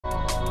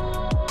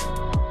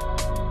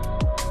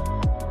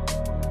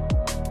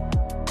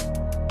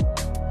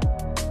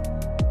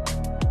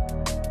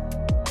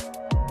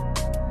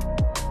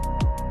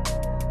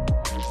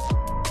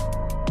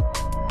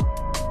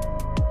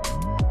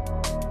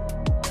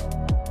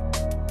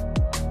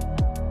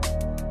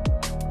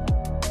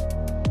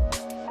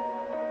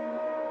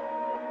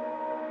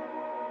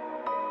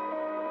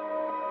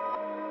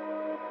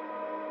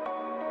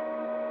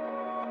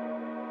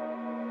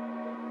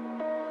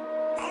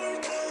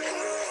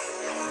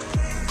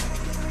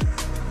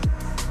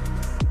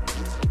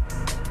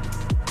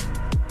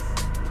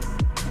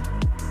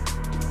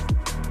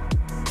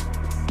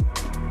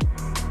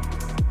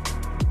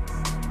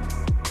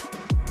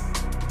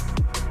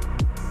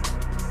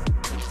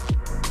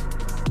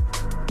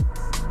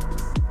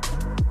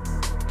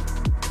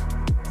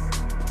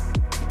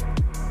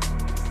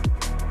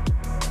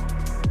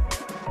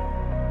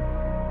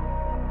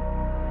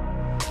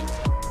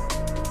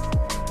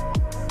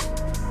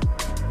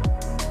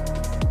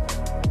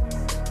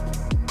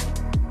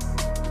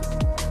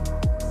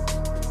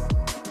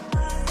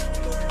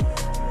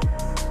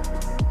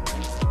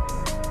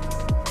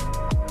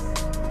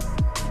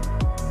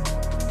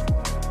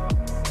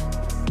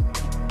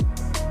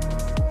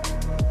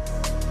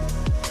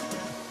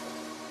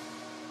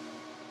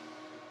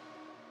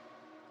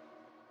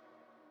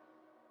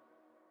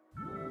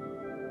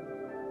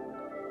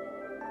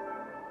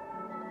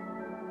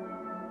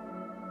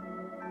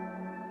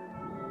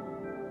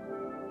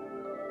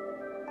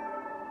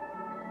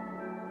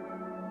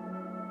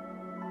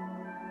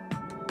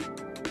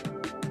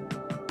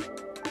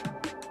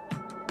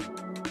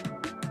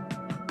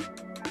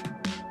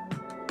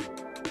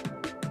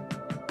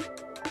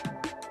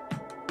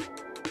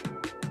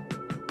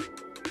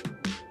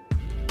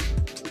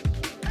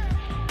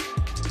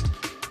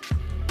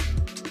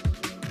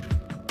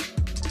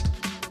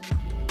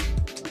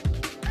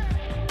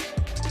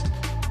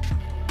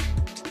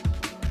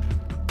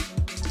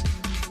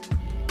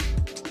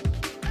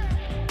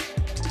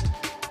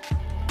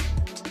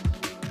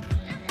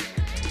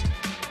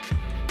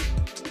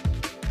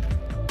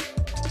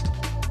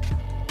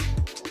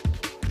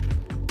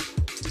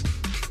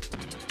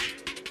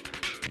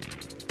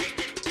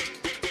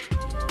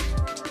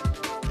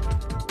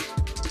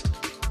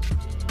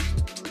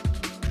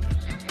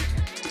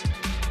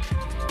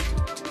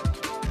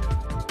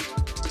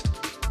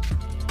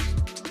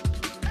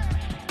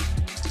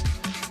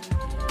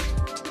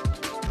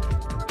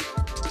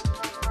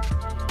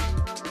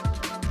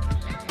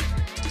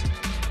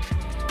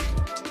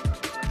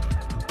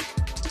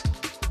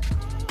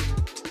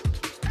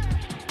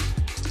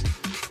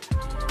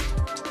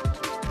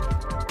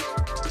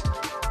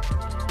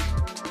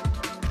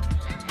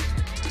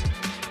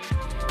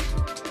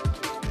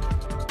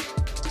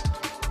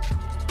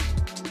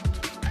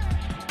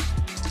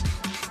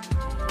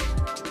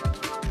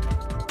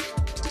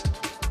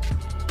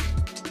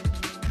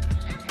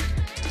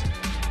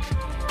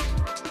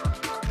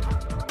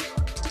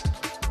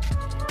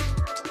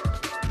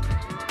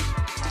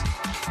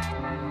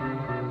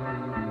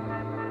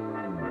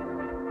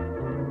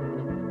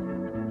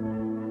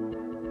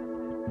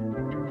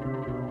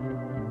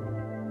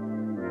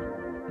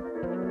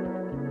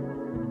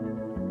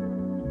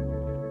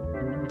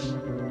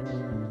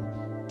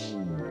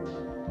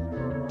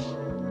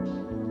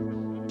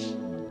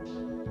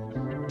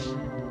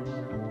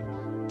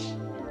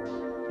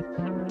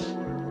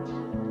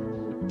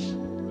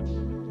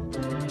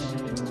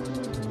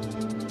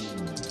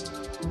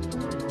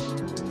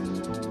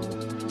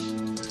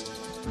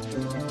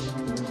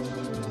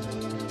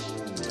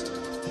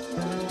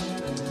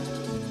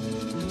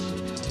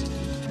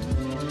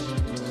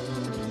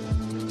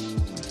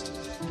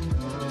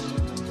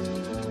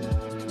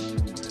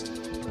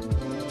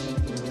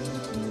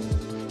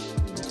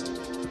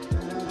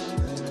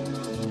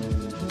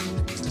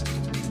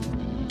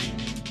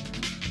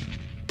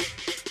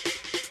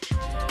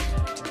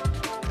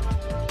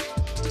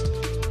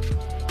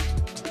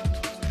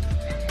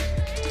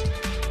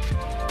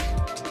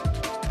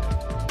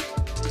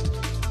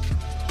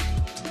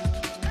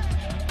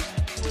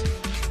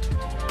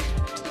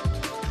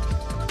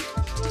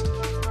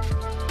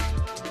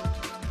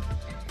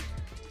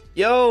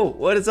Yo,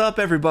 what is up,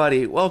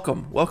 everybody?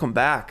 Welcome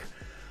back.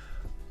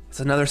 It's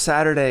another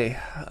Saturday,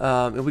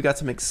 and we got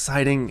some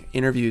exciting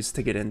interviews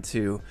to get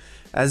into.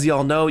 As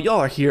y'all know,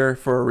 y'all are here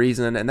for a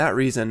reason, and that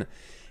reason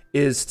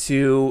is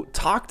to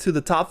talk to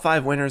the top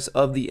 5 winners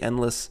of the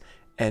Endless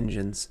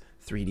Engines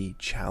 3D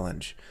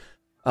Challenge.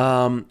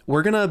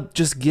 We're gonna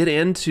just get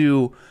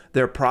into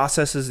their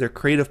processes, their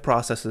creative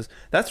processes.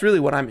 That's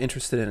really what I'm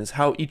interested in, is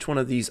how each one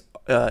of these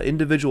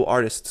individual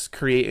artists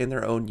create in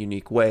their own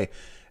unique way,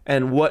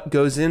 and what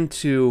goes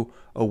into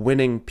a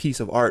winning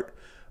piece of art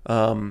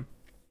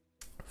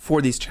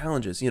for these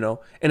challenges, you know.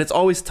 And it's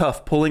always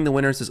tough. Pulling the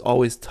winners is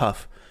always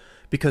tough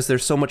because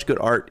there's so much good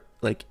art.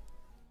 Like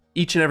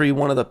each and every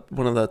one of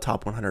the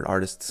top 100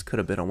 artists could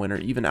have been a winner,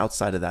 even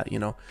outside of that, you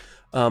know.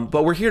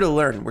 But we're here to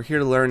learn. We're here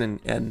to learn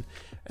and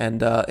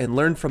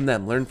learn from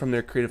them, learn from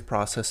their creative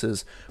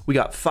processes. We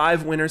got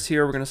 5 winners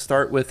here. We're gonna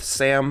start with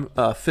Sam,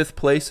 5th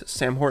place,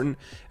 Sam Horton,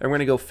 and we're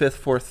gonna go 5th,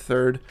 4th,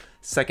 3rd,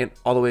 2nd,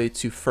 all the way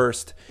to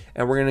 1st.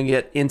 And we're gonna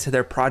get into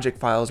their project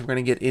files. We're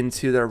gonna get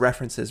into their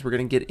references. We're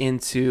gonna get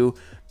into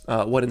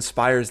what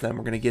inspires them.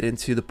 We're gonna get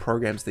into the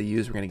programs they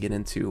use. We're gonna get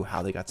into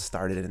how they got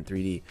started in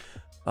 3D.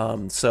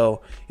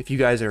 So if you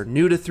guys are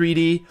new to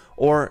 3D,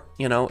 or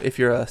you know, if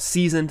you're a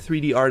seasoned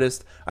 3D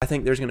artist, I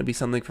think there's going to be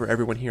something for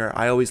everyone here.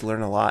 I always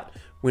learn a lot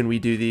when we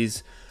do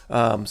these.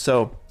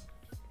 So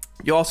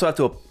you also have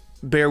to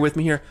bear with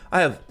me here.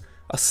 I have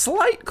a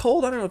slight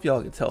cold. I don't know if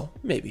y'all can tell.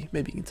 Maybe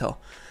you can tell.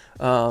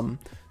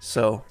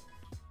 So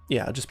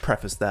yeah, I'll just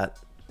preface that.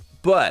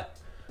 But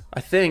I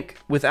think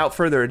without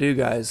further ado,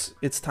 guys,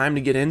 it's time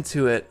to get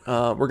into it.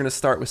 We're going to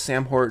start with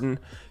Sam Horton.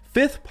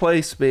 5th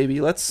place,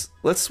 baby. Let's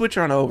switch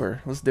on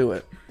over. Let's do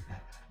it.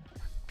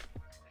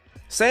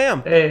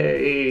 Sam.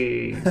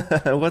 Hey.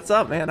 What's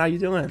up, man? How you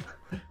doing?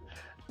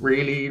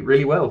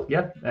 Really well.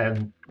 Yeah.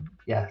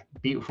 Yeah.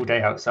 Beautiful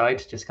day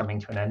outside, just coming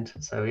to an end.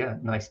 So yeah,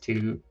 nice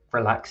to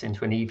relax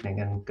into an evening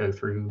and go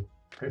through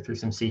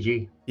some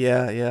CG.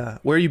 Yeah.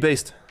 Where are you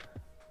based?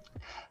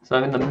 So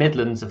I'm in the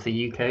Midlands of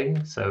the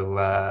UK,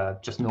 so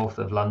just north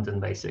of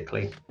London,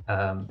 basically.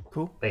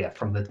 Cool. But yeah,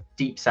 from the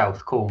deep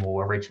south,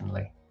 Cornwall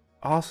originally.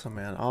 Awesome,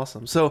 man.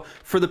 Awesome. So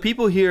for the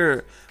people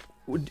here,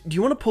 do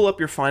you want to pull up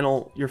your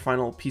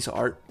final piece of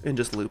art and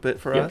just loop it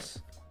for us?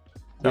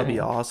 That'd be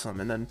awesome.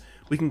 And then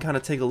we can kind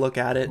of take a look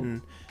at it.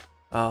 And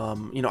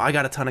you know, I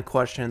got a ton of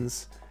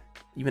questions,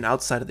 even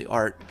outside of the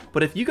art.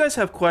 But if you guys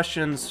have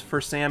questions for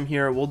Sam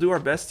here, we'll do our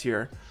best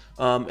here.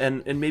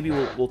 And maybe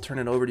we'll turn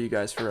it over to you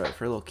guys for a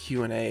little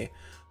Q&A.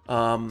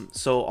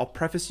 So I'll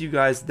preface you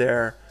guys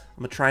there.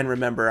 I'm gonna try and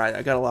remember.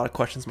 I got a lot of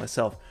questions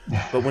myself,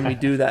 but when we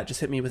do that,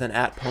 just hit me with an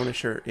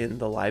 @pwnisher in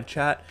the live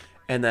chat,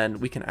 and then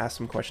we can ask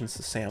some questions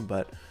to Sam.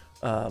 But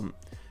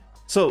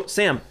so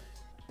Sam,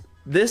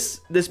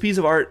 this piece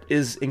of art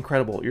is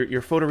incredible.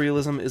 Your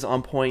photorealism is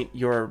on point.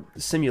 Your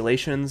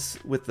simulations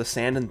with the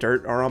sand and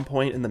dirt are on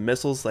point, and the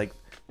missiles, like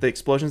the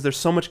explosions. There's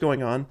so much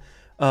going on.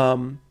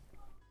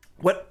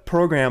 What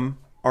program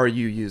are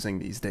you using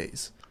these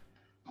days?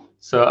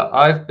 So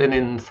I've been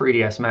in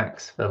 3ds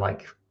Max for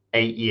like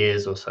 8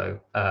 years or so.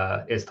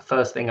 It's the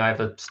first thing I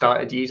ever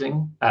started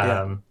using,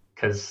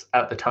 because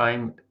at the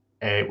time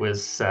it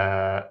was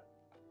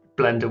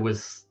Blender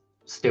was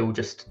still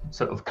just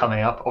sort of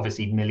coming up.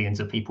 Obviously millions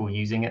of people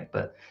using it,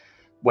 but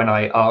when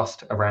I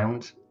asked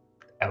around,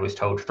 I was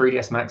told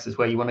 3ds Max is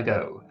where you want to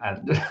go,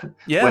 and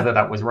whether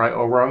that was right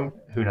or wrong,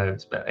 who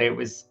knows, but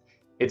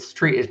it's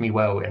treated me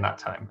well in that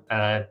time.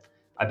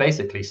 I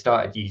basically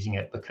started using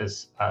it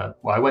because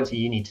well, I went to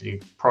uni to do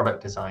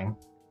product design.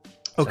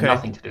 So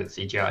nothing to do with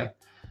CGI.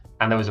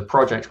 And there was a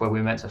project where we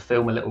were meant to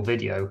film a little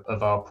video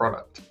of our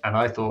product. And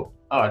I thought,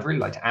 oh, I'd really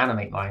like to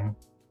animate mine.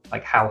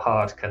 Like, how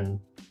hard can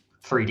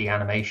 3D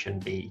animation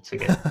be to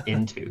get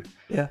into?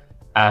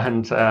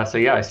 And so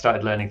yeah, I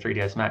started learning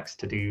 3ds Max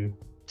to do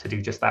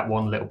just that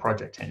one little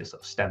project, and just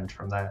sort of stemmed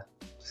from there.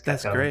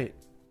 That's great.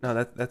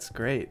 No, that's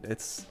great.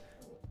 It's,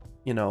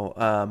 you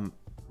know,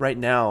 right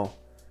now,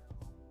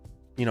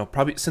 you know,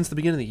 probably since the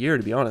beginning of the year,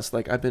 to be honest,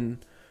 like I've been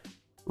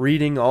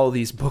reading all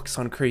these books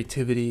on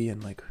creativity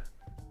and like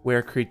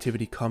where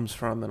creativity comes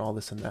from and all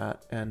this and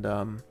that.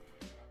 And,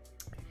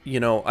 you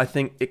know, I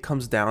think it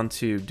comes down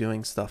to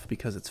doing stuff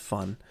because it's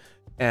fun.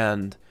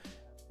 And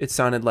it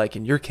sounded like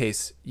in your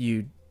case,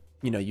 you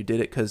did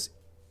it because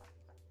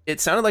it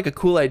sounded like a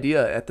cool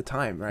idea at the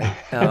time, right?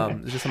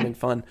 It's just something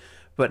fun.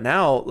 But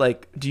now,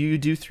 like, do you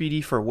do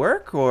 3D for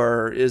work,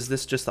 or is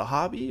this just a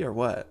hobby, or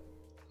what?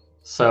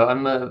 So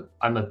I'm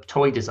a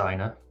toy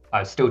designer.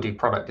 I still do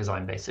product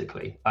design,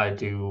 basically. I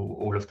do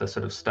all of the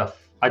sort of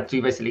stuff. I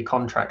do basically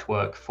contract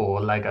work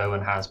for Lego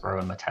and Hasbro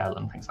and Mattel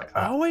and things like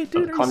that. Oh wait,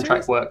 dude, the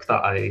contract work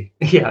that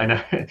yeah, I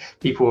know.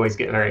 People always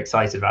get very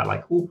excited about,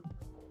 like, oh,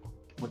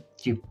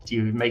 do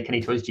you make any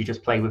toys? Do you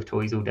just play with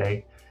toys all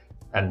day?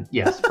 And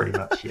yes, pretty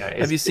much, yeah.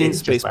 Have you seen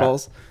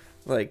Spaceballs?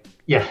 Like,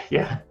 yeah,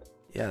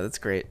 that's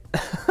great.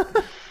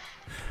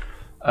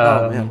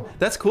 Oh man,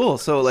 that's cool.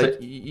 So like,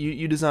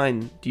 you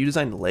design? Do you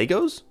design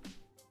Legos?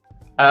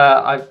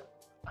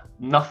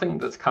 Nothing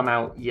that's come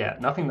out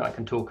yet. Nothing that I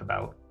can talk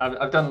about.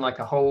 I've done like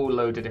a whole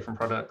load of different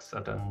products.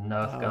 I've done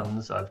Nerf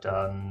guns. I've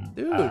done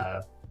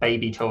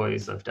baby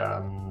toys. I've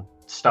done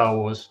Star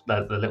Wars.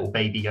 The little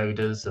baby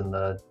Yodas and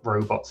the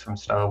robots from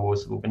Star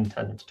Wars have all been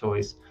turned into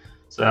toys.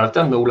 So I've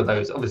done all of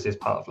those, obviously as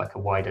part of like a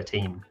wider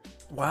team.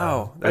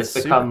 Wow, but it's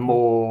become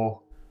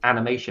more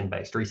animation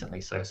based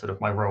recently. So sort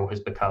of my role has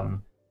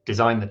become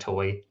design the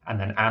toy and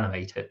then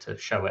animate it to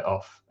show it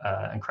off,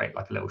 and create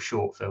like a little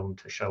short film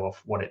to show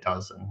off what it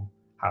does and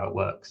how it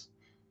works.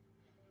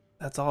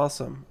 That's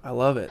awesome. I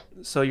love it.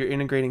 So you're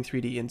integrating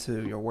 3D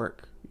into your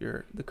work,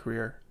 the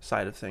career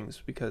side of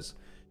things, because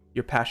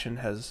your passion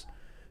has,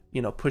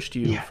 pushed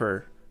you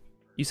for,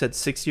 you said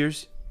 6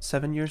 years,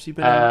 7 years you've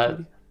been in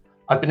 3D?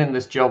 I've been in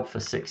this job for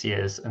 6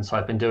 years, and so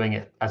I've been doing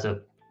it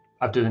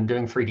I've been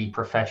doing 3D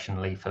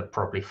professionally for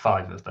probably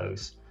 5 of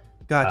those.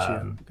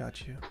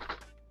 Got you.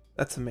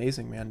 That's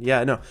amazing, man.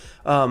 Yeah, no.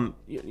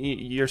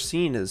 Your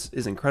scene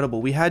is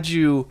incredible. We had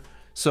you,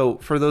 so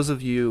for those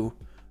of you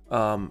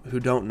who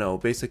don't know,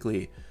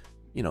 basically,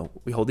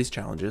 we hold these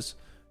challenges,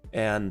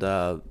 and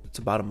it's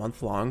about a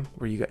month long,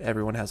 where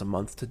everyone has a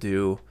month to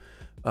do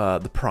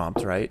the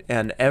prompt, right?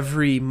 And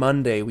every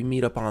Monday we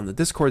meet up on the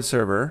Discord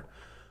server,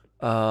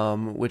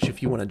 which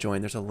if you want to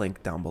join, there's a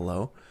link down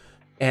below.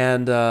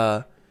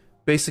 And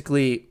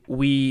basically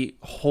we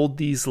hold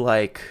these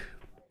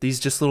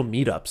just little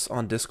meetups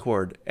on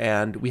Discord,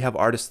 and we have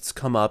artists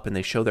come up and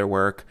they show their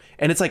work,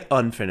 and it's like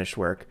unfinished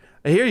work.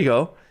 Here you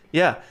go.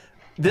 Yeah.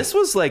 This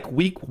was like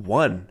week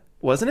 1,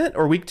 wasn't it?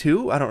 Or week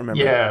 2? I don't remember.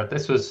 Yeah,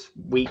 this was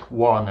week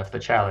 1 of the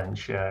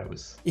challenge. It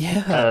was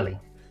early.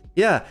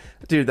 Yeah,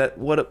 dude,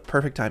 what a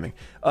perfect timing.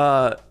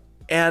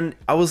 And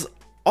I was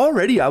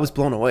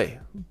blown away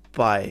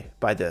by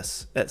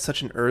this at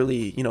such an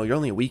early, you're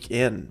only a week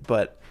in,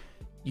 but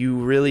you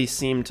really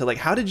seem to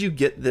how did you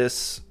get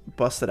this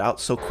busted out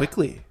so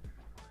quickly?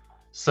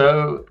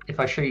 So if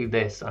I show you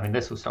this, I mean,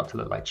 this will start to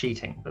look like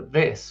cheating, but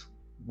this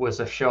was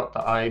a shot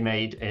that I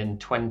made in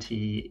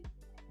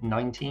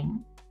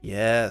 2019.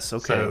 Yes,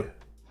 okay. So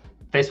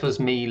this was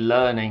me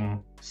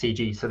learning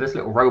CG. So this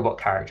little robot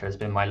character has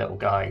been my little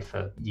guy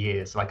for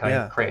years.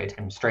 I created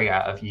him straight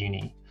out of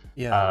uni.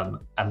 Yeah.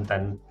 And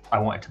then I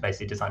wanted to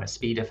basically design a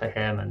speeder for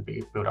him and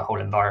build a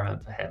whole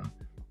environment for him.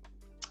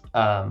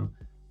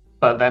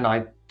 But then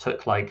I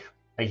took like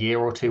a year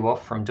or 2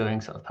 off from doing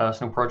sort of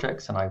personal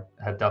projects, and I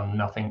had done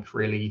nothing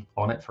really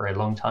on it for a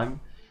long time.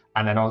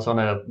 And then I was on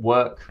a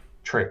work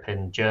trip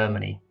in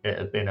Germany. It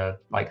had been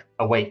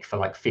awake for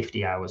like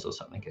 50 hours or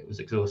something. It was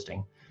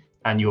exhausting.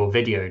 And your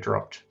video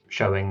dropped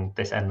showing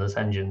this Endless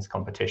Engines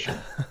competition.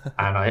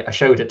 And I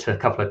showed it to a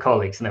couple of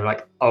colleagues, and they were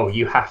like, "Oh,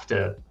 you have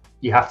to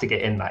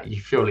get in that. You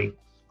surely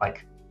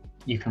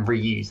you can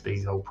reuse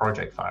these old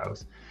project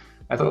files."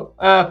 I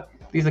thought,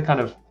 these are kind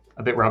of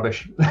a bit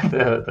rubbish.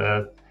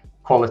 The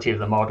quality of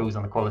the models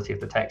and the quality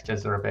of the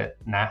textures are a bit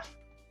naff.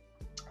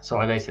 So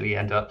I basically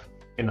ended up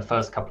in the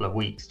first couple of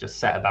weeks just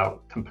set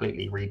about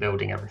completely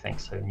rebuilding everything.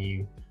 So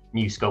new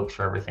sculpts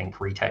for everything,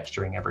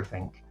 retexturing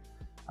everything.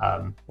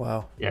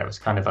 Wow. Yeah, it was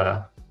kind of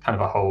a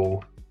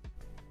whole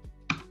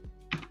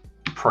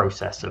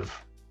process of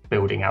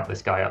building out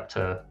this guy up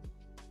to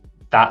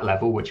that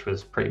level, which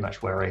was pretty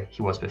much where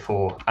he was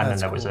before. And then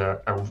there was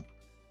a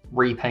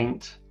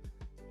repaint.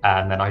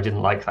 And then I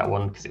didn't like that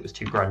one because it was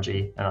too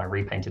grungy, and I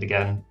repainted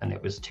again, and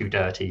it was too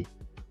dirty,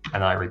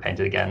 and I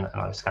repainted again, and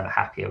I was kind of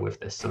happier with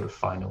this sort of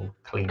final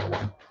cleaner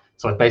one.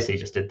 So I basically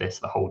just did this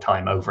the whole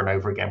time over and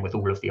over again with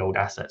all of the old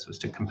assets, was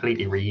to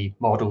completely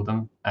remodel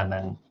them and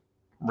then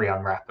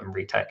re-unwrap and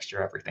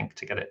retexture everything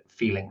to get it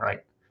feeling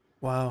right.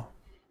 Wow,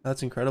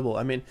 that's incredible.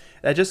 I mean,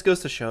 that just goes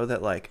to show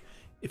that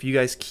if you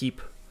guys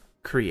keep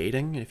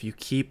creating, if you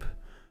keep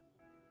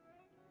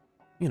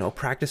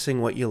practicing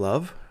what you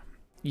love,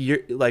 you're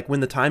when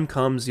the time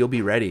comes, you'll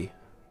be ready,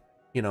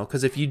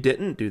 because if you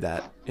didn't do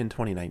that in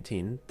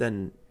 2019,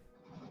 then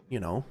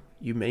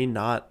you may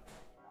not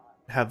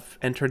have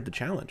entered the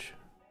challenge.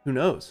 Who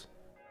knows?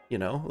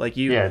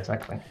 Yeah,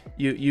 exactly.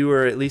 You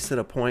were at least at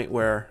a point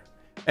where,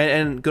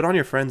 and good on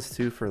your friends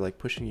too for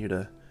pushing you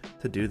to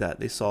do that.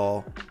 They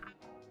saw,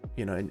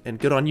 and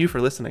good on you for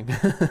listening.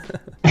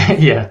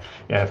 yeah,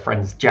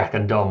 friends Jack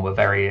and Dom were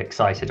very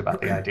excited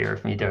about the idea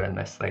of me doing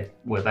this. They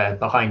were there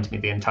behind me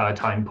the entire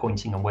time,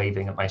 pointing and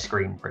waving at my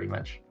screen pretty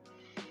much.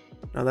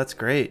 No, that's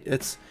great.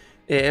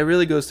 It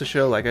really goes to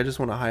show, I just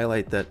want to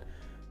highlight that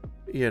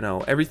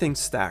everything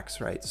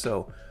stacks, right?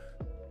 So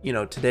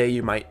today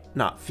you might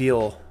not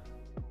feel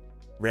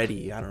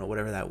ready, I don't know,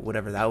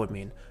 whatever that would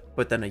mean,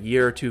 but then a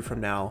year or 2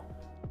 from now,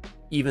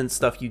 even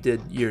stuff you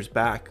did years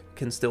back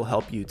can still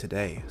help you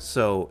today.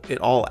 So it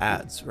all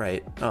adds,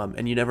 right?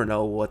 And you never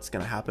know what's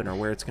going to happen or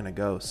where it's going to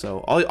go. So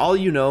all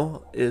you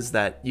know is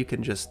that you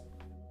can just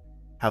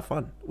have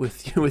fun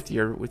with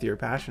your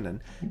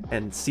passion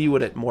and see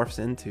what it morphs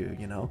into,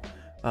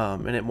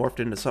 and it morphed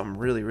into something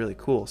really, really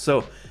cool.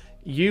 So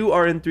you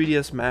are in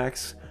 3ds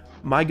Max.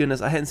 My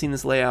goodness, I hadn't seen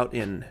this layout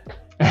in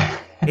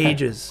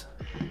ages.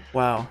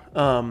 Wow.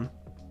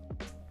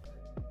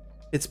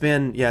 It's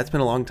been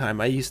a long time.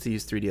 I used to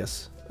use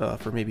 3ds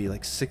for maybe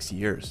like 6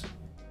 years.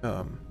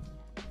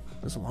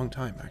 It was a long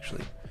time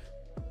actually.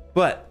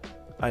 But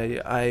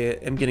I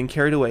am getting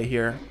carried away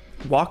here.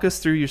 Walk us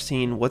through your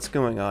scene. What's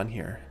going on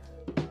here?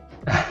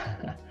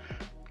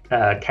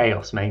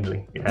 Chaos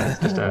mainly. Yeah, it's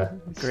just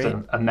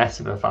a mess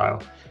of a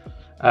file.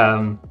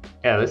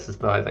 Yeah, this is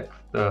the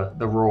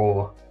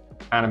raw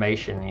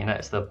animation. You know,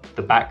 it's the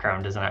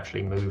background isn't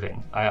actually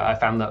moving. I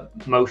found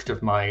that most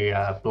of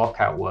my block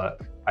out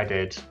work I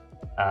did,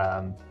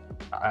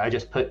 I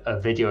just put a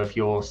video of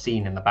your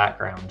scene in the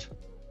background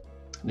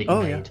that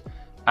you made,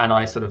 and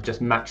I sort of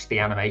just matched the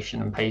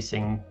animation and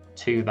pacing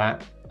to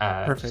that,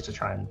 just to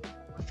try and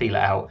feel it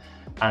out.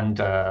 And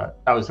that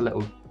was a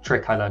little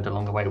trick I learned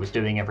along the way, was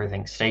doing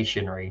everything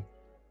stationary.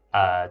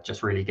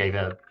 Just really gave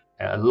it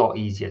a lot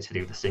easier to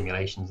do the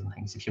simulations and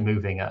things. If you're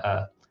moving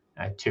at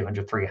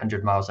 200,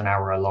 300 miles an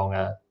hour along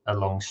a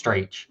long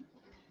stretch,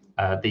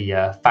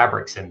 the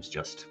fabric sims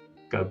just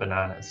go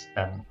bananas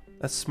and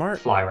that's smart.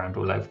 Fly around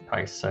all over the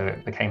place. So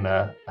it became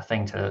a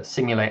thing to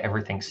simulate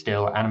everything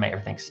still, animate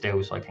everything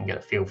still, so I can get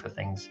a feel for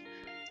things.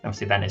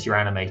 Obviously, then as you're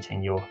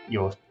animating, your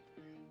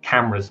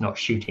camera's not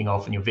shooting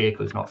off and your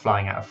vehicle's not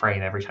flying out of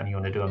frame every time you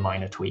want to do a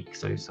minor tweak.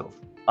 So sort of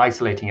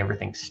isolating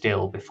everything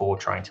still before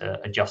trying to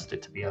adjust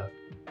it to be a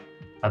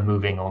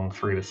moving on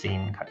through the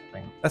scene kind of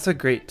thing. That's a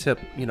great tip,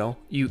 you know,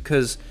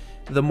 because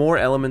the more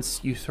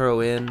elements you throw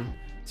in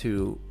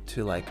to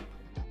like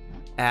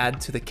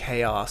add to the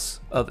chaos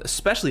of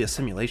especially a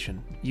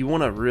simulation, you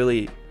want to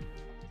really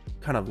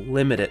kind of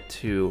limit it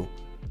to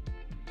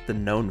the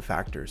known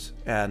factors.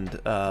 And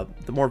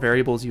the more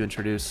variables you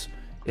introduce,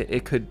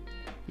 it could,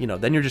 you know,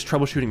 then you're just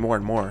troubleshooting more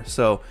and more.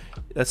 So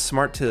that's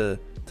smart to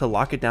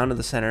lock it down to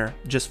the center,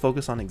 just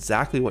focus on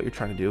exactly what you're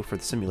trying to do for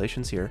the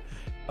simulations here.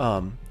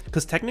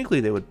 Because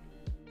technically they would,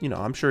 you know,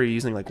 I'm sure you're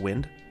using like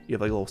wind. You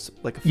have like a little,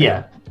 like a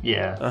fan.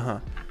 Yeah.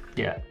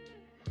 Yeah.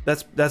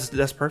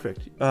 That's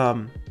perfect.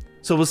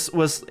 So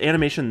was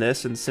animation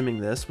this and simming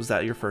this, was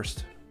that your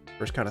first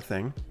kind of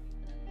thing?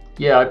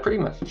 Yeah, I pretty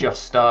much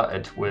just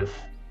started with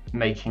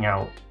making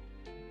out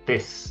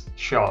this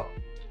shot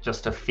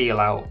just to feel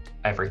out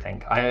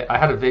everything. I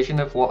had a vision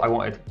of what I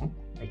wanted.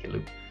 Make it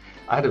loop.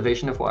 I had a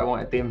vision of what I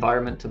wanted the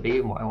environment to be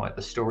and what I wanted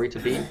the story to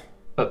be.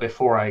 But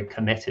before I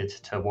committed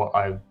to what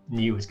I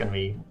knew was going to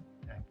be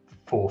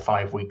 4 or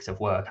 5 weeks of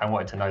work, I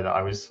wanted to know that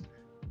I was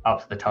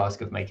up to the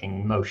task of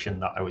making motion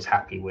that I was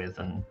happy with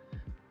and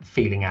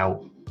feeling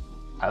out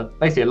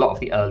basically a lot of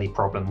the early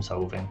problem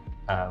solving.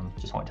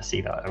 Just wanted to see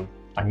that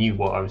I knew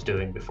what I was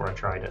doing before I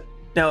tried it.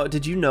 Now,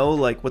 did you know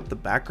like what the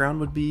background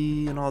would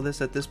be and all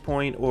this at this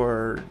point,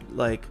 or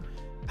like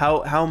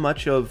how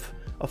much of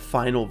a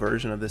final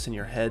version of this in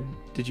your head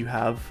did you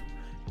have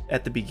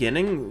at the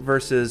beginning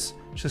versus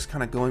just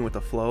kind of going with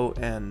the flow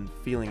and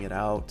feeling it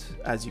out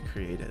as you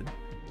created?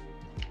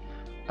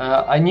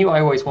 I knew I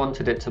always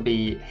wanted it to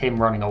be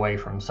him running away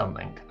from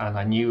something, and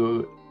I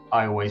knew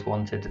I always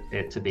wanted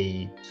it to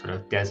be sort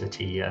of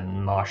deserty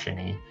and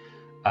Martian-y.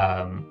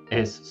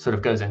 It sort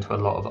of goes into a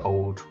lot of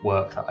old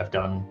work that I've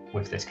done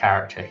with this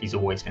character. He's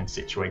always been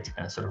situated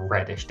in a sort of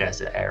reddish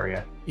desert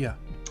area. Yeah.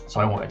 So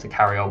I wanted to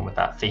carry on with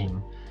that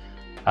theme.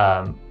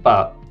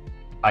 But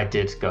I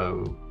did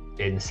go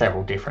in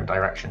several different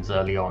directions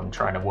early on,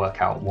 trying to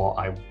work out what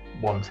I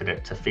wanted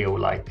it to feel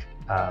like.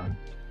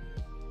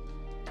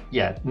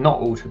 Yeah, not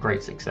all to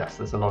great success.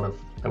 There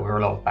were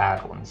a lot of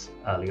bad ones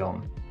early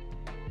on.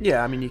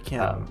 Yeah, I mean, you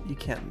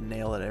can't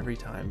nail it every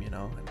time, you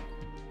know. And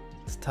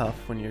it's tough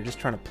when you're just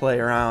trying to play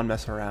around,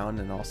 mess around,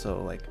 and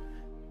also like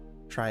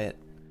try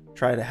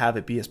to have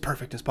it be as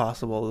perfect as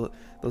possible.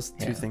 Those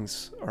two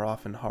things are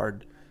often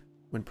hard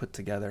when put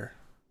together.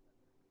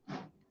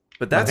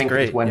 But that's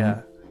great.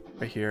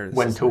 Right here.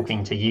 When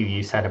talking to you,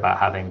 you said about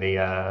having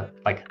the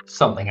like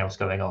something else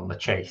going on, the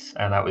chase,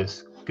 and that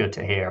was good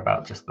to hear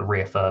about, just the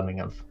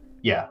reaffirming of,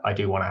 yeah, I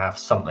do want to have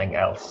something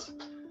else.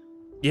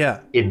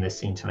 Yeah. In this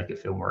scene to make it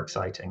feel more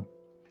exciting.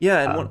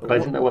 Yeah, and but I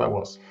didn't know what that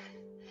was.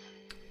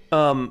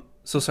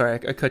 So sorry,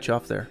 I cut you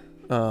off there.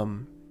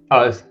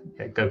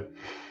 Yeah, go.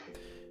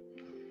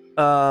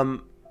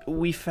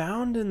 We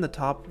found in the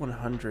top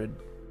 100,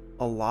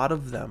 a lot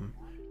of them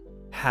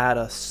had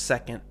a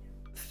second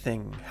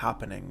thing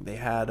happening. They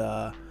had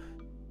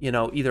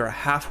either a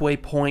halfway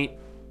point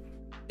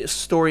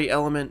story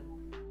element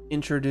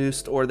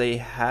introduced, or they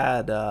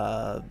had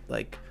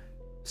like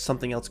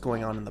something else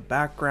going on in the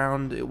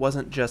background. It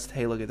wasn't just,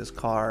 hey, look at this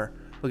car,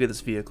 look at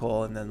this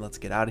vehicle, and then let's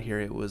get out of here.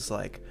 It was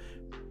like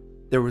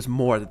there was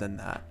more than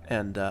that.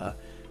 And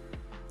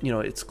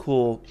it's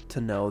cool to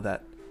know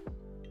that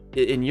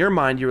in your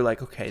mind you were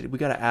like, okay, we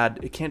got to add,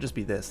 it can't just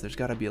be this, there's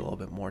got to be a little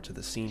bit more to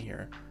the scene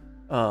here.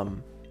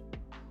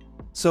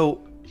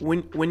 So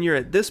when you're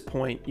at this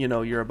point,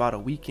 you're about a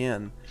week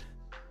in,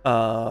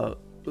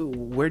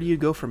 where do you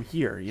go from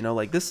here?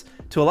 Like this,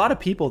 to a lot of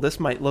people, this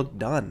might look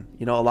done.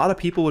 A lot of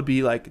people would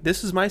be like,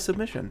 this is my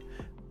submission.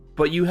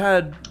 But you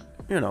had,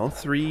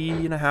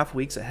 3.5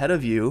 weeks ahead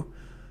of you.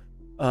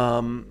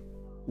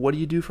 What do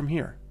you do from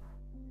here?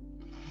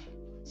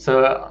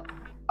 So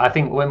I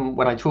think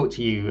when I talked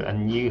to you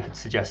and you had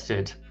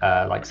suggested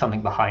like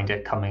something behind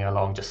it coming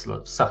along, just sort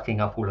of sucking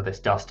up all of this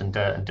dust and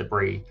dirt and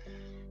debris,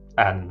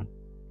 and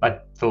I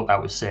thought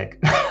that was sick,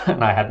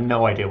 and I had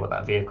no idea what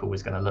that vehicle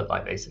was going to look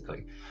like,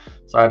 basically.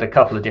 So I had a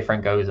couple of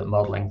different goes at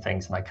modeling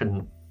things, and I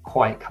couldn't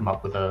quite come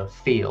up with a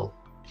feel.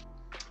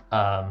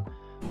 And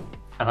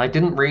I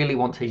didn't really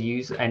want to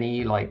use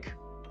any like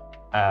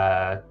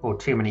or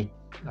too many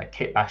like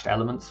kit bashed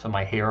elements for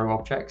my hero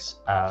objects.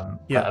 But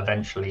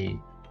eventually,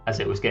 as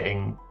it was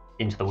getting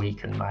into the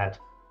week and I had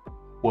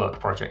work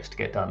projects to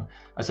get done,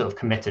 I sort of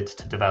committed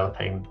to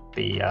developing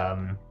the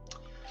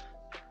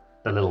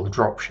little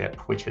dropship,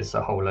 which is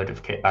a whole load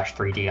of kit bash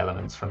 3D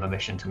elements from the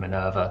mission to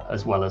Minerva,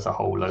 as well as a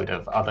whole load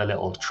of other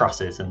little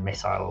trusses and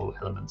missile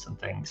elements and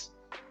things.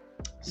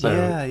 So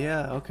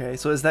okay.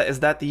 So is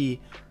that the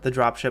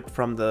dropship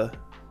from the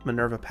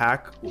Minerva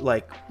pack,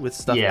 like with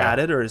stuff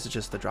added, or is it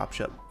just the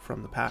dropship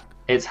from the pack?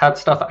 It's had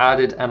stuff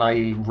added, and I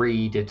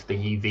redid the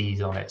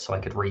UVs on it so I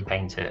could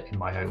repaint it in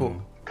my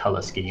own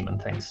color scheme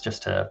and things,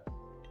 just to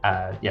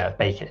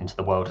bake it into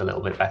the world a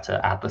little bit better,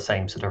 add the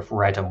same sort of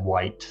red and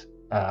white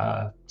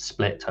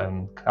split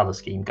tone color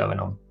scheme going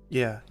on.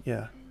 Yeah.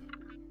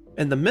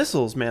 And the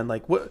missiles, man,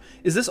 like, what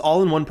is this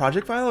all in one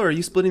project file, or are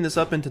you splitting this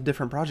up into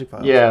different project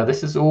files? Yeah,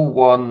 this is all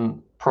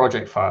one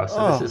project file.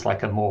 So this is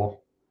like a more,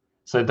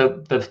 so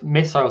the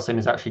missile sim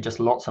is actually just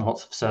lots and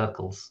lots of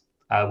circles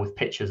with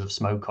pictures of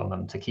smoke on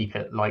them to keep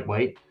it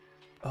lightweight.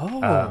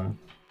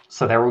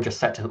 So they're all just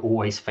set to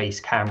always face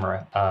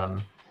camera.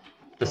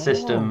 The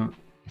system,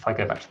 if I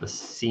go back to the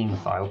scene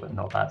file, but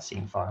not that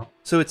scene file.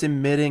 So it's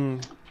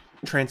emitting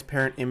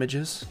transparent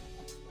images?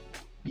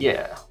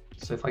 Yeah.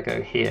 So if I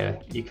go here,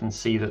 you can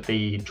see that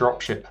the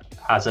dropship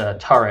has a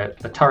turret.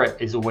 The turret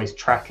is always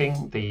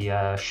tracking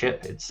the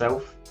ship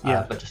itself,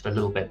 but just a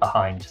little bit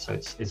behind. So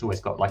it's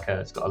always got like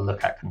it's got a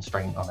look at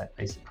constraint on it,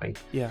 basically.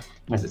 Yeah.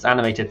 And as it's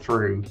animated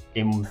through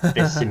in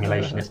this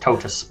simulation, it's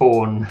told to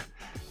spawn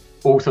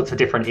all sorts of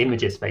different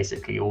images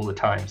basically all the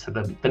time. So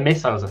the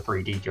missiles are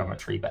 3D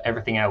geometry, but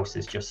everything else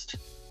is just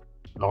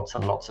lots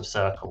and lots of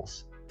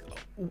circles.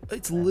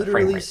 It's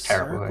literally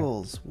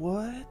circles.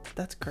 What?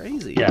 That's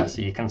crazy. Yeah,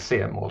 so you can see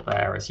it more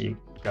there as you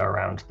go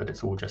around, but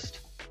it's all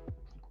just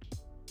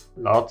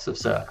lots of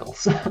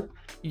circles.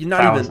 You're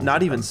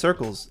not even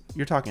circles.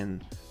 You're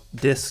talking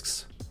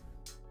discs.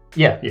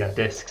 Yeah,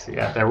 discs.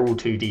 Yeah, they're all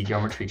 2D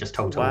geometry, just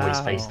told to always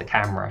face the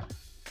camera.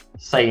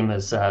 Same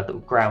as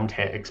the ground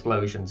hit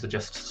explosions are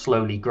just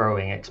slowly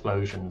growing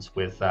explosions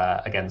with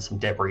again some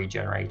debris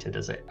generated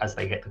as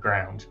they hit the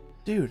ground.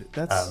 Dude,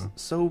 that's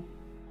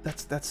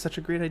that's such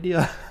a great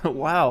idea.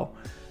 Wow.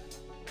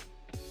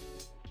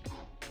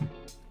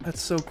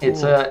 That's so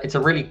cool. It's a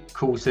really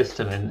cool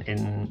system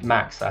in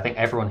Max. I think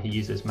everyone who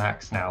uses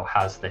Max now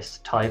has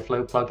this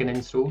TideFlow plugin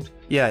installed.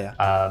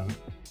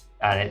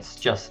 And it's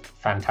just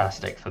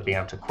fantastic for being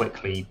able to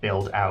quickly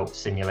build out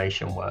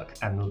simulation work.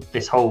 And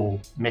this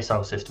whole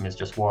missile system is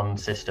just one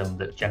system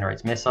that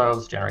generates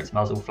missiles, generates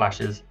muzzle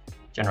flashes,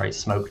 generates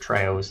smoke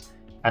trails,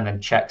 and then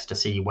checks to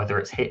see whether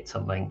it's hit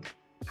something,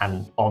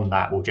 and on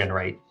that will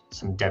generate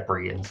some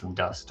debris and some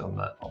dust on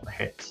the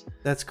hits.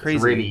 That's crazy.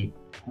 It's a really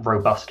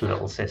robust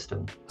little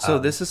system. So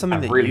this is something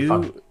that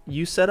really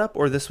you set up,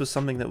 or this was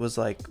something that was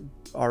like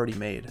already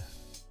made?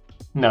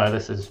 No,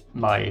 this is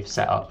my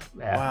setup.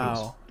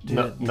 Wow.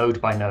 Node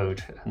by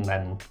node, and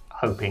then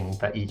hoping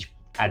that each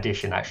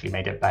addition actually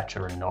made it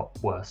better and not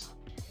worse.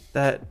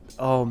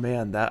 Oh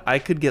man, that I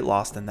could get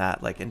lost in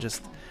that, like, and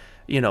just,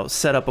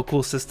 set up a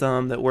cool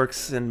system that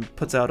works and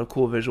puts out a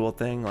cool visual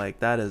thing. Like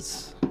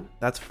that's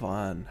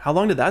fun. How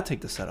long did that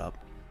take to set up?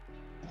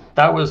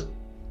 That was,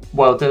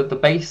 well, the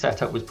base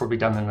setup was probably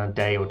done in a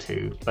day or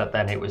two, but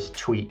then it was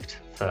tweaked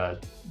for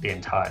the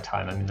entire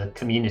time. I mean, the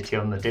community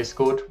on the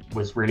Discord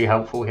was really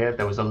helpful here.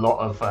 There was a lot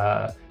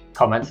of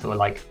comments that were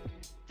like,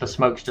 the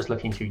smoke's just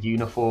looking too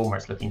uniform, or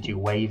it's looking too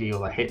wavy, or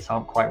the hits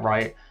aren't quite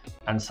right.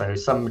 And so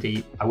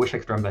somebody, I wish I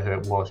could remember who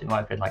it was, it might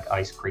have been like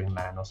Ice Cream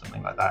Man or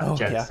something like that,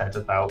 said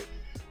about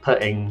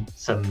putting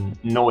some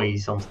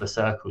noise onto the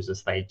circles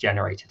as they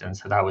generated. And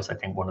so that was, I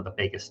think, one of the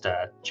biggest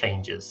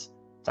changes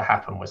to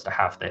happen, was to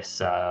have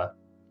this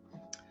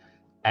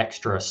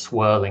extra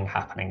swirling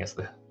happening as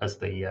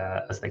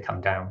they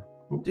come down.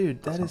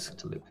 Dude, that is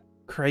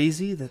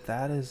crazy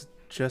that is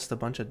just a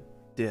bunch of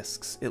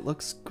discs. It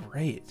looks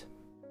great.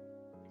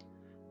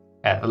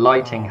 Yeah, the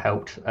lighting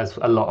helped as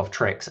a lot of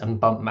tricks, and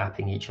bump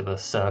mapping each of the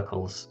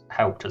circles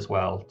helped as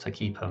well to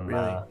keep them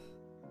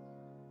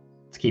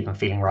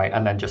feeling right.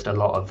 And then just a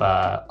lot of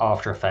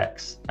After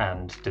Effects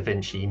and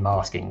DaVinci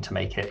masking to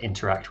make it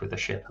interact with the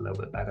ship a little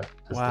bit better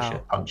as the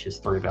ship punches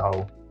through the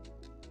hole.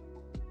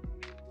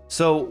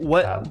 So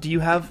what do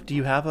you have? Do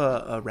you have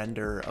a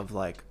render of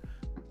like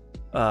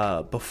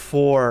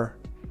before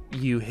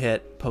you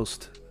hit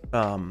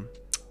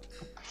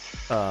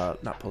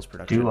not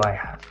post-production. Do I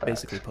have that?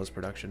 Basically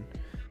post-production.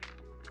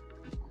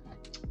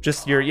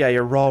 Just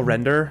your raw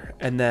render,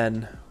 and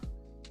then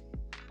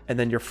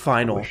your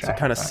final to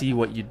kind of see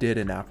what you did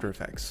in After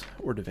Effects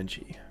or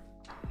DaVinci.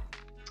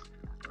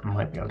 I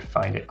might be able to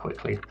find it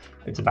quickly.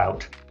 It's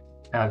about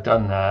I've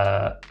done.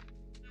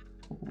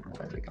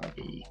 Where's it gonna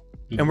be?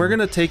 And we're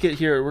gonna take it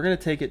here. We're gonna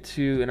take it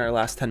to, in our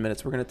last 10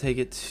 minutes. We're gonna take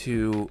it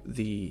to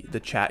the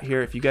chat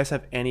here. If you guys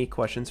have any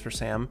questions for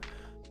Sam,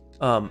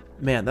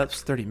 man,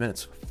 that's 30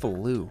 minutes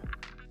flew.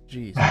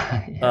 Jeez.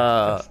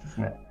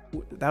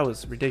 That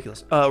was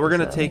ridiculous. We're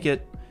gonna take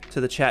it to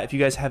the chat. If you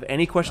guys have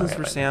any questions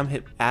for Sam,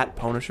 hit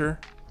 @pwnisher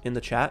in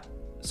the chat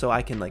so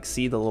I can like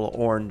see the little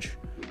orange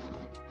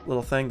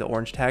thing, the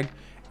orange tag,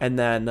 and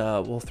then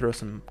we'll throw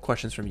some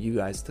questions from you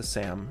guys to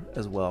Sam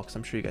as well, because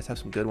I'm sure you guys have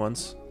some good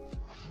ones.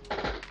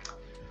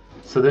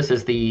 So this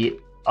is the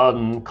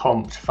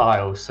uncomped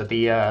file. So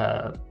the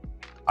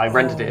I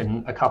rendered it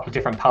in a couple of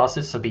different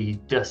passes. So the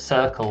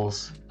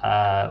circles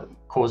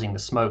causing the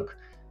smoke,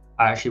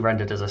 I actually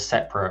rendered as a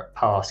separate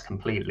pass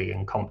completely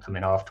and comped them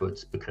in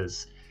afterwards,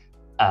 because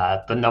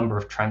the number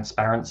of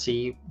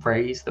transparency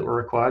rays that were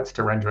required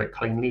to render it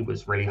cleanly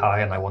was really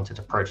high, and I wanted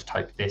to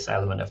prototype this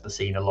element of the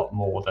scene a lot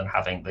more than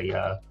having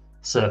the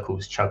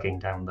circles chugging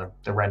down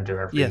the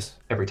render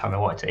every time I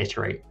wanted to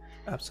iterate.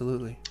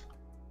 Absolutely.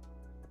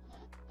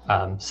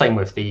 Same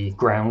with the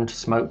ground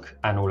smoke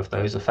and all of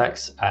those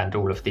effects, and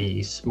all of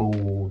the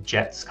small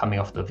jets coming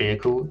off the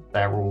vehicle.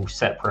 They're all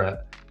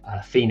separate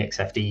Phoenix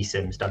FD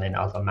sims done in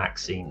other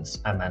Max scenes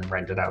and then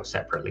rendered out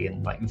separately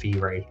in like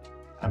V-Ray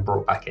and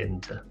brought back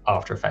into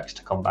After Effects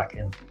to come back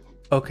in.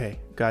 Okay,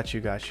 got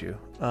you.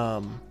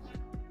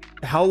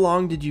 How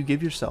long did you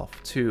give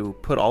yourself to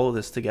put all of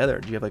this together?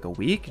 Do you have like a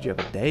week? Did you have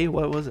a day?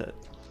 What was it?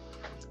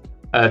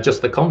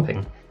 Just the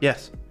comping.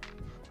 Yes.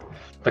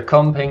 The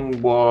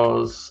comping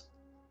was,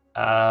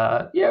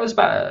 it was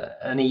about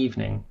an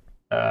evening,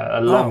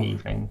 a long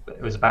evening, but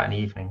it was about an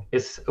evening.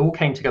 It all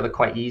came together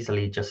quite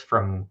easily just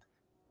from,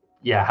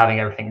 having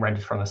everything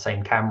rendered from the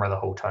same camera the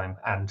whole time,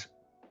 and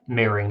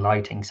mirroring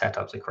lighting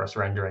setups across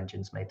render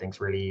engines made things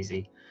really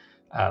easy.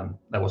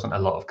 There wasn't a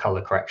lot of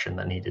color correction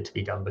that needed to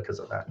be done because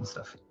of that and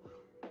stuff.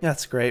 Yeah,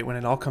 that's great. When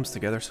it all comes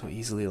together so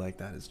easily like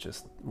that, it's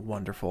just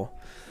wonderful.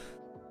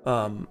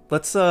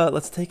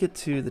 Let's take it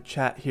to the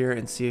chat here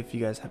and see if you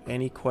guys have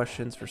any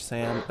questions for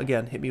Sam.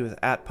 Again, hit me with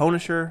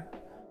 @pwnisher.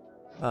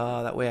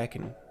 That way I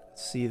can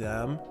see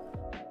them.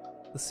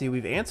 Let's see,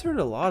 we've answered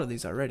a lot of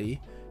these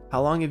already.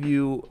 How long have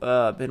you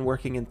been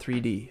working in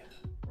 3D?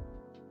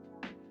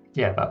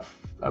 Yeah,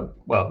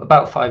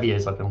 about 5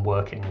 years I've been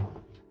working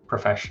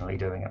professionally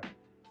doing it.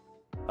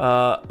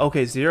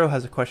 Okay, Zero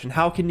has a question.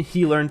 How can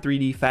he learn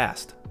 3D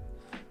fast?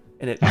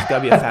 And it's got to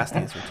be a fast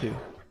answer too.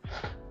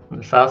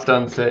 The fast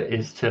answer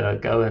is to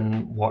go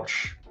and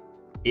watch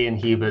Ian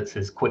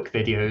Hubert's quick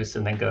videos,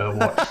 and then go and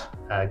watch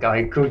a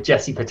guy called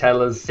Jesse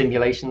Patella's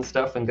simulation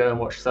stuff, and go and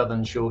watch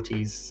Southern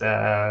Shorty's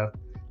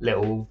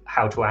little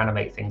how to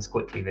animate things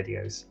quickly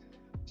videos.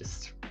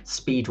 Just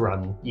speed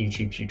run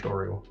YouTube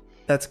tutorial.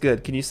 That's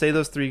good. Can you say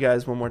those three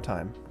guys one more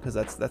time? Because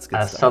that's good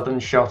stuff. Southern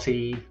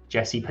Shotty,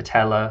 Jesse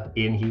Patella,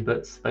 Ian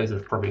Hubert's. Those are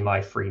probably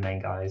my three main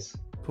guys.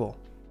 Cool.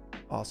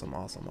 Awesome.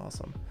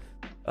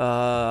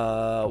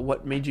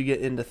 What made you get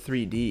into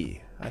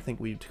 3D? I think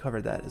we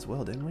covered that as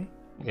well, didn't we?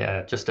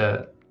 Yeah, just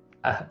an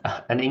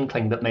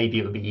inkling that maybe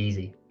it would be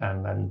easy,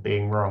 and then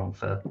being wrong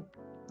for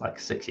like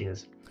 6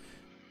 years.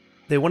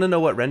 They want to know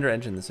what render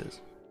engine this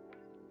is.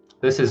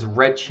 This is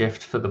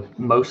Redshift for the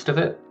most of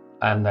it,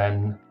 and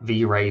then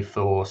V-Ray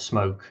for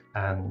smoke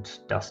and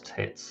dust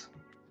hits,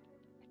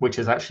 which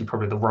is actually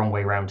probably the wrong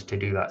way around to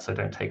do that, so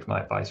don't take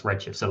my advice.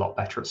 Redshift's a lot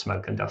better at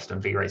smoke and dust,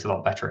 and V-Ray's a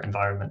lot better at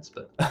environments,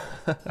 but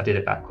I did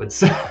it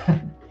backwards.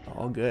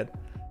 All good.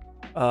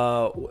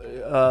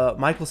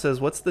 Michael says,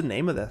 what's the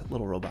name of that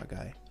little robot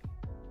guy?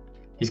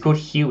 He's called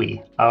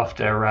Huey,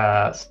 after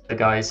the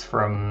guys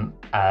from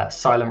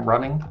Silent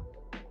Running.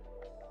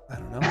 I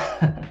don't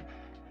know.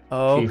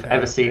 Oh, if you've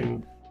ever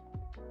seen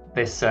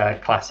this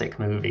classic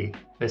movie,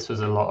 this was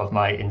a lot of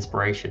my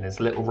inspiration, is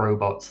little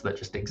robots that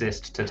just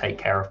exist to take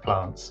care of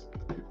plants.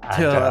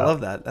 And, I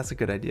love that. That's a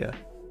good idea.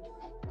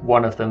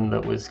 One of them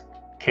that was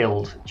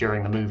killed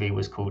during the movie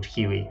was called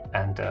Huey,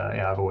 and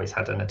I've always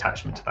had an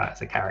attachment to that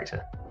as a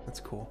character. That's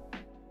cool.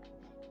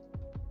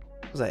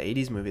 What was that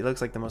 80s movie? It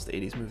looks like the most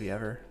 80s movie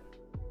ever.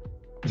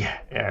 Yeah,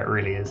 it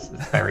really is.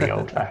 It's very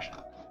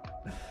old-fashioned.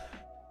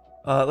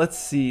 Let's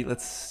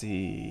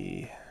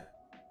see.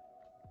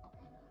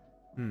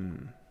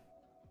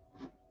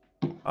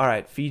 All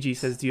right, Fiji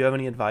says, do you have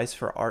any advice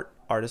for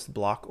artist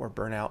block or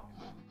burnout?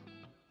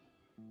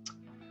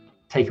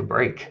 Take a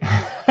break.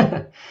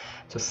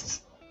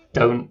 Just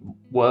don't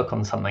work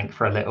on something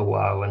for a little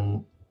while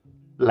and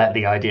let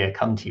the idea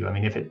come to you. I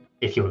mean,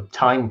 if you're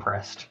time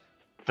pressed,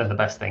 then the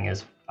best thing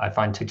is, I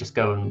find, to just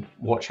go and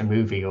watch a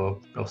movie or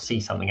see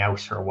something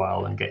else for a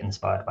while and get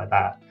inspired by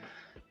that.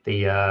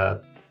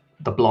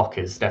 The block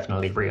is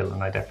definitely real,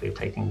 and I definitely have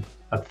taken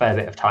a fair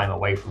bit of time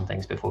away from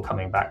things before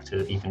coming back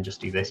to even just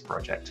do this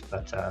project.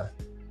 But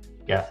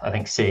I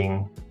think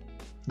seeing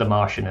The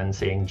Martian and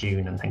seeing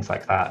Dune and things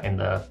like that in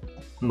the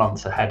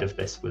months ahead of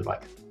this was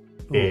like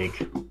big,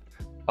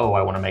 I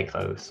want to make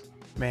those.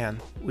 Man,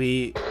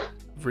 we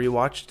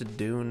rewatched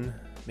Dune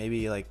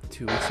maybe like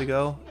 2 weeks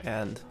ago,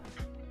 and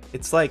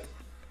it's like,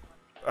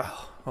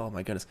 oh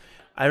my goodness.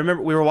 I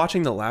remember we were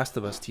watching the Last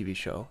of Us TV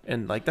show,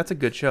 and like that's a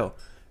good show,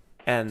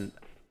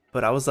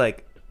 but I was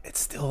like, it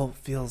still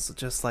feels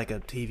just like a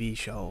TV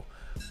show.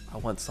 I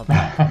want something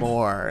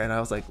more, and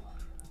I was like,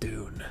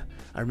 Dune.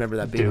 I remember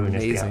that being Dune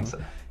amazing. is the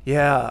answer.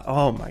 Yeah.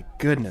 Oh my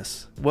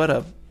goodness. What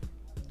a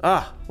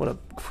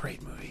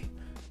great movie.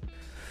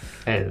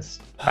 It is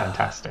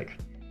fantastic.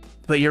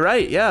 But you're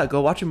right. Yeah,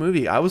 go watch a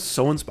movie. I was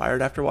so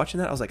inspired after watching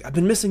that. I was like, I've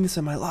been missing this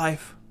in my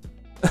life.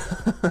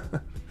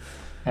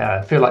 Yeah,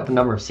 I feel like the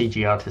number of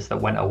CG artists that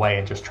went away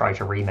and just tried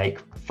to remake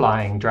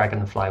flying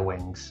dragonfly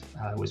wings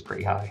was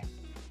pretty high.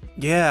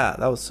 Yeah,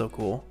 that was so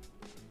cool.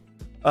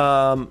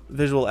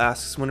 Visual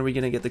asks, when are we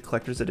going to get the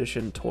collector's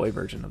edition toy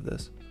version of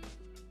this?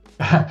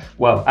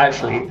 Well,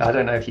 actually, I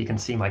don't know if you can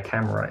see my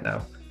camera right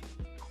now.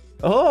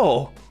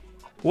 Oh,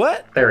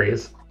 what? There he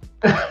is.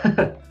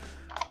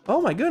 Oh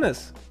my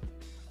goodness.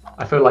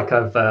 I feel like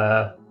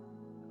I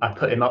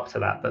put him up to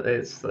that, but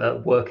it's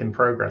a work in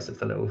progress of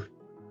the little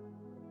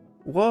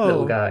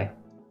guy.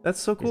 That's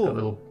so He's got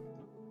cool.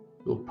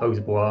 little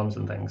posable arms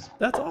and things.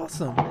 That's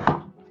awesome.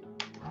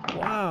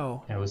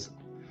 Wow. It was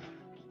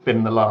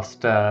been the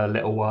last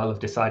little while of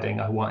deciding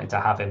I wanted to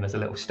have him as a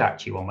little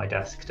statue on my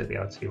desk to be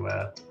able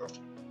to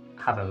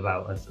have him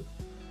about as a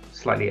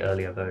slightly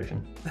earlier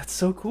version. That's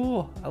so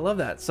cool. I love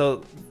that.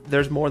 So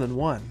there's more than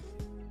one.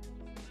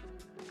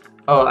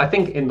 Oh, I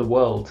think in the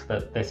world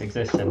that this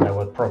exists in, there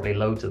were probably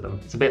loads of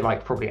them. It's a bit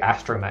like probably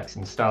astromechs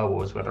in Star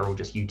Wars, where they're all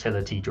just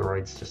utility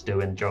droids just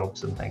doing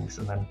jobs and things,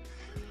 and then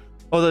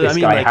this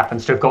guy like,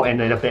 happens to have got in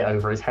a bit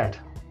over his head.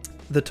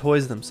 the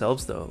toys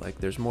themselves, though, like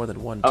there's more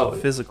than one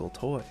physical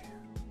toy.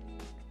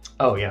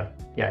 Oh yeah,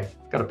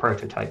 got a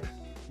prototype.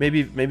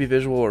 Maybe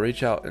Visual will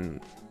reach out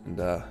and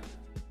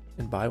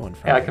buy one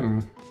from Yeah, you. I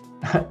can.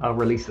 I'll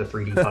release the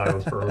 3D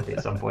files probably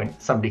at some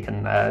point. Somebody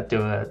can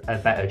do a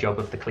better job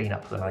of the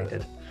cleanup than I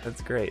did.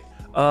 That's great.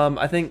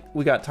 I think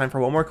we got time for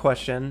one more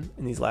question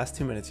in these last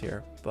 2 minutes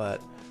here.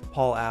 But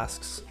Paul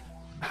asks,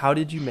 how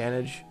did you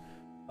manage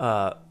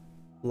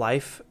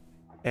life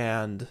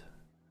and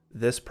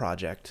this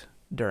project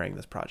during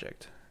this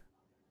project?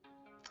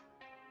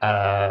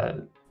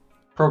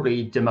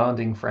 Probably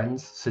demanding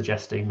friends,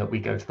 suggesting that we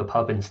go to the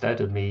pub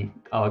instead, and me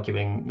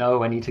arguing,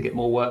 no, I need to get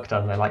more work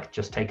done. They're like,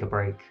 just take a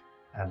break.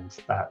 And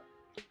that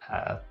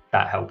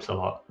helps a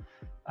lot.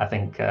 I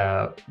think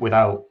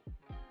without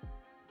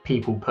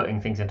people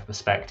putting things into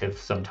perspective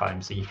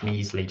sometimes, you can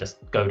easily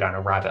just go down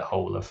a rabbit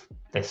hole of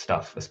this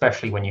stuff,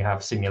 especially when you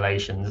have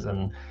simulations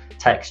and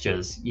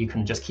textures. You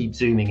can just keep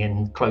zooming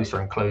in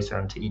closer and closer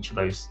into each of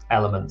those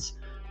elements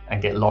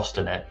and get lost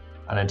in it.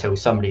 And until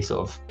somebody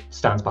sort of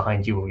stands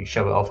behind you, or you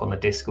show it off on the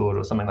Discord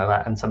or something like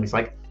that, and somebody's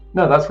like,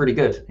 no, that's really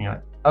good. And you're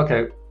like,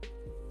 okay,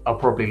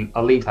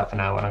 I'll leave that for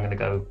now, and I'm going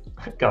to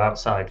go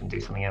outside and do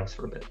something else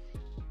for a bit.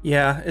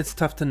 Yeah, it's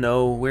tough to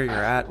know where you're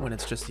at when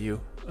it's just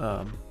you.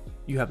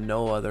 You have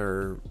no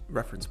other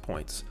reference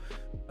points.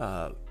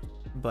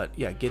 But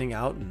yeah, getting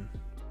out and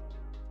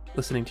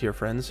listening to your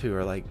friends who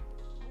are like,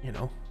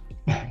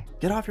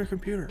 get off your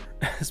computer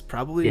is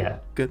probably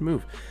a good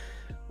move.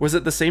 Was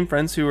it the same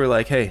friends who were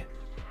like, hey,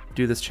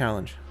 do this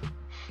challenge?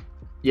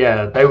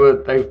 Yeah,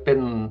 they've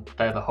been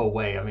there the whole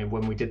way. I mean,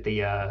 when we did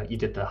you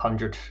did the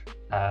 100,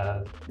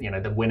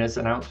 the winners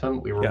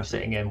announcement, we were all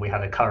sitting in, we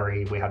had a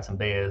curry, we had some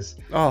beers,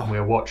 and we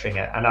were watching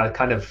it. And I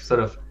kind of sort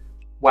of,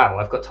 wow,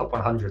 I've got top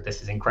 100,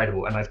 this is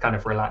incredible. And I've kind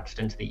of relaxed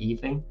into the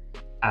evening.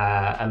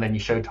 And then you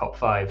showed top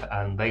 5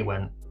 and they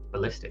went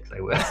ballistic.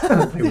 They were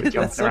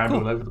jumping around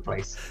all over the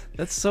place.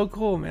 That's so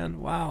cool,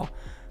 man. Wow.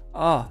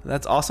 Oh,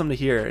 that's awesome to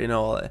hear.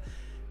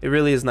 It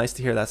really is nice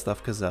to hear that stuff,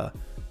 because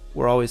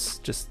we're always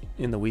just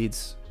in the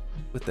weeds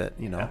with it,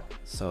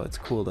 so it's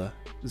cool to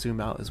zoom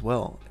out as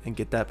well and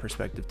get that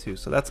perspective too.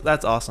 So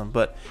that's awesome.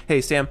 But hey,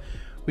 Sam,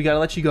 we gotta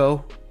let you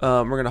go.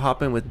 We're gonna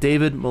hop in with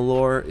David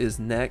Malore is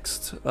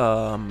next,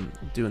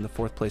 doing the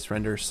 4th place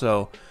render.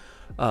 So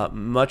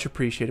much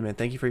appreciated, man.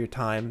 Thank you for your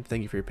time.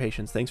 Thank you for your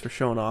patience. Thanks for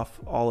showing off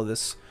all of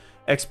this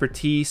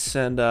expertise,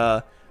 and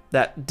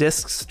that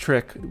discs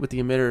trick with the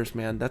emitters,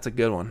 man. That's a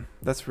good one.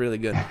 That's really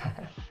good.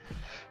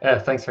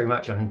 Thanks very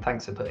much, and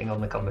thanks for putting on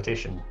the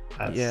competition.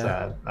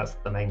 That's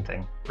the main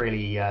thing.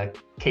 Really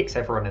kicks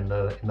everyone in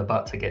the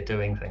butt to get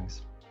doing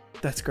things.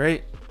 That's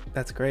great.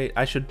 That's great.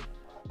 I should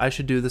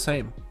do the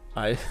same.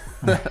 I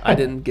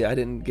didn't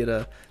get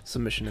a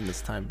submission in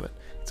this time, but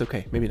it's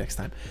okay. Maybe next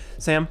time.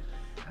 Sam,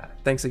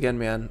 thanks again,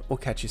 man. We'll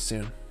catch you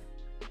soon.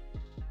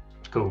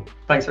 Cool.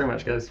 Thanks very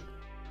much, guys.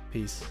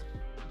 Peace.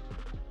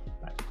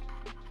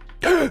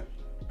 Bye.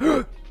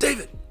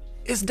 David,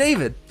 it's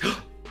David.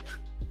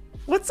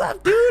 What's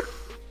up, dude?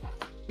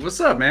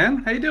 What's up, man?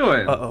 How you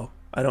doing? Uh-oh,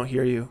 I don't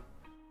hear you.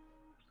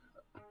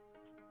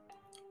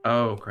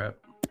 Oh, crap.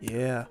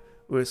 Yeah.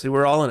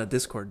 We're all in a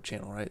Discord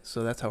channel, right?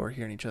 So that's how we're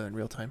hearing each other in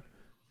real time.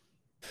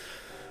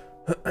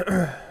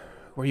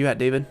 Where you at,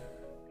 David?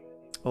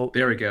 Oh,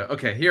 there we go.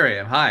 Okay, here I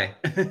am. Hi.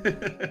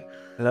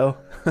 Hello?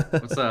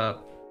 What's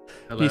up?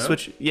 Hello? Can you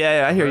switch?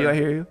 Yeah, I hear you. I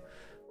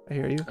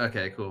hear you.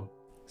 Okay, cool.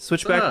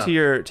 Switch back to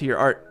your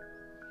art.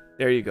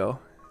 There you go.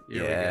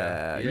 Here we go.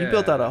 Yeah, you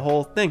built out a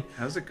whole thing.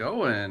 How's it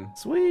going?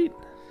 Sweet.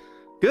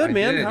 Good,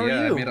 man. Did, How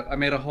are you? I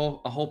made a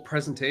whole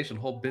presentation,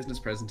 whole business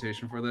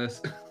presentation for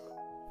this.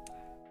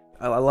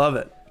 I love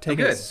it.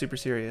 Taking good. it super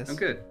serious. I'm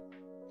good.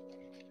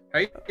 How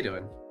are you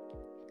doing?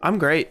 I'm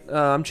great.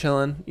 I'm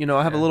chilling. You know,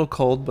 I have a Yeah. little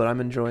cold, but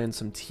I'm enjoying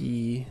some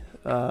tea.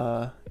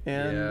 Yeah,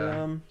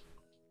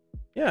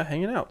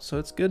 hanging out. So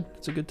it's good.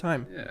 It's a good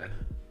time. Yeah.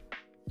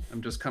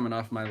 I'm just coming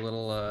off my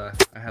little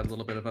I had a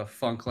little bit of a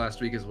funk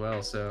last week as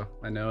well, so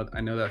I know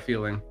that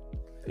feeling.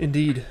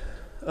 Indeed.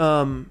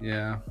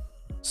 Yeah.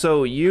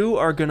 So you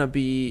are gonna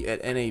be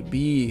at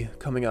NAB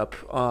coming up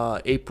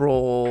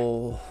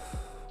April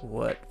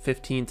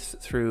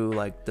 15th through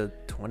like the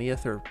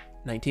 20th or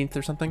 19th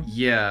or something?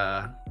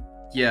 Yeah.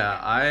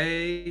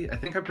 I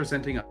think I'm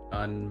presenting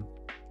on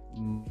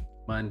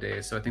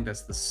Monday, so I think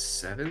that's the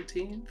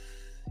 17th.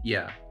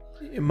 Yeah.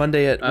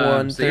 Monday at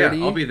 1:30. So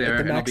yeah, I'll be there at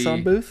the and I'll Maxon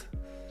be... booth.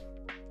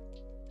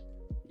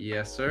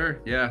 Yes,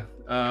 sir. Yeah.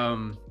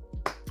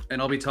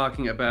 And I'll be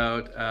talking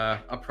about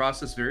a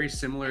process very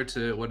similar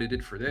to what I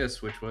did for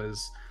this, which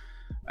was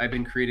I've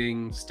been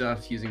creating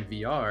stuff using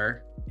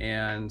VR,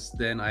 and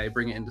then I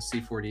bring it into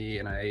C4D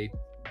and I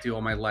do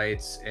all my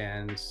lights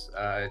and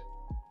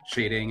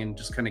shading and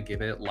just kind of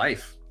give it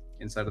life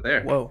inside of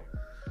there. Whoa,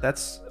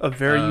 that's a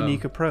very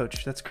unique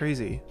approach. That's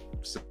crazy.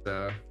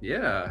 So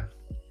yeah.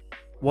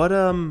 What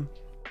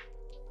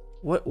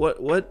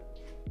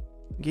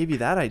gave you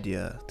that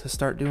idea to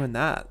start doing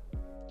that?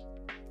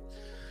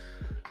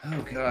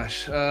 Oh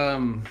gosh.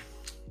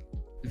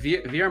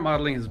 VR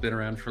modeling has been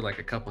around for like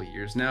a couple of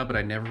years now, but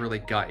I never really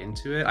got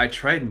into it. I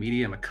tried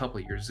Medium a couple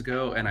of years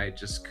ago and I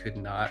just could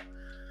not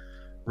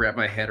wrap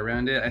my head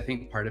around it. I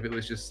think part of it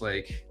was just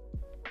like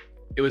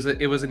it was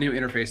a new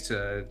interface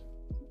to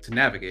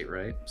navigate,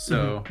 right?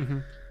 So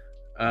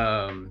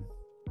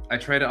I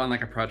tried it on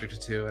like a project or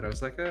two and I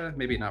was like,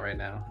 maybe not right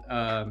now.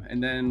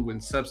 And then when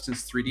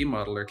Substance 3D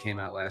Modeler came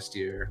out last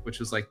year, which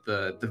was like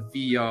the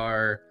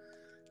VR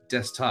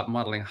desktop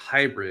modeling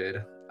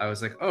hybrid, I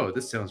was like, oh,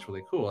 this sounds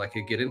really cool. I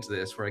could get into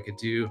this where I could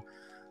do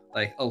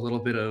like a little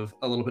bit of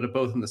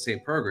both in the same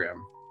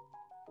program.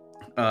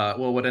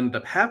 Well, what ended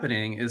up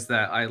happening is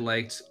that I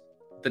liked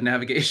the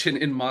navigation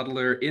in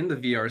Modeler in the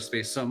VR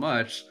space so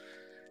much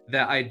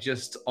that I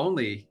just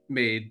only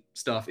made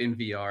stuff in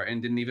VR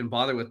and didn't even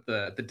bother with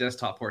the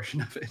desktop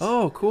portion of it.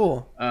 Oh,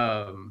 cool.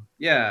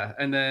 Yeah,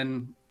 and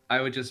then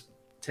I would just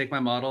take my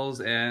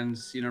models and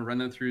run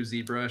them through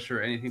ZBrush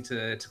or anything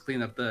to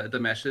clean up the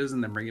meshes,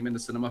 and then bring them into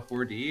Cinema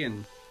 4D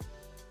and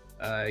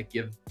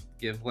give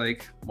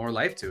like more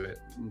life to it.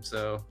 And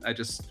so I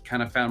just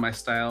kind of found my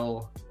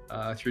style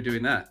through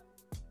doing that.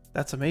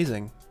 That's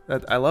amazing.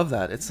 I love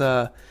that. It's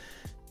a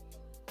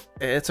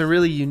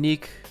really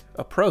unique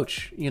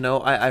approach.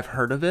 I've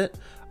heard of it.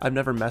 I've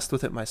never messed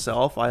with it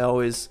myself. I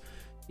always,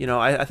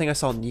 I think I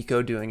saw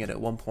Nico doing it at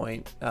one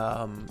point,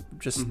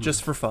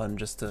 just for fun,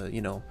 just to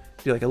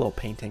do like a little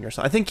painting or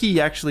something. I think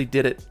he actually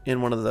did it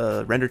in one of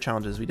the render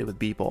challenges we did with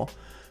Beeple.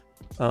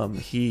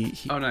 He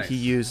nice. He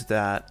used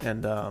that,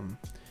 and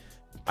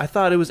I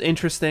thought it was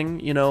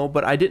interesting,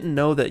 but I didn't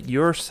know that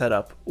your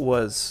setup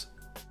was,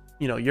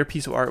 your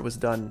piece of art was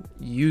done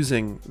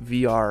using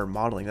VR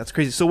modeling. That's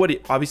crazy. So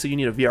obviously you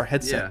need a VR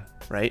headset,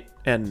 right?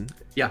 And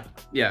yeah.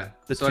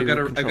 So I've got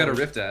a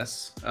Rift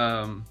S.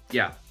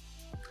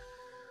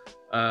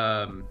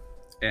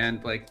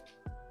 And like,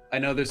 I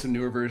know there's some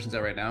newer versions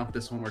out right now.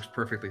 This one works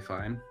perfectly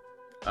fine.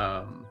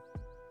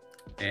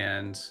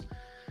 And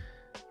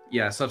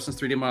yeah, Substance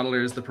 3D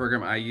Modeler is the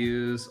program I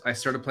use. I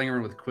started playing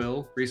around with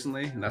Quill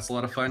recently, and that's a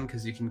lot of fun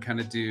because you can kind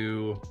of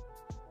do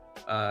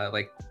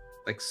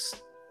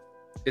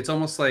it's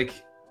almost like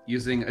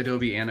using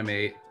Adobe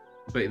Animate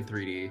but in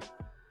 3D,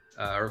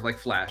 or like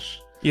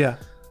Flash. Yeah.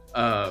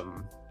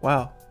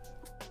 Wow.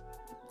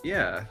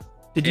 Yeah.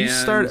 Did you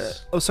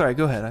start? Oh, sorry.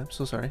 Go ahead. I'm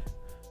so sorry.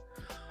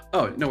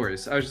 Oh, no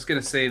worries. I was just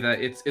gonna say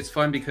that it's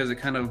fun because it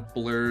kind of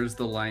blurs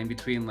the line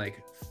between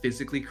like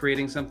physically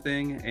creating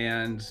something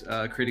and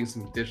creating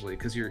something digitally,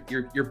 because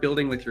you're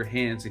building with your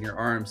hands and your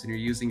arms, and you're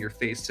using your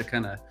face to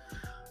kind of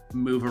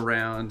move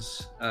around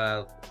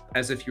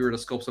as if you were to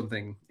sculpt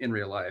something in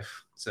real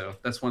life. So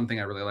that's one thing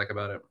I really like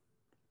about it.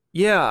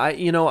 Yeah,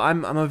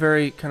 I'm a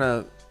very kind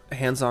of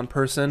hands-on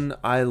person.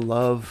 I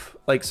love,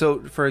 like, so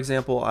for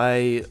example,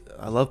 I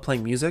love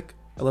playing music.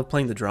 I love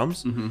playing the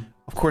drums.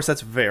 Of course,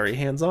 that's very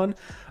hands-on.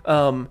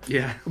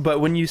 Yeah.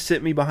 But when you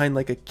sit me behind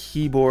like a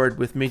keyboard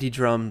with MIDI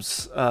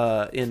drums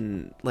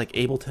in like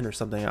Ableton or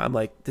something, I'm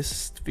like,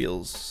 this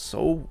feels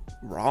so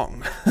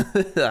wrong.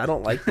 I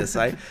don't like this.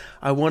 I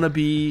want to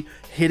be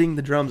hitting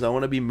the drums. I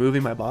want to be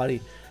moving my body.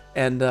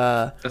 And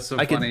that's so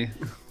funny.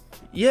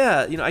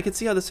 Yeah, I could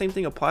see how the same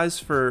thing applies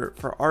for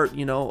art.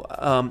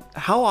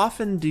 How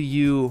often do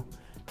you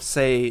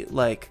say,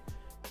 like,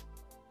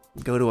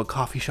 go to a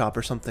coffee shop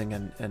or something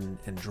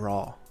and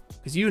draw?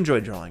 Because you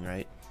enjoy drawing,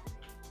 right?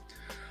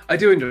 I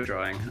do enjoy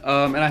drawing,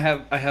 and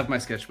I have my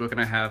sketchbook,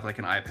 and I have like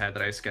an iPad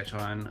that I sketch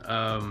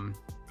on.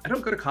 I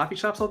don't go to coffee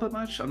shops all that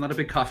much. I'm not a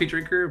big coffee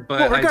drinker, but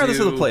well, regardless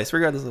of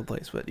the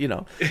place, but you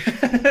know.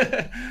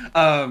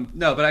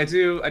 No, but I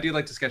do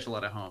like to sketch a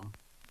lot at home.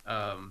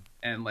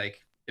 And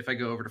like if I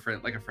go over to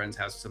a friend's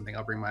house or something,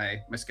 I'll bring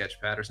my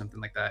sketch pad or something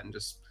like that, and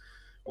just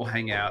we'll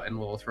hang out and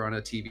we'll throw on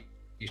a TV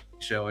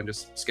show and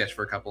just sketch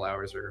for a couple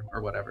hours or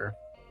whatever.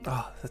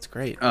 Oh, that's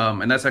great.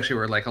 And that's actually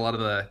where like a lot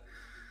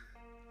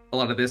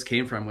of this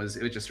came from. Was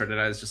it just started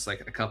out as just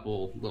like a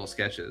couple little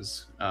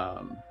sketches,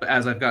 but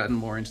as I've gotten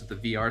more into the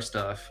VR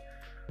stuff,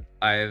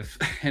 I've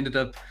ended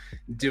up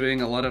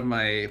doing a lot of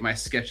my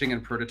sketching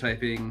and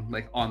prototyping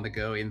like on the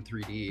go in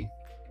 3D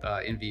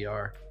in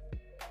VR.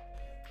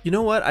 You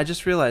know what? I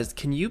just realized.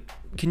 Can you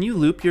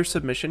loop your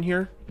submission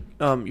here?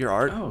 Your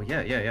art. Oh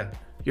yeah.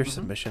 Your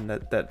submission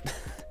that.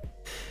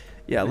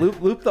 Yeah,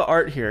 loop the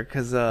art here,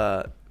 because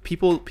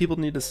people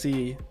need to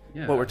see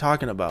what we're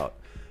talking about.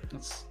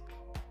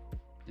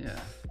 Yeah.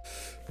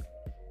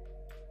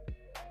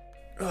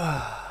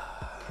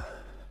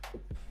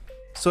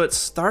 So it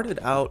started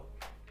out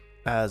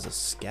as a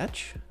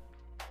sketch,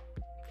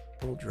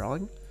 a little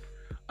drawing.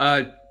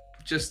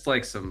 Just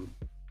like some,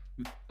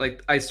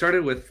 like I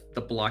started with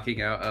the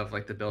blocking out of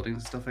like the buildings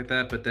and stuff like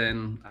that, but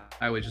then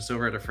I was just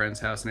over at a friend's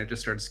house and I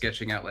just started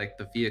sketching out like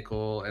the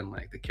vehicle and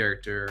like the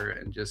character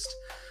and just,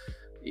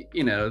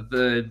 you know,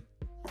 the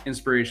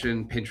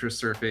inspiration, Pinterest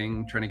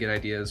surfing, trying to get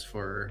ideas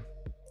for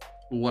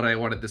what I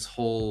wanted this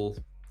whole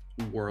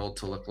world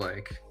to look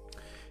like.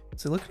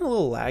 It's looking a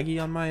little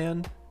laggy on my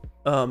end,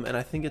 and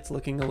I think it's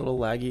looking a little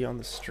laggy on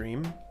the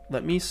stream.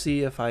 Let me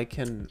see if I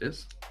can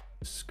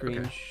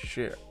screen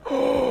share.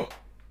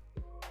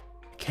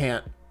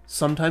 Can't.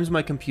 Sometimes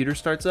my computer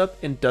starts up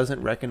and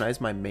doesn't recognize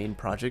my main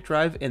project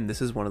drive, and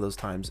this is one of those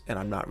times, and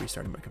I'm not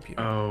restarting my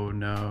computer. Oh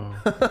no.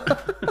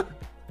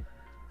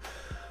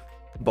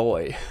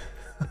 Boy.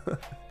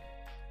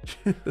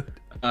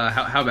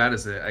 How bad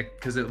is it?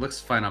 Because it looks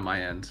fine on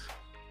my end.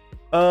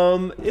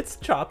 It's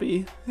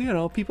choppy. You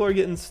know, people are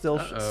getting still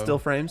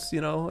frames,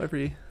 you know,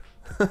 every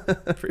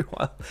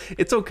while.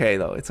 It's okay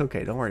though. It's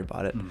okay. Don't worry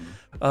about it.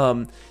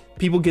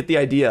 People get the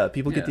idea.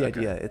 People get the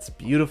idea. It's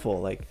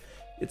beautiful. Like,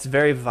 it's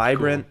very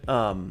vibrant.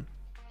 Cool.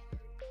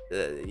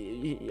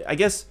 I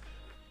guess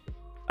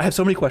I have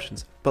so many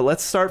questions, but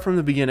let's start from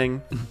the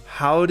beginning.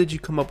 How did you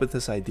come up with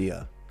this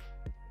idea?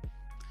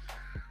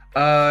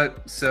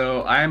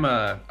 So I'm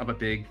a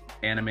big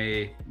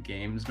anime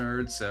games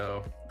nerd.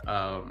 So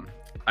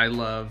I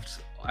love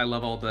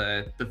all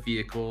the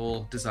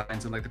vehicle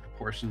designs and like the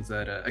proportions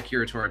that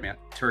Akira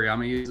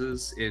Toriyama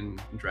uses in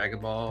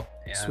Dragon Ball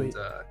and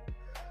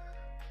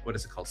what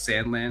is it called,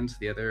 Sandland,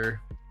 the other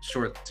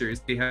short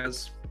series he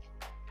has.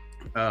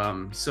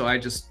 So I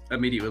just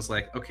immediately was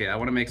like, okay, I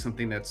want to make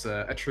something that's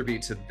a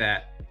tribute to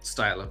that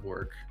style of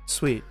work.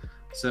 Sweet.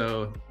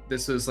 So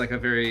this was like a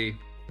very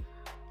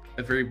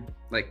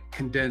like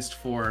condensed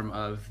form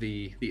of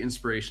the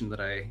inspiration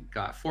that I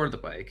got for the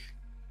bike.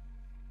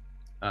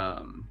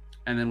 And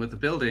then with the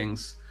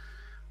buildings,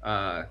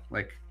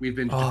 like we've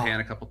been to Japan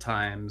a couple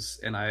times,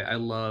 and I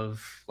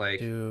love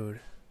like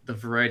the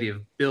variety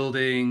of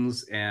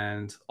buildings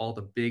and all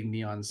the big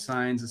neon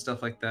signs and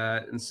stuff like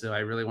that. And so I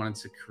really wanted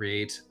to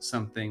create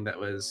something that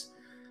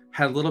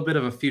had a little bit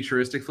of a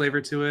futuristic flavor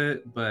to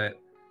it, but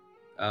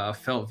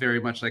felt very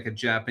much like a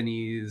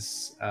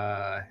Japanese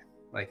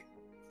like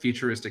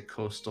futuristic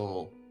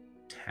coastal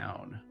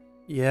town.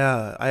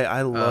 Yeah,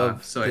 I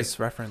love this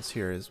reference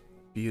here is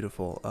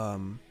beautiful.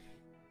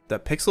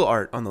 That pixel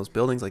art on those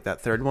buildings, like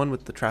that third one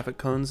with the traffic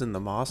cones and the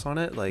moss on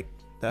it, like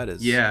that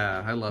is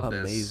I love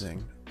amazing.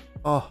 This.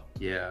 Oh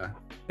yeah.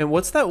 And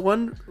what's that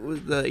one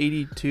with the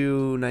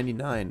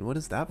 82.99? What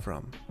is that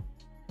from?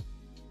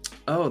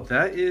 Oh,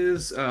 that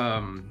is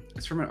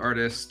it's from an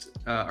artist,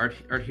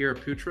 Arthira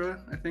Putra,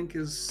 I think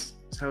is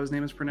how his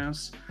name is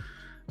pronounced.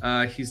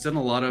 He's done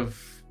a lot of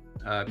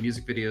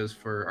music videos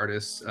for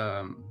artists,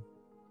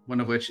 one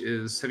of which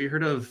is, have you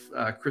heard of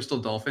Crystal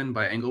Dolphin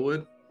by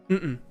Englewood?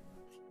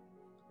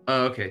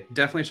 Oh, okay,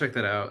 definitely check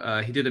that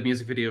out. He did a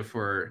music video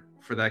for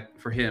that,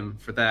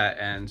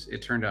 and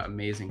it turned out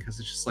amazing because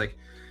it's just like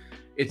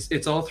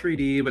it's all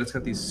 3D, but it's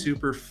got these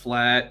super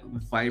flat,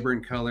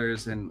 vibrant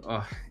colors, and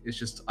it's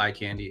just eye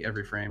candy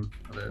every frame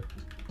of it.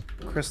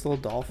 Crystal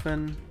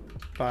Dolphin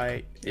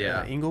by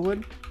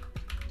Englewood.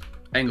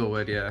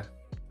 Englewood, yeah.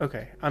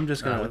 Okay, I'm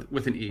just gonna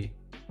with an E.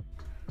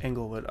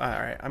 Englewood. All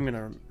right, I'm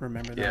gonna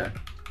remember that. Yeah,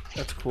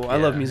 that's cool. I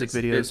love music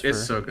videos.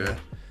 It's so good.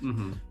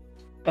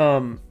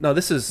 No,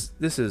 this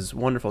is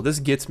wonderful. This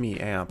gets me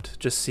amped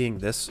just seeing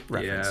this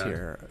reference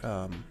here.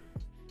 Yeah,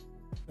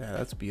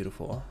 that's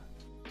beautiful.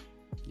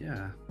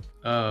 Yeah.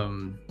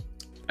 And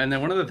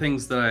then one of the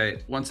things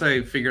that once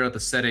I figured out the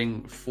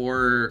setting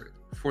for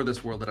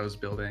this world that I was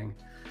building,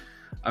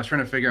 I was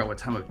trying to figure out what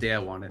time of day I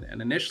wanted.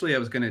 And initially I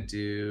was gonna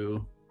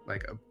do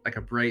like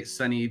a bright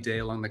sunny day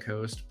along the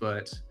coast,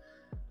 but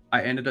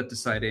I ended up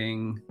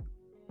deciding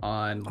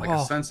on like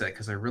a sunset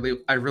because I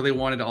really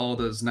wanted all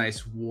those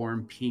nice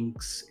warm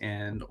pinks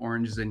and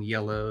oranges and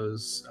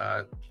yellows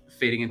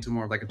fading into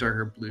more like a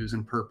darker blues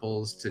and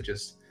purples to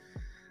just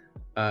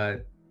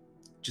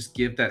just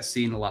give that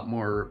scene a lot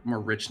more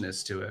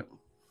richness to it.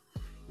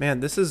 Man,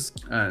 this is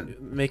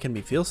making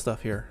me feel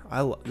stuff here.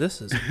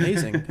 This is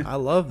amazing. I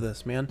love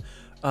this, man.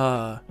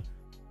 Yeah,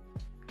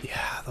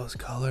 those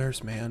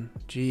colors, man.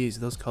 Jeez,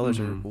 those colors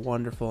are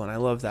wonderful, and I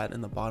love that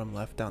in the bottom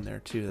left down there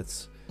too.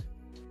 That's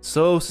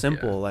so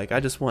simple. Like I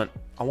want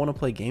to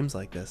play games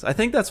like this. I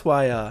think that's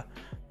why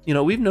you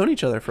know, we've known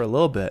each other for a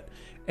little bit,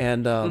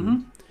 and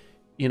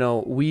you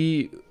know,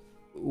 we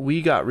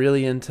got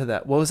really into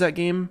that. What was that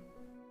game?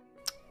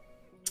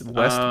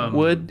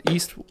 Westwood,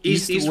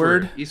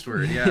 Eastward,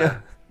 yeah.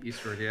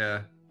 Eastward,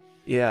 yeah.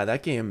 Yeah,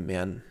 that game,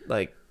 man.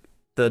 Like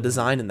the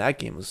design in that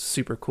game was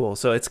super cool.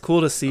 So it's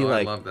cool to see.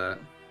 Like, I love that.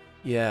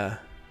 Yeah,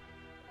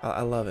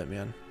 I love it,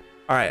 man.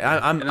 All right,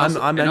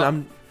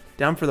 I'm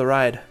down for the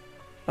ride.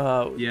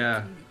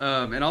 Yeah,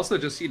 and also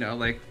just, you know,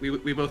 like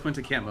we both went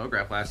to Camp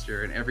Mograph last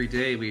year, and every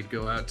day we'd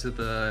go out to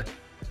the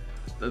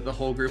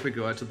whole group would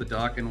go out to the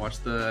dock and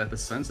watch the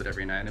sunset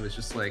every night. And it was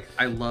just like,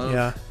 I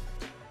love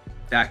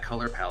that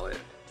color palette.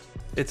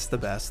 It's the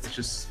best. It's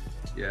just,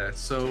 yeah,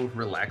 it's so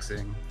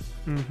relaxing.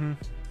 Mm-hmm.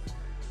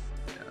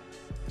 Yeah.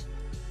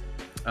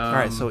 All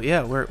right, so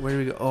yeah, where do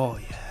we go? Oh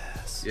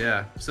yes.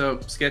 Yeah.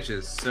 So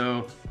sketches.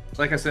 So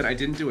like I said, I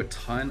didn't do a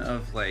ton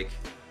of like,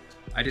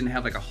 I didn't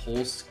have like a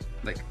whole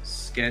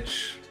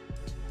sketch.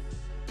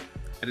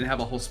 I didn't have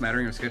a whole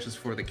smattering of sketches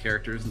for the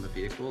characters and the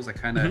vehicles. I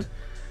kind of,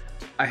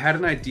 I had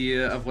an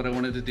idea of what I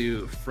wanted to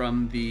do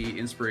from the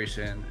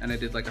inspiration, and I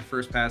did like a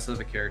first pass of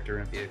a character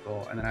and a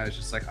vehicle, and then I was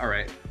just like, all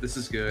right, this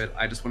is good.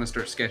 I just want to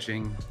start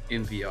sketching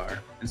in VR.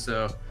 And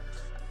so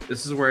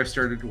this is where I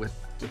started with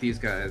these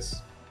guys.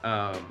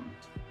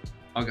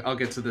 I'll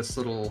get to this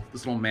little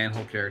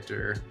manhole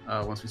character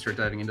once we start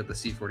diving into the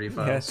C40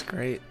 files. Yes,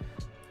 great.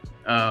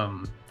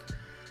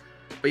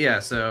 But yeah,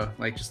 so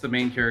like just the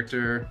main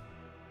character,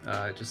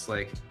 just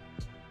like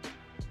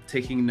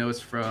taking notes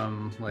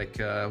from like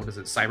what is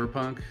it,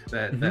 Cyberpunk,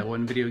 that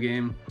one video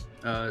game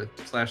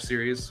slash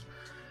series,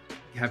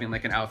 having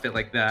like an outfit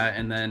like that,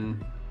 and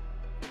then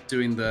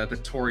doing the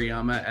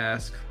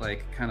Toriyama-esque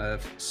like kind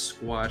of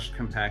squashed,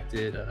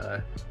 compacted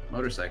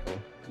motorcycle.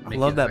 I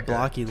love that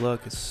blocky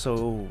look. It's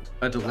so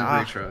a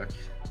delivery truck.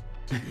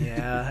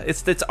 Yeah,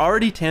 it's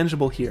already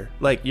tangible here.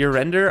 Like your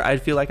render, I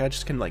feel like I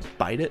just can like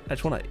bite it. I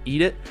just want to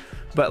eat it.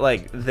 But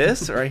like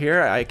this right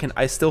here,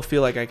 I still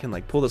feel like I can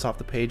like pull this off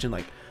the page and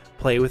like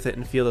play with it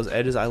and feel those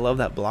edges. I love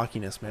that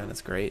blockiness, man.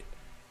 It's great.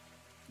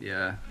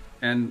 Yeah,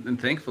 and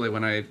thankfully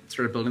when I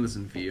started building this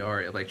in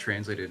VR, it like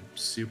translated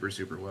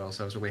super well.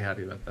 So I was really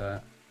happy about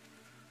that.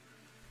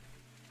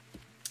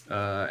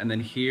 And then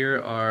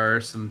here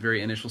are some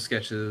very initial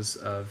sketches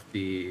of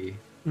the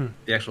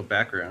actual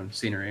background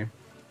scenery.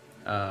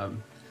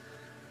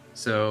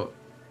 So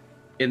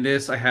in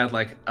this, I had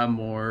like a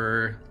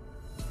more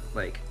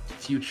like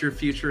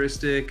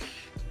futuristic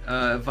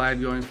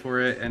vibe going for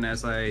it, and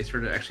as I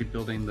started actually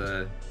building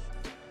the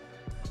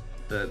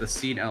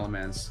scene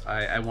elements,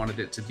 I wanted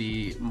it to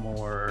be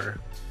more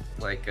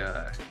like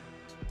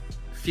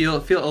feel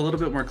a little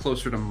bit more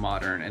closer to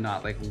modern and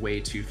not like way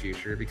too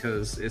future,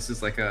 because this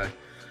is like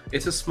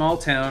it's a small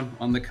town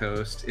on the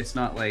coast. It's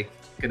not like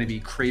going to be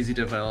crazy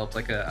developed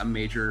like a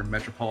major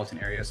metropolitan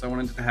area, so I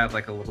wanted it to have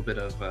like a little bit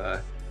of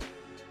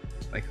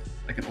like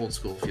an old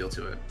school feel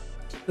to it.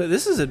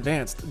 This is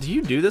advanced. Do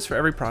you do this for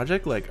every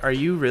project? Like, are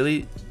you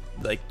really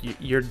like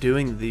you're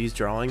doing these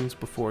drawings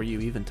before you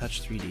even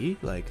touch 3D?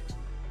 Like,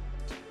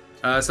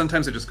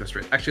 sometimes I just go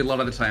straight. Actually, a lot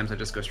of the times I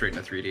just go straight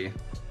into 3D.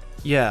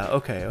 Yeah.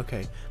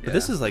 Okay. But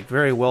this is like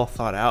very well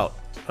thought out.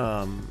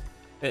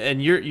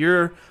 And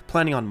you're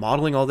planning on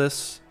modeling all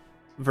this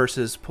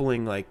versus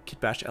pulling like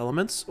Kitbash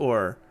elements,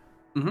 or?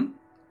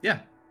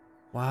 Yeah.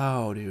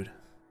 Wow, dude.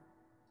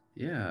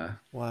 Yeah.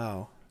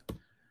 Wow.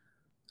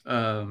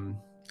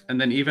 And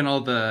then even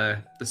all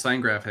the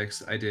sign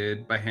graphics I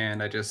did by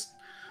hand. I just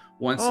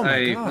once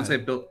I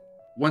built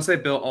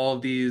all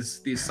of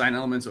these sign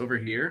elements over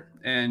here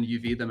and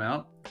UV'd them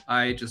out,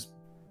 I just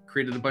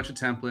created a bunch of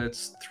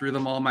templates, threw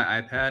them all on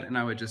my iPad, and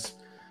I would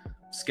just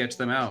sketch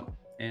them out.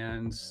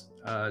 And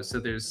so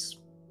there's,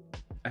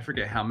 I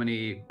forget how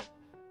many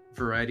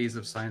varieties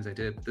of signs I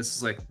did, but this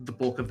is like the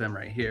bulk of them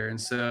right here. And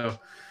so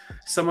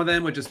some of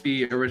them would just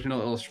be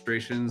original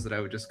illustrations that I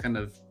would just kind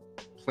of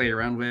play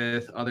around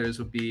with. Others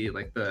would be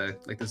like the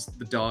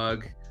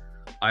dog.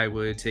 I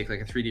would take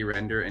like a 3D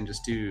render and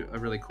just do a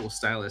really cool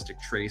stylistic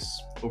trace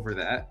over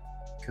that,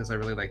 because I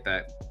really like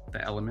that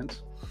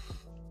element.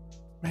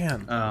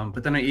 Man.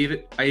 But then I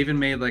even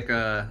made like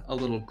a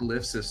little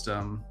glyph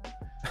system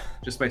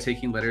just by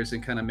taking letters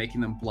and kind of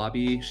making them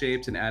blobby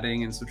shaped and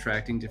adding and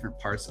subtracting different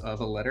parts of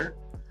a letter.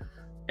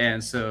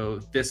 And so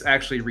this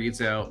actually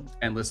reads out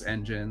endless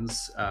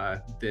engines.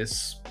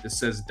 This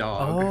says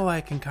dog. Oh,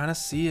 I can kind of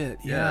see it.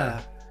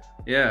 Yeah.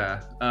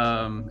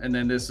 And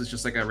then this is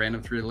just like a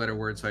random 3-letter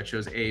word, so I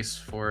chose ace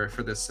for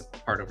this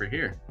part over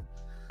here.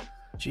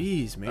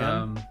 Jeez,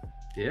 man.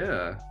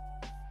 Yeah.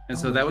 And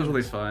so that was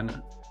really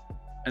fun.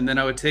 And then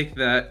I would take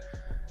that,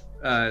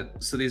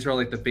 so these are all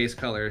like the base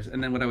colors,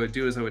 and then what I would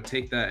do is I would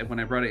take that, and when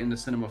I brought it into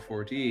Cinema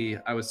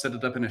 4D, I would set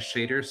it up in a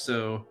shader,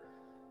 so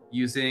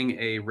using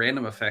a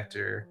random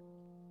effector,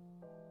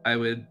 I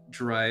would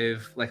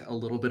drive like a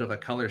little bit of a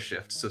color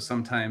shift. So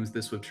sometimes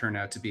this would turn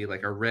out to be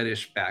like a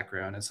reddish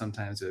background, and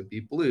sometimes it would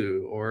be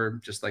blue, or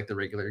just like the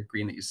regular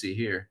green that you see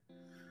here.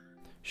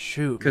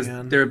 Shoot, because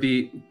man. there would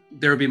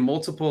be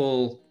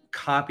multiple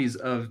copies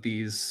of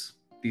these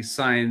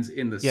signs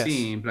in the Yes.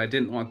 scene, but I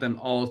didn't want them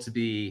all to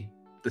be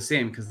the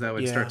same, because that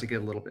would start to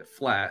get a little bit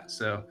flat.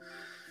 So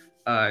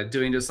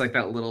doing just like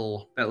that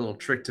little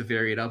trick to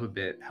vary it up a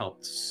bit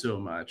helped so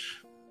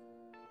much.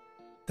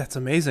 That's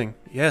amazing.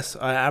 Yes,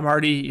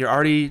 you're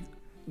already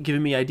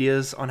giving me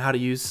ideas on how to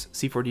use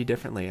C4D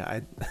differently.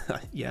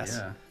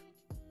 Yes.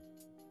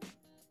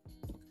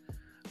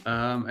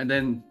 Yeah. And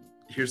then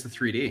here's the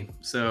 3D.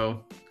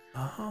 So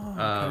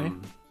okay.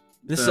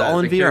 This is all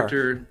in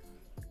VR.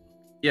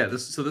 Yeah,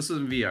 this is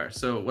in VR.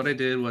 So what I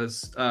did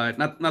was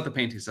not the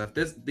painting stuff.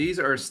 These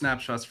are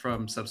snapshots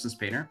from Substance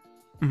Painter.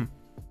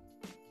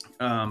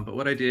 But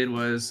what I did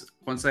was,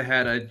 once I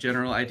had a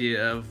general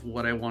idea of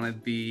what I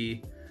wanted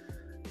the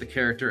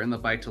character and the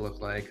bike to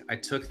look like, I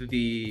took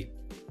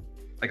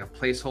like a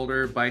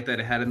placeholder bike that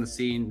I had in the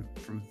scene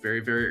from very,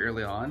 very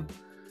early on,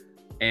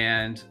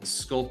 and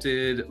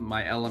sculpted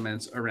my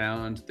elements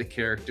around the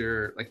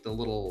character, like the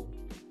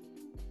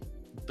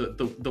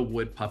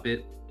wood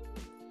puppet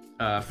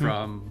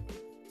from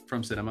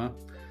cinema,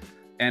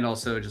 and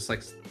also just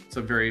like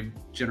some very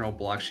general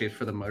block shape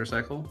for the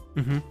motorcycle,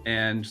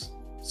 and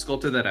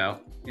sculpted that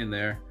out in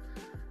there.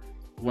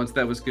 Once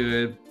that was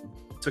good,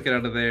 took it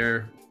out of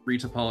there,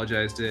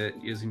 retopologized it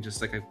using just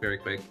like a very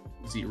quick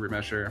Z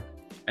remesher,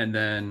 and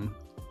then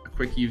a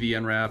quick UV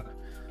unwrap,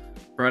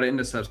 brought it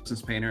into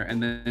Substance Painter,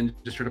 and then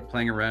just started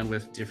playing around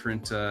with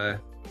different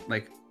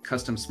like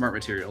custom smart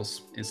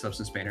materials in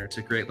Substance Painter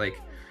to create like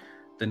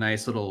the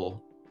nice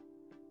little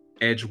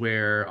edge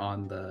wear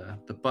on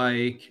the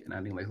bike, and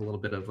adding like a little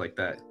bit of like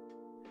that,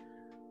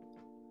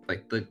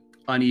 like the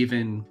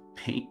uneven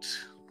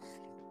paint.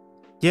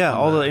 Yeah,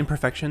 all the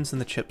imperfections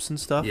and the chips and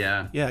stuff.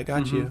 Yeah. Yeah, I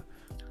got you.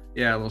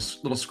 Yeah,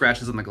 little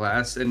scratches on the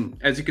glass, and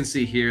as you can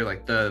see here,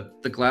 like the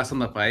glass on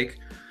the bike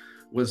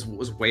was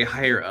way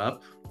higher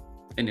up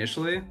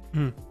initially,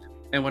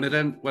 and what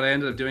I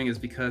ended up doing is,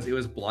 because it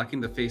was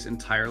blocking the face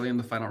entirely in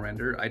the final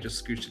render, I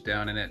just scooched it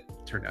down and it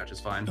turned out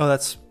just fine. Oh,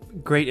 that's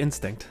great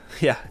instinct.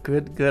 Yeah,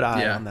 good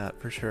eye on that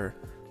for sure.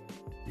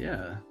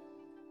 Yeah.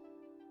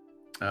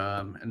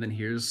 And then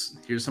here's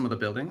some of the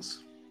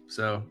buildings.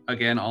 So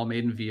again, all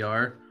made in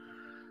VR,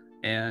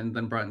 and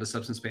then brought into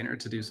Substance Painter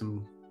to do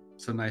some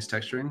nice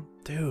texturing.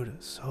 Dude,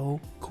 so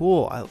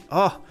cool.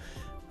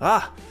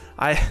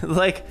 I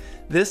like,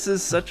 this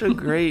is such a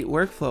great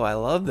workflow. I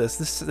love this.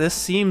 This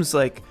seems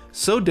like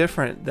so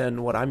different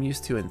than what I'm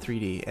used to in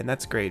 3D, and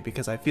that's great,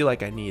 because I feel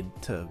like I need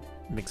to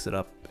mix it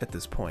up at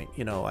this point.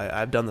 You know,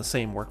 I've done the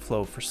same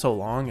workflow for so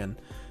long, and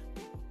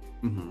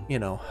you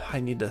know, I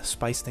need to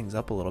spice things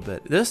up a little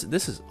bit. This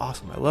is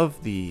awesome. I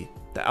love the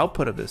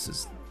output of this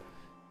is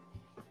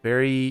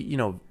very, you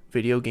know,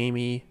 video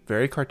gamey,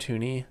 very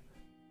cartoony,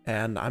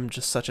 and I'm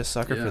just such a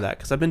sucker for that,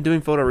 because I've been doing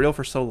photoreal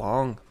for so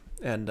long,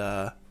 and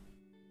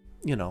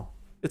you know,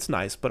 it's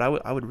nice, but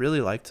I would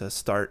really like to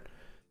start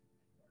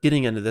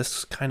getting into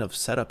this kind of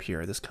setup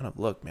here, this kind of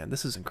look. Man,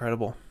 this is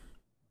incredible.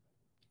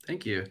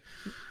 Thank you.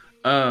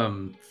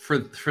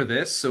 For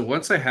this, so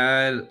once I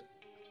had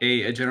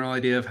a general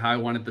idea of how I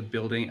wanted the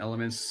building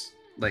elements,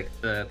 like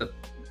the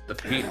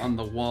paint on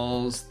the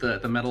walls,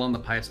 the metal on the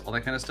pipes, all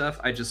that kind of stuff,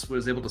 I just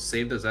was able to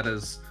save those out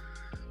as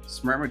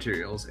smart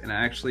materials. And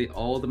actually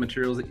all the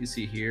materials that you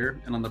see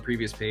here and on the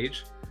previous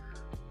page,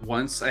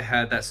 once I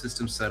had that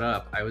system set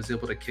up, I was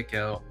able to kick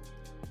out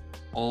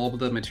all of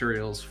the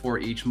materials for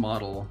each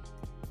model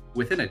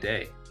within a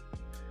day.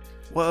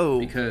 Whoa.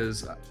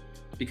 Because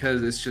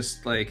it's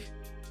just like,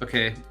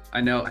 okay,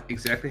 I know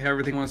exactly how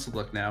everything wants to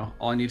look now.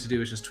 All I need to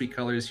do is just tweak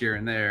colors here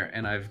and there,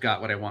 and I've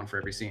got what I want for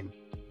every scene.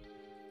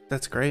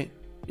 That's great.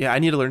 Yeah, I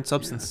need to learn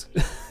Substance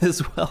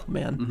as well,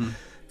 man.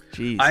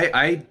 Jeez.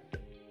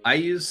 I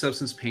used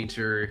Substance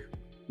Painter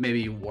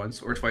maybe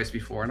once or twice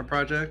before on a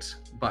project,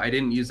 but I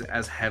didn't use it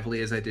as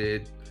heavily as I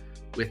did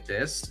with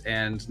this,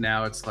 and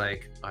now it's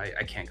like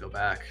I can't go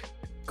back.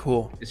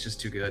 Cool. It's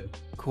just too good.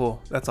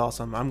 Cool. That's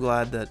awesome. I'm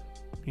glad that,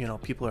 you know,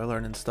 people are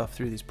learning stuff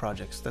through these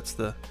projects. That's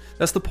the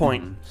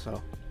point.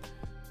 So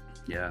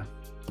yeah.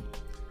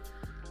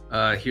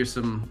 Here's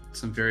some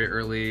very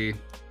early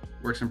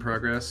works in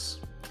progress.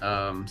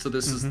 So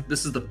this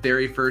is the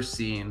very first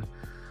scene,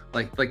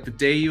 like the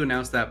day you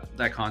announced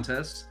that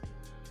contest.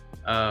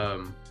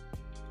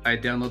 I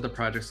downloaded the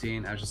project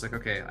scene. I was just like,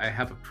 okay, I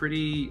have a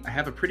pretty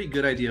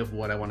good idea of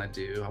what I want to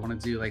do. I want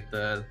to do like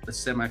the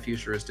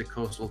semi-futuristic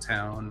coastal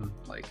town,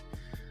 like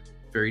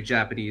very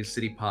Japanese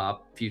city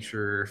pop,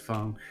 future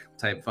funk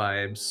type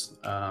vibes.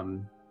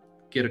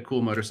 Get a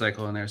cool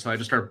motorcycle in there. So I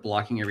just started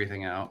blocking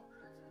everything out.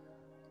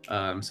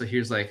 So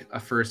here's like a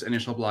first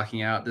initial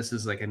blocking out. This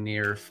is like a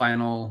near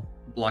final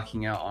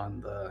blocking out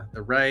on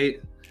the right.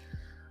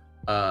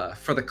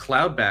 For the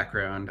cloud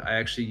background, I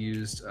actually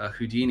used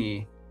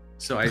Houdini.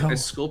 So I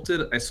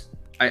sculpted,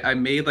 I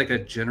made like a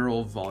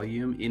general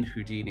volume in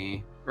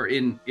Houdini or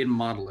in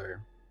Modeler,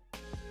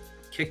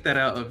 kicked that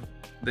out of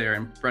there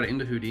and brought it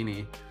into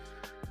Houdini.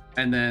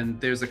 And then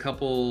there's a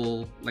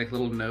couple like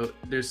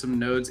there's some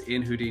nodes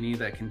in Houdini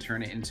that can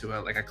turn it into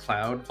like a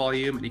cloud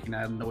volume, and you can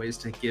add noise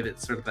to give it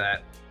sort of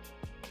that,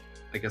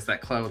 I guess,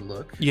 that cloud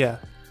look. Yeah.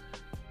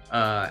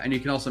 And you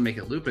can also make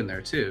it loop in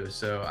there too.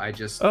 So I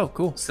just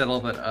cool. set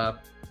all that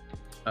up,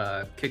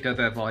 kicked out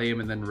that volume,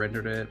 and then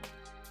rendered it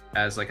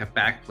as like a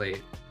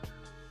backplate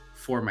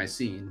for my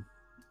scene.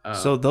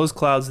 So those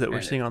clouds that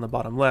we're seeing on the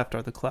bottom left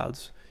are the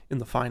clouds in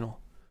the final.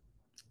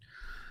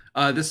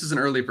 This is an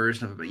early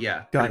version of it, but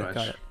yeah, got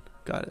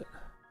it.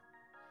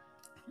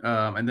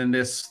 And then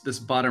this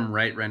bottom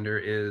right render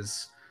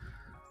is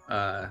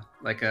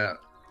like a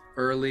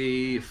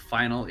early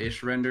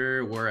final-ish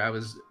render where I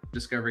was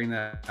discovering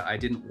that I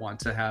didn't want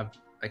to have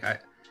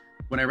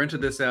when I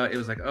rented this out, it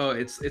was like, oh,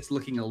 it's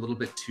looking a little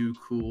bit too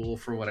cool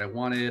for what I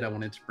wanted. I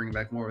wanted to bring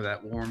back more of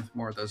that warmth,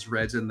 more of those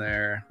reds in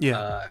there.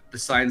 Yeah. The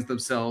signs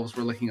themselves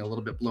were looking a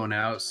little bit blown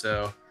out,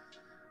 so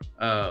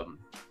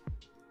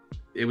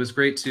it was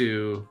great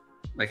to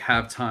like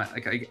have time.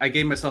 Like I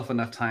gave myself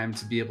enough time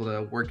to be able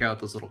to work out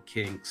those little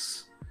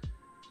kinks.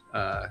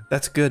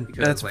 That's good.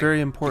 Because, that's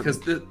very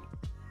important.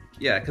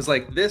 Because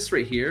like this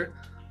right here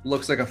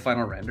looks like a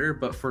final render,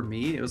 but for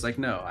me it was like,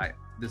 no,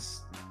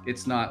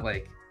 it's not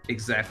like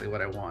exactly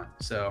what I want.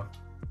 So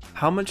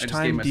how much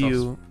time do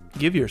you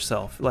give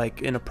yourself,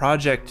 like in a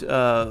project,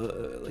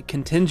 like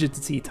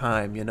contingency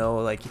time, you know,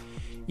 like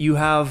you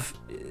have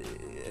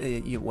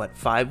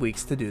 5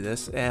 weeks to do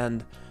this,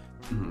 and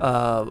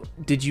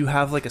did you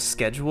have like a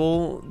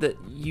schedule that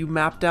you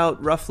mapped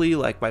out roughly,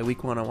 like by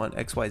week 1 I want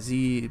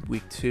XYZ,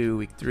 week 2,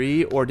 week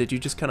 3, or did you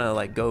just kind of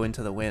like go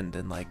into the wind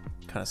and like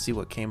kind of see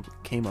what came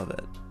of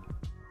it?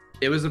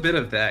 It was a bit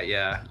of that,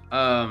 yeah.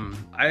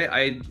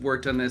 I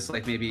worked on this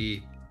like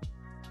maybe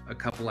a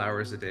couple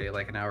hours a day,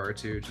 like an hour or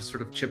two, just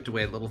sort of chipped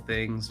away at little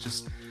things,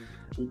 just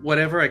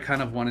whatever I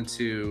kind of wanted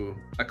to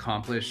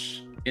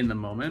accomplish in the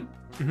moment.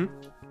 And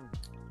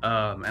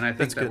I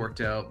think that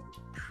worked out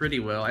pretty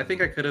well. I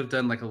think I could have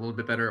done like a little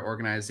bit better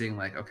organizing,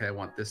 like, okay, I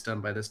want this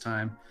done by this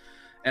time.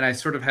 And I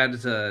sort of had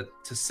to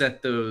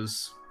set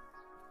those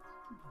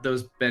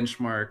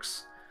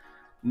benchmarks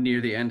near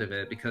the end of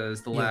it,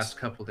 because the last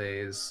couple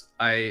days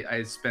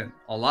I spent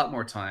a lot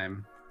more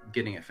time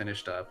getting it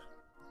finished up,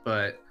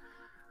 but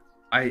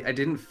I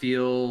didn't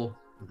feel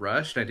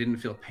rushed. I didn't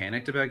feel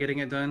panicked about getting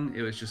it done.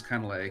 It was just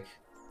kind of like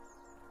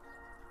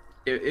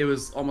it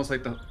was almost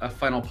like a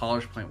final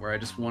polish point where I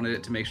just wanted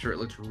it to make sure it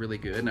looked really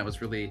good, and I was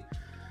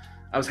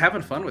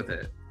having fun with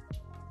it.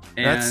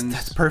 And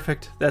that's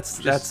perfect.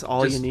 That's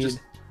all you need.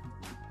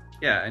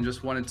 And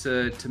just wanted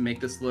to make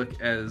this look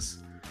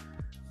as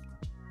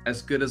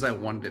good as I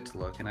wanted it to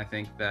look. And I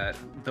think that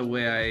the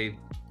way I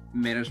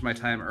managed my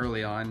time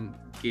early on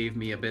gave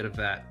me a bit of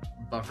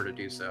that buffer to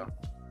do so.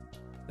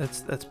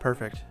 That's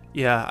perfect.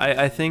 Yeah,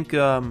 I think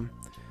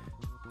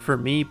for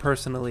me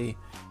personally,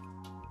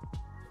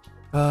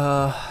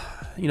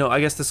 you know, I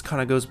guess this kind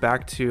of goes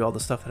back to all the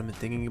stuff that I've been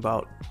thinking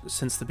about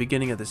since the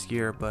beginning of this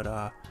year,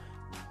 but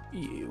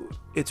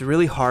it's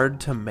really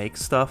hard to make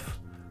stuff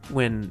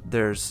when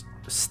there's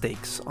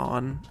stakes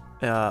on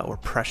or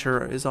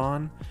pressure is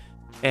on,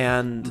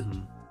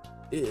 and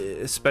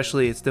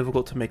especially it's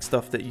difficult to make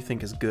stuff that you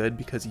think is good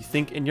because you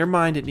think in your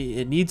mind it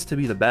needs to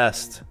be the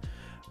best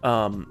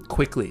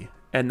quickly,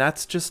 and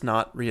that's just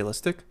not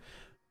realistic.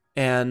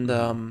 And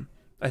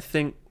I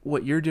think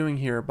what you're doing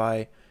here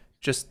by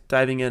just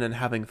diving in and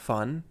having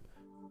fun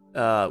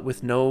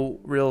with no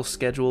real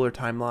schedule or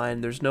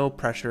timeline, there's no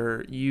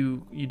pressure,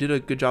 you did a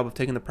good job of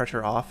taking the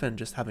pressure off and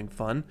just having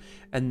fun.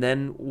 And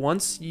then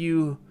once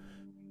you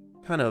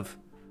kind of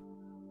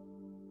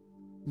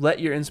let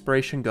your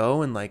inspiration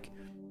go and like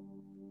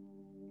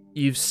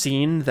you've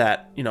seen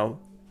that, you know,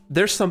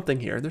 there's something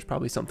here, there's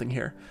probably something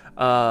here,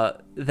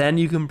 then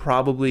you can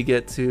probably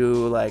get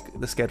to like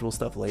the schedule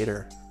stuff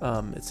later.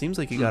 It seems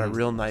like you got a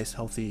real nice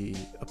healthy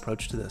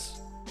approach to this.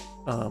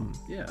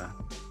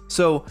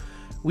 So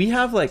we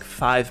have like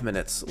 5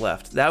 minutes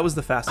left. That was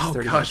the fastest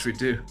 30 minutes we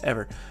do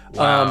ever.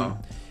 Wow.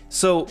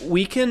 So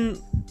we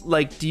can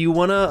like, do you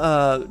want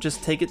to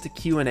just take it to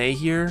Q&A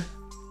here?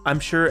 I'm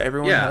sure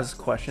everyone has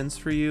questions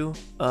for you.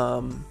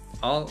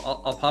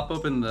 I'll pop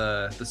open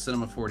the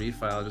Cinema 4D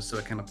file just so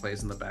it kind of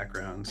plays in the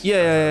background.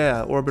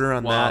 Orbit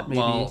around that maybe.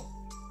 While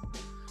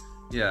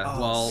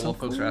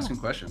folks are asking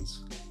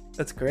questions.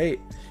 That's great.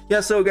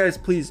 Yeah, so guys,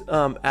 please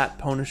at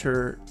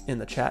pwnisher in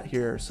the chat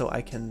here so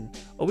I can.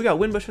 Oh, we got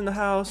Winbush in the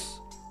house.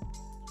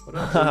 What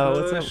up,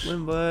 Winbush? What's up,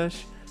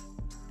 Winbush?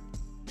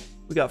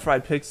 We got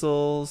Fried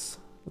Pixels.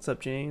 What's up,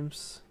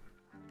 James?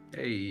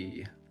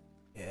 Hey.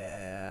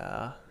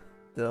 Yeah.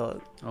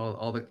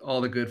 All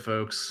the good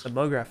folks. The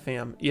Mograph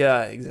fam.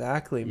 Yeah,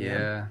 exactly,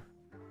 man.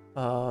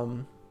 Yeah.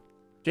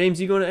 James,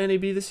 you going to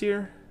NAB this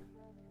year?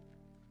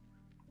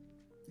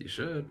 You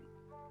should.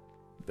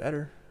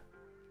 Better.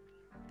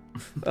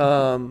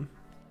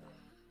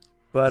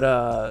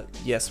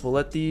 Yes, we'll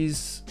let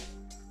these.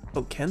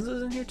 Oh,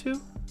 Kenza's in here too?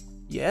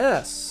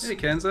 Yes. Hey,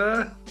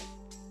 Kenza.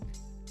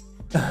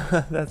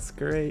 That's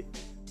great.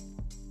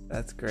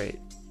 That's great.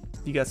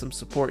 You got some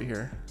support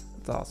here.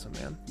 That's awesome,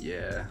 man.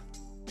 Yeah.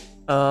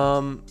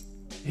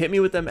 Hit me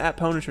with them at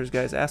pwnishers,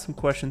 guys. Ask some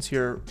questions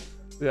here.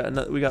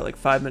 We got like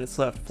 5 minutes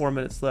left, 4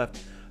 minutes left.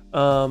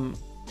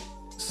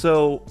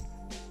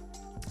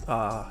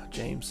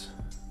 James,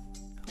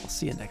 I'll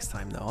see you next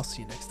time, though. I'll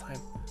see you next time.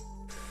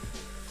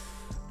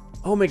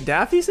 Oh,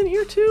 McDaffie's in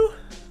here too.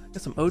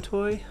 Got some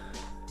Otoy.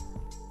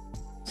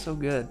 So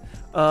good.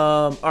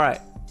 All right.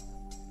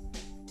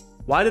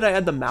 Why did I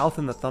add the mouth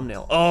in the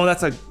thumbnail? Oh,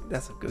 that's a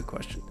good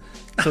question.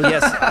 So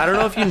yes, I don't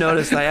know if you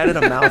noticed, I added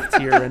a mouth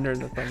to your render in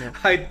the thumbnail.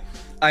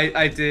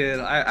 I did.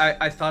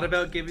 I thought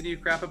about giving you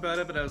crap about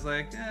it, but I was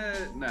like,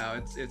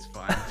 no, it's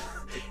fine.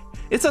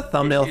 It's a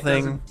thumbnail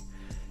thing.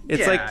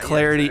 It's like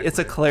clarity. Yeah, exactly. It's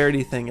a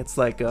clarity thing. It's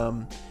like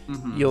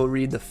you'll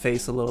read the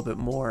face a little bit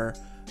more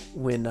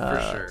when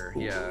For sure,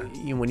 yeah.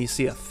 when you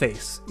see a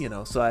face, you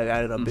know. So I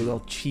added a big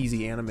old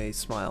cheesy anime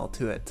smile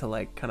to it to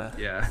like kind of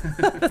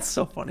That's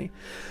so funny.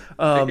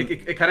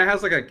 It kind of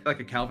has like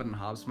a Calvin and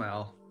Hobbes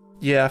smile.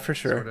 Yeah, for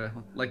sure. Sort of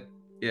like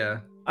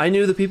I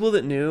knew the people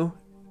that knew,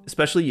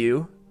 especially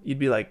you. You'd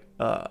be like,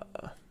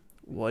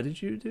 what did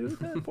you do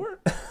that for?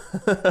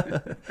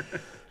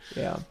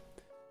 Yeah.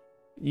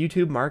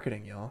 YouTube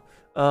marketing, y'all.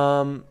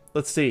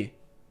 Let's see.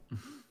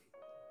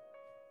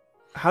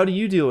 How do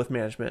you deal with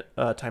management,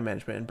 time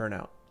management, and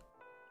burnout?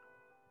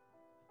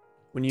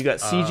 When you got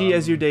CG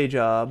as your day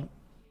job,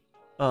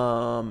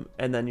 and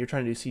then you're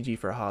trying to do CG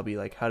for a hobby,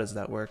 like how does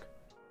that work?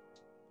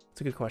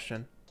 It's a good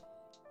question.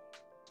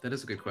 That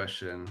is a good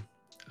question.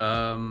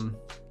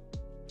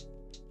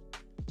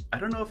 I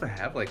don't know if I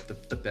have like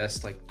the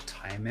best like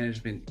time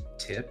management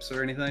tips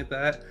or anything like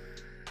that.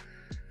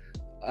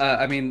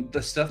 I mean,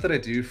 the stuff that I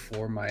do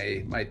for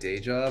my day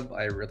job,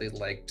 I really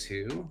like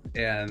too.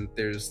 And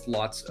there's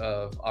lots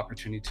of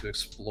opportunity to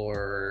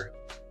explore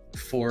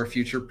for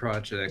future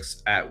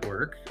projects at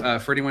work.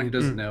 For anyone who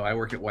doesn't know, I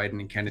work at Wyden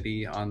and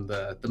Kennedy on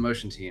the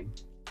motion team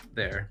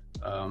there.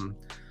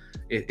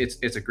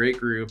 It's a great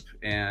group,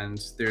 and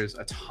there's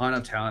a ton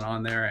of talent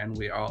on there, and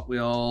we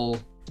all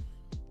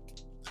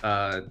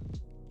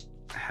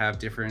have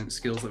different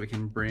skills that we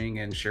can bring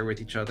and share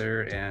with each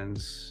other. And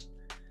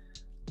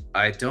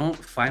I don't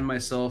find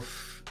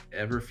myself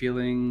ever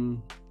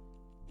feeling,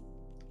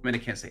 I mean, I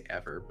can't say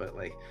ever, but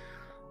like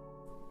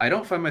I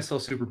don't find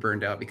myself super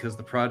burned out, because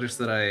the projects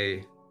that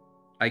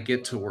I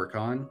get to work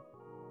on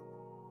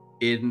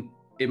in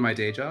my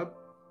day job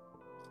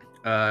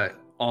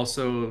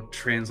also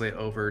translate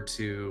over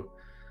to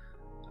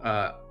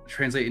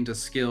translate into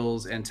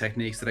skills and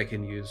techniques that I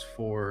can use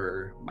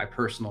for my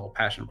personal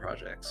passion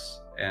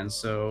projects. And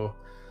so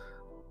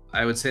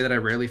I would say that I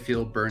rarely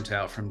feel burnt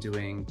out from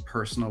doing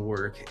personal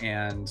work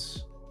and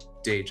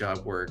day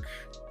job work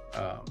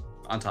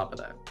on top of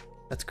that.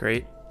 That's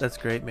great. That's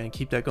great, man.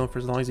 Keep that going for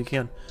as long as you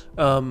can.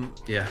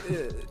 Yeah.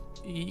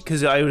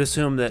 Because I would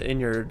assume that in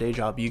your day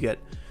job you get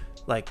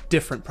like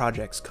different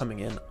projects coming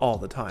in all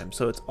the time,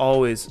 so it's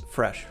always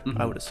fresh.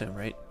 I would assume,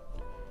 right?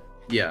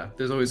 Yeah,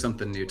 there's always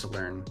something new to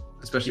learn,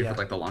 especially for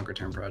like the longer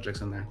term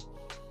projects in there.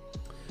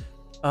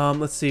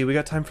 Let's see. We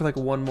got time for like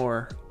one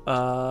more.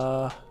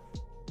 How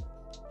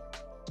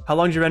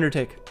long did your render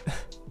take?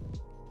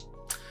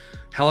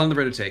 How long did the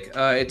render take?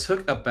 It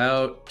took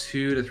about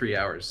 2 to 3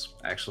 hours,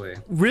 actually.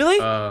 Really?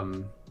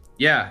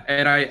 Yeah,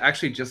 and I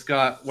actually just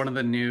got one of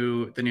the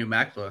new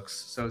MacBooks,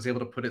 so I was able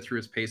to put it through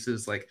its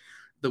paces like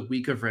the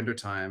week of render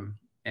time.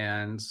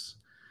 And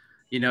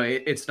you know,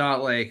 it's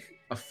not like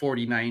a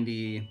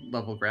 4090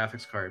 level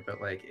graphics card,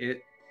 but like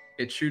it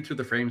chewed through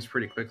the frames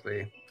pretty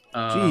quickly.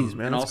 Jeez,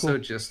 man. And also cool.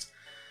 just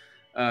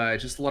a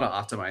lot of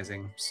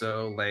optimizing.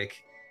 So like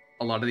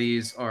a lot of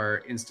these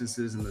are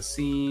instances in the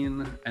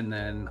scene, and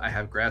then I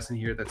have grass in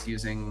here that's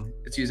using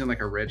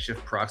like a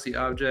Redshift proxy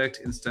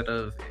object instead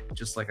of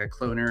just like a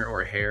cloner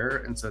or a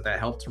hair, and so that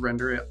helped to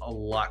render it a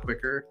lot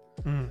quicker.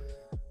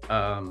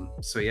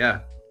 So yeah,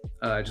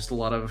 just a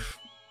lot of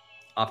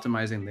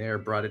optimizing there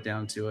brought it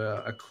down to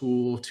a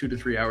cool 2 to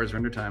 3 hours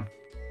render time.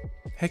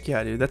 Heck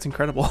yeah, dude. That's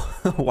incredible.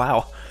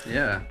 Wow.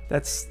 Yeah.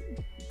 That's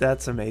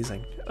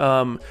amazing.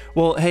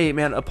 Well, hey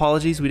man,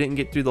 apologies we didn't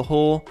get through the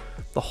whole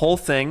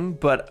thing,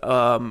 but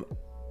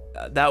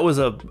that was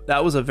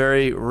a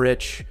very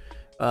rich,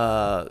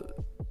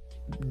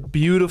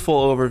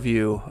 beautiful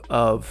overview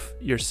of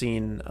your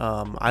scene.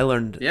 I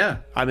learned. Yeah.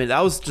 I mean,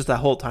 that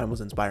whole time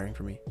was inspiring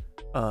for me.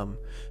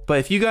 But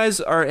if you guys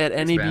are at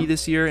NAB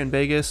this year in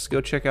Vegas, go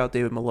check out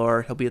David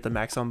Malor. He'll be at the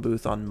Maxon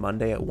booth on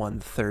Monday at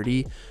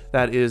 1:30.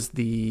 That is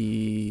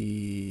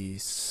the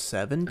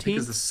 17th. I think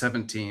it's the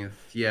 17th.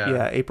 Yeah.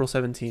 Yeah, April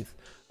 17th.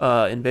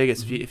 In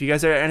Vegas. If you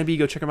guys are at NAB,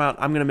 go check him out.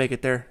 I'm gonna make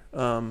it there.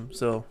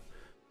 So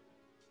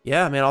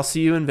yeah, man, I'll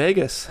see you in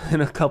Vegas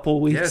in a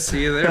couple weeks. Yeah,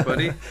 see you there,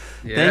 buddy.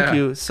 Yeah, thank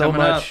you so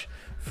much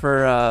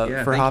for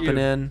hopping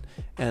in,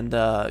 and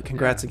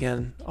congrats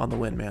again on the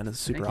win, man. It's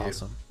super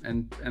awesome.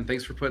 And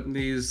thanks for putting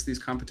these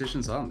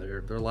competitions on.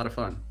 They're a lot of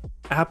fun.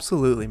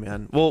 Absolutely,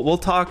 man. We'll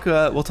talk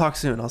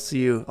soon. I'll see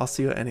you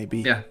at NAB.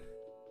 Yeah.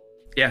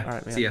 All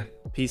right, man. See ya.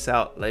 Peace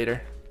out.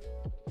 Later.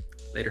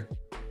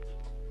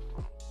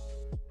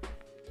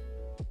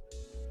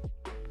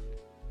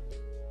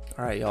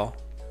 All right, y'all.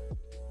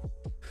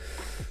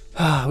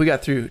 We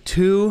got through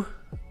 2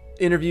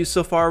 interviews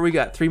so far. We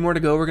got 3 more to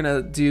go. We're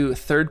gonna do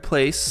third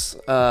place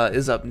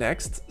is up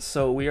next.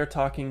 So we are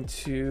talking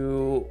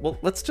to, well,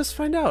 let's just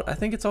find out. I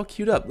think it's all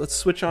queued up. Let's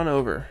switch on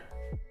over.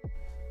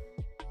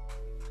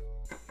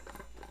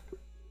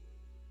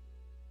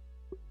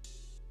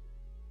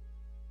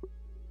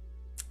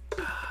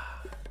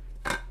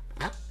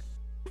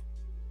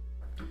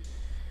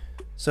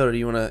 So do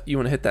you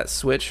wanna hit that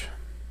switch?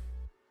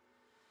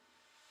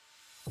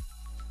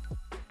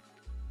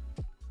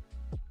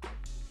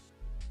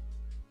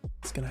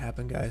 It's gonna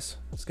happen, guys.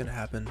 It's gonna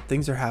happen.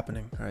 Things are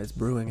happening. All right, it's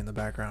brewing in the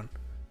background.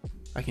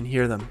 I can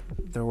hear them.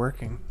 They're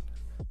working.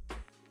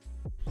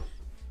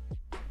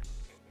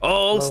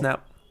 Oh, Hello.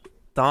 snap.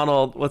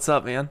 Donald, what's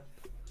up, man?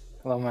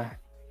 Hello, man.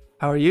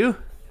 How are you?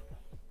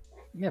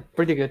 Yeah,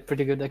 pretty good.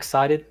 Pretty good.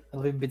 Excited, a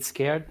little bit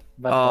scared,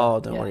 but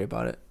Don't yeah. worry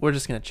about it. We're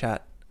just gonna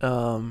chat.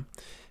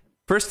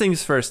 First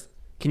things first.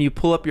 Can you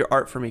pull up your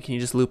art for me? Can you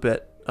just loop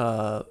it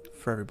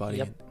for everybody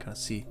Yep. and kind of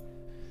see?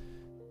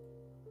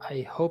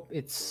 I hope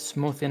it's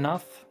smooth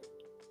enough.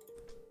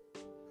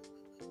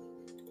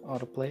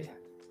 Autoplay.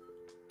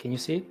 Can you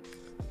see it?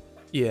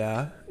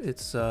 Yeah,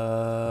 it's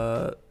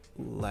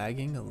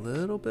lagging a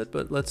little bit,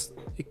 but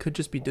it could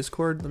just be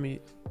Discord. Let me.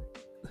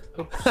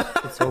 Oops,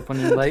 it's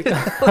opening like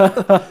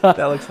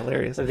That looks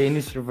hilarious. the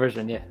initial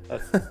version. Yeah.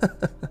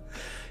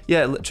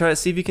 Yeah, try to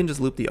see if you can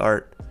just loop the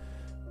art.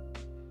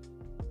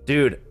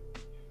 Dude,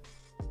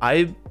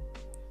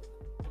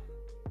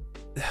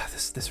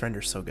 this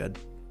render's so good.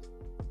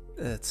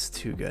 It's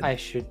too good. I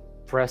should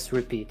press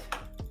repeat.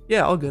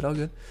 Yeah, all good, all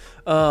good.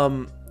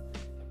 How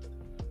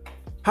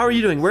are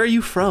you doing? Where are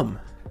you from?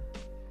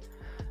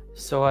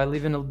 So I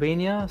live in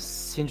Albania,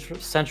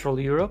 Central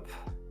Europe.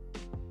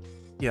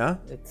 Yeah.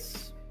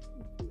 It's,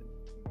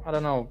 I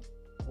don't know.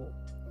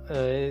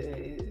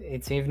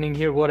 It's evening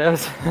here. What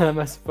else am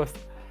I supposed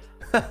to?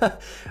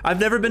 I've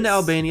never been to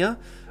Albania.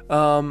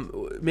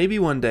 Maybe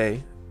one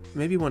day.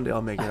 Maybe one day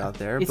I'll make it out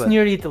there. It's but...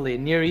 near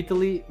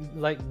Italy,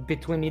 like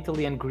between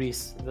Italy and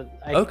Greece.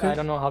 Okay. I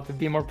don't know how to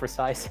be more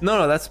precise.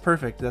 No, that's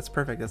perfect. That's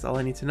perfect. That's all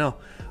I need to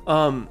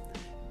know.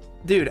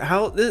 Dude,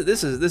 how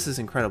this is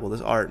incredible.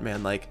 This art,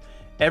 man. Like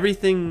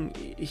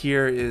everything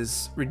here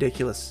is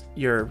ridiculous.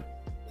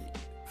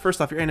 First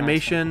off, your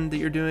animation that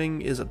you're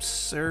doing is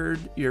absurd.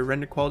 Your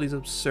render quality is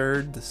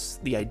absurd.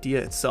 The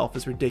idea itself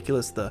is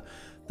ridiculous. The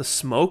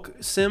smoke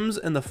sims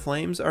and the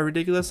flames are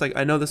ridiculous. Like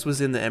I know this was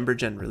in the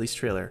Embergen release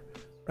trailer,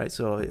 right?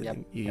 So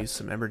you use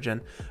some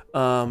Embergen.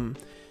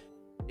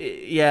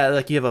 Yeah,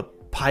 like you have a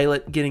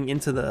pilot getting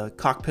into the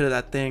cockpit of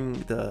that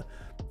thing. The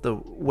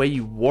way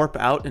you warp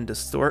out and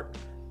distort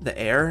the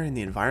air and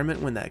the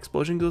environment when that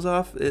explosion goes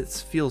off, it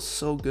feels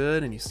so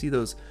good. And you see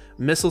those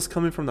missiles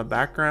coming from the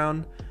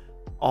background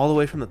all the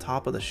way from the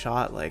top of the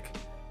shot. Like,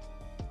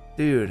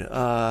 dude,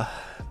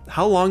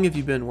 how long have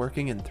you been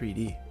working in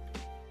 3D?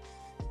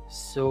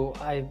 So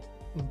I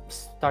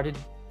started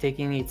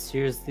taking it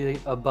seriously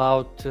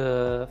about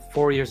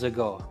 4 years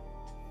ago,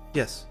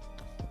 Yes.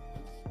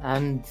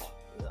 and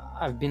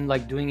I've been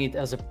like doing it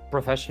as a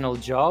professional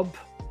job.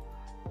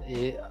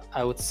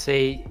 I would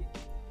say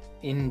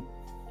in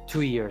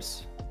 2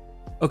 years.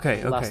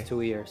 Okay. The Okay. last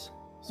 2 years.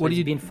 So What do it's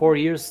you- been 4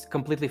 years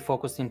completely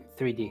focused in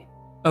 3D.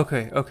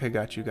 Okay.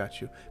 Got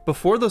you.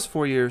 Before those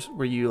 4 years,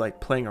 were you like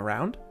playing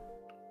around?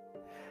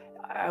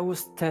 I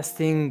was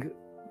testing.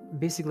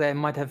 Basically, I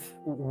might have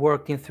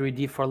worked in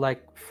 3D for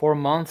like 4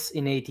 months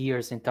in 8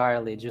 years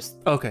entirely,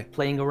 just Okay.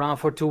 playing around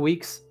for 2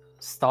 weeks,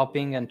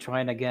 stopping and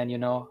trying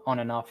again, on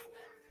and off.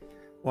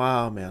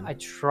 Wow, man. I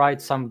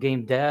tried some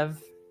game dev,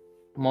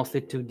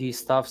 mostly 2D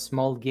stuff,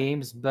 small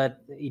games,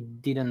 but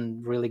it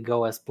didn't really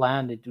go as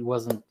planned. It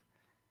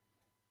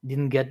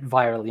didn't get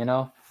viral,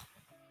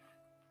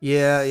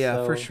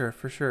 Yeah, for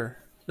So- sure.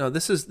 No,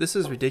 this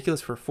is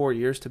ridiculous for 4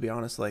 years, to be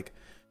honest. Like,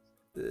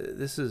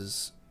 this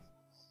is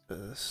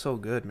so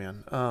good,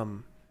 man.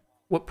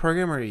 What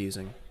program are you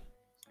using?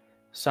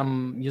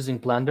 Some using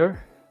Blender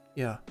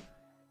Yeah.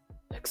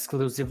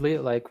 exclusively,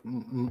 like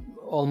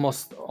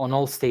almost on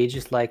all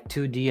stages, like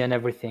 2D and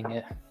everything.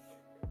 Yeah.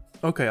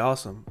 Okay,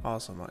 awesome.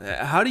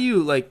 How do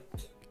you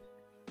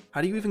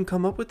even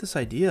come up with this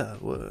idea?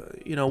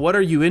 What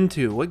are you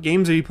into? What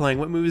games are you playing?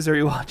 What movies are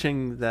you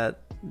watching that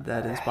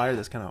inspire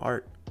this kind of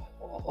art?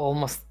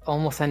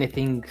 Almost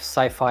anything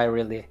sci-fi,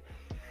 really.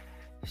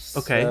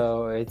 Okay.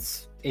 So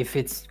if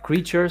it's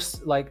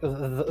creatures, like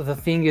the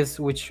thing is,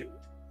 which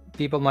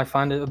people might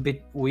find it a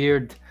bit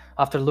weird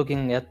after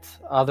looking at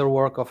other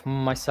work of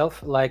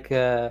myself, like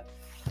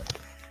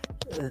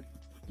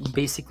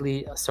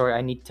basically. Sorry,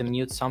 I need to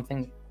mute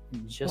something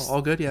just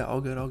All good. Yeah,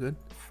 all good.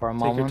 for a Take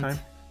moment. your time.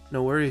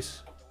 No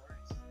worries.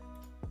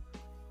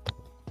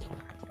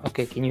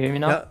 Okay, can you hear me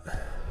now? Yeah.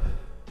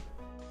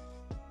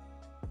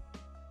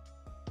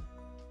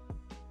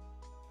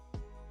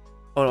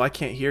 Oh no, I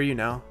can't hear you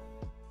now.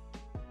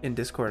 In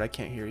Discord, I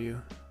can't hear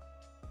you.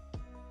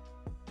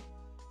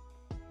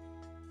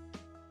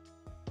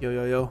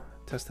 Yo.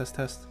 Test.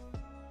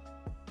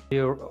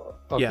 You're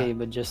okay, Yeah.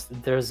 but just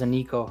there's an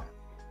echo.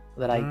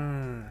 that I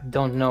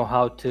don't know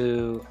how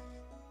to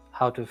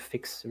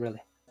fix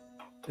really.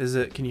 Is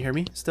it? Can you hear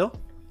me still?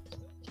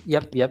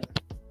 Yep.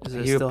 Is I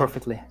it hear still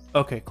perfectly.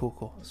 Okay,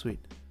 cool, sweet.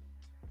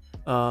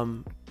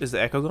 Is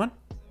the echo gone?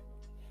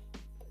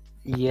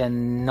 Yeah,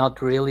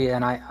 not really,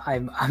 and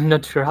I'm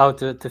not sure how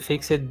to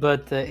fix it,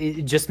 but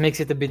it just makes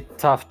it a bit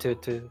tough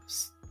to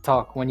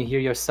talk when you hear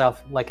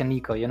yourself like an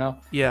echo, you know?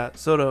 Yeah,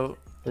 Soto.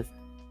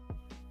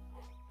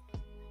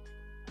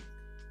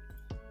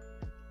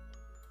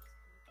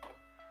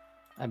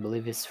 I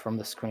believe it's from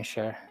the screen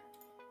share.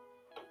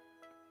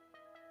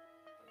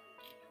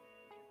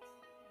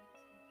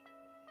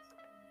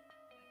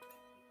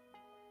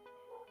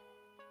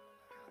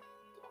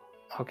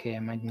 Okay, I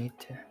might need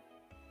to.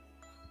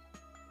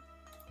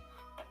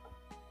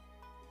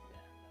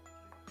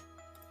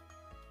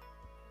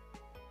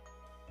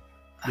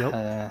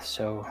 Yep.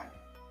 So.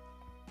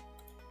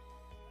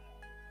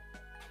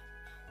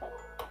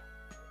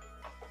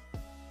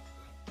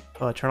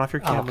 Turn off your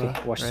camera,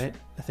 okay. Watch. right?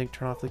 I think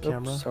turn off the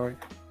camera. Oops, sorry.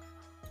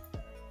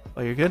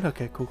 Oh, you're good?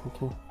 Okay,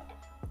 cool.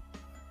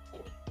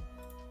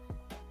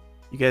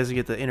 You guys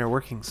get the inner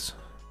workings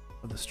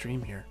of the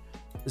stream here.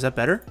 Is that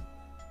better?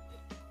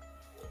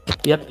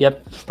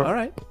 Yep. All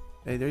right.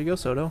 Hey, there you go,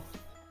 Soto.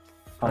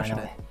 Crushing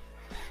Finally. it.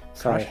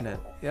 Sorry. Crushing it.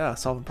 Yeah,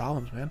 solving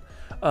problems, man.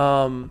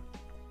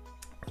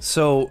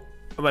 So,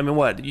 I mean,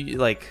 what?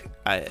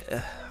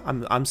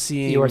 I'm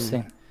seeing... You were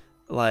saying.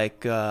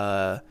 Like,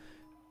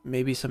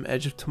 maybe some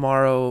Edge of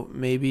Tomorrow,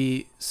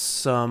 maybe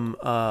some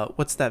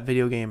what's that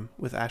video game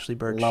with Ashley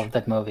Birch? Love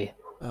that movie.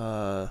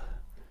 The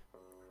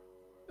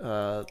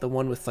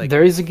one with like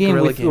there is a game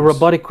with games.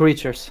 robotic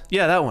creatures.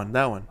 Yeah, that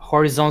one.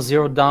 Horizon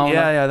Zero Dawn.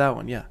 Yeah, that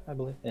one. Yeah, I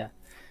believe.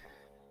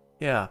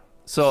 yeah.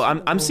 So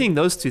I'm seeing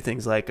those two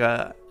things. Like,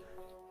 have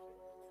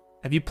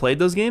you played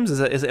those games?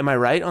 Am I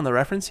right on the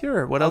reference here,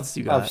 or what else do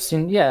you got? I've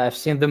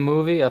seen the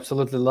movie.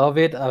 Absolutely love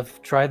it. I've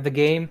tried the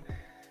game.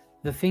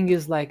 The thing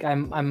is, like, I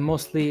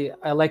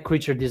like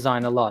creature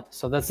design a lot,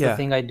 so that's the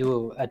thing I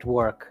do at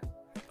work.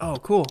 Oh,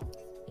 cool.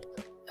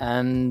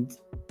 And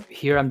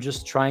here I'm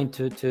just trying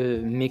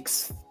to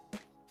mix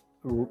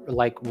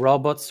like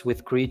robots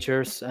with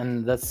creatures,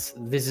 and this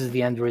is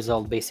the end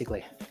result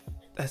basically.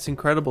 That's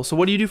incredible. So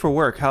what do you do for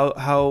work?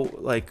 How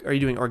like, are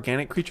you doing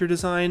organic creature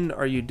design?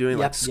 Are you doing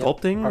like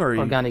sculpting or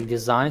organic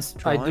designs?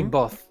 Drawing? I do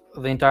both.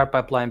 The entire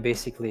pipeline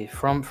basically,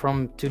 from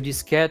 2D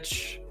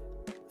sketch,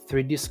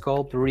 3D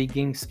sculpt,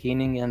 rigging,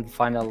 skinning, and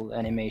final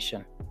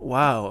animation.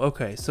 Wow.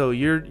 Okay. So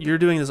you're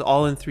doing this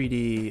all in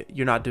 3D.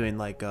 You're not doing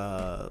like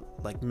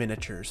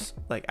miniatures,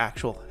 like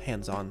actual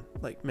hands-on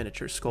like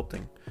miniature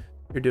sculpting.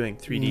 You're doing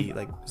 3D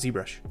like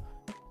ZBrush.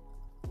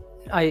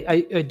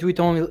 I do it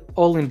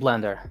all in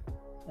Blender,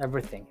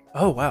 everything.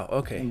 Oh wow.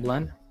 Okay. In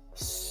Blend.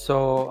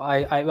 So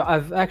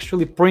I've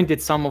actually printed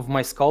some of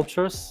my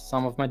sculptures,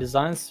 some of my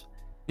designs.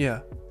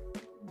 Yeah.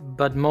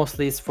 But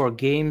mostly it's for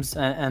games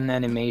and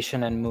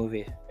animation and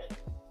movie.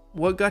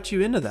 What got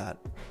you into that?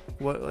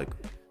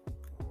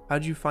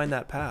 How'd you find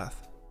that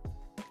path?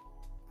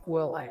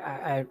 Well,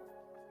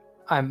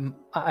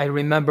 I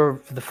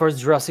remember the first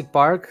Jurassic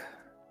Park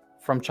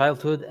from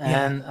childhood,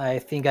 and I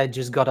think I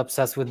just got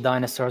obsessed with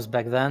dinosaurs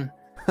back then.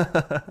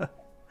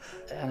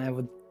 And I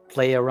would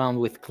play around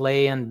with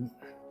clay and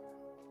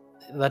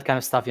that kind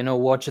of stuff, you know,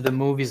 watch the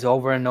movies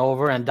over and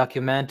over and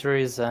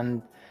documentaries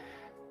and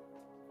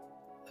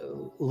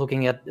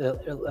looking at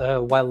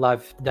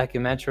wildlife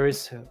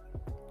documentaries.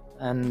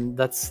 And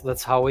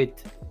that's how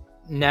it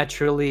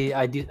naturally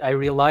I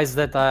realized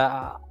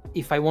that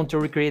if I want to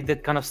recreate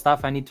that kind of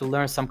stuff, I need to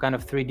learn some kind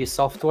of 3D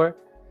software,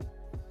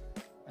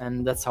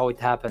 and that's how it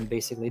happened.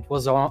 Basically, it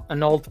was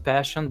an old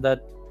passion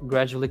that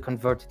gradually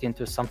converted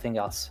into something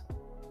else.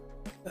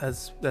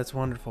 That's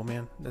wonderful,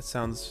 man. That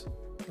sounds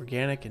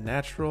organic and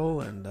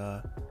natural, and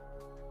I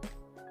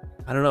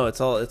don't know. It's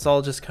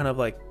all just kind of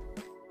like,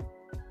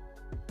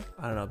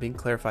 I don't know, being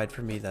clarified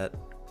for me that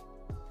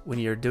when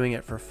you're doing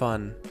it for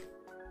fun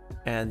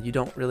and you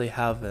don't really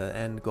have an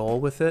end goal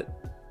with it,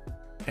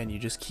 and you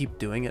just keep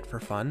doing it for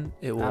fun,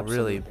 it will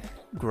really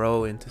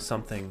grow into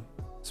something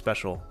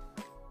special.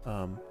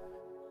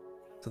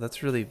 So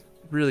that's really,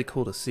 really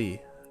cool to see.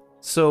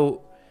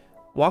 So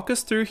walk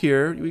us through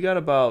here. We got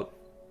about,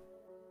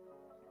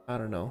 I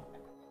don't know,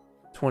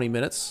 20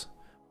 minutes.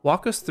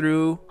 Walk us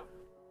through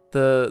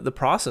the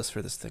process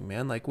for this thing,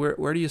 man. Like,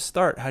 where do you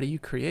start? How do you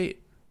create?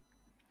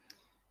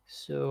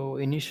 So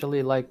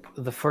initially, like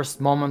the first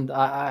moment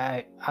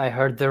I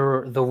heard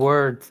the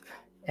word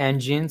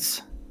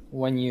engines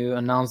when you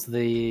announced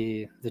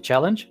the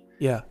challenge.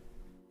 Yeah.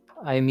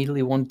 I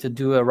immediately wanted to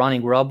do a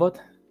running robot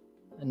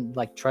and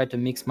like try to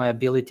mix my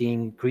ability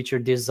in creature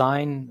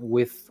design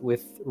with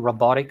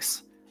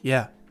robotics.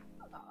 Yeah.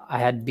 I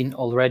had been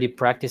already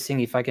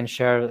practicing. If I can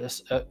share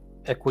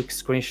a quick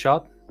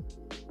screenshot,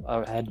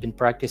 I had been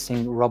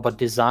practicing robot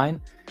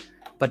design,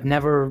 but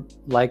never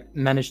like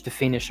managed to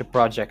finish a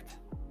project.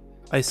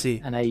 I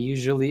see. And I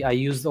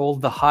used all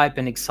the hype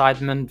and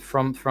excitement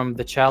from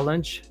the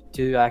challenge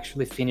to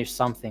actually finish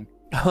something.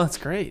 Oh, that's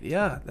great.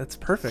 Yeah, that's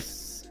perfect.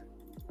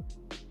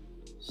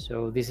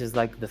 So this is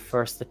like the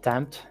first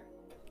attempt,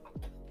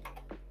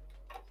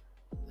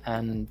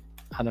 and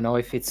I don't know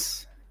if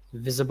it's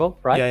visible,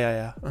 right?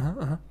 Yeah.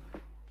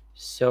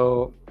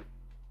 So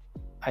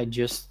I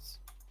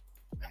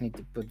need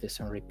to put this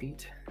on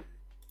repeat.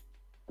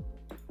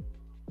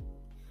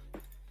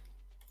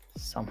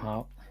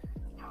 Somehow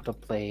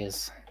autoplay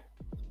is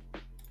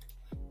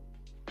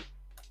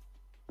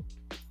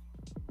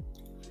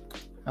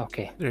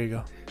okay. There you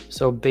go.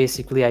 So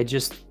basically I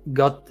just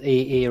got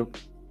a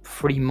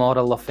free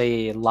model of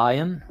a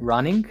lion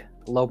running,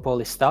 low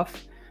poly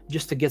stuff,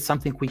 just to get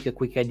something a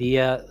quick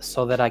idea,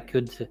 so that I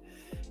could,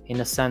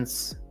 in a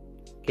sense,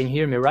 can you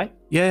hear me right?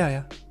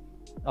 Yeah.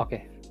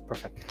 Okay,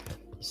 perfect.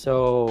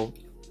 So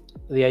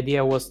the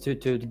idea was to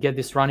get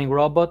this running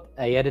robot.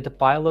 I added a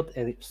pilot,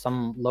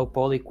 some low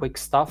poly quick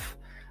stuff.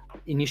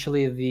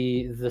 Initially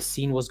the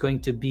scene was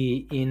going to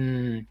be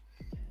in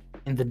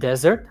the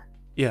desert.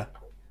 Yeah.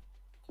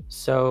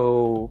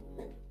 So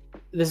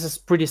this is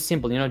pretty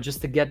simple, you know,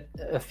 just to get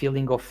a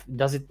feeling of,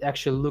 does it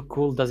actually look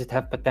cool? Does it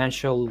have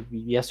potential?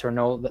 Yes or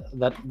no?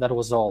 That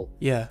was all.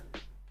 Yeah.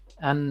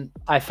 And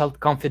I felt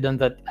confident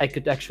that I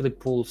could actually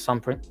pull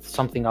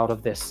something out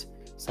of this,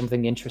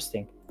 something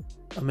interesting.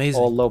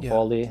 Amazing. All low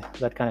poly,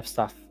 that kind of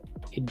stuff.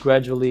 It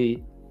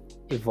gradually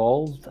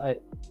evolved.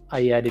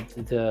 I added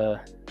the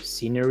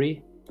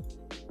scenery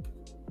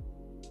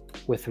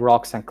with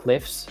rocks and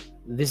cliffs.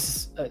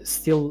 This is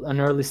still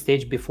an early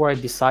stage before I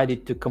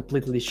decided to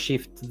completely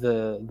shift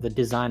the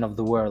design of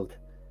the world.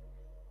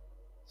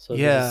 So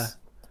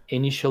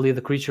initially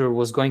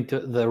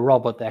the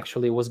robot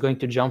actually was going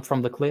to jump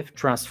from the cliff,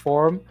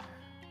 transform.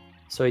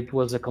 So it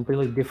was a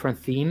completely different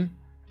theme.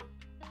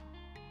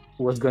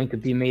 It was going to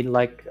be made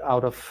like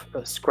out of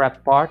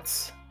scrap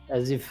parts,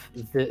 as if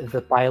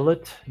the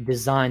pilot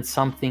designed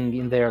something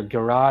in their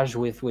garage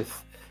with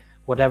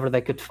whatever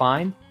they could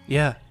find.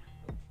 Yeah.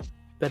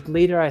 But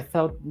later I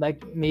thought,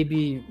 like,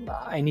 maybe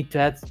I need to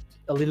add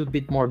a little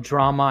bit more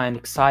drama and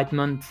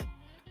excitement,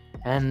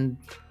 and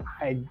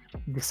I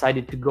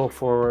decided to go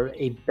for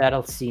a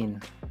battle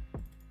scene.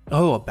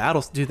 Oh, a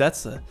battle, dude!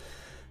 That's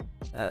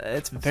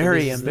it's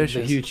very ambitious.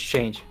 It's a huge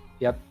change.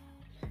 Yep.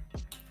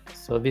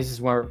 So this is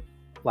where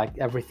like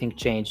everything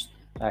changed.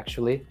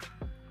 Actually,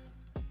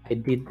 I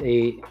did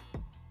a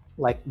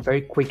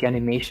very quick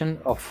animation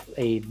of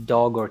a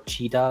dog or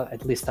cheetah.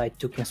 At least I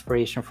took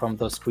inspiration from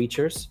those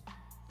creatures.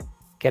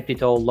 Kept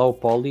it all low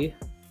poly.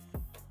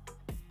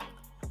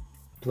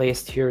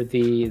 Placed here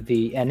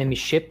the enemy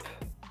ship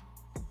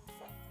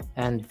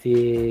and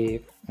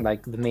the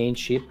main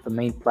ship, the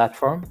main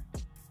platform.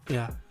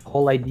 Yeah. The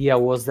whole idea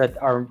was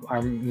that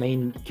our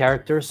main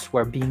characters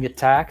were being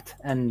attacked,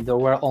 and there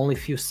were only a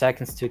few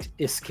seconds to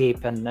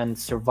escape and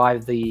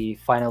survive the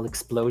final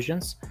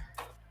explosions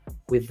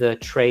with the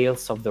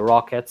trails of the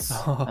rockets.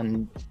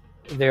 And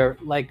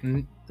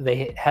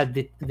they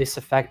had this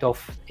effect of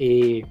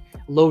a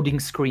loading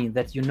screen,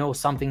 that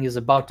something is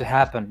about to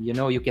happen.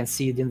 You can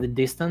see it in the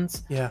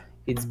distance. Yeah.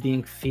 It's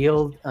being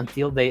filled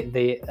until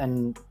they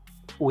and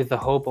with the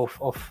hope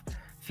of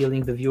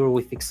filling the viewer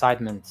with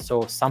excitement.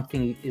 So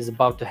something is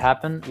about to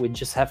happen. We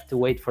just have to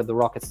wait for the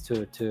rockets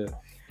to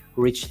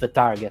reach the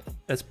target.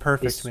 That's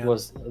perfect, this man.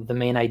 Was the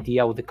main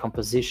idea with the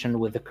composition,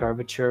 with the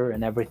curvature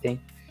and everything.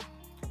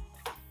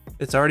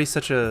 It's already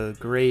such a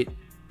great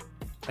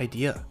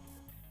idea.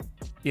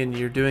 And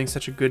you're doing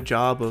such a good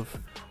job of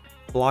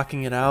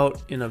blocking it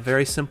out in a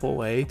very simple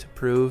way to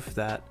prove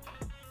that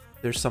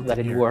there's something that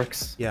it here.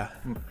 Works. Yeah.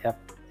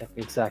 Yep,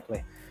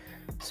 exactly.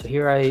 So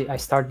here I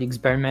started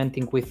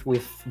experimenting with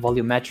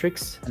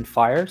volumetrics and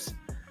fires.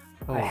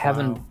 Oh, I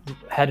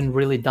hadn't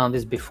really done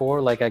this before.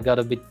 Like, I got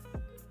a bit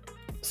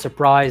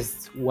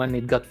surprised when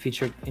it got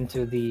featured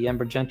into the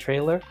Embergen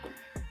trailer,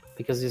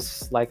 because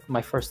it's like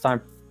my first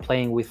time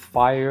playing with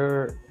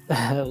fire,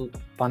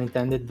 pun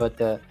intended,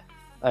 but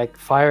like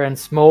fire and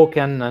smoke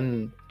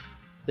and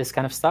this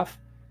kind of stuff.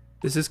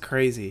 This is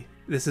crazy.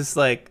 This is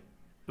like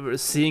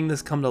seeing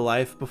this come to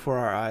life before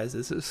our eyes.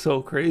 This is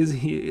so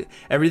crazy.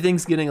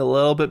 Everything's getting a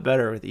little bit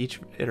better with each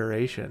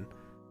iteration.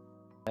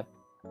 Yep.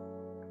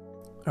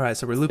 All right,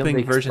 so we're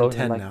looping version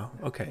 10 now.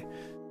 Okay.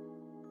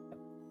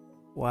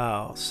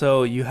 Wow.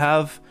 So you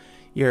have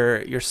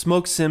your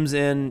smoke sims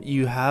in,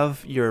 you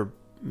have your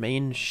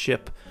main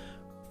ship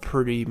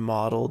pretty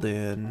modeled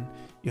in,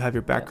 you have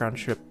your background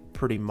ship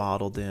pretty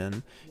modeled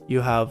in,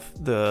 you have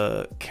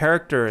the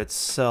character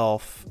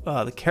itself.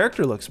 The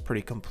character looks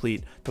pretty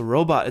complete. The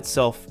robot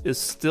itself is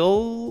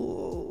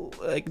still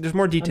like, there's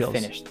more details.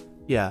 Unfinished.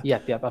 Yeah.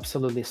 Yep,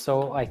 absolutely.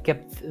 So I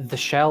kept the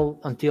shell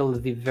until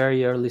the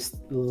very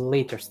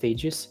later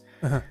stages,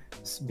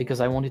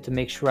 because I wanted to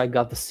make sure I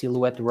got the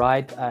silhouette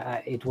right.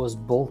 It was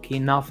bulky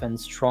enough and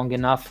strong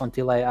enough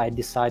until I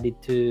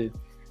decided to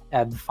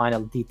add the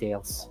final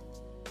details.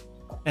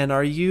 And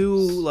are you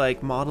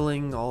like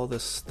modeling all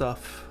this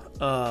stuff,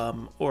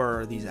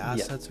 or these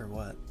assets, or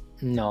what?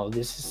 No,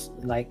 this is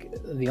like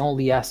the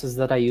only assets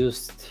that I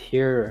used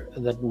here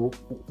that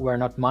were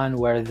not mine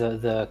were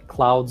the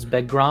clouds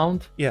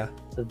background, Yeah.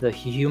 the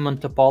human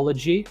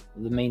topology,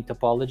 the main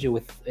topology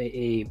with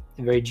a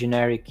very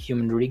generic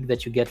human rig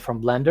that you get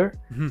from Blender.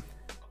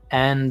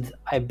 And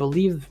I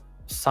believe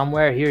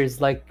somewhere here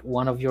is like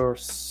one of your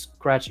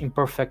Scratch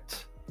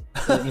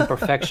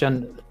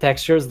imperfection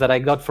textures that I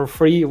got for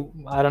free.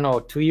 I don't know,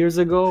 2 years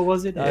ago,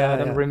 was it? I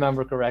don't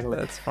remember correctly.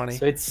 That's funny.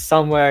 So it's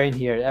somewhere in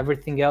here.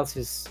 Everything else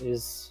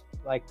is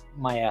like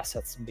my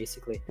assets,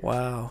 basically.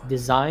 Wow.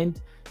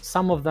 Designed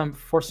some of them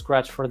for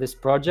Scratch for this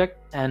project,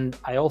 and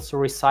I also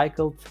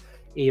recycled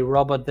a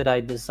robot that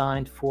I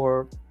designed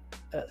for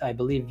I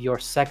believe your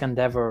second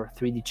ever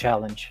 3D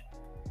challenge.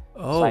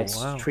 Oh, so I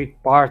wow.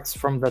 stripped parts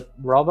from that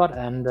robot,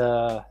 and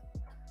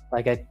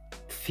like I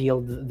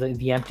filled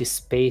the empty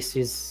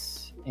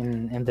spaces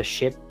in the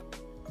ship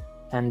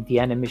and the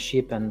enemy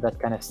ship and that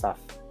kind of stuff.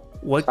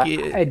 What so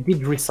I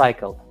did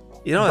recycle.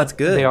 You know, that's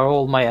good. They are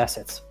all my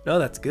assets. No,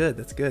 that's good.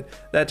 That's good.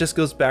 That just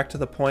goes back to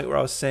the point where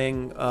I was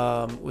saying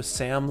with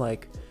Sam,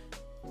 like,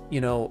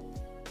 you know,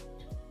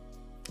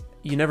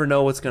 you never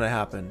know what's going to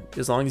happen.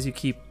 As long as you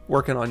keep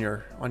working on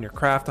your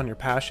craft, on your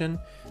passion,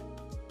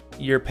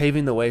 you're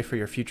paving the way for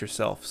your future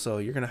self. So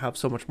you're going to have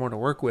so much more to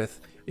work with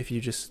if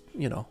you just,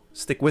 you know,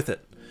 stick with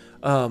it.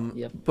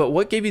 Yep. But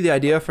what gave you the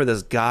idea for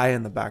this guy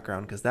in the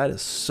background? Because that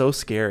is so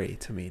scary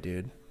to me,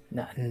 dude.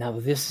 No,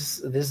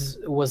 this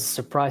was a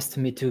surprise to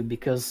me too,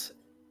 because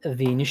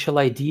the initial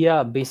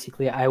idea,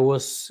 basically, I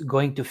was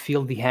going to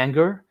fill the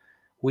hangar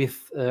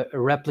with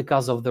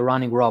replicas of the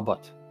running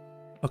robot.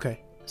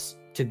 Okay.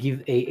 To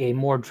give a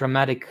more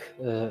dramatic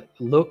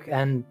look,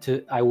 and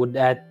I would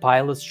add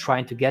pilots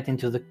trying to get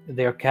into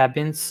their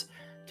cabins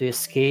to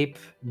escape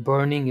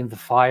burning in the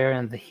fire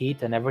and the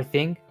heat and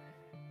everything.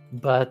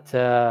 But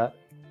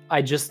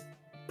I just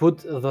put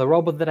the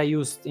robot that I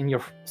used in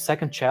your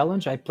second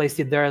challenge, I placed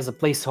it there as a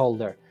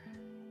placeholder.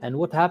 And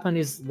what happened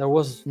is there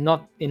was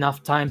not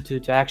enough time to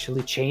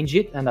actually change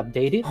it and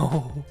update it.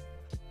 Oh.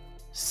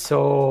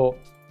 So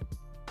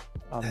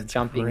I'm That's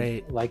jumping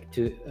great. like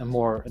to a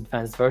more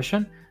advanced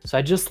version. So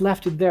I just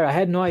left it there. I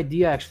had no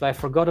idea, actually. I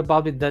forgot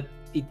about it, that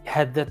it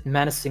had that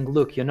menacing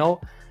look, you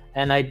know?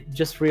 And I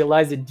just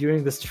realized it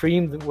during the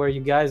stream where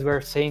you guys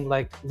were saying,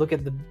 like, look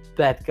at the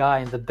bad guy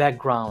in the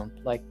background,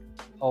 like,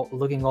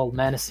 looking all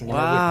menacing and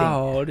everything.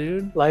 Wow,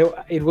 dude. Like,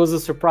 it was a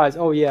surprise.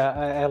 Oh, yeah,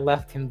 I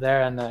left him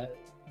there, and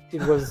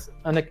it was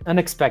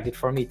unexpected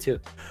for me, too.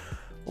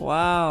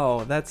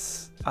 Wow,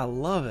 I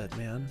love it,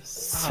 man.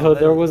 So wow,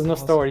 there was no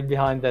awesome. story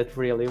behind that,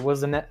 really. It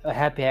was a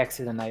happy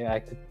accident,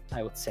 I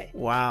would say.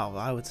 Wow,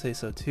 I would say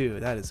so too.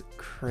 That is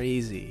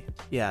crazy.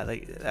 Yeah,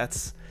 like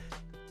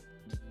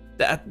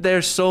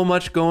there's so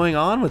much going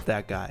on with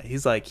that guy.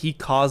 He's like, he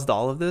caused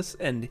all of this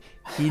and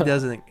he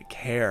doesn't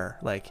care.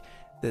 Like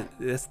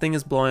this thing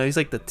is blowing. He's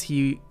like the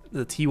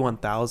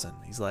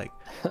T1000. He's like,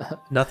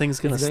 nothing's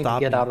gonna stop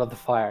get me. out of the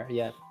fire.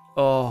 Yeah.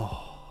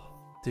 Oh,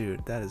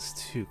 dude, that is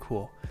too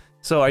cool.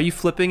 So are you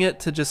flipping it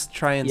to just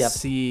try and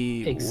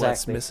see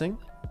what's missing?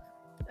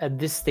 At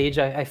this stage,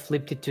 I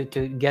flipped it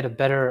to get a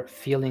better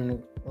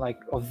feeling, like,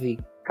 of the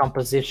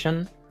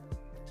composition,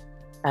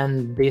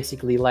 and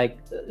basically like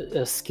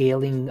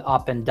scaling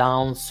up and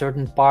down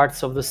certain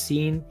parts of the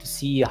scene to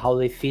see how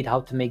they fit,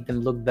 how to make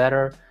them look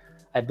better.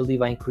 I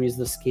believe I increased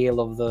the scale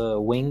of the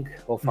wing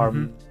of our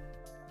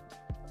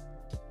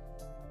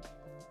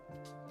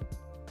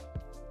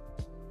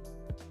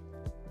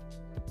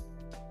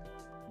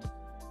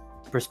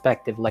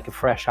perspective, like a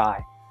fresh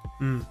eye.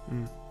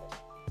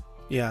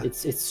 Yeah,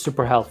 it's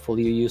super helpful.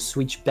 You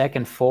switch back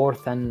and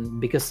forth, and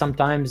because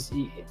sometimes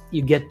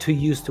you get too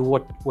used to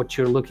what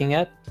you're looking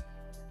at,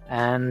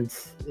 and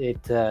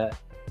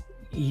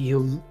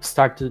you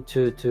start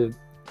to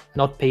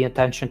not pay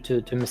attention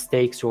to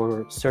mistakes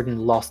or certain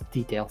lost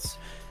details.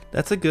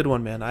 That's a good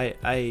one, man.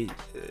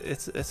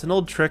 It's an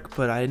old trick,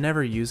 but I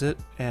never use it,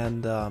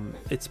 and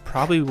it's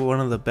probably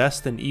one of the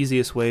best and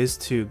easiest ways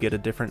to get a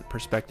different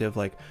perspective.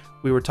 Like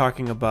we were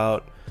talking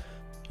about,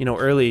 you know,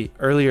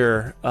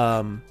 earlier,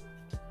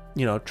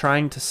 you know,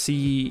 trying to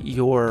see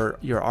your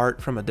art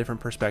from a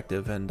different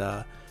perspective,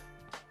 and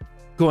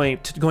going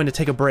to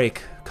take a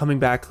break, coming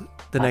back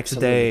the next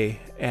day,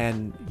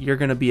 and you're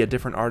going to be a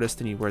different artist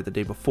than you were the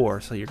day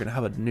before. So you're going to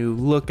have a new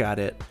look at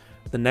it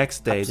the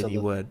next day than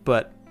you would.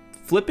 But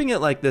flipping it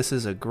like this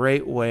is a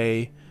great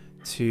way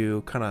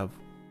to kind of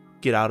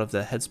get out of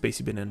the headspace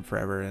you've been in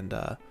forever, and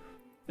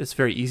it's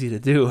very easy to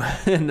do,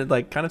 and it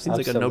like kind of seems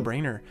like a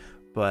no-brainer.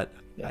 But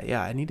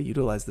yeah, I need to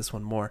utilize this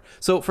one more.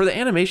 So for the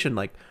animation,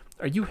 like,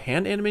 are you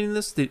hand animating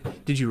this?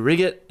 Did you rig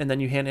it and then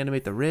you hand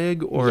animate the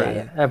rig, or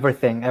yeah,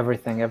 everything,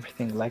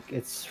 like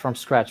it's from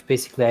scratch.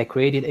 Basically, I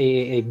created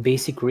a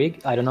basic rig.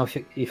 I don't know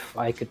if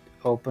I could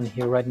open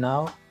here right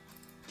now.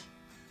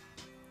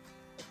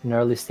 An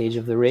early stage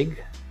of the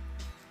rig.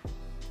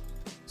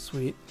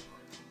 Sweet.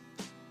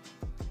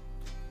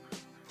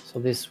 So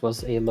this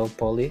was a low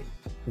poly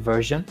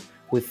version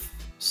with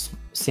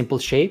simple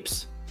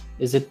shapes.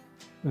 Is it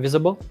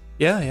visible?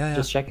 Yeah.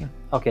 Just checking.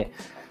 Okay.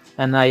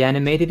 and I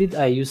animated it.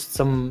 I used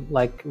some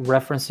like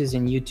references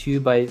in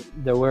YouTube.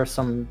 There were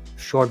some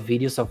short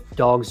videos of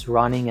dogs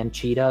running and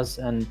cheetahs,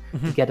 and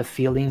you get a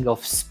feeling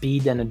of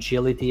speed and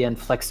agility and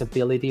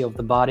flexibility of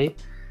the body.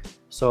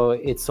 So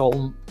it's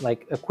all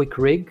like a quick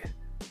rig.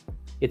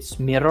 It's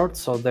mirrored,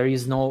 so there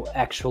is no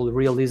actual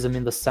realism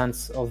in the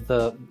sense of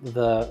the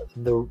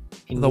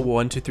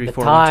 1 2 3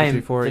 4 time. 1 2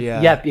 3 4.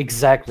 Yeah. Yep,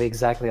 exactly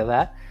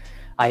that.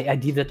 I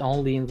did it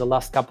only in the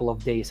last couple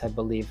of days, I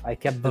believe. I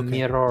kept the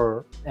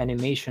mirror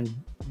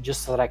animation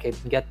just so that I could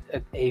get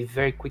a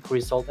very quick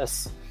result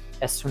as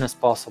soon as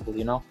possible,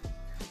 you know?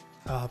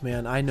 Oh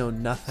man, I know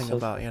nothing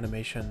about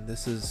animation.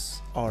 This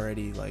is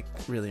already like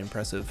really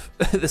impressive.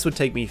 This would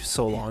take me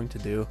so long to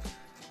do.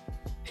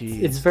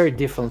 Jeez. It's very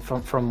different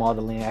from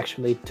modeling,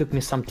 actually. It took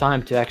me some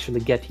time to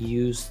actually get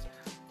used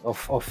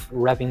of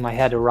wrapping my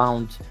head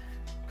around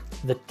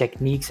the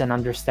techniques and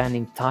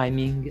understanding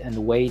timing and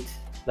weight,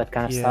 that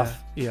kind of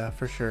stuff. Yeah,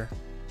 for sure.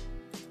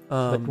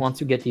 But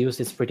once you get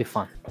used, it's pretty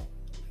fun.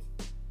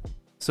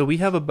 So we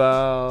have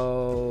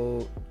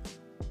about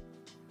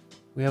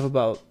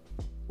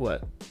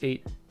what,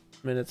 8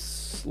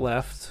 minutes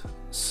left.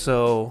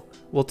 So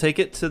we'll take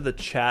it to the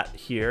chat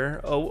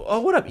here. Oh,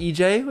 what up,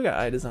 EJ? We got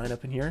iDesign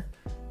up in here.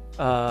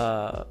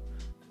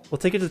 We'll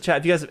take it to the chat.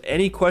 If you guys have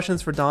any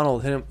questions for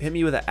Donald, hit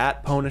me with an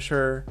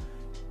 @pwnisher.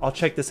 I'll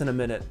check this in a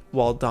minute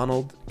while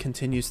Donald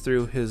continues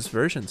through his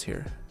versions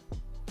here.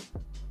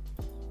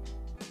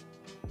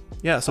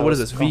 Yeah, so what is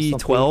this,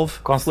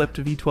 V12? Flipped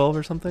V12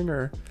 or something?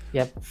 Or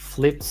yep,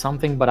 flipped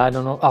something, but I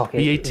don't know. Oh,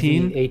 okay,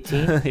 V18?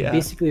 V18. Yeah.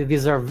 Basically,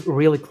 these are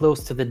really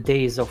close to the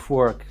days of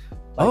work.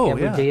 Like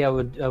every day I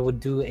would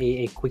do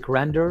a quick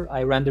render.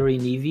 I render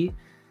in Eevee,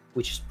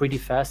 which is pretty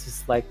fast.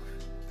 It's like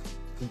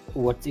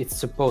what it's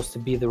supposed to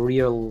be, the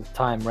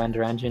real-time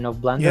render engine of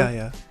Blender.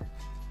 Yeah.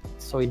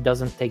 So it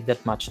doesn't take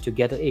that much to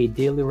get a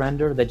daily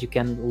render that you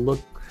can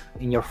look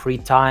in your free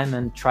time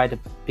and try to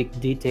pick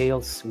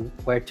details,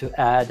 where to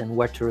add and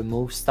where to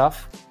remove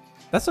stuff.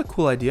 That's a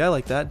cool idea. I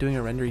like that, doing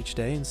a render each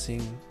day and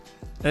seeing.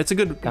 It's a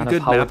good how map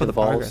it of the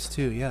evolves. progress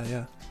too.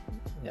 Yeah.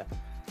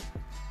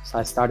 So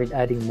I started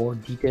adding more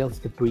details,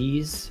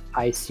 debris.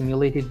 I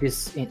simulated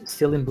this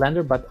still in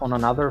Blender, but on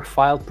another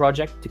file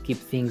project to keep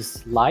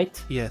things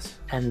light. Yes.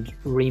 And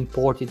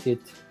re-imported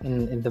it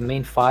in the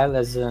main file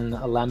as an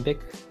alembic.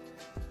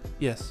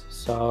 Yes.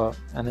 So,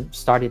 and then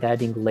started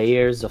adding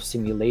layers of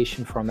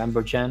simulation from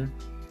EmberGen.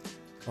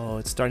 Oh,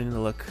 it's starting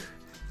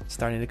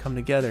to come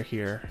together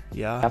here.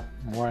 Yeah. Yep,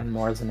 more and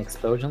more as an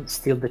explosion.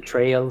 Still, the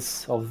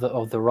trails of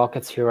the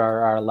rockets here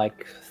are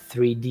like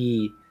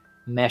 3D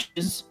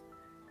meshes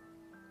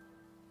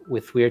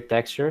with weird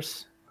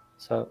textures.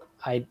 So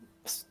I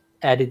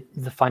added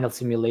the final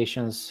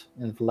simulations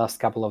in the last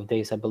couple of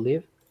days, I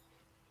believe.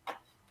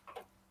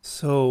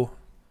 So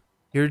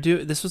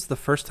this was the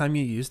first time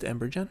you used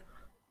EmberGen?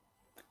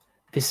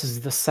 This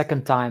is the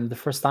second time. The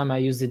first time I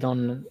used it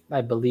on, I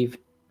believe,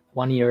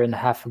 1.5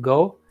 years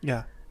ago.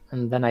 Yeah.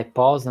 And then I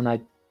paused and I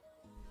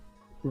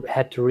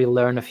had to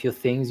relearn a few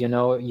things. You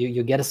know,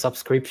 you get a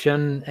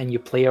subscription and you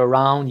play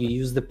around, you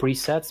use the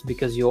presets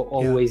because you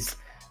always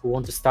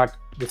want to start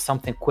with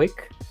something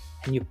quick,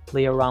 and you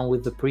play around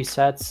with the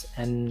presets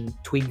and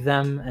tweak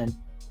them and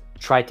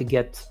try to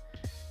get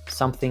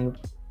something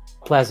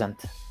pleasant.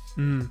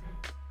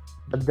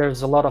 But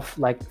there's a lot of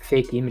like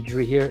fake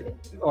imagery here,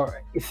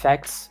 or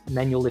effects,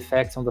 manual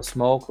effects on the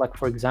smoke. Like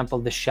for example,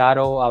 the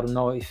shadow, I don't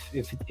know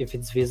if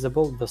it's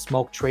visible, the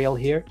smoke trail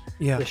here.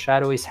 Yeah. The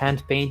shadow is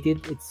hand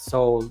painted. It's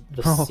so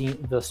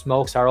the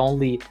smokes are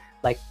only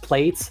like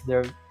plates.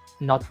 They're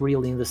not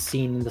really in the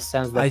scene in the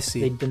sense that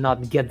they do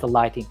not get the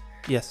lighting.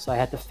 Yes. So I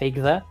had to fake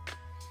that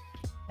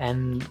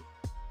and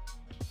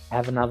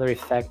have another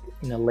effect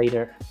in a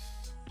later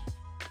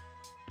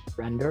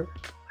render.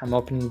 I'm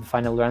opening the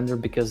final render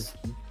because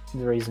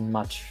there isn't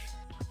much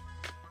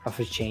of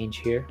a change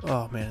here.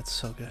 Oh man, it's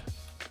so good.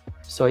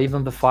 So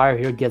even the fire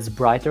here gets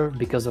brighter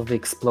because of the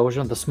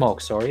explosion, the smoke,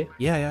 sorry.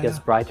 Yeah. Gets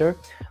brighter.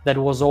 That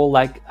was all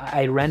like,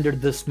 I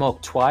rendered the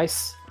smoke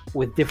twice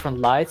with different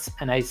lights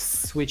and I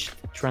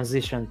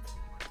transitioned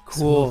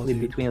smoothly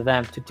between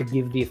them to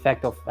give the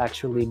effect of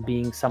actually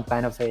being some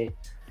kind of a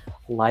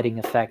lighting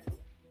effect.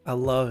 I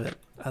love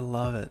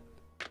it.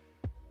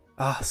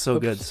 Ah, so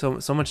good.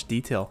 So much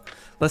detail.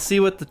 Let's see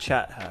what the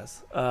chat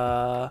has.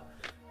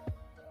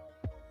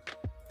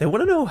 They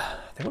want to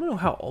know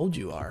how old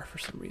you are for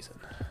some reason.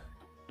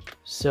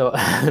 So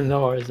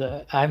no worries.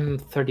 I'm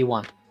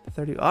 31.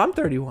 30. Oh, I'm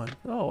 31.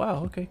 Oh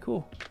wow. Okay,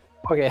 cool.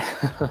 Okay.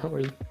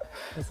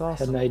 That's awesome. I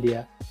had an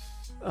idea.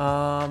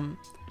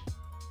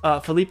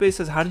 Felipe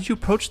says, how did you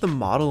approach the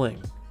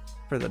modeling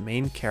for the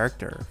main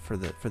character for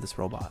this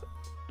robot?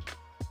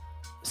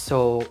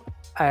 So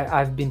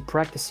I've been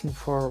practicing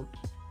for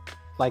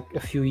like a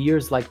few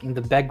years, like in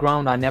the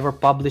background. I never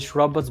published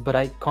robots, but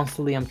I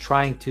constantly am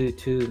trying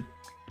to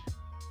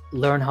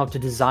learn how to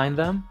design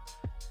them.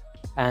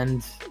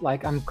 And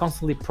like I'm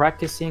constantly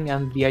practicing,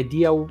 and the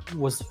idea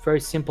was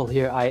very simple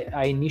here.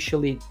 I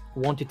initially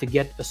wanted to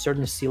get a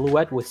certain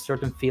silhouette with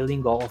certain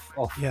feeling of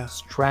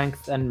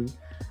strength and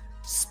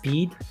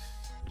speed,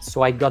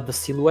 So I got the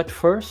silhouette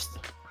first,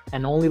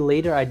 and only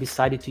later I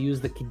decided to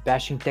use the kit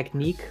bashing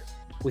technique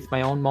with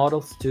my own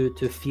models to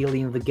fill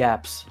in the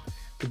gaps,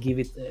 to give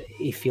it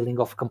a feeling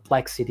of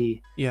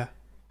complexity. Yeah.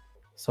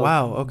 So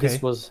Wow, okay.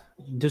 this was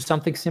do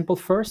something simple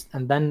first,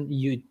 and then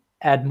you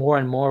add more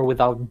and more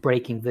without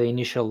breaking the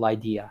initial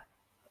idea.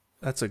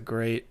 That's a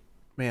great,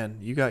 man,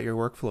 you got your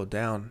workflow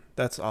down.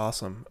 That's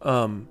awesome.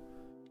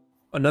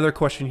 Another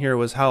question here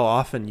was how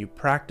often you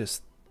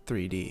practice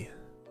 3D.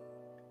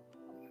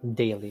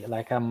 Daily.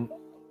 Like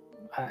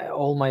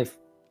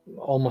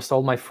almost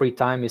all my free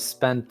time is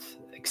spent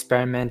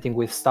experimenting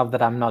with stuff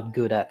that I'm not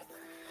good at.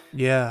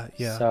 Yeah.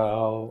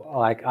 So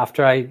like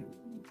after I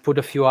put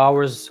a few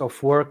hours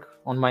of work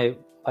on my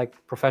like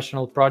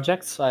professional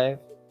projects, I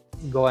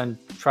go and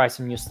try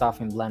some new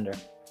stuff in Blender.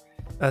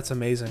 That's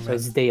amazing, So man.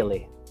 it's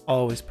daily.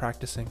 Always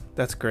practicing.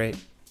 That's great.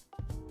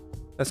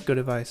 That's good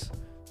advice.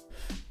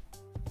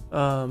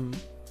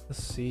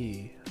 Let's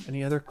see.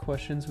 Any other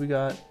questions? We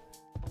got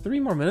 3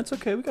 more minutes.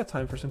 Okay, we got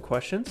time for some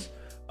questions.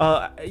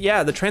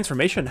 Yeah, the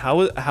transformation.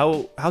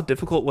 How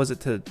difficult was it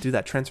to do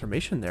that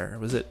transformation there?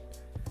 Was it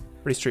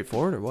pretty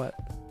straightforward or what?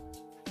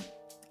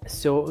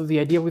 So the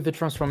idea with the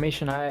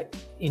transformation,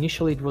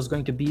 initially it was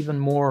going to be even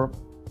more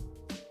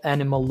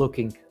animal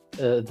looking.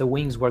 The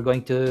wings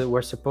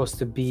were supposed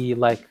to be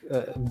like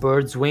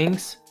birds'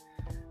 wings,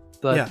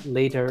 but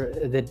later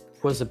that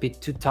was a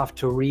bit too tough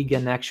to rig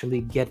and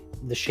actually get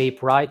the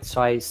shape right.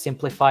 So I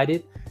simplified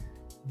it,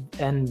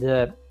 and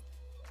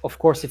of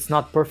course it's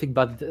not perfect,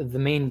 but the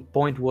main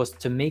point was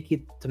to make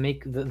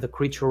the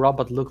creature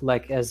robot look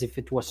like as if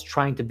it was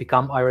trying to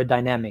become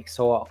aerodynamic.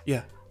 So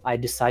I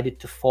decided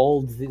to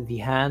fold the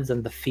hands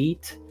and the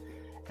feet,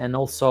 and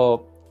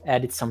also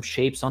added some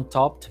shapes on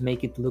top to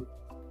make it look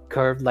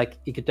curved, like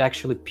it could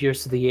actually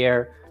pierce the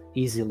air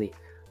easily.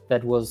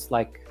 That was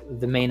like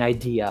the main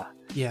idea.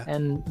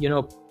 And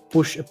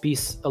push a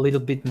piece a little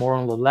bit more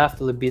on the left,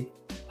 a little bit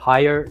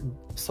higher,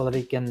 so that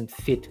it can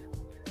fit.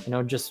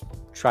 Just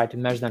try to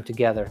mesh them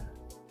together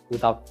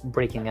without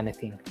breaking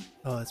anything.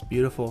 Oh, that's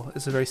beautiful.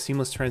 It's a very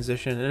seamless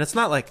transition, and it's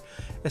not like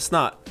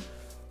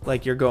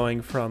you're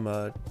going from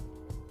it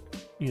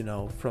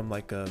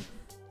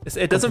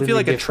doesn't feel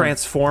like a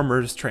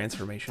Transformers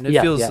transformation.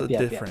 It feels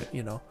different.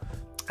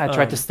 I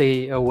try to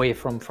stay away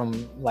from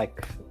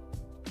like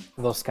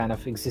those kind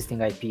of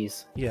existing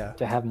IPs.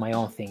 To have my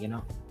own thing,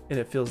 And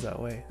it feels that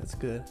way. That's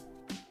good.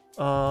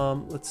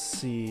 Let's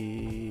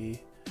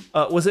see.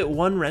 Was it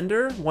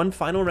one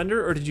final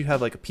render, or did you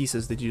have like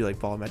pieces? Did you like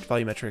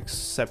volumetrics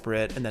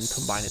separate and then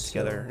combine it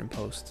together in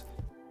post?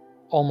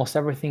 Almost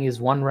everything is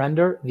one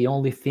render. The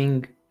only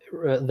thing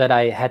that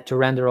I had to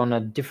render on a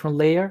different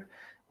layer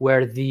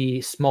were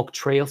the smoke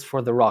trails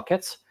for the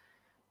rockets.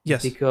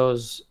 Yes.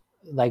 Because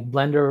like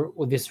Blender,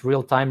 with this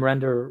real-time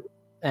render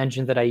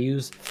engine that I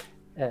use,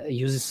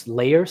 uses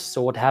layers.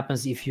 So what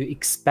happens if you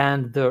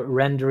expand the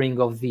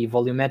rendering of the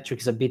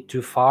volumetrics a bit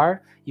too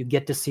far, you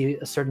get to see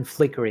a certain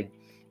flickering.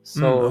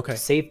 So to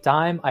save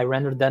time, I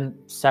rendered them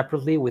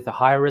separately with a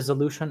higher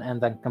resolution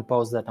and then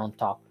compose that on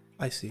top.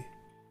 I see.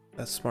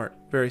 That's smart.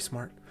 Very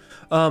smart.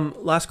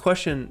 Last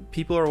question.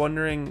 People are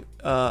wondering,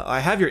 I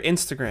have your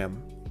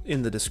Instagram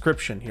in the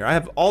description here. I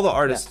have all the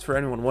artists, for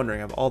anyone wondering,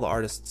 I have all the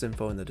artists'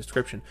 info in the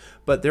description.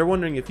 But they're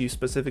wondering if you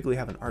specifically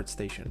have an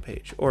ArtStation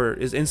page, or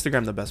is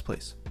Instagram the best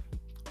place?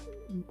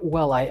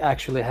 Well, I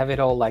actually have it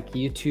all, like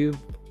YouTube,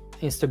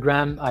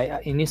 Instagram.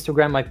 In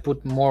Instagram I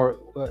put more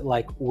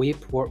like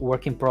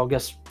work in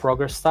progress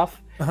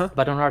stuff,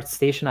 but on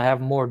ArtStation I have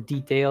more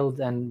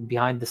detailed and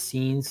behind the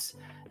scenes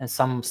and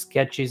some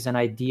sketches and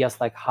ideas,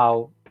 like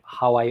how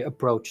I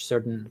approach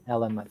certain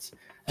elements.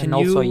 And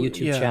also a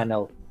YouTube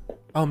channel.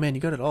 Oh man,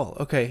 you got it all.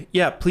 Okay,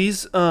 yeah,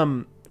 please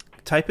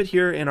type it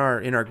here in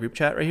our group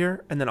chat right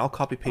here, and then I'll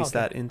copy paste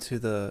that into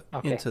the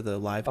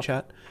live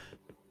chat.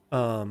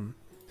 Or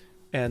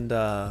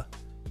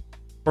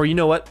you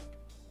know what,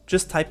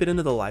 just type it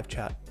into the live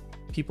chat.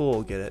 People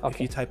will get it if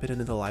you type it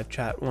into the live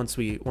chat once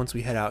we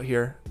head out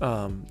here.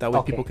 That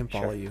way people can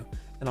follow you,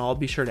 and I'll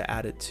be sure to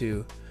add it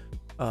to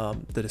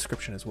the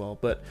description as well.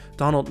 But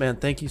Donald, man,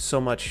 thank you so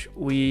much.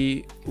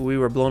 We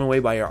were blown away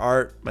by your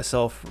art,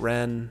 myself,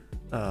 Ren,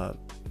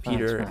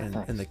 Peter,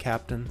 and the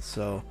captain.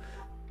 So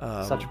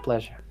such a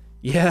pleasure.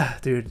 Yeah,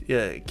 dude,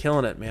 yeah,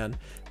 killing it, man.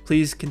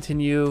 Please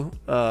continue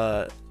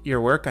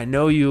your work. I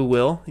know you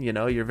will.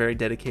 You're very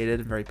dedicated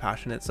and very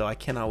passionate, so I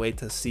cannot wait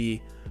to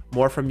see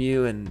more from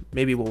you, and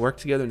maybe we'll work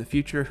together in the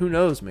future. Who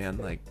knows, man?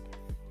 Like,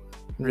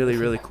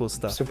 really cool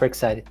stuff. Super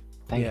excited.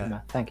 Thank you,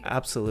 man. Thank you.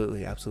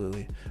 Absolutely. All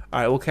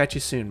right, we'll catch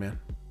you soon, man.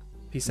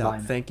 Peace out.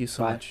 Man. Thank you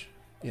so much.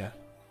 Yeah.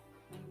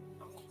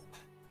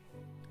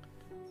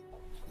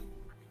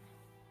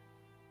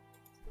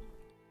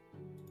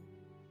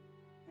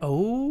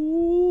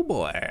 Oh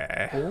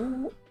boy.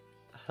 Oh,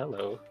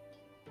 hello.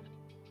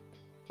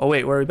 Oh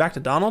wait, were we back to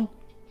Donald?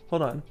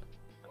 Hold on.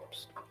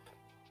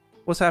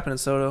 What's happening,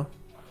 Soto?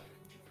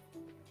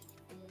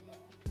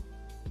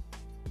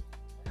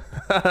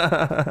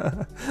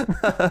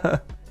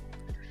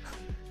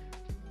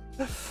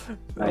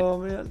 Oh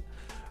man.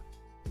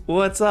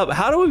 What's up?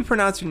 How do we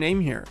pronounce your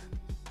name here?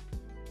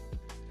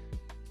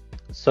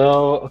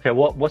 So, okay,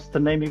 what's the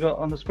name you got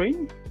on the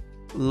screen?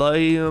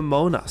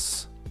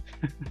 Limonas.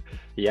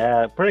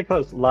 Yeah, pretty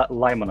close.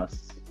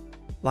 Limonus.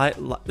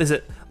 Is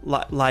it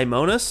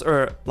Limonus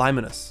or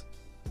Limonus?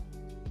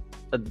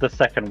 The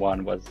second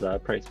one was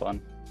pretty fun.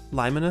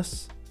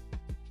 Limonus?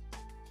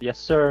 Yes,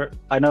 sir.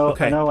 I know.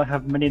 Okay. I know. I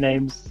have many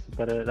names,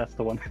 but that's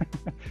the one.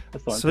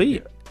 That's the one.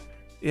 Sweet.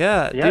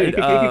 Yeah, Yeah, dude.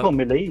 you can call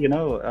me Lee. You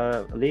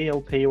know, Lee,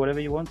 LP, whatever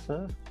you want,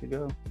 sir. Here you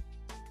go.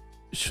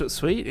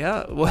 Sweet,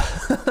 yeah.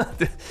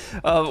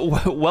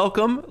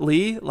 Welcome,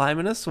 Lee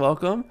Limonus.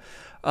 Welcome,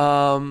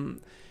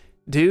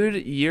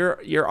 dude.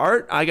 Your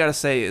art, I gotta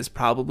say, is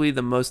probably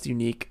the most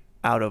unique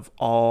out of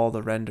all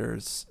the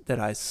renders that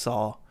I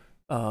saw.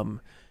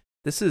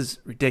 This is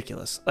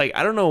ridiculous. Like,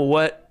 I don't know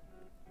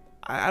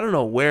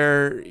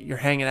where you're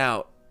hanging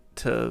out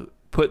to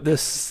put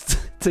this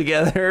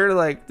together.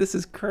 Like, this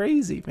is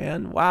crazy,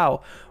 man.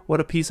 Wow, what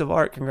a piece of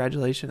art.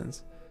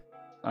 Congratulations.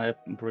 I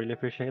really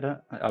appreciate it.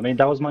 I mean,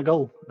 that was my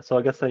goal, so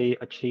I guess I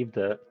achieved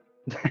it.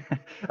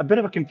 A bit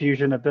of a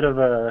confusion, a bit of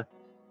a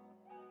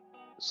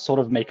sort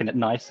of making it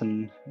nice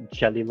and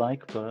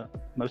jelly-like, but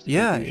mostly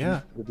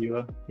confusion for the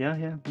viewer.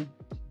 Yeah.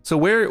 So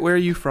where are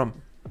you from?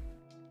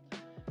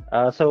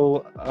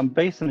 So I'm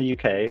based in the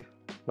UK,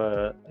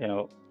 but you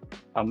know,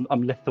 I'm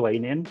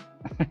Lithuanian,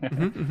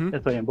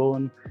 Lithuanian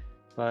born,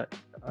 but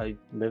I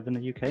live in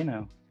the UK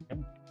now. Yeah.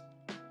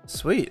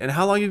 Sweet. And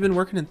how long have you been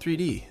working in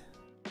 3D?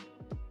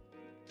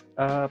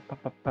 Let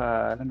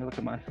me look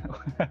at my.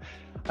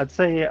 I'd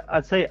say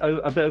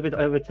a bit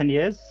over 10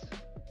 years.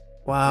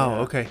 Wow.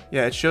 Yeah. Okay.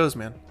 Yeah, it shows,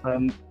 man.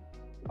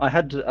 I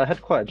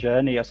had quite a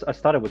journey. I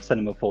started with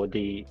Cinema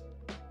 4D,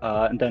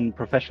 and then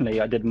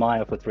professionally I did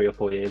Maya for 3 or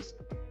 4 years,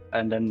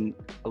 and then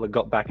I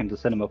got back into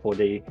Cinema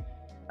 4D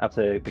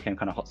after it became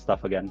kind of hot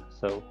stuff again.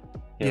 So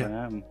here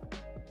I am.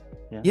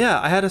 Yeah,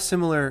 I had a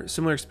similar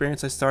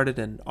experience. I started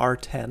in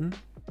R10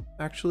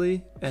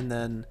 actually, and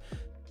then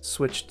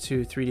switched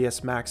to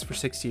 3ds Max for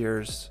 6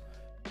 years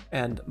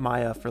and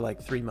Maya for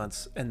like 3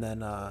 months, and then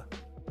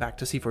back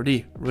to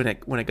C4D when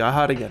it got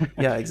hot again.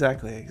 Yeah,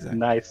 exactly.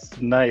 Nice.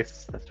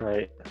 That's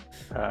right.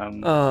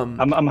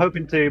 I'm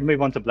hoping to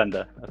move on to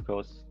Blender, of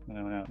course.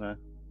 Out there.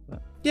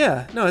 But...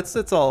 Yeah, no, it's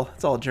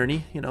all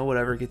journey. You know,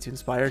 whatever gets you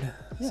inspired.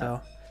 Yeah.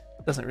 So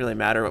it doesn't really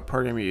matter what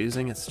program you're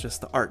using. It's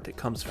just the art that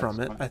comes from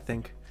it. I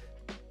think.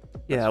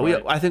 Yeah,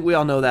 right. I think we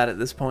all know that at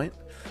this point.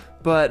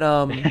 But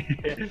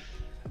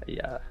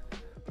yeah.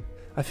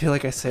 I feel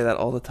like I say that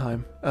all the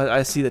time.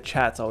 I see the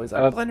chat's always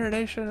like Blender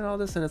Nation and all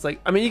this, and it's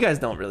like, I mean, you guys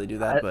don't really do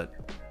that, but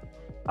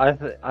I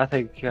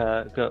think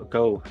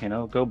go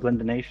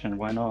Blender Nation.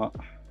 Why not?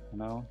 You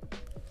know.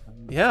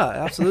 Yeah,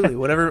 absolutely.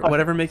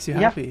 Whatever makes you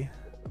happy.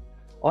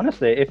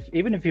 Honestly,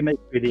 even if you make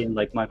 3D in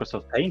like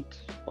Microsoft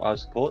Paint, I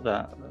support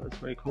that. That's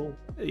very cool.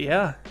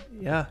 Yeah.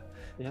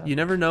 You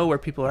never know where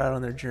people are at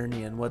on their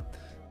journey and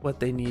what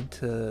they need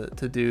to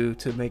do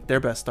to make their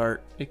best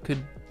art. It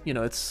could,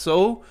 it's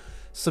so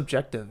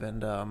subjective,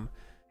 and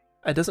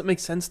it doesn't make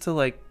sense to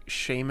like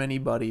shame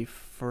anybody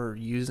for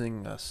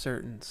using a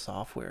certain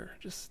software.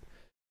 It just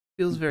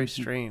feels very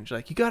strange.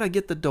 Like, you gotta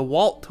get the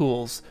DeWalt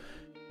tools,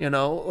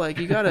 like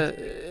you gotta.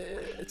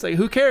 It's like,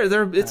 who cares?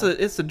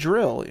 It's a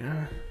drill.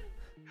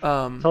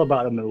 It's all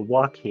about the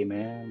Milwaukee,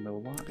 man.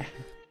 Milwaukee.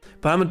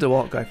 But I'm a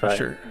DeWalt guy for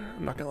sure.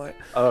 I'm not gonna lie.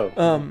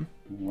 Oh.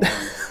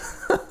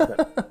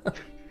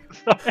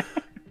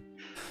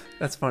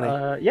 That's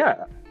funny.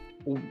 Yeah.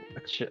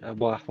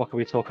 What can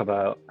we talk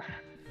about?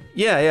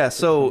 Yeah.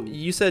 So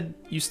you said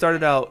you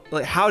started out,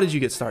 like, how did you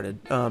get started?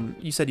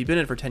 You said you've been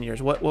in it for 10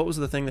 years. What was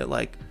the thing that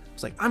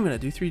was like, I'm gonna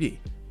do 3D?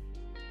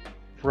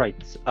 Right.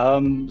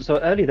 So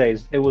early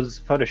days, it was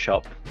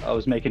Photoshop. I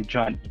was making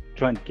giant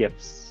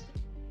GIFs,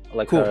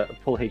 like cool.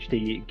 Full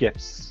HD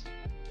GIFs,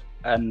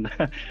 and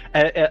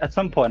at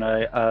some point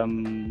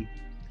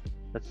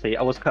let's see,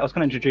 I was kind of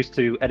introduced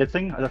to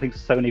editing. I think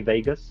Sony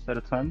Vegas at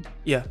the time.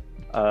 Yeah.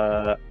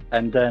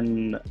 And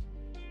then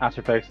After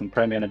Effects and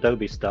Premiere and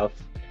Adobe stuff,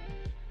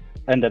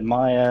 and then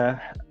Maya,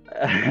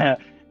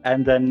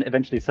 and then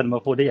eventually Cinema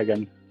 4D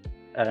again,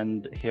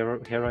 and here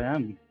I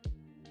am.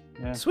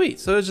 Yeah. Sweet.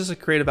 So it's just a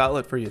creative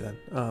outlet for you then.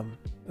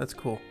 That's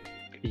cool.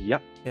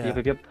 Yep.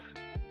 Yeah. Yep.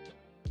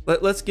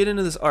 Let's get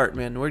into this art,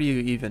 man. Where do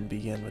you even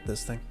begin with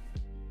this thing?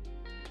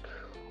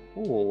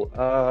 Cool.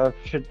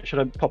 Should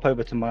I pop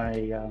over to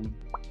my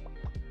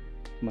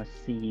my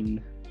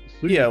scene?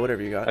 Yeah,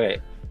 whatever you got. Okay.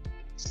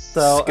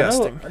 So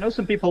disgusting. I know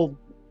some people.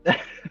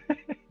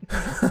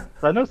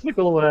 I know some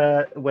people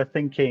were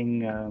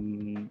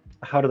thinking,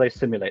 how do they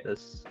simulate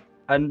this?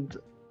 And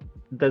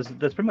there's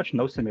pretty much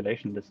no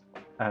simulation of this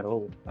at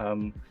all.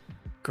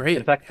 Great.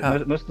 In fact,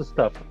 most of the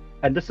stuff,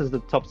 and this is the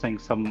top thing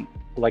some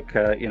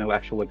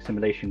actual like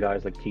simulation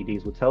guys like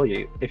TDs will tell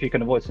you: if you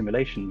can avoid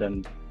simulation,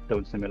 then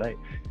don't simulate.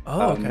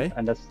 Oh, okay.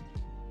 And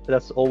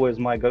that's always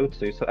my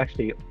go-to. So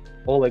actually,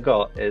 all I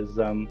got is,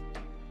 if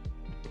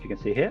you can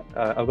see here,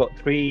 I've got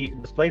 3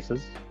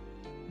 displaces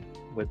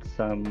with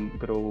some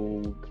good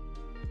old.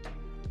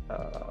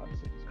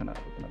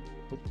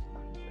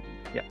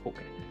 Yeah,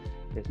 okay.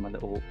 here's my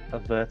little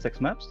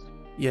vertex maps.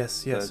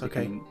 Yes, yes, So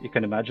okay. you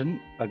can imagine,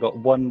 I got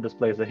one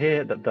displacer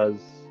here that does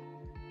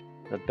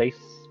the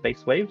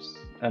base waves,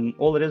 and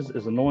all it is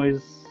a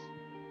noise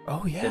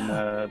Oh in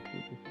yeah.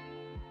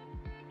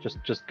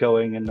 just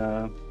going in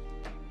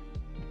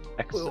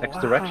X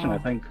direction, I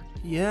Wow. think.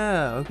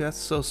 Yeah, okay, that's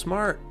so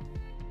smart.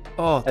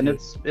 Oh, And dude.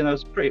 it's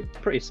it's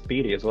pretty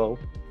speedy as well,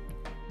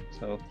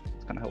 so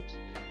it kind of helps.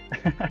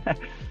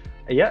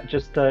 Yeah,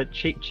 just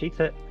cheat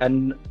it,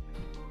 and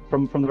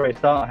from the very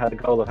start, I had the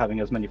goal of having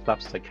as many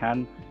flaps as I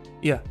can,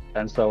 Yeah.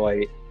 and so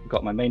I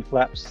got my main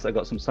flaps, I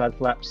got some side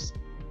flaps,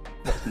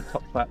 got some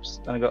top flaps,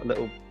 and I got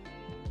little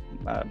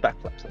back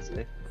flaps, let's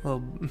say.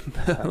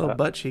 Little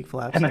butt cheek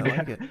flaps. And I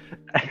like it.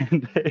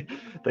 And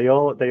they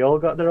all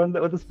got their own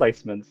little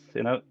displacements,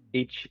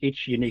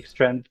 each unique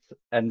strength,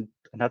 and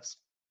that's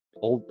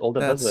all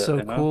that That's does it.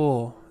 so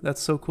cool.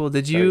 That's so cool.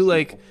 Did Very you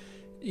like simple.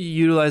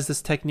 utilize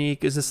this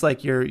technique? Is this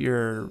like your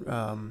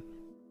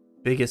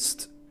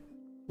biggest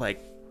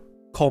like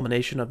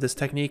culmination of this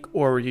technique,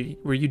 or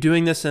were you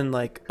doing this in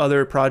like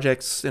other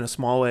projects in a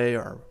small way,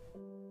 or?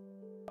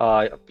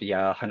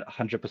 Yeah,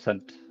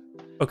 100%.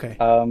 Okay.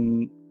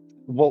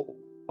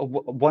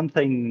 One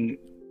thing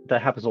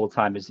that happens all the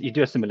time is you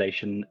do a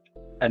simulation,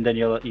 and then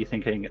you're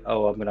thinking,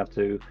 oh, I'm gonna have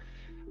to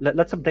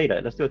let's update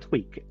it, let's do a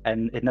tweak,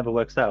 and it never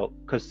works out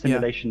because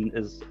simulation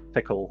is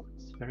fickle.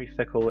 It's very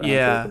fickle and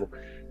Yeah. unpredictable.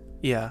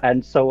 Yeah.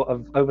 And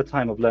so over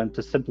time, I've learned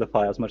to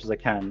simplify as much as I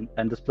can,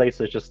 and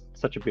Displacer is just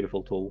such a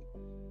beautiful tool.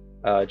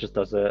 It just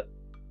does it.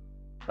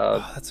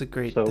 Oh, that's a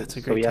great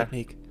yeah.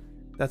 technique.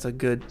 That's a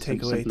good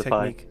takeaway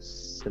technique.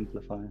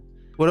 Simplify.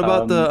 What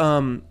about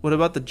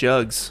the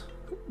jugs?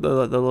 The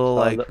little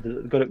like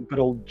the good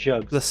old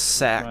jugs. the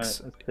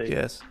sacks. Right, let's see.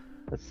 Yes.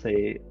 Let's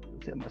see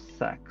my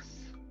sacks.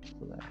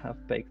 So I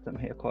have baked them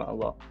here quite a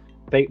lot.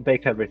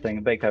 Bake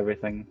everything.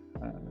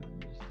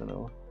 Just a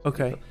little.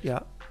 Okay. Yeah.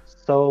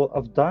 So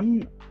I've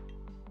done.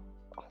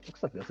 Oh, it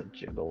looks like there's a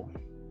jiggle,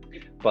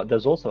 but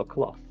there's also a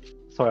cloth.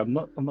 Sorry, I'm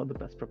not the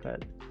best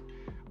prepared.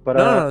 But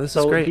No, this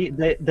is great.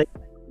 They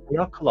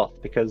are cloth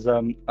because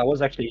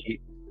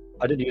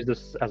I did use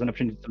this as an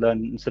opportunity to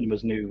learn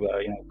Cinema's new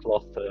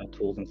cloth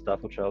tools and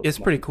stuff, which are It's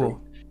pretty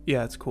cool.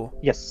 Yeah, it's cool.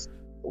 Yes,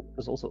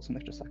 there's also some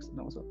extra sacks in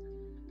there as well.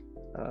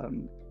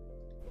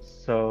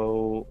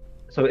 So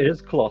it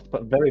is cloth,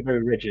 but very,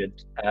 very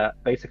rigid.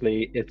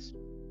 Basically, it's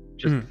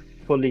just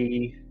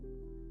fully.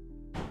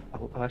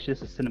 Oh, actually,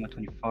 this is Cinema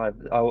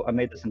 25. I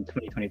made this in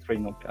 2023.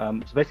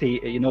 So basically,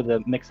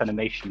 the mix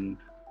animation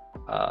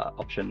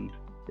option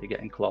that you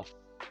get in cloth,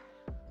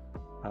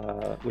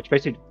 which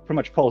basically pretty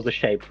much follows the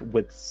shape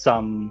with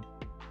some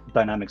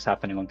dynamics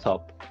happening on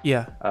top.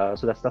 Yeah.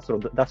 So that's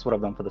what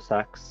I've done for the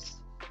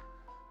sacks.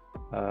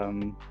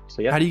 So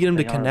yeah. How do you get them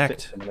to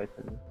connect?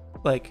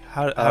 Like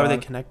how are they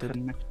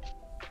connected?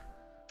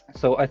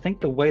 So I think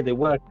the way they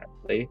work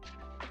actually,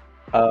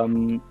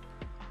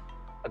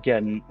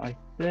 again, I think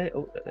there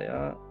they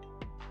are.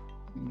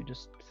 Let me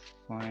just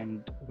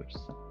find which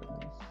sack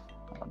that is.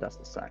 Oh, that's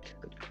the sack.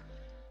 Good.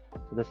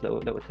 So this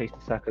little tasty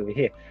sack over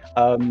here.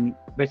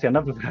 Basically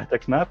another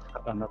vertex map,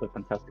 another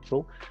fantastic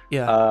tool.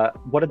 Yeah.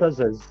 What it does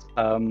is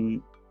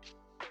the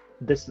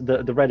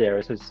red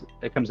area, so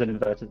it comes in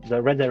inverted.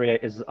 The red area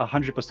is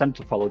 100%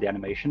 to follow the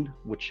animation,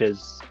 which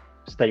is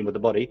staying with the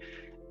body.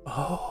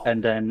 Oh.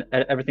 And then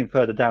everything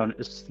further down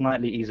is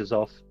slightly eases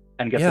off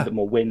and gets a bit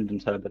more wind and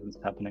turbulence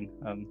happening.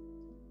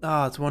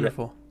 It's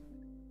wonderful.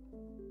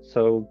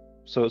 Yeah.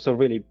 So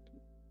really,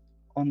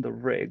 on the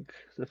rig,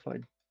 so if I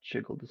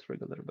jiggle this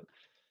rig a little bit,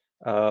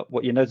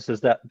 what you notice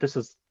is that this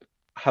is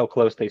how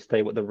close they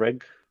stay with the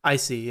rig. I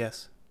see.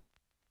 Yes.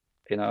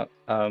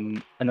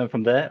 And then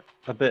from there,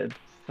 a bit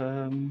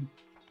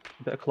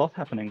of cloth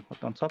happening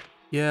on top.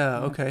 Yeah.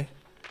 Okay.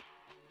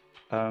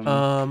 And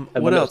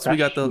what else? Stash, We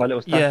got the my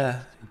little stash.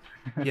 yeah.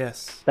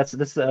 Yes. That's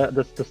this.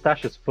 The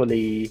stash is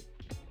fully.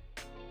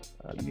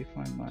 Let me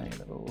find my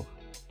little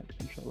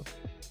controller.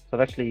 So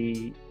I've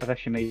actually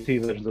made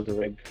 2 versions of the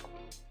rig.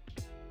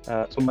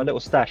 So my little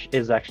stash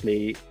is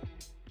actually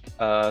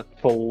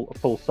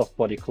full soft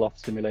body cloth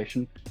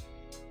simulation.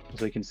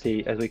 As we can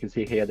see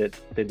here, that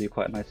they do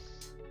quite a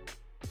nice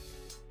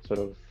sort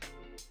of,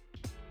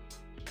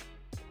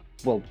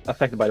 well,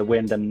 affected by the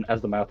wind and as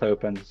the mouth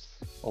opens,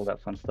 all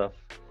that fun stuff.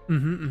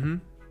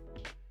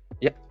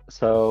 Yep.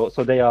 So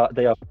they are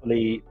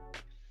fully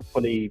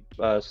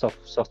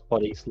soft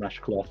body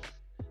 / cloth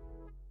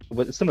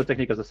with a similar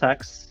technique as the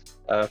sacks.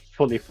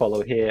 Fully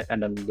follow here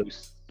and then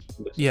loose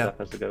stuff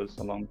as it goes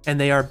along. And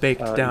they are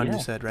baked down. You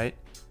said, right?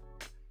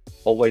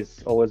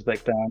 Always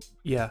baked down.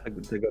 Yeah.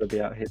 They got to be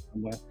out here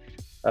somewhere.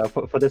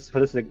 For this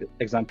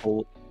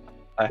example,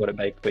 I got it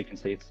baked, but you can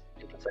see it's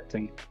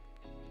intersecting.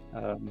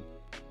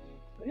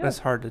 That's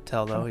hard to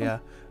tell though. Yeah.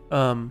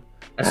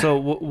 So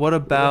what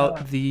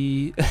about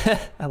the?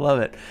 I love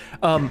it.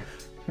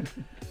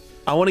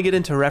 I want to get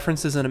into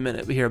references in a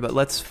minute here, but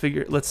let's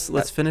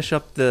finish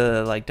up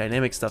the like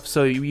dynamic stuff.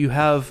 So you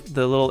have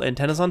the little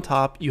antennas on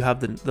top, you have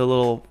the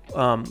little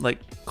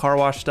like car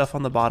wash stuff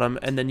on the bottom,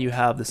 and then you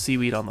have the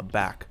seaweed on the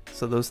back.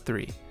 So those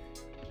 3.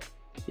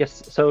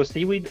 Yes. So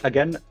seaweed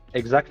again,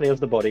 exactly as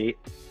the body.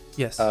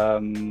 Yes.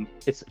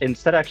 It's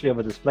instead actually of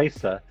a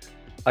displacer,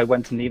 I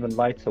went an even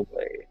lighter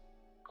way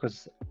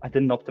because I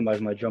didn't optimize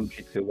my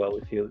geometry too well.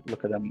 If you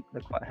look at them,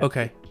 they're quite heavy.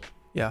 Okay.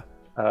 Yeah.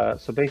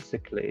 So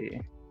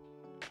basically,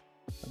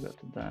 I'll go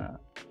to that.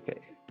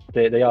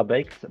 Okay, they are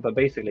baked, but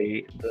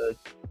basically the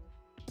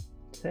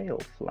tail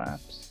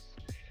flaps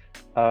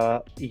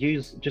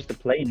use just a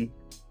plane.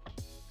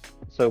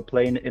 So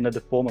plane in a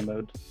deformer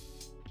mode.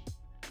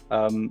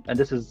 And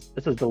this is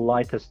the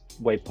lightest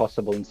way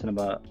possible in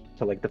cinema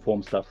to like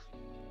deform stuff.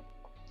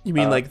 You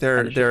mean like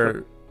and it's just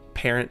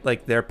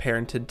they're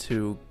parented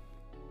to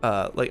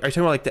like, are you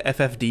talking about like the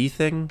FFD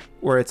thing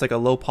where it's like a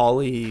low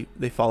poly,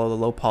 they follow the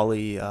low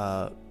poly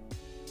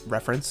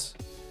reference?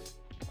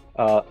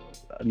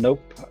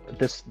 Nope.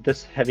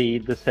 This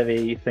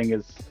heavy thing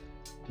is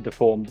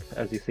deformed,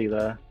 as you see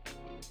there.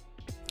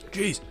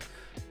 Jeez.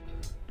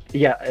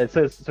 Yeah,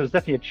 so it's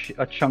definitely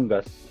a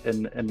chungus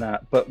in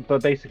that,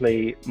 but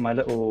basically my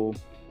little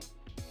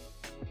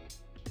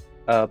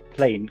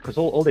plane, because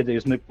all they do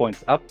is move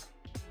points up.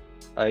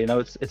 You know,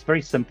 it's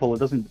very simple. It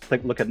doesn't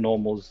look at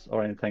normals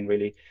or anything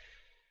really.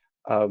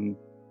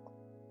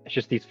 It's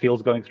just these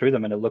fields going through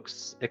them, and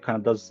it kind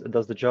of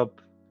does the job.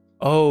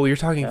 Oh, you're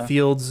talking Yeah.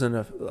 fields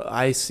and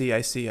I see. Yeah,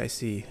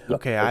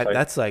 Okay, sorry.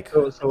 that's like.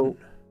 So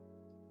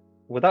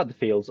without the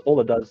fields, all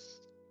it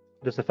does,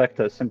 this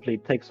effector simply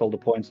takes all the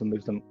points and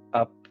moves them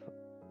up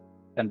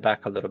and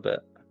back a little bit.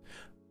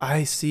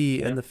 I see,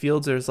 Yeah. and the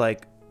fields, there's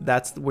like,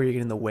 that's where you're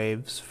getting the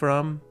waves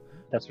from.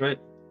 That's right.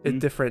 At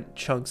different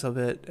chunks of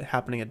it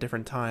happening at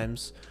different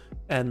times,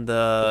 and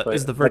That's right.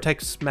 is the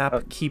vertex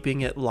map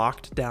keeping it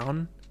locked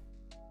down,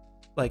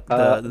 like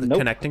the Nope,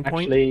 connecting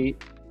point? Actually,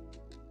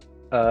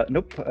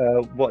 nope.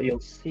 What you'll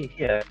see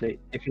here,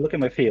 if you look at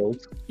my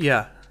fields,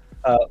 Yeah.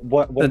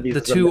 one of these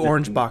The is a two limit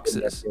orange in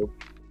boxes. that field.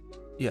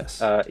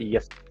 Yes.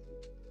 Yes.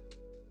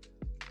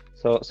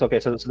 So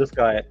this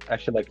guy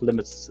actually like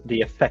limits the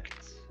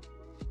effect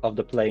of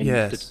the plane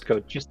Yes. to go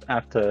just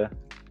after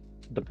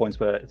the points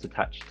where it's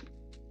attached.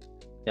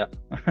 Yeah.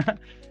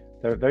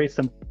 They're very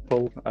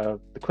simple.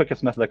 The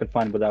quickest method I could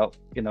find without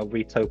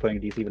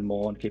retopoing these even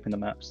more and keeping the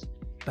maps.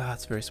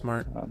 That's very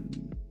smart. It's-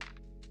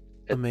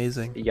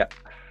 Amazing. Yeah,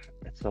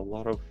 it's a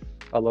lot of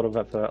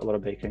effort, a lot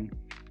of baking.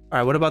 All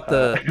right, what about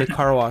the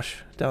car wash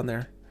down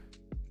there?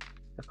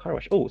 The car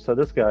wash. Oh, so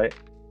this guy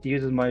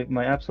uses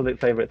my absolute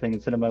favorite thing in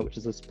cinema, which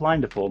is a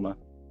spline deformer,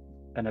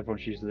 and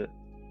everyone uses it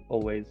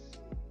always,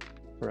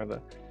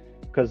 forever.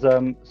 Because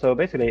so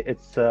basically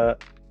it's a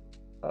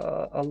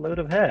load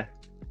of hair.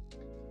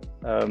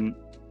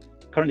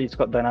 Currently it's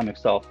got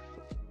dynamics off.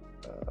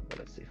 But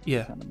let's see. If we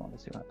Yeah. turn them on,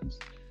 let's see what happens.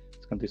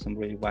 It's gonna do some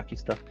really wacky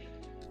stuff.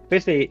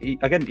 Basically,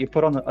 again, you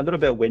put on a little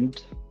bit of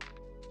wind,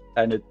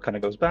 and it kind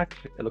of goes back.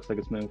 It looks like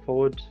it's moving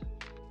forward,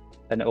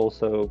 and it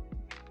also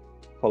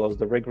follows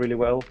the rig really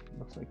well.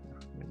 Looks like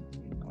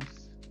really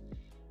nice.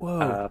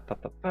 Whoa.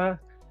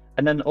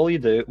 And then all you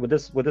do with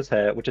this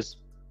hair, which is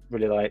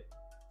really light,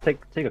 take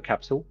a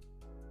capsule,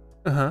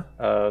 Uh-huh.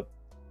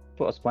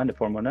 put a spline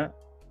deformer on it,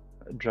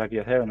 drag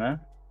your hair in there,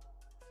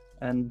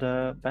 and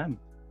bam,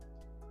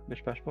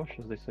 bish bash bosh,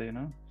 as they say,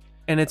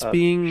 And it's shape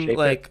being it.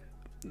 like,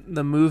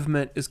 the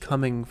movement is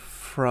coming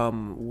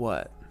from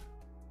what?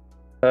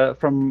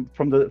 From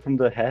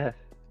the hair.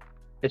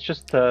 It's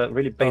just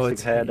really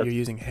basic hair. You're That's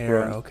using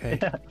hair, grown. okay.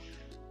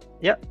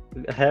 Yeah,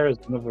 hair is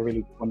another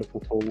really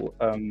wonderful tool.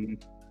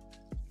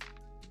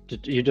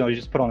 You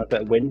just put on a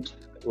bit of wind,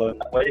 blow it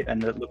that way,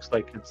 and it looks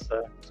like it's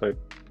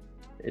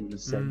in the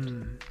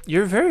same.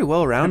 You're very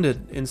well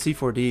rounded in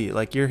C4D.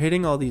 Like, you're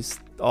hitting all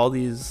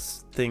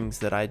these things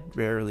that I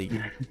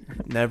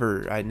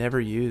never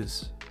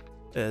use.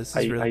 This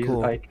is really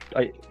cool.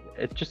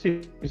 It just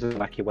uses a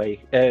wacky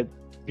way.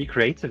 Be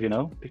creative,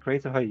 Be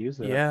creative how you use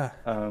it. Yeah.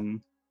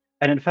 And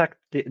in fact,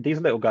 these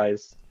little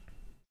guys,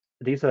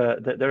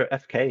 they're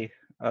FK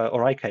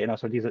or IK.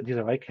 So these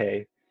are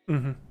IK.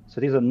 Mm-hmm.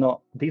 So these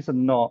are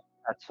not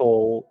at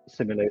all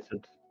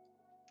simulated.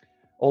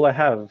 All I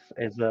have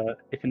is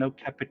if you know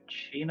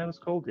cappuccino is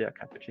called, yeah,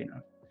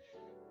 cappuccino.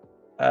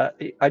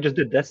 I just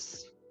did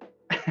this.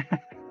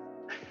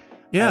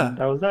 Yeah. And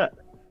that was that.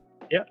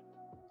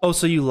 Oh,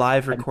 so you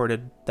live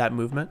recorded that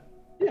movement?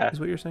 Yeah.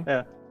 Is what you're saying?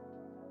 Yeah.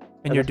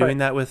 And you're that's right. doing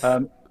that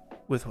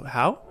with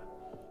how?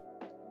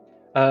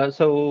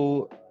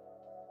 So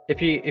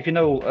if you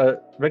know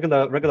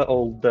regular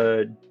old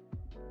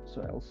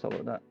sorry, I'll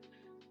solo that.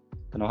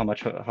 Don't know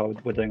how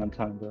we're doing on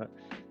time, but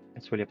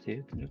it's really up to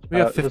you. We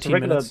have there's a 15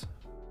 regular- minutes.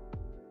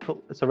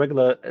 Cool. It's a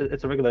regular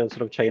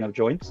sort of chain of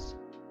joints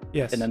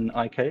Yes. in an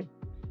IK,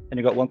 and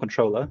you got one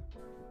controller,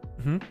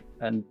 Mm-hmm.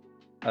 and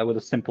with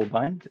a simple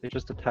bind, it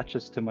just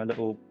attaches to my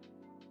little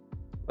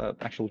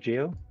actual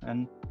geo,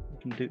 and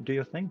you can do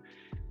your thing.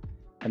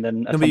 And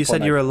then No, but you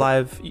said you were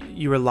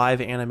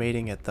live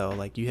animating it though.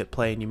 Like, you hit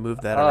play and you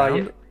move that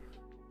around,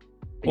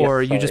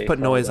 or you just put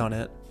noise on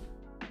it.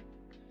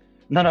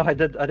 No, I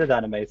did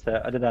animate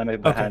it. I did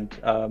animate by Okay.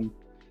 hand.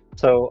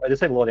 So I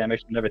disabled all the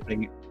animation and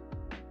everything,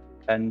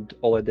 and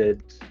all I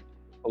did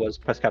was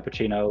press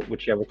cappuccino,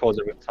 which records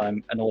it real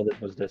time, and all of it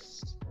was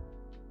this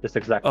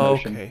exact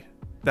motion. Okay,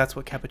 that's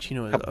what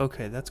cappuccino is.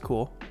 Okay, that's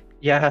cool.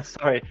 Yeah,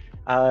 sorry.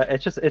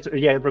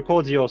 It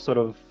records your sort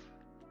of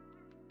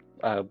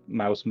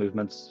mouse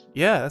movements.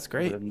 Yeah, that's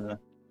great.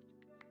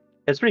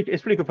 It's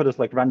pretty good for this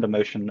like random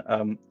motion.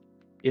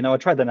 I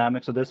tried the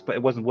dynamics of this, but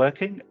it wasn't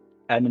working.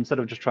 And instead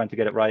of just trying to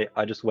get it right,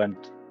 I just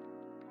went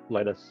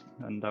like this,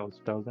 and that was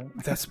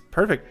it. That's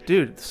perfect,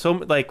 dude. So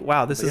like,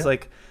 wow, this is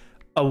like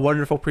a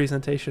wonderful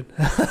presentation.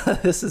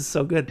 This is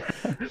so good.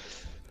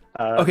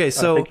 Okay,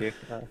 so thank you.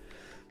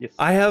 Yes.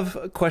 I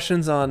have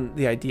questions on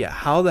the idea.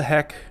 How the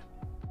heck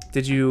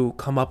did you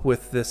come up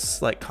with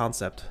this like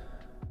concept?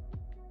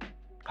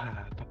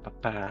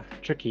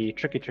 Tricky.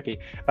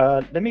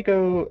 Let me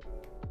go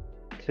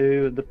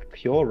to the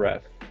pure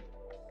ref.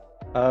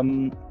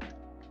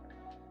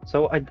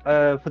 So I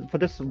for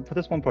this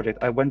one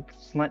project, I went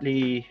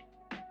slightly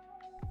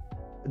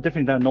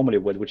different than I normally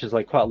would, which is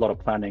like quite a lot of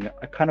planning.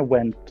 I kind of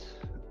went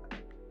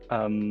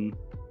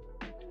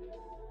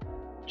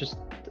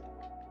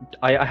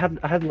I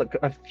had like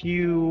a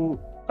few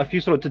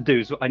sort of to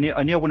do. So I knew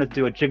I wanted to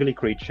do a jiggly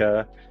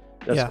creature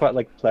that's quite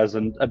like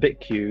pleasant, a bit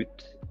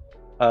cute,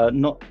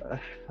 not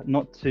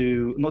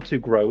too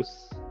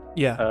gross.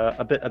 Yeah.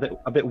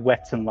 A bit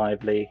wet and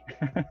lively.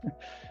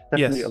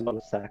 Definitely Yes. a lot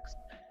of sex.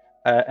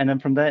 And then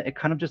from there, it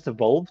kind of just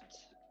evolved.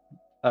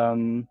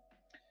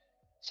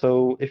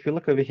 So if you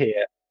look over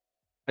here,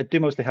 I do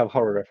mostly have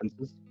horror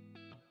references.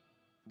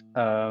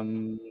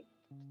 One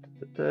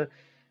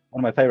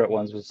of my favorite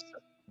ones was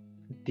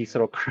these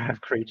sort of crab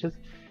creatures.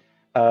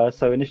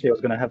 So initially, I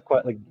was going to have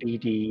quite like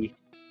beady,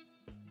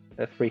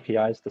 freaky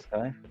eyes. This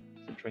guy,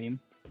 it's a dream.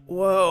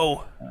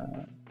 Whoa.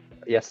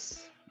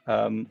 Yes.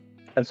 And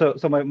so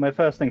my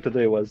first thing to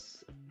do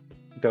was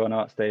go on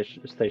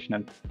ArtStation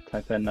and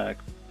type in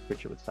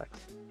creature with sex.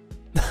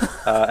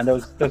 And there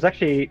was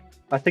actually,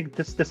 I think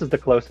this is the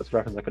closest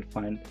reference I could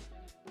find.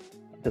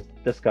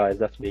 This guy is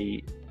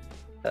definitely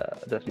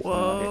something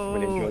I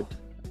really enjoyed.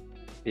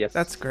 Yes.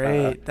 That's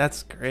great.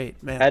 That's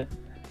great, man. And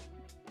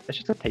it's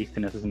just a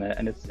tastiness, isn't it?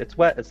 And it's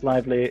wet, it's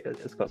lively,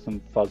 it's got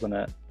some fuzz on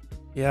it.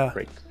 Yeah.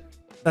 Great.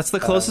 That's the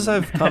closest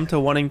I've come to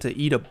wanting to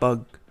eat a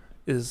bug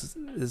is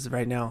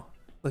right now,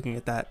 looking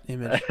at that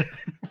image.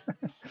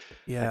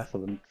 Yeah.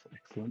 Excellent.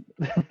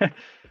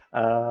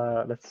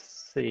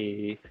 Let's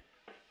see.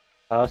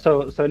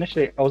 So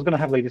initially I was gonna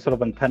have like these sort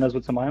of antennas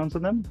with some ions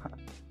in them.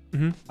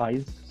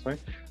 Eyes, sorry.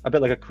 A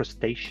bit like a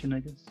crustacean, I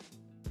guess.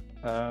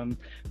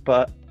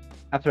 But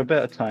after a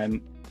bit of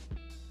time,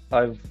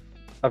 I've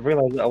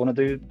realized that I want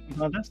to do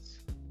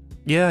this.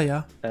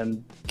 Yeah.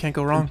 And Can't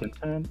go wrong.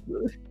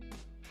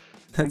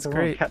 That's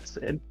great. Cats.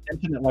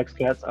 Internet likes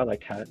cats. I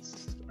like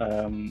cats.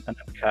 And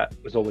the cat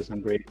was always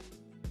hungry,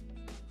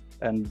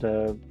 and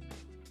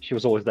she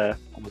was always there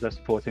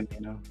supporting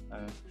me.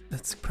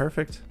 That's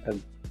perfect.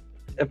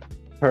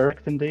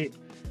 Perfect indeed.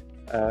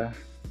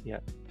 Yeah.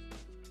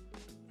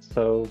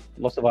 So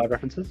lots of eye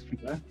references from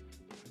there.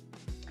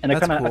 And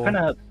That's I kind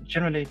of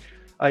generally,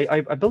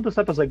 I build this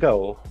up as I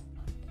go.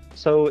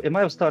 So it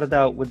might have started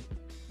out with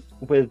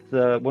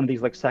one of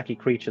these like sacky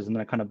creatures, and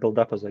then I kind of build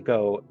up as I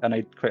go, and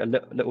I create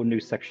a little new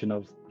section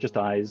of just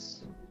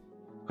eyes,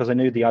 because I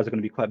knew the eyes are going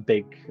to be quite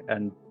big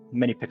and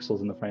many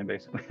pixels in the frame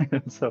basically.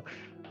 So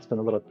I spent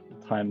a lot of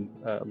time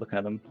looking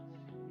at them.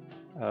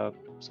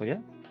 So yeah,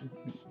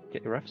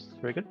 get your refs,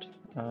 very good.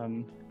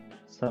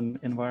 Some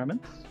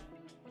environments.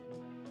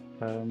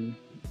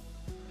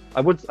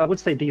 I would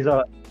say these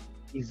are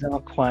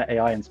quite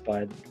AI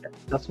inspired.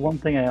 That's one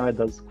thing AI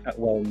does quite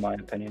well, in my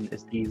opinion,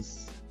 is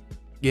these.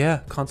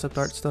 Yeah, concept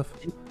art stuff.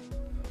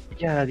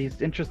 Yeah, these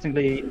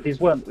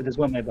weren't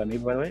made by me,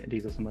 by the way.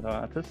 These are some other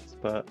artists,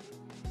 but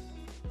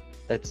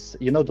it's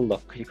the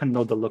look. You kind of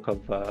know the look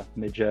of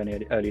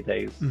Midjourney early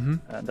days, and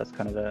that's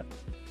kind of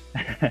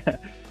it.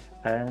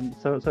 And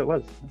so it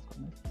was. That's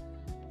quite nice.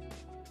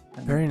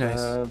 And, very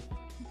nice.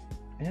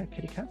 Yeah,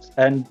 kitty cats.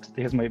 And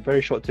here's my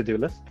very short to-do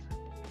list.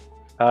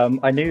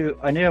 I knew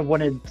I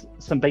wanted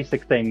some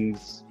basic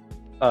things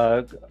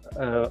of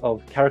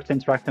character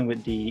interacting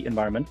with the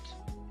environment.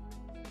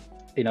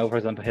 For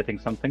example, hitting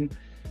something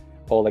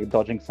or like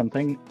dodging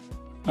something.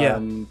 Yeah.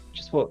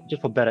 Just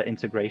for better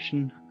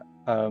integration.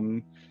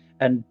 And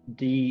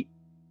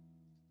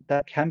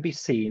that can be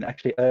seen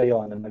actually early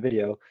on in the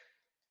video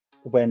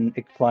when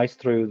it flies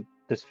through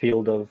this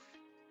field of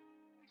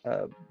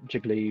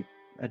jiggly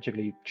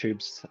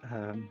tubes.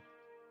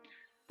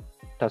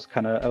 That was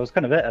kind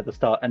of it at the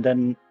start, and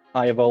then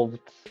I evolved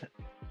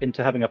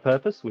into having a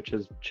purpose, which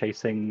is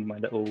chasing my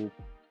little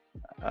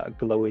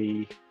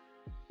glowy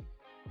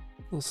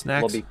little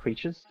snacks, blobby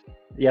creatures.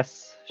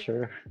 Yes,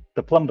 sure.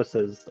 The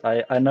plumbuses.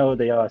 I know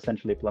they are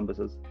essentially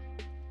plumbuses.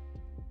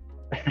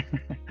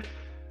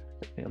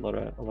 A lot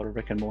of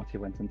Rick and Morty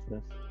went into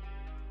this.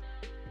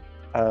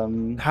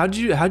 How'd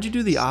you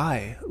do the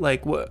eye?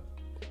 Like what?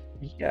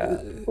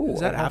 Yeah. Is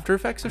that After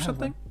Effects or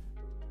something?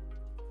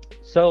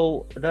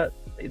 So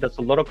that's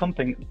a lot of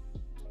comping.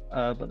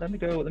 But let me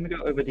go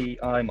over the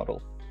eye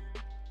model.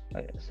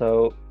 Okay,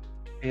 so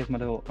here's my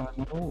little eye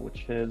model,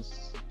 which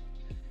is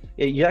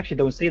you actually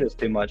don't see this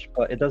too much,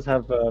 but it does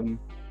have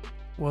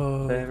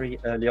Whoa. very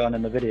early on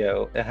in the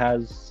video. It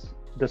has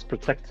this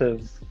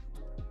protective,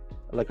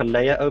 like a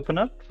layer open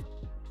up.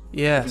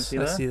 Yes, see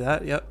I that? see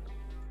that. Yep.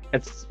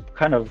 It's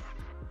kind of,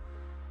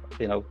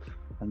 you know,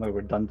 I know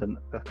redundant.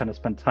 I kind of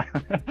spent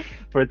time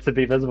for it to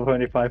be visible for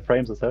only 5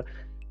 frames or so.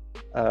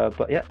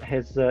 But yeah,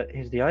 here's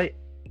the eye.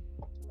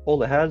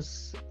 All it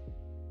has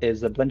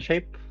is a blend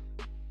shape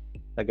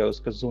that goes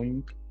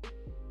kazoink.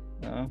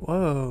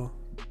 Whoa.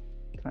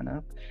 Kind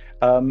of.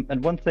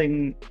 And one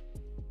thing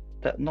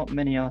that not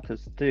many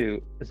artists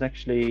do is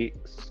actually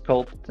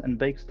sculpt and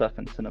bake stuff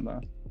in cinema.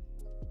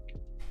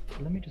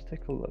 Let me just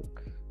take a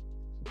look.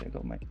 Okay, I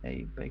got my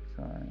A bake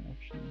time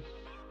options.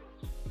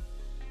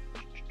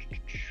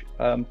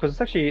 Because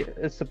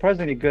it's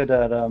surprisingly good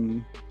at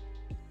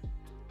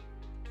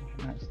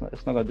it's not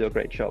gonna do a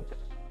great job,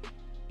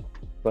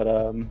 but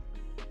no,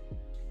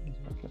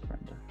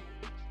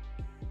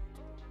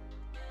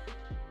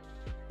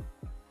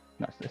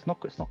 it's not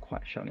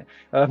quite showing it.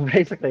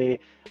 Basically,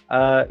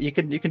 you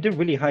can do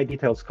really high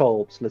detail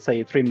sculpts, let's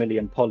say 3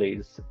 million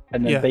polys,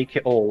 and then bake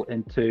it all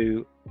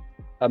into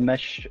a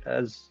mesh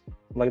as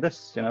like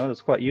this. You know,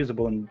 it's quite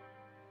usable, and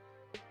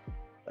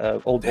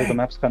all the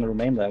maps kind of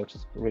remain there, which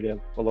is really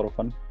a lot of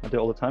fun. I do it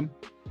all the time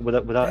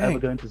without ever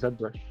going to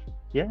ZBrush.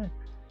 Yeah,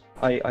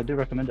 I do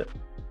recommend it.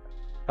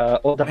 Man,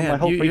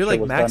 you're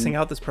like maxing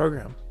out this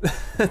program.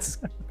 That's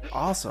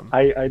awesome.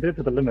 I do it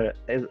to the limit.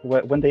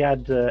 When they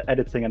add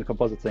editing and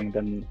compositing,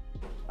 then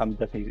I'm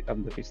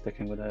definitely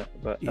sticking with it.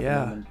 But at the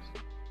moment,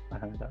 I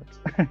have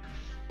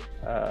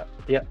that.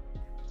 Yeah.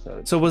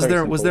 So was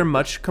there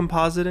much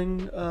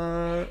compositing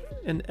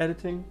and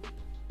editing?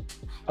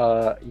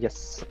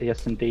 Yes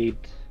indeed.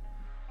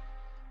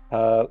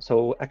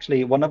 So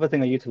actually, one other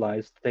thing I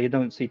utilized that you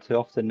don't see too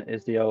often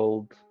is the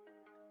old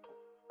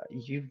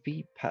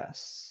UV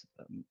pass.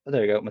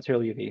 There you go,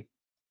 material UV.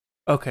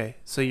 Okay,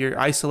 so you're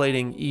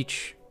isolating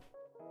each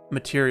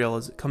material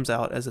as it comes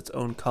out as its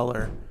own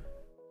color.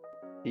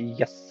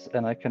 Yes,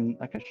 and I can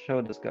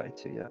show this guy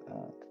to you.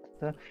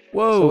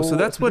 Whoa, so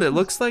that's what it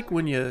looks like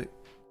when you.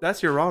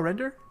 That's your raw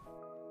render?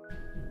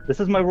 This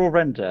is my raw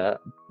render,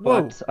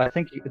 but whoa. I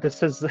think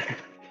this is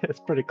it's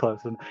pretty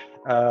close, and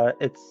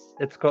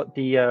it's got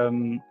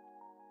the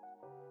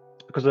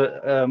because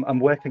I'm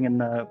working in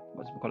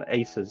what's it called,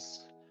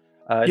 Aces.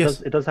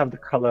 It does have the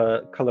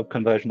color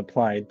conversion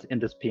applied in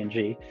this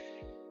PNG.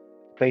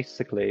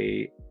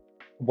 Basically,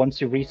 once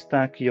you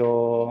restack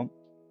your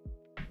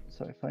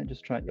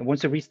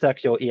once you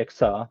restack your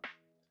EXR,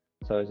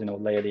 so as you know,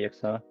 layered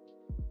EXR,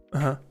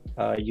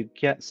 you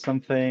get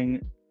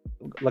something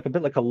like a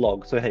bit like a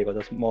log. So here you go,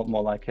 that's more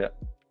like it.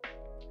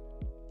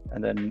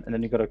 And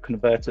then you got to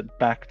convert it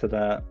back to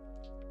that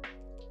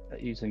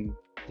using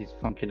these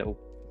funky little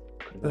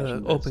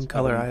open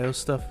color IO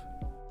stuff.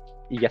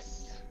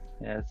 Yes.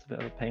 Yeah, it's a bit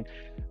of a pain.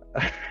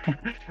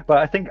 But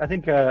I think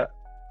a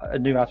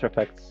new After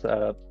Effects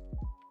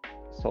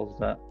solves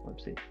that.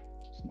 Oopsie.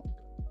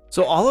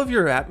 So all of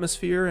your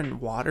atmosphere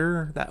and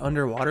water, that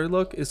underwater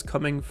look, is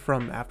coming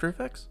from After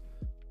Effects?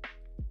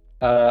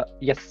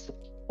 Yes.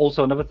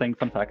 Also, another thing,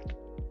 fun fact.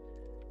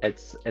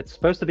 It's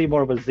supposed to be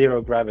more of a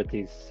zero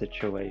gravity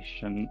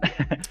situation.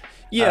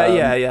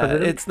 Yeah.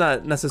 It's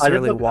not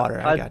necessarily water.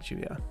 I got you.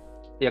 Yeah.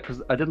 Yeah,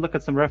 because I did look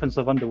at some reference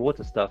of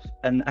underwater stuff,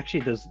 and actually,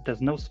 there's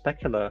no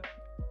specular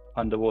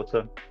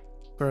underwater.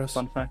 Gross.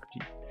 Fun fact.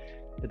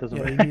 It doesn't.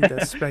 Yeah, you need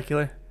that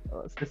specular.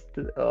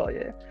 Oh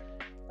yeah.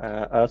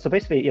 So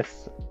basically,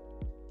 yes,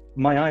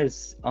 my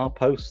eyes are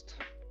post.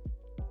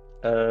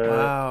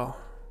 Wow.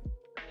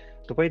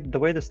 The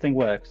way this thing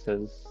works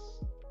is,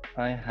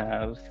 I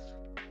have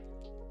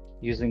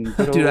using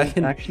good dude, I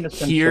can action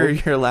hear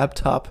your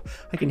laptop.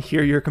 I can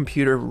hear your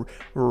computer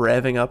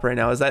revving up right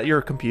now. Is that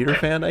your computer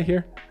fan I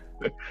hear?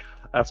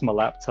 That's my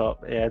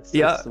laptop. Yeah, it's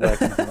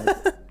working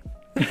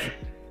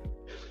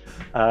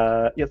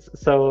hard. Yes.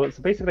 So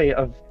basically,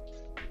 I've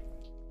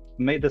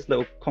made this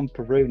little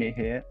comparoni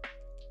here.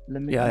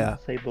 Let me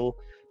disable.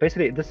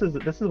 Basically, this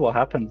is what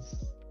happens.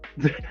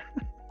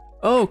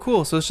 Oh,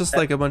 cool. So it's just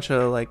like a bunch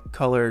of like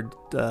colored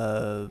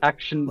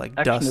action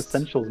dust.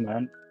 essentials,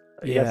 man.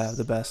 Yeah, yes.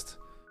 The best.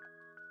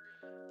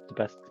 The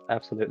best,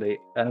 absolutely.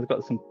 And I've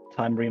got some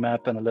time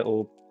remap and a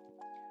little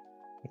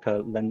like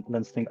a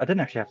lens thing. I didn't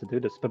actually have to do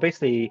this, but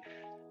basically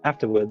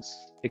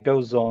afterwards it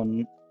goes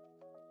on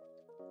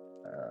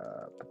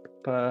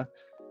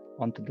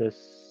onto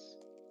this.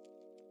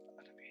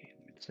 Let me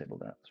disable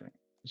that. Sorry.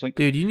 So,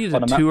 dude, you need to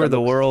tour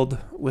the world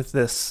with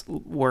this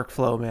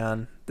workflow,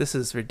 man. This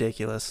is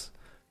ridiculous.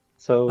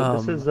 So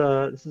this is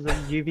a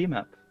UV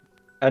map,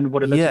 and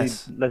what it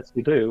lets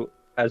you do,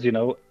 as you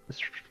know, is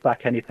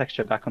stack any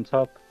texture back on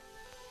top.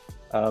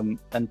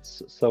 And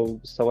so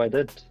I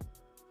did.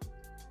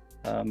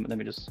 Let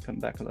me just come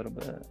back a little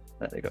bit.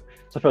 There you go.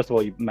 So first of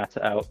all, you matte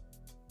it out,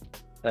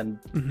 and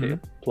you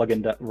plug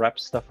in that wrap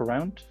stuff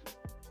around,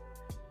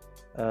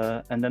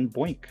 and then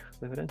boink,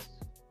 there it is.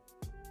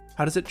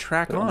 How does it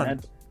track on?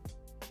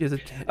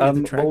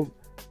 Track? Well,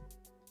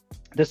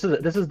 this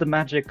is the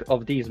magic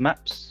of these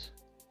maps.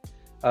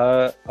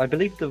 I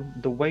believe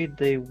the way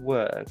they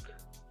work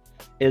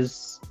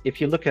is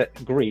if you look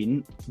at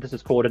green, this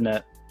is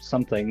coordinate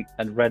something,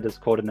 and red is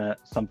coordinate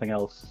something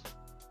else,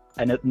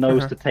 and it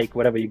knows to take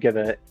whatever you give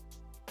it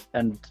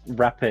and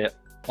wrap it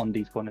on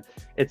these coordinates.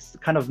 It's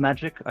kind of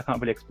magic. I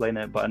can't really explain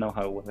it, but I know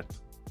how it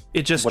works.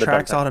 It just What it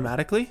tracks does,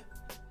 automatically?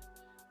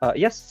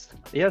 Yes.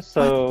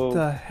 So What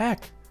the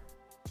heck?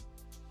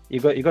 you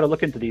got to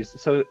look into these.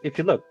 So if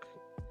you look,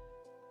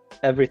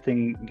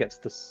 everything gets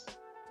this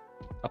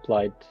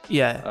applied.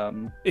 Yeah,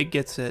 it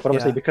gets it. But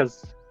obviously, Yeah.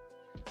 because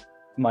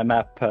my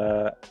map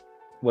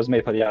was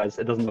made for the eyes,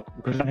 it doesn't look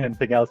good on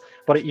anything else.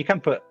 But you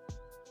can put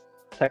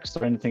text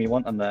or anything you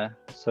want on there.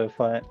 So if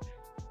I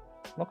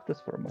lock this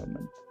for a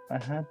moment, I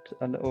had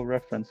a little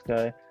reference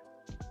guy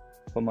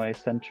for my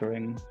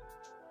centering.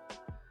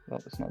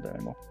 Well, it's not there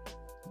anymore.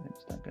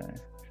 It's that guy.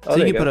 So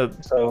there you can go. put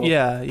a So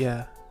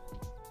yeah.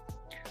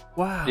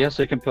 Wow. yeah,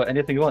 so you can put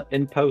anything you want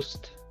in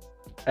post,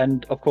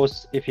 and of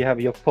course, if you have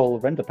your full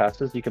render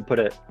passes, you can put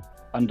it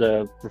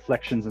under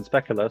reflections and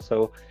specular,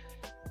 so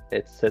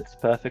it sits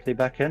perfectly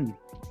back in.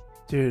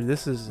 Dude,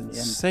 this is In the end.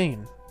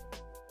 insane.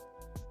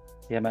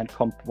 Yeah, man,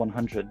 comp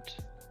 100,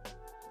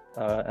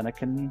 and I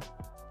can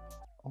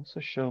also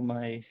show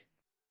my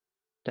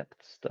depth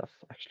stuff.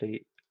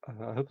 Actually,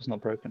 I hope it's not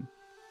broken.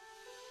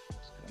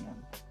 What's going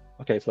on?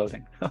 Okay, it's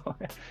loading.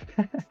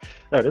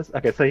 There it is.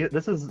 Okay, so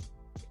this is.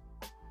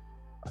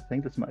 I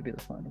think this might be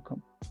the final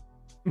comp.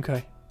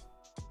 Okay.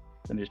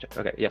 Let me just check.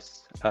 Okay,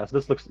 yes. So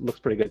this looks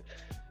pretty good.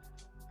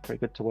 Pretty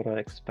good to what I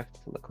expect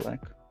it to look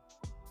like.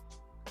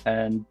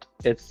 And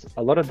it's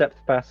a lot of depth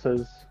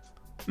passes.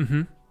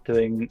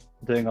 Doing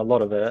a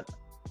lot of it.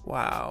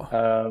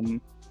 Wow.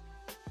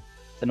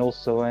 And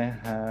also I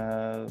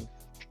have.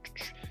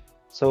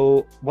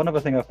 So one other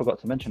thing I forgot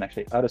to mention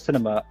actually, out of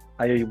cinema,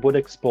 I would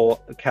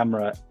export a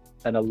camera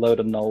and a load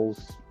of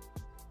nulls.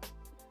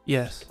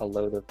 Yes. A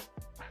load of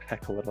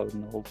heck of a load of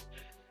nulls.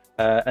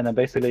 And then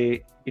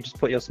basically you just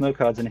put your snow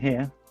cards in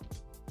here,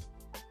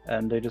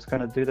 and they just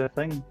kind of do their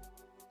thing.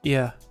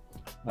 Yeah.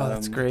 Oh,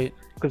 that's great.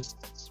 Because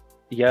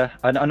yeah,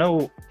 I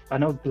know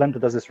Blender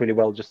does this really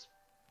well, just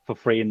for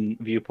free in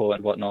viewport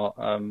and whatnot.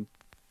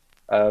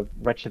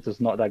 Redshift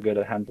is not that good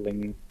at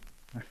handling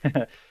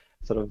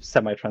sort of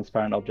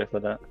semi-transparent objects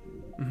like that.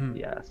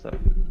 Yeah, so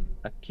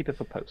I keep it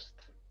for post.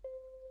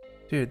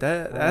 Dude,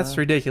 that's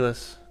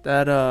ridiculous.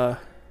 That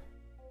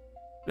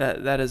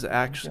is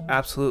actually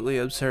absolutely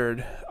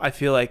absurd. I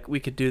feel like we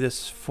could do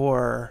this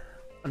for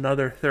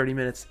another 30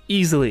 minutes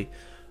easily.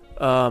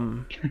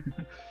 Okay.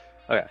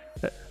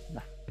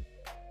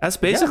 That's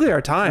basically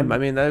our time. I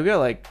mean, I've got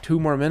like 2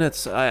 more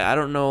minutes. I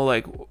don't know,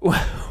 like,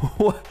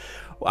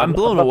 I'm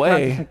blown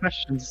away. Some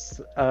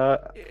questions. I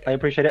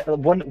appreciate it.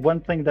 One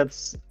thing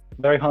that's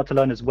very hard to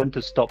learn is when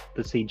to stop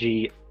the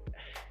CG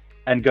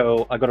and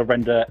go, I got to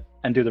render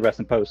and do the rest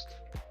in post,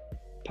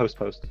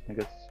 I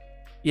guess.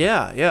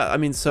 Yeah. I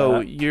mean, so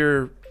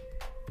you're,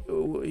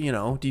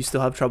 do you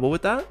still have trouble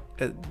with that?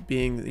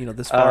 Being,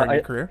 this far in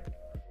your career?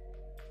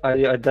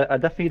 I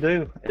definitely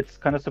do. It's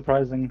kind of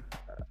surprising.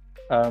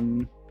 I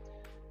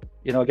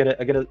get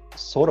it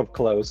sort of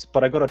close,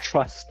 but I gotta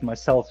trust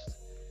myself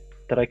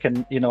that I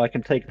can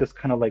take this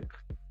kind of like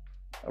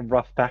a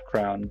rough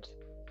background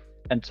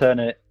and turn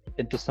it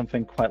into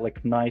something quite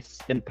like nice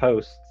in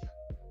post,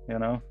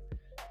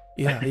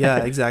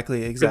 Yeah,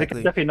 exactly. You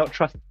can definitely not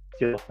trust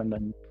yourself, and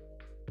then.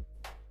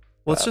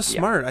 Well, it's just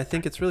smart. I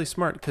think it's really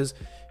smart because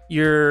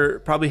you're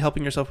probably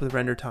helping yourself with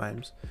render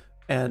times,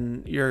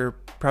 and you're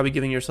probably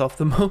giving yourself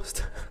the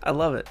most. I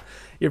love it.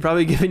 You're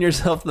probably giving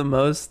yourself the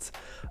most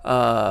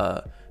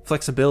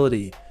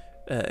flexibility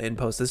in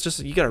post. It's just,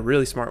 you got a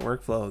really smart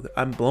workflow.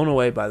 I'm blown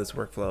away by this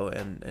workflow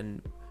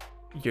and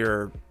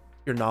your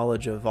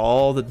knowledge of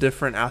all the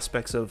different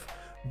aspects of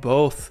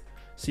both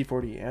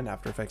C4D and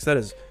After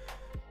Effects.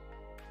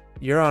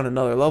 You're on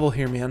another level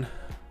here, man.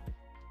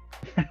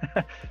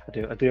 I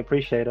do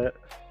appreciate it.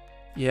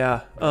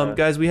 Yeah.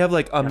 Guys, we have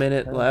like a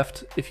minute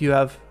left. If you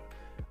have,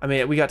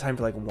 we got time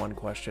for like one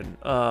question.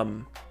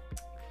 Go.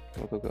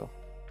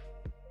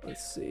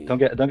 Let's see. Don't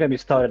get me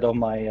started on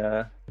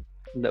my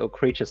little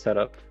creature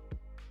setup.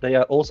 They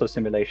are also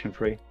simulation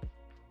free.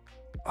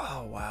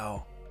 Oh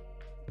wow.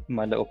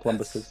 My little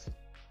plumbuses.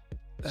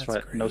 That's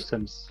right. great. No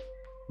sims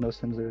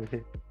over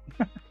here.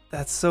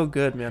 That's so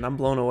good, man. I'm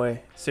blown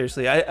away.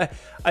 Seriously. I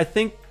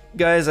think,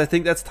 guys,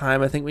 that's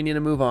time. I think we need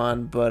to move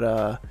on,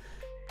 but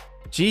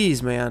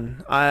geez,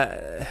 man.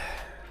 I'm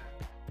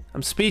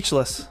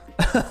speechless.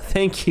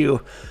 Thank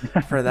you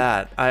for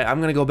that.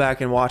 I'm gonna go back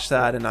and watch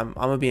that, and I'm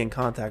gonna be in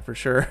contact for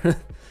sure.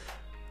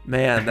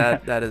 Man,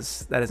 that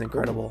is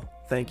incredible.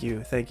 Thank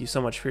you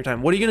so much for your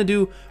time. What are you gonna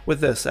do with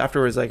this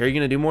afterwards? Like, are you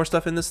gonna do more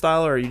stuff in this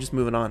style, or are you just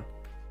moving on?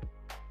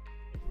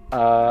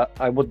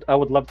 I would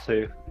love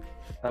to.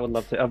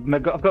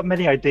 I've got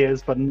many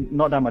ideas, but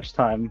not that much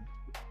time.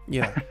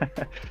 Yeah.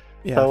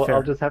 Yeah. So fair.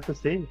 I'll just have to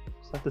see.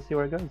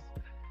 Where it goes.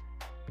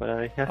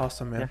 But yeah.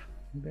 Awesome, man.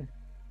 Yeah. Okay.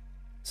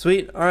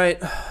 Sweet. All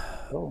right.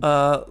 Cool.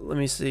 Let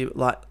me see.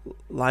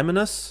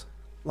 Liminus.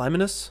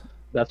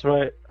 That's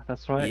right.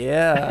 That's right.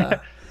 Yeah.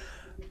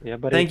 Yeah,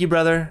 buddy. Thank you,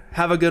 brother.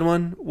 Have a good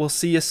one. We'll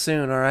see you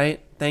soon, all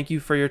right? Thank you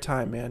for your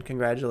time, man.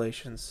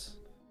 Congratulations.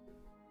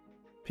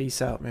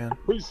 Peace out, man.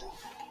 Peace.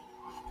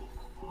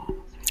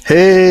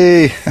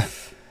 Hey,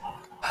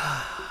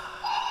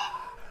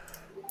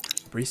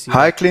 Bricio,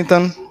 hi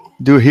Clinton.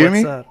 Do you hear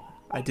what's me? up?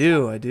 I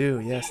do.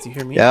 Yes, do you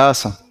hear me? Yeah,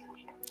 awesome.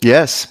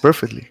 Yes,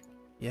 perfectly.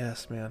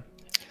 Yes, man.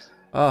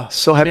 Oh,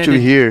 So happy man, to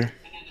be here.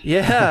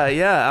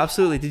 Yeah,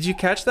 absolutely. Did you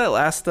catch that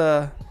last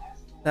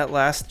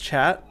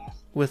chat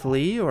with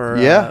Lee or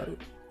Yeah.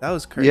 that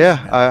was crazy.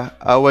 Yeah, man.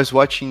 I was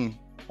watching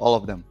all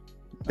of them.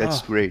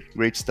 That's Oh.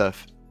 great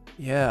stuff.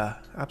 Yeah,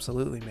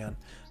 absolutely, man.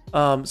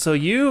 So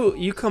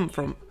you come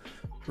from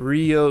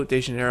Rio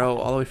de Janeiro,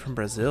 all the way from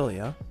Brazil,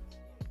 yeah?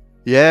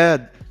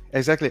 Yeah,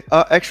 exactly.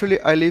 Actually,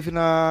 I live in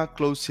a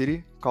closed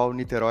city called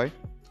Niterói. It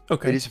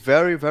Okay. is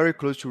very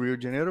close to Rio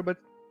de Janeiro, but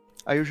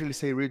I usually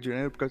say Rio de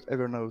Janeiro because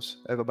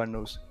everybody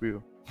knows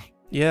Rio.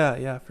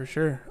 Yeah, for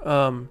sure.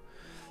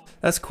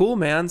 That's cool,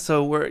 man.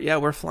 So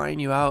we're flying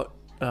you out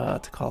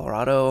to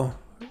Colorado.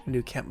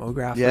 New Camp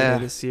MoGraph Yeah.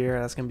 later this year.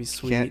 That's gonna be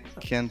sweet.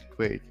 Can't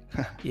wait.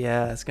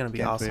 Yeah, it's gonna be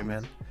Can't awesome,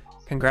 wait, man.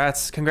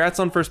 Congrats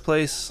on first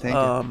place. Thank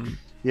you.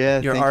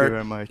 Yeah, Your thank you art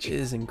very much.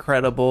 is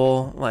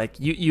incredible. Like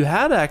you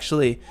had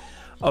actually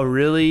a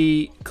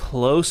really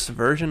close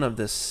version of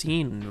this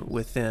scene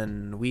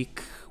within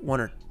week 1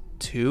 or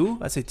 2.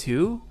 I'd say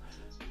 2.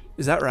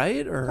 Is that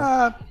right? Or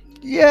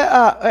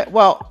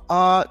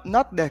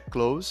Not that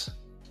close.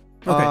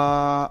 Okay.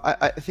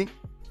 I think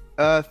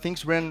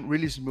things ran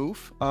really smooth,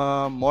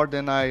 more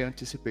than I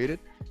anticipated,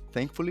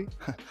 thankfully.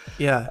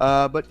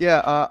 yeah. But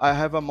yeah, I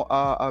have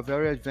a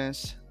very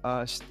advanced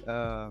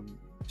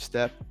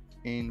step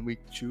in week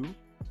 2.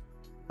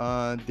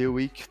 The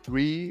week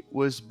 3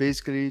 was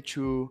basically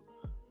to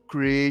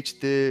create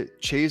the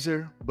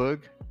chaser bug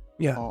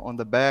Yeah. on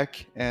the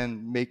back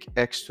and make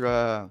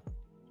extra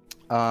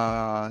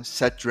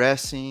set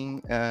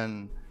dressing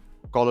and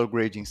color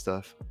grading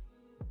stuff.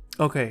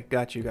 Okay,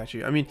 got you.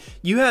 I mean,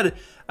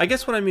 I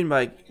guess what I mean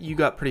by you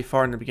got pretty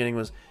far in the beginning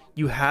was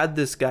you had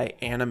this guy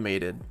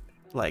animated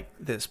like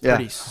this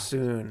pretty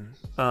soon.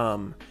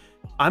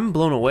 I'm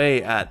blown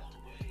away at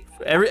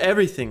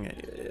everything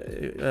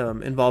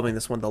involving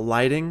this one: the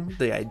lighting,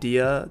 the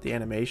idea, the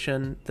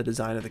animation, the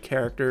design of the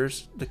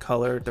characters, the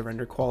color, the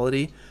render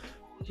quality,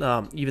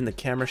 even the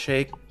camera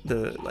shake.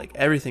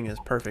 Everything is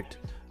perfect.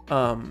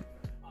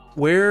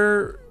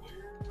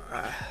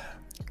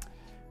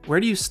 Where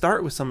do you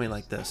start with something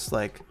like this?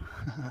 Like,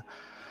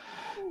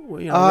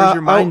 where's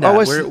your mind at?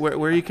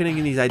 Where are you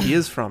getting these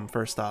ideas from?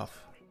 First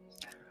off,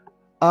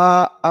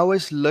 I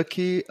was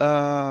lucky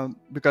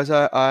because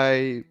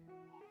I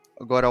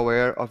got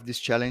aware of this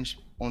challenge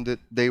on the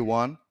day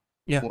 1.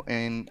 Yeah.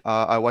 And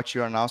I watched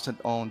your announcement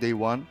on day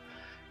 1.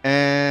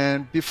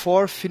 And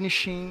before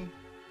finishing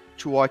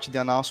to watch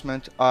the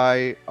announcement,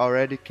 I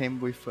already came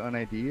with an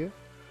idea.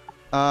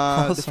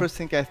 Awesome. The first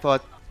thing I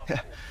thought,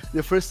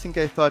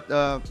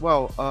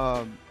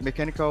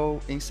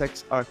 mechanical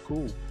insects are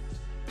cool.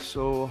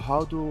 So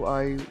how do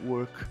I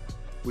work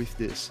with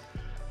this?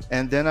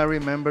 And then I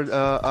remembered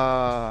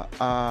a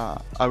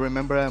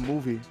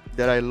movie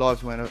that I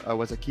loved when I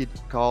was a kid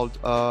called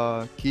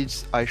Honey,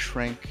 I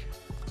Shrank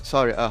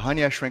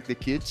the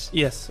Kids.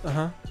 yes.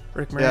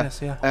 Rick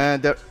Moranis. Yeah.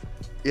 And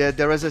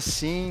there was a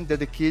scene that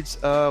the kids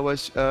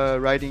was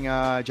riding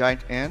a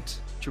giant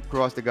ant to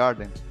cross the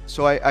garden.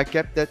 So I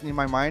kept that in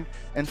my mind.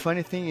 And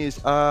funny thing is,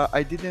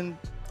 I didn't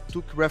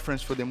took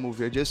reference for the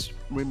movie. I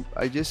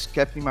just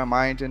kept in my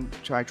mind and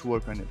tried to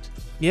work on it.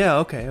 Yeah.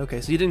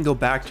 Okay. So you didn't go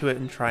back to it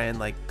and try and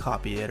like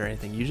copy it or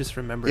anything. You just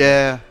remembered.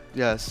 Yeah.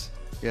 Yes.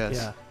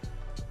 Yeah.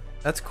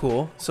 That's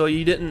cool. So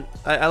you didn't.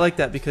 I like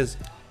that because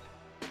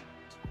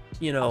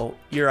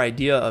your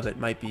idea of it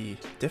might be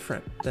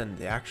different than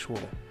the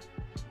actual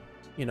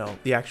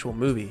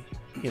movie.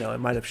 It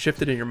might have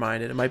shifted in your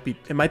mind, and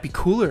it might be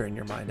cooler in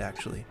your mind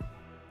actually.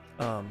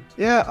 So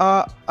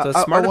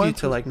it's smart of you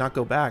to like not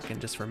go back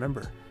and just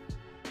remember.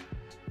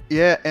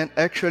 Yeah, and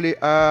actually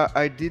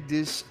I did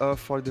this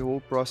for the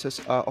whole process.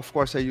 Of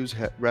course I use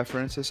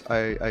references.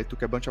 I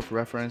took a bunch of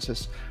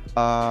references.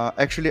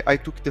 Actually I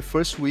took the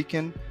first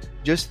weekend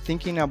just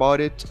thinking about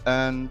it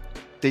and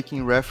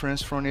taking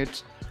reference from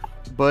it,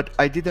 but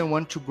I didn't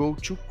want to go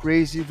too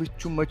crazy with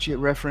too much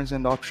reference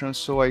and options,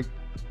 so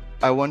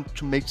I want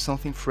to make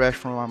something fresh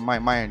from my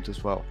mind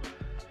as well.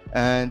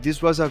 And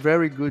this was a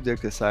very good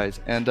exercise,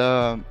 and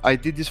I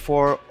did this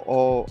for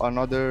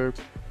another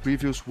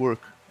previous work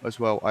as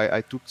well.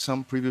 I took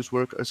some previous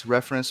work as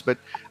reference, but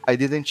I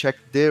didn't check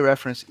the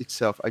reference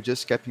itself. I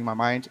just kept in my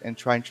mind and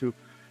trying to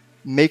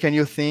make a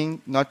new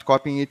thing, not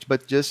copying it,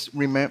 but just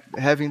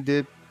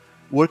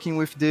working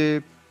with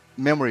the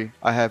memory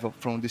I have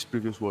from these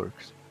previous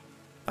works.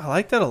 I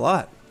like that a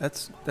lot.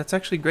 That's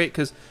actually great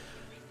because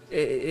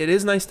it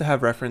is nice to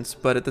have reference,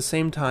 but at the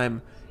same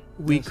time,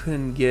 we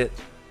couldn't get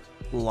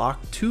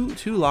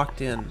too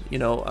locked in.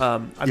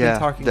 I've been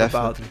talking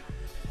about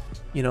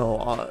you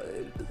know,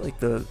 like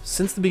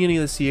since the beginning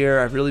of this year,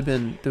 I've really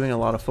been doing a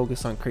lot of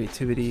focus on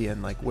creativity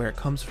and like where it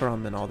comes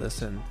from and all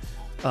this. And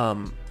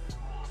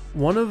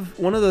one of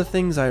the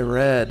things I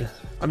read,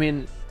 I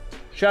mean,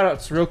 shout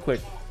outs real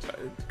quick,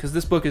 because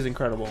this book is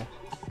incredible.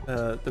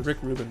 The Rick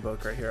Rubin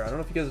book right here. I don't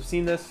know if you guys have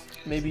seen this.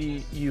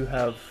 Maybe you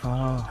have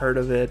heard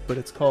of it, but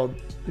it's called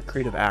The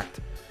Creative Act,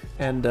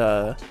 and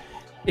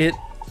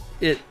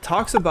it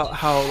talks about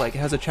how like it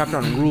has a chapter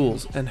on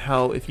rules and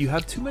how if you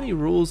have too many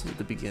rules at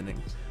the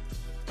beginning,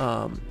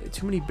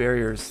 too many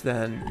barriers,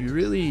 then you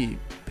really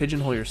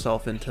pigeonhole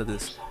yourself into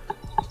this.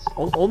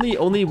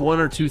 Only one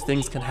or two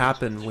things can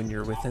happen when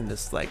you're within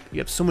this, like you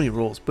have so many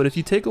rules. But if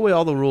you take away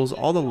all the rules,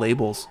 all the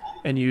labels,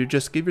 and you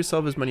just give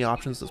yourself as many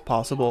options as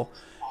possible,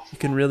 you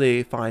can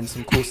really find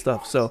some cool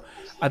stuff. So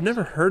I've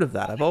never heard of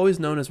that. I've always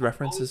known as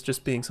references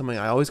just being something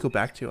I always go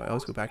back to.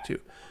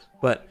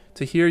 But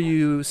to hear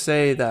you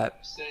say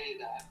that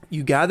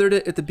you gathered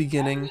it at the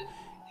beginning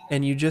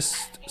and you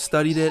just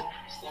studied it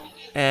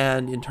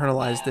and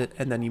internalized it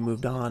and then you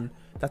moved on,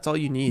 that's all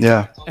you need.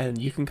 Yeah. And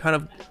you can kind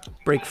of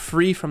break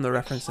free from the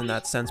reference in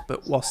that sense,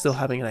 but while still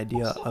having an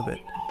idea of it.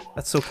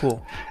 That's so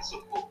cool.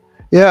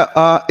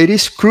 Yeah, it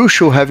is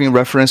crucial having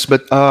reference,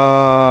 but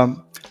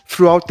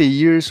throughout the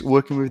years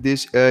working with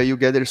this, you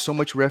gather so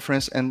much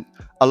reference, and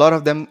a lot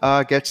of them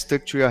get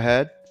stuck to your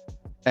head.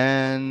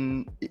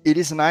 And it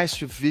is nice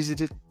to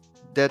visit it,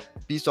 that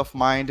peace of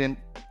mind, and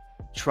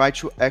try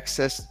to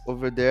access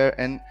over there,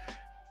 and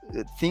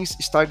things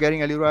start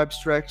getting a little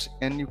abstract,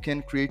 and you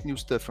can create new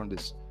stuff from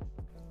this.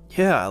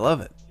 Yeah, I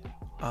love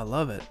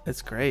it.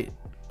 It's great.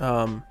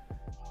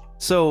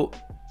 So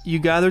you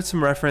gathered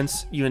some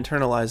reference, you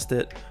internalized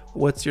it.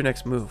 What's your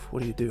next move?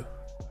 What do you do?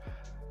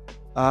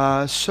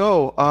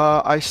 So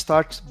I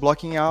start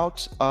blocking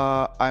out.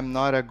 I'm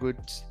not a good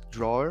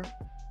drawer,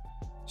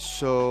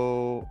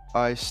 so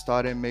I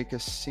started make a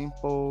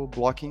simple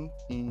blocking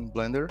in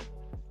Blender.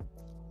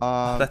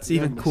 That's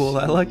even cool.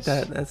 I like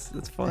that. That's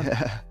fun.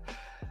 Yeah.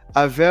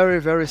 A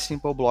very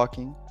simple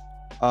blocking.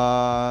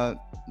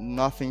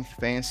 Nothing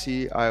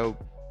fancy. I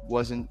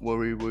wasn't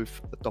worried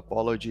with the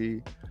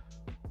topology.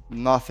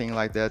 Nothing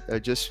like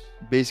that. Just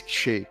basic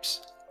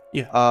shapes.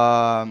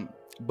 Yeah.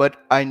 But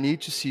I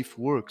need to see if it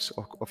works,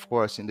 of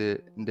course, in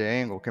the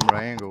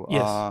camera angle.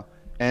 Yes.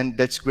 And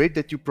that's great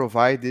that you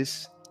provide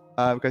this,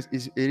 because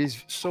it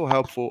is so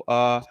helpful.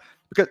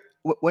 Because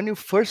when you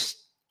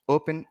first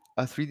open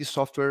a 3D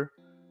software,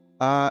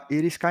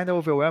 it is kind of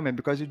overwhelming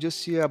because you just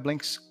see a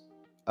blank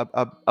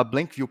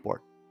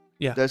viewport.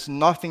 Yeah. There's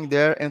nothing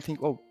there, and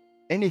think, oh,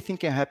 anything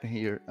can happen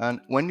here.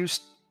 And when you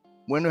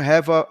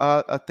have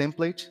a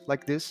template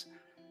like this,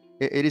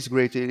 it is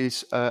great. It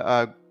is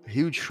a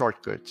huge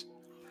shortcut.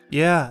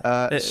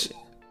 Yeah.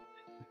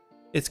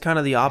 It's kind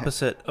of the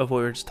opposite of what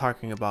we were just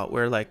talking about,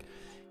 where like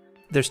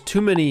there's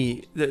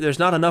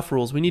not enough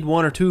rules. We need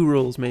one or two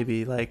rules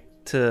maybe, like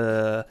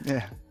to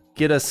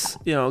get us,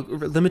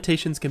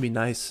 limitations can be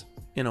nice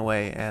in a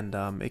way, and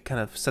it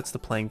kind of sets the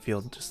playing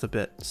field just a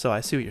bit. So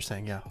I see what you're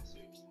saying.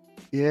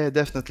 Yeah,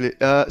 definitely.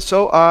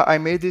 So I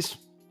made this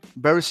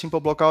very simple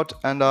blockout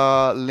and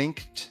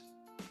linked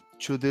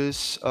to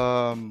this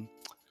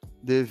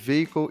the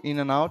vehicle in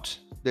and out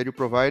that you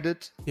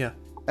provided. Yeah.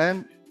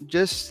 And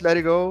just let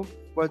it go,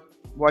 but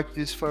watch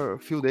this for a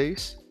few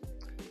days,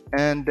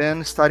 and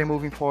then starting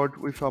moving forward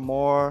with a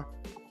more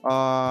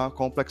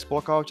complex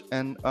blockout.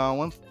 And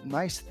one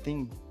nice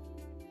thing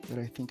that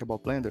I think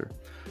about Blender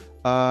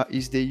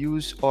is the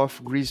use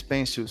of grease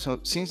pencil. So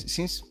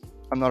since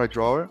I'm not a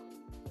drawer,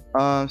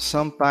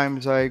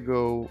 sometimes I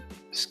go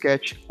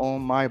sketch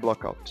on my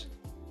blockout.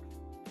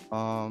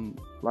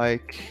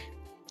 Like,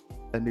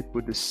 let me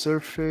put the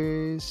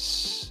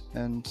surface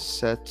and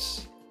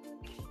set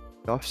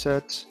the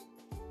offset,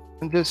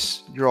 and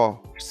just draw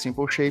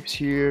simple shapes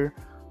here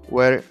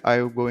where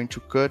I'm going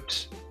to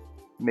cut,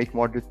 make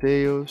more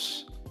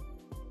details.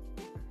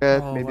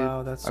 Maybe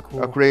wow, that's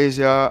cool. A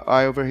crazy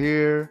eye over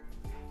here.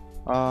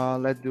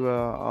 Let's do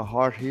a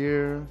heart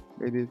here,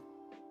 maybe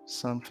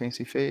some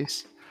fancy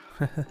face.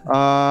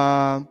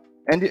 And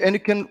you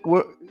can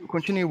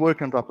continue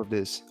work on top of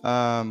this.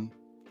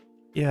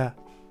 Yeah.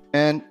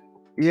 And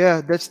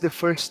yeah, that's the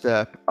first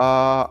step.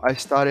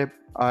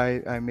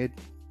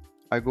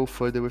 I go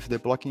further with the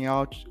blocking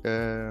out.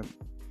 Let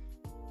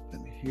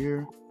me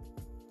here.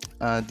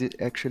 This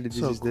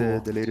so is cool.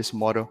 the latest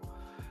model.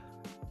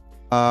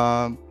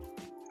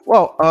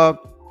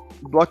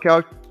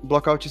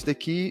 Blockout is the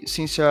key.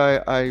 Since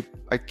I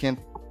can't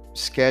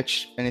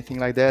sketch anything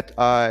like that,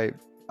 I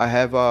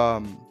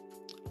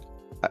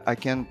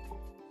can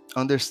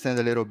understand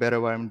a little better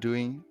what I'm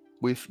doing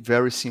with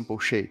very simple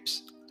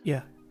shapes.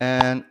 Yeah.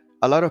 And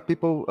a lot of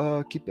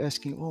people keep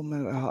asking, oh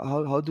man,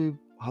 how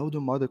do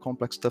model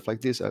complex stuff like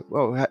this?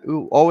 Well,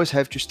 you always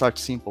have to start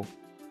simple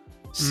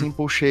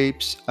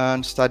shapes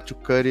and start to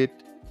cut it.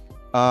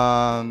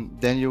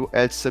 Then you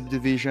add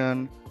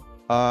subdivision,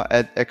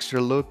 add extra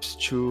loops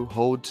to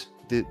hold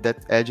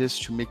that edges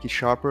to make it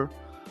sharper,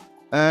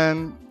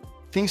 and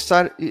things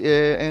start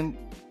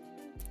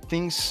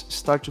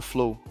to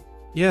flow.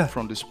 Yeah.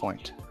 From this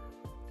point.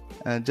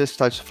 and just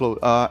starts to flow.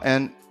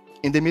 And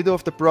in the middle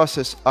of the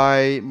process,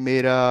 I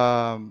made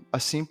a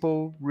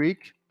simple rig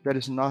that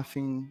is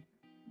nothing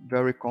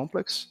very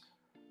complex.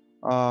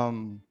 A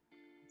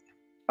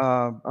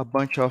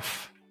bunch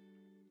of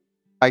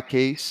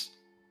IKs,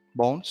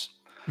 bones,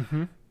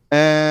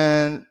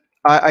 and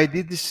I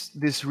did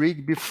this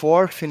rig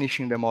before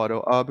finishing the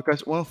model,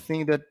 because one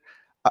thing that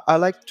I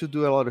like to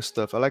do a lot of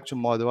stuff. I like to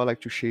model, I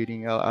like to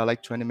shading, I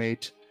like to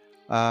animate,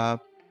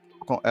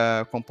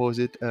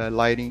 composite,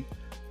 lighting,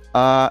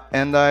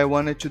 and I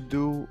wanted to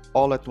do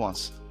all at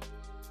once.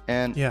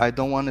 And Yeah. I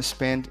don't want to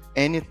spend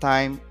any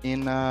time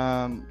in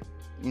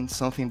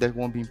something that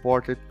won't be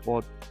important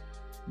or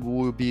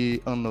will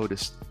be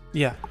unnoticed.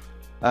 Yeah.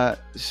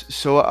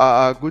 So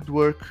a good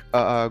way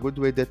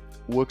that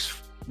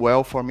works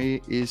well for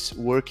me is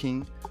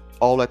working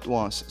all at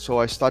once. So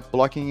I start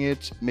blocking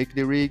it, make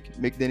the rig,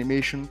 make the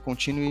animation,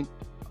 continue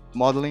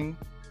modeling.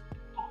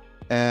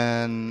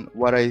 And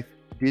what I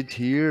did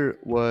here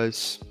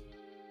was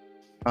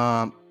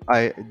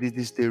this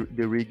is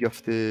the rig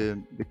of the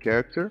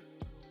character,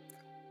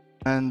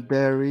 and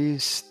there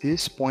is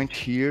this point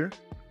here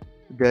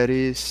that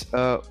is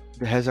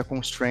that has a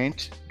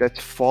constraint that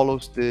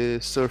follows the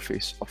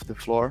surface of the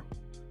floor,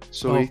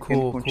 so it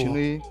can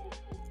continue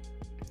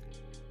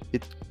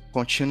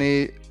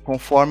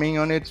conforming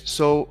on it,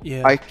 so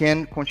Yeah. I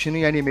can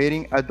continue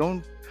animating.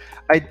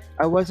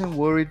 I wasn't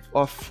worried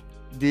of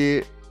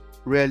the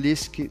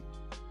realistic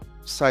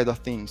side of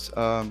things.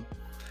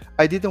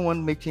 I didn't want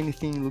to make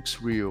anything looks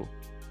real.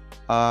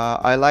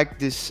 I like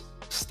this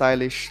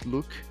stylish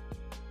look,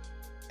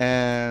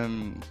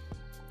 and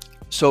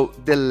so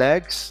the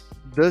legs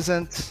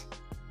doesn't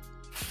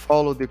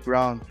follow the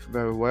ground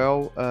very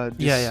well.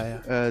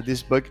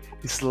 This bug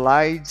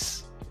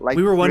slides like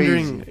we were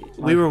crazy.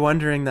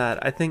 wondering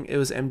that. I think it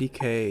was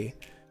MDK.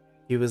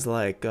 He was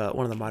like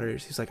one of the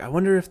moderators. He's like, I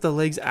wonder if the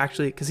legs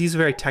actually, because he's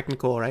very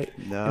technical, right?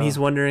 No. And he's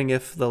wondering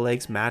if the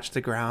legs match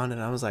the ground.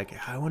 And I was like,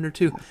 I wonder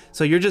too.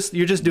 So you're just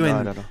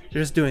doing No.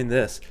 you're just doing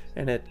this,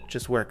 and it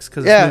just works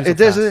because It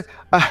does.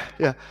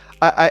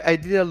 I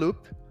did a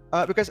loop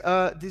because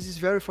this is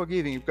very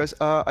forgiving, because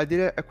I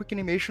did a quick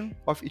animation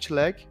of each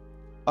leg.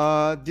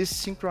 This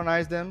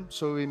synchronized them,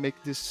 so we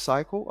make this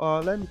cycle.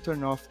 Let me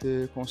turn off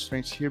the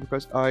constraints here,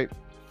 because I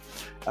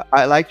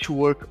like to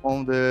work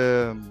on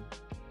the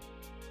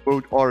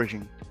world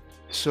origin.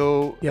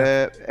 So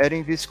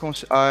adding this,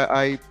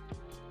 I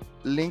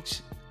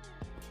linked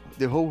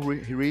the whole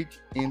rig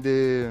in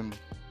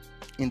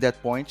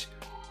that point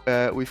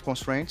with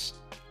constraints,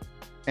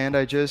 and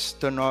I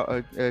just turn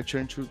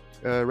to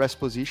rest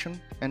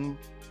position, and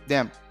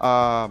damn,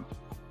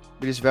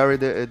 it is very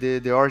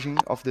the origin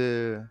of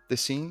the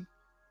scene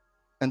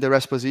and the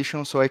rest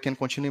position, so I can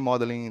continue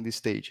modeling in this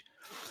stage.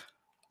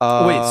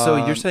 Wait, so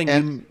you're saying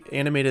you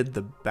animated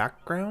the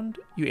background?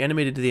 You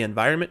animated the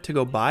environment to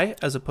go by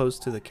as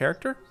opposed to the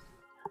character?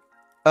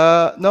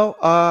 No,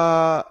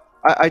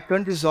 I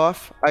turned this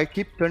off. I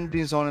keep turning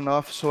this on and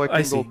off, so I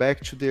can go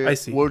back to the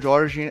world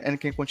origin and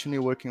can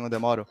continue working on the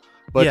model.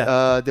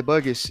 But the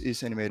bug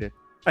is animated.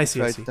 I see.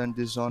 So I see. turn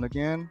this on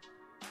again.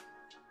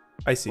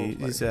 I see.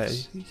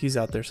 He's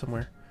out there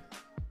somewhere.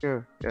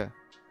 Yeah.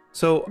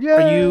 So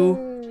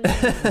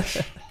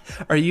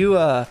are you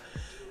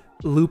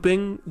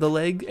looping the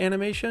leg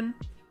animation?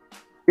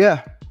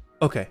 Yeah.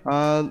 Okay.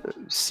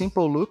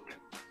 Simple loop.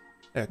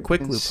 A quick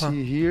loop, huh?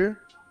 See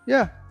here.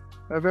 Yeah,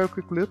 a very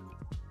quick loop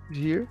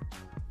here.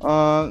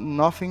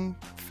 Nothing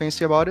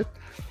fancy about it.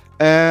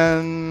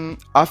 And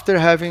after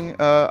having,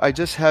 I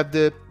just have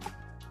the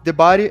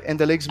body and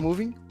the legs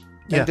moving,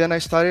 and then I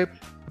started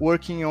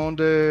working on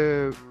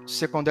the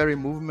secondary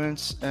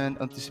movements and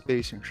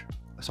anticipations.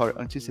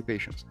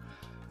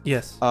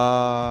 Yes.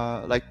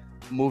 Like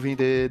moving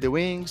the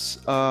wings,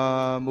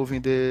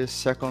 moving the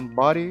second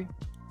body,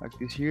 like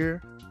this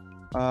here,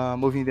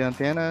 moving the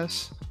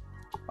antennas.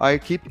 I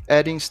keep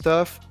adding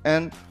stuff,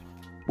 and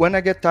when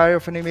I get tired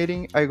of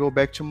animating, I go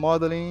back to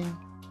modeling,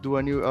 do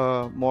a new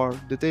more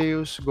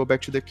details, go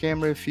back to the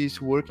camera if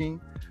it's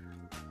working.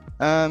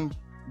 And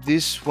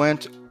this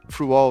went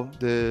through all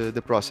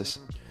the process.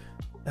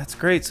 That's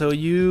great. So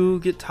you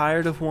get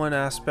tired of one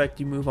aspect,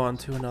 you move on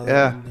to another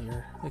one that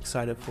you're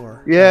excited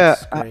for. Yeah,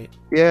 that's great.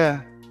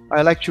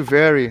 I like to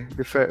vary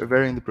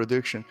in the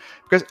production,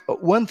 because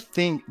one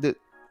thing, the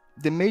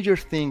major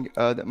thing,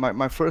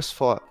 my first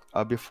thought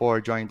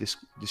before joining this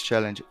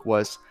challenge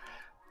was,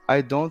 I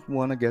don't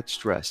want to get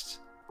stressed.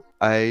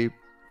 I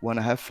want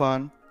to have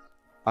fun.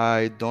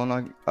 I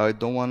don't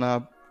want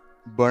to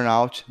burn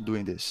out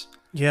doing this.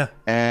 Yeah.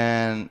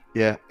 And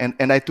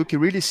I took it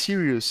really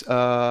serious,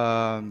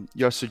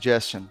 your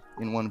suggestion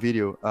in one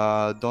video.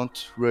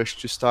 Don't rush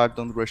to start,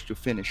 don't rush to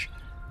finish.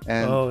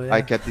 And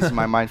I kept this in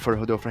my mind for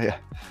the whole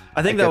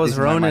I think that was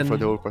Ronan for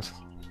the whole process.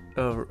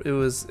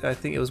 I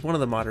think it was one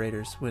of the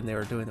moderators when they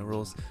were doing the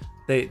rules.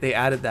 They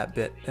added that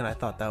bit, and I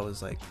thought that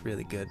was like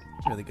really good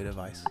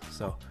advice.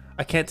 So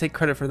I can't take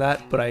credit for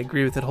that, but I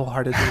agree with it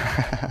wholeheartedly.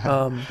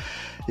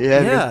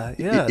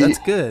 That's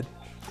good.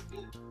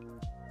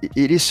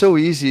 it is so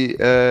easy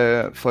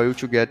for you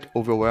to get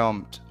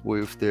overwhelmed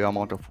with the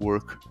amount of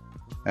work,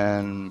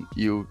 and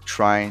you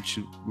trying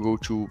to go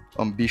to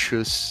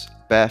ambitious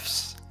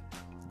paths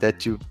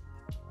that you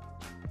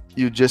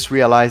just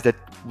realize that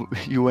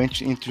you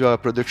went into a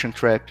production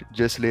trap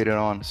just later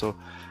on. So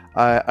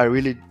I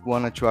really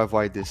wanted to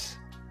avoid this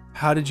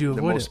How did you the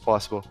avoid most it?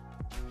 possible.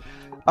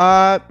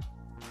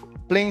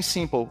 Plain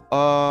simple.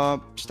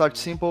 Start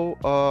simple.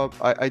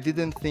 I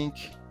didn't think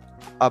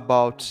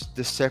about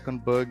the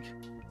second bug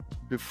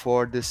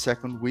before the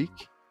second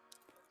week.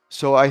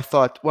 So I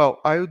thought, well,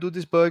 I will do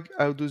this bug,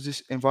 I will do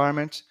this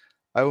environment,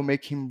 I will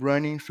make him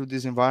running through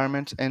this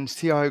environment and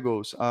see how it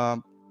goes.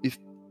 If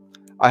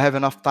I have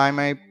enough time,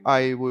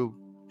 I will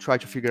try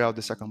to figure out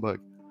the second bug.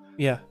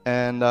 Yeah.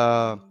 And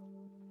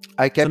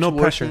I kept no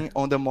working pressure.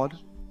 on the mod.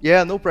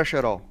 Yeah, no pressure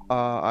at all.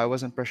 I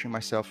wasn't pressuring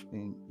myself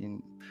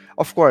in.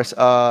 Of course,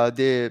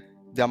 the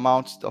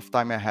amount of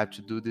time I had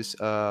to do this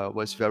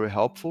was very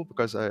helpful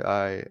because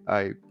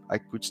I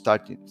could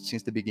start it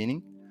since the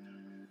beginning.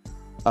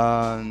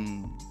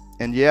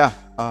 And yeah,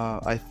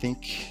 I think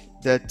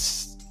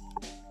that's,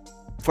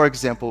 for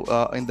example,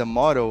 in the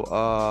model,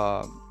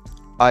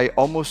 I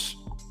almost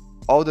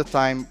all the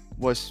time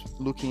was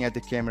looking at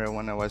the camera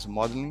when I was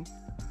modeling.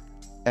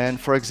 And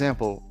for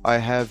example, I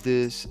have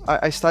this,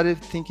 I started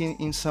thinking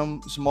in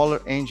some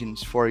smaller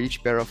engines for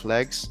each pair of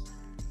legs.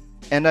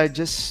 And I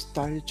just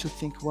started to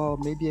think, well,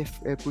 maybe if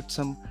I put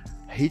some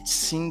heat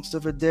sinks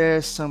over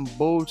there, some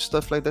bolts,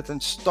 stuff like that,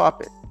 and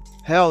stop it.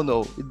 Hell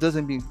no, it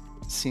doesn't be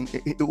seen,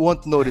 it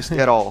won't notice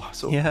at all.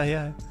 So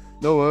Yeah.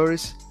 no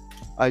worries.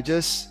 I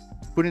just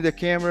put in the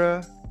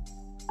camera,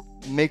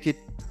 make it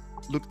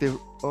look the,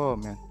 oh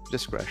man,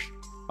 just crashed.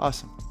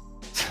 Awesome.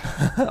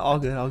 All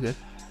good.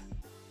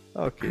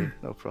 Okay,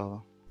 no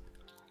problem.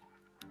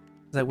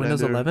 Is that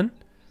Windows Blender. 11?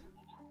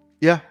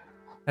 Yeah,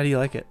 How do you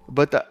like it?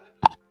 but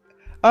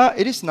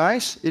it is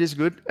nice. It is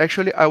good.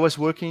 Actually, I was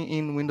working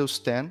in Windows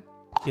 10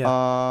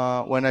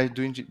 when I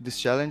doing this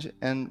challenge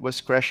and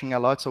was crashing a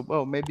lot. So,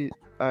 well, maybe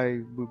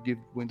I will give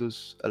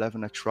Windows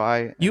 11 a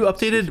try. You and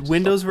see if updated it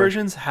Windows stops crashing.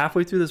 versions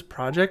halfway through this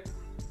project?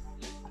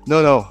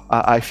 No,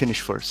 I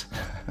finished first.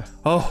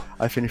 Oh,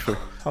 I finished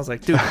first. I was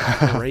like, dude,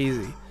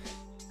 crazy.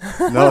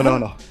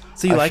 No.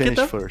 So you I like it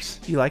finished though?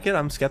 first. You like it?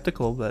 I'm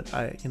skeptical, but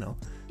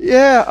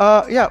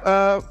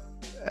Yeah.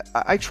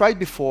 I tried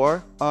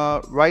before,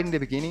 right in the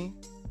beginning.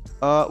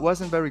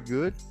 Wasn't very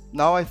good.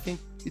 Now I think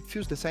it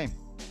feels the same.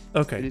 It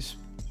Okay, is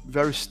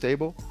very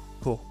stable.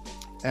 cool.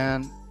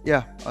 And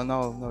yeah,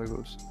 now it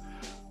goes.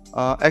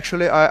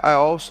 Actually, I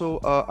also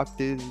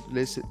updated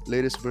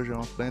latest version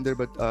of Blender,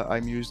 but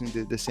I'm using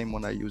the same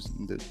one I used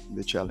in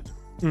the challenge.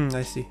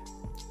 I see.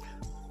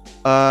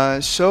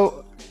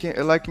 So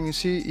like you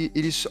see,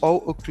 it is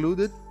all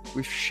occluded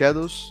with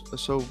shadows,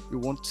 so you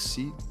won't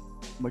see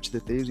much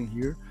details in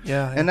here.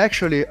 Yeah. And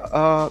actually,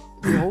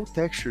 the whole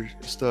texture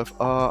stuff,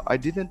 I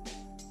didn't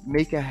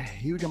make a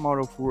huge amount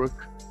of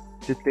work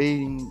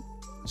detailing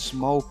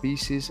small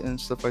pieces and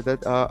stuff like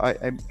that.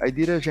 I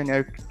did a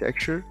generic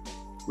texture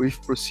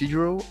with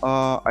procedural.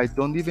 I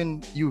don't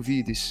even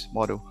UV this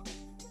model.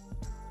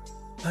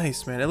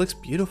 Nice, man. It looks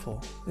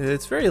beautiful.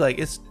 It's very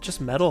it's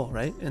just metal,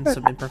 right? And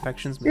some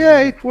imperfections. Maybe. Yeah,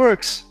 it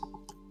works.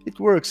 It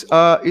works.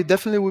 It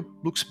definitely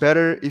looks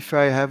better if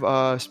I have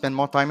spend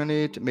more time on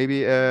it.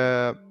 Maybe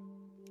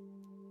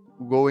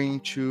going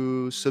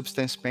to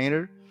Substance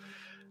Painter.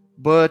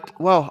 But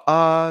well,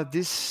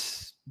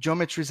 these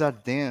geometries are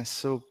dense,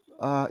 so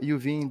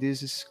UVing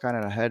this is kind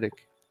of a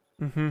headache.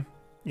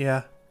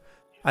 Yeah.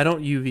 I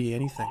don't UV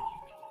anything.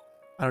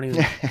 I don't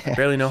even. I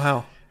barely know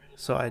how.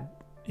 So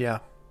yeah.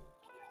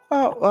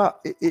 Oh,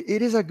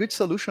 it is a good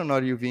solution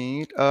not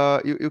UVing it.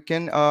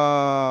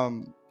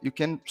 You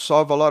can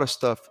solve a lot of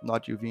stuff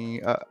not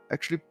UVing.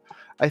 Actually,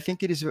 I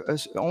think it is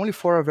only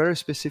for a very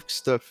specific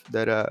stuff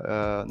that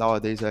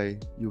nowadays I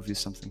UV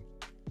something.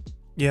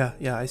 Yeah,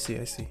 I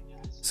see.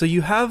 So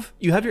you have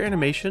your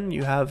animation,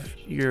 you have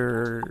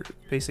your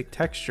basic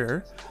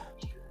texture.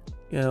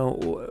 You know,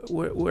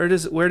 where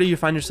do you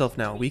find yourself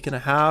now? Week and a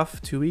half,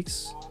 2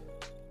 weeks?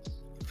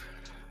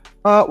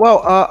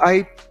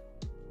 I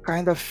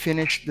kind of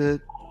finished the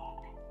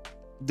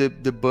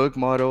bug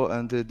model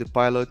and the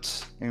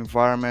pilot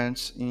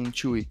environments in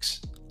 2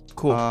 weeks.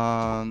 Cool.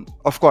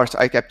 Of course,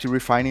 I kept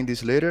refining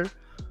this later.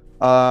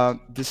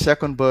 The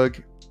second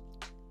bug,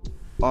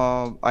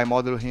 I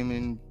modeled him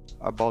in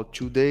about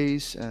 2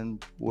 days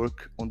and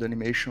work on the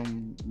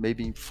animation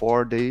maybe in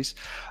 4 days.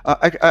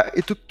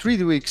 It took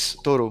 3 weeks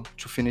total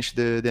to finish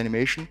the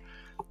animation.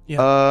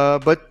 Yeah.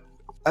 But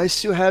I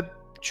still have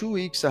 2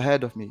 weeks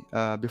ahead of me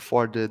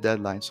before the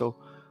deadline. So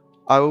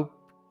I will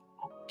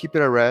keep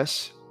it a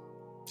rest,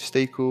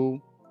 stay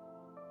cool,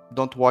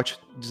 don't watch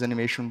this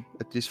animation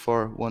at least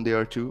for 1 day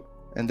or 2,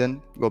 and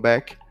then go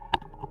back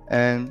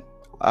and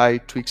I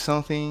tweak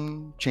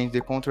something, change the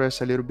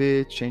contrast a little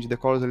bit, change the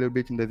colors a little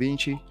bit in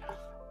DaVinci,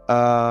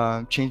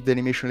 change the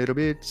animation a little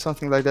bit,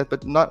 something like that,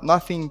 but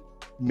nothing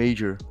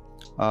major.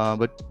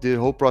 But the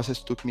whole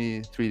process took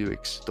me 3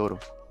 weeks total.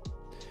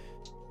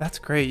 That's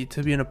great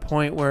to be in a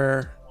point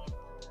where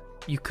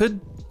you could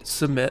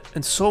submit,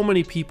 and so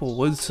many people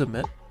would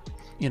submit.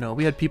 You know,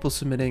 we had people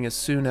submitting as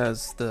soon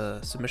as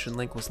the submission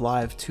link was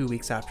live 2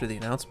 weeks after the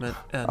announcement,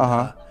 and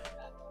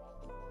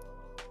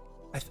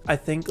I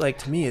think, like,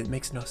 to me, it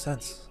makes no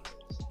sense.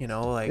 You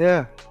know, like,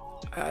 Yeah.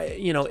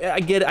 I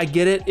get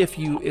it if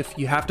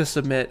you have to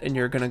submit and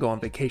you're gonna go on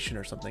vacation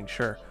or something,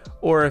 sure.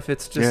 Or if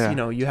it's just, you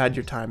know, you had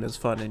your time, it was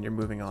fun, and you're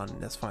moving on,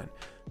 that's fine.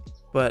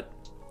 But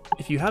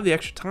if you have the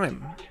extra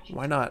time,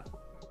 why not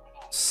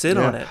sit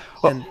on it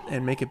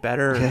and make it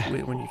better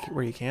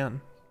where you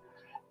can?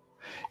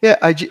 Yeah,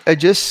 I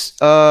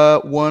just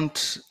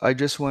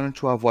wanted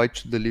to avoid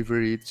to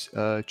deliver it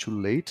too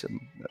late.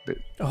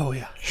 Oh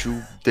yeah.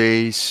 2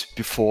 days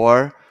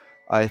before.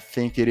 I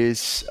think it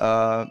is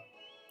a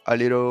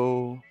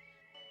little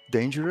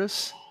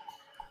dangerous.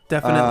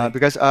 Definitely.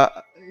 Because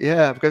I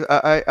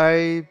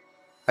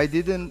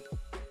didn't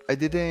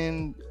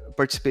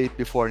participate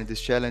before in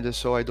this challenge,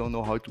 so I don't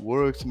know how it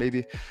works.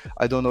 Maybe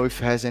I don't know if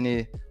it has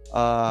any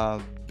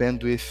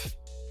bandwidth.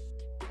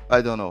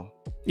 I don't know.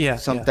 Yeah.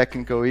 Some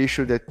technical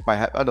issue that might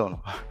have. I don't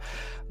know.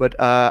 But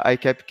I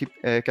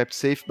kept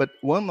safe. But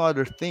one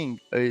other thing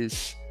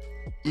is,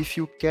 if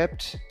you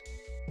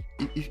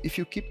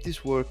keep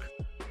this work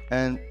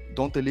and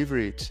don't deliver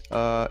it,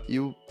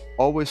 you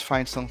always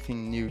find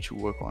something new to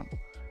work on.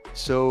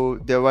 So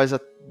there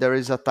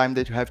is a time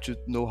that you have to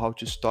know how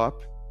to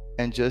stop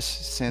and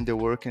just send the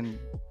work and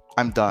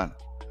I'm done.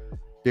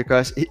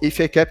 Because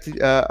if I kept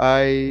it,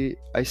 I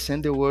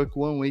sent the work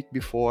 1 week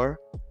before,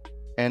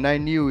 and I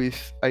knew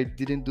if I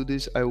didn't do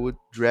this, I would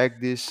drag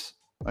this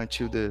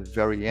until the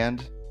very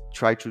end,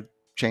 try to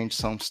change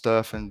some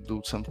stuff and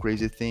do some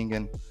crazy thing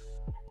and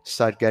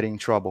start getting in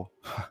trouble.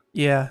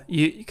 Yeah,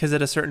 because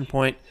at a certain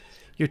point,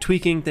 you're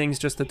tweaking things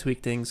just to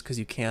tweak things because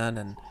you can,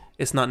 and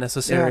it's not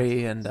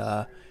necessary, and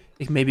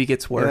it maybe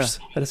gets worse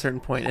at a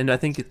certain point. And I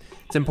think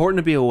it's important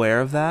to be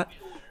aware of that.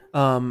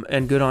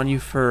 And good on you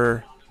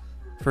for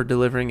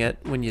delivering it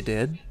when you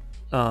did,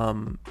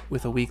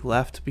 with a week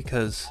left,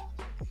 because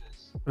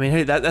I mean,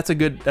 hey, that's a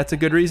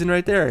good reason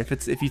right there.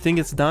 If you think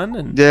it's done,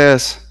 and then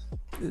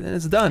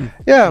it's done.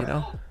 Yeah. You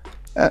know?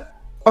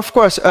 Of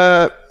course.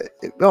 Well,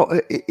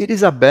 it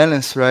is a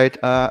balance, right?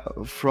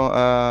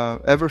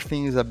 From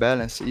everything is a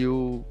balance.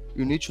 You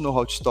need to know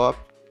how to stop,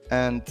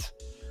 and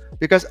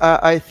because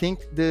I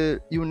think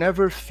you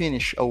never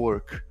finish a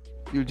work.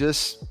 You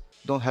just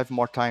don't have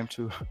more time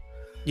to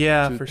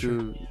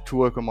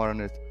work more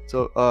on it.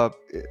 So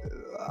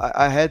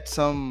I had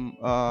some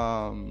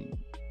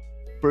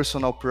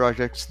personal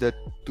projects that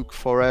took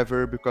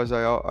forever because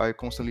I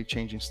constantly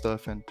changing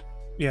stuff, and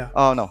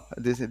oh no,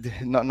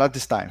 not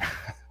this time.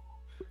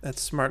 That's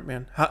smart,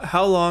 man.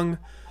 How long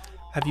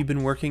have you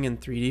been working in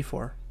 3D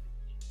for?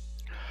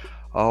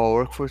 I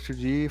worked for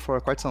 3D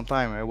for quite some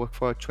time. I worked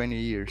for 20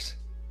 years.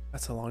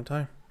 That's a long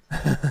time.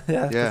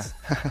 That's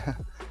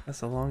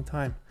a long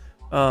time.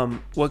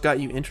 What got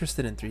you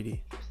interested in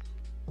 3D?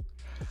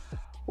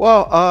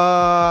 Well,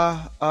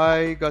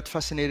 I got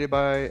fascinated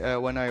by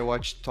when I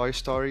watched Toy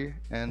Story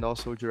and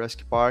also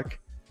Jurassic Park.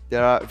 They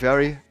are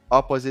very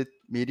opposite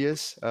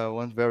medias.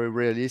 One very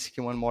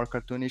realistic, one more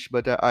cartoonish,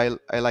 but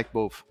I like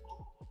both.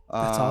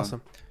 That's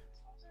awesome.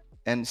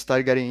 And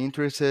started getting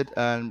interested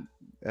and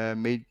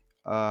made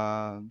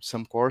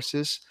some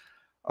courses.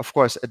 Of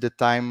course, at the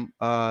time,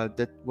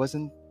 that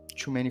wasn't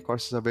too many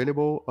courses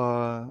available.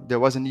 There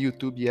wasn't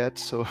YouTube yet,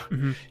 so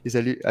it's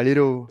a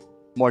little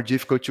more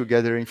difficult to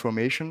gather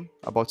information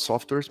about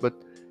softwares. But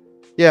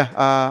yeah,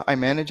 I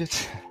manage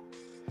it.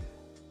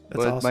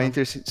 That's but awesome. my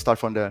interest starts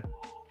from there.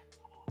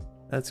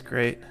 That's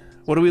great.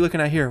 What are we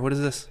looking at here? What is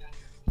this?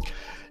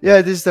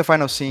 Yeah, this is the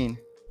final scene.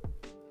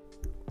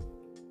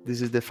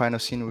 This is the final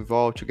scene with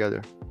all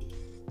together.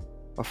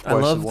 Of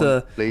course, I love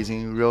the plays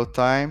in real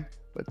time,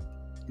 but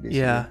it is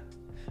real.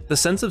 The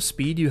sense of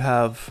speed you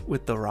have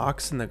with the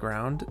rocks in the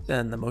ground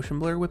and the motion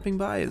blur whipping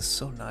by is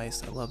so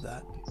nice. I love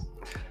that.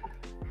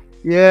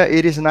 Yeah,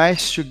 it is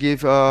nice to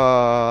give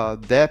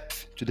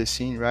depth to the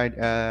scene, right?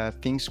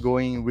 Things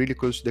going really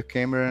close to the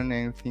camera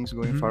and things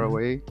going far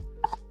away.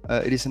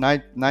 It is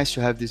nice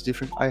to have this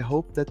different. I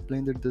hope that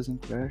Blender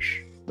doesn't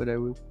crash, but I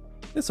will.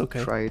 It's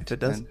okay. Try it if it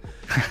does.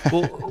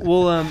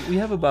 Well, we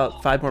have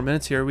about 5 more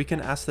minutes here. We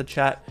can ask the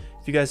chat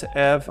if you guys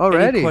have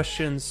any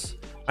questions.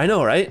 I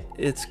know, right?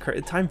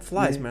 Time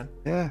flies, man.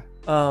 Yeah.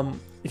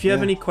 If you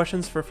have any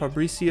questions for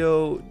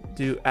Fabricio,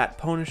 do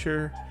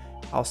 @pwnisher.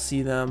 I'll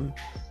see them,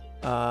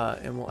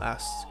 and we'll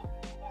ask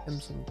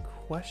him some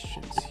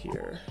questions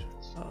here.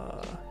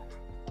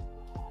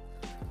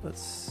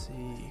 Let's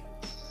see.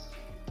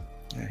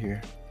 Yeah,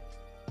 here.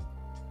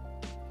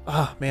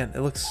 Ah, man,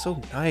 it looks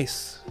so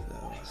nice.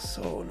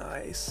 So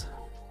nice.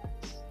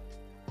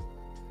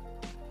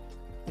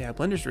 Yeah,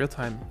 Blender's real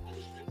time.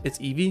 It's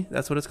Eevee.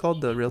 That's what it's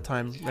called, the real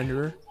time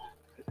renderer.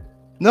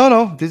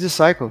 No, this is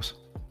Cycles.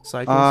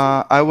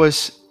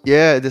 Cycles.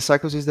 The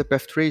Cycles is the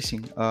path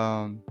tracing.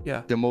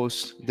 The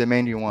most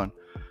demanding one.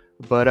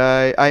 But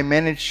I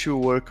managed to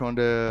work on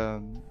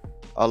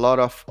a lot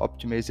of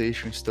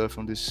optimization stuff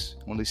on this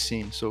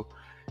scene, so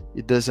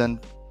it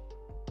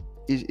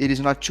it is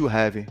not too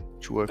heavy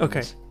to work. Okay.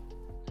 With.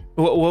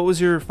 What was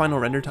your final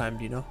render time?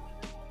 Do you know?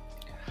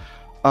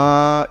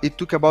 It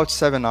took about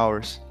 7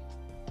 hours.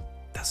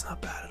 That's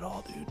not bad at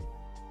all, dude.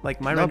 Like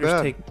my Not renders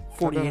bad. take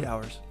 48 bad.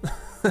 hours.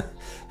 That's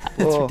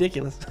Whoa.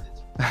 ridiculous.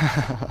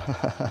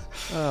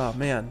 Oh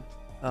man.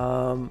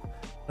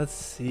 Let's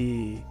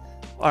see.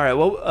 All right.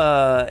 Well,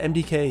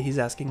 MDK, he's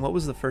asking, what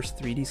was the first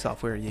 3D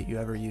software you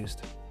ever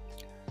used?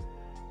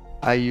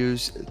 I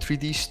use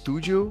 3D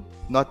Studio,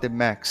 not the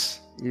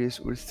Max. It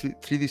was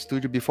 3D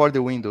Studio before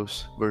the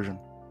Windows version.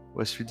 It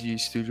was 3D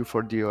Studio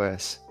for the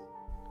OS.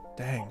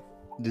 Dang.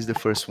 This is the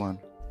first one.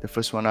 The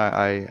first one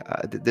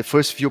the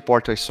first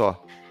viewport I saw.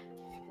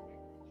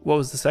 What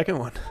was the second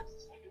one?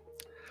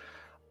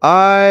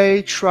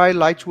 I tried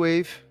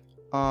Lightwave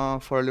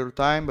for a little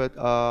time, but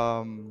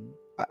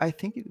I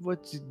think it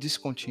was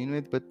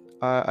discontinued. But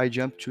I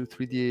jumped to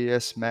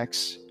 3ds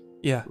Max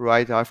Yeah.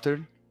 right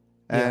after,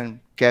 and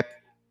kept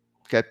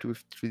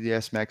with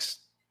 3ds Max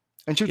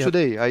until Yep.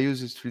 today. I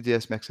use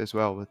 3ds Max as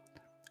well, but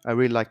I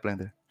really like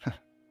Blender.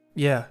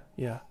 Yeah.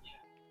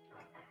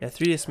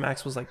 3ds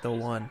Max was like the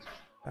one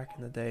back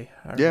in the day.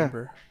 I Yeah.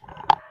 remember.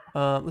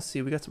 Let's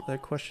see. We got some other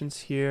questions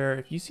here.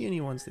 If you see any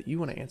ones that you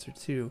want to answer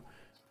too,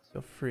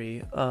 feel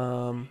free.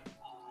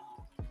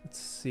 Let's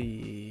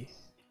see.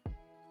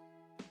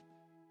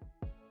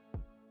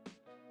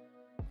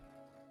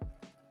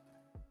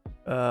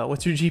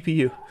 What's your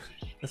GPU?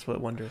 That's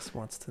what Wondrous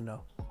wants to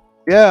know.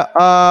 Yeah.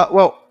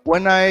 Well,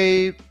 when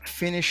I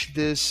finished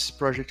this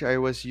project, I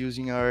was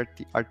using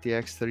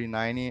RTX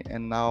 3090,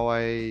 and now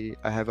I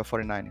have a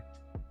 4090.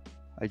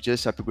 I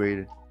just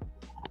upgraded.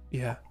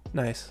 Yeah,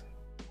 nice.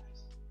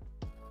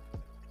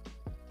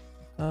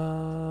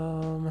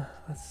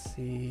 Let's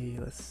see.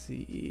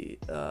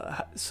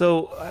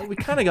 So we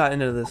kind of got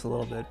into this a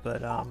little bit,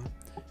 but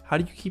how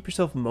do you keep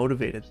yourself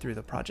motivated through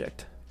the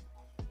project?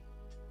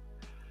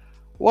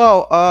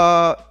 Well,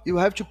 you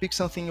have to pick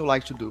something you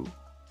like to do,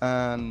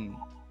 and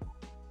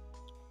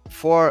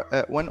for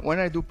when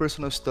I do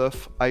personal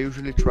stuff, I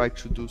usually try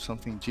to do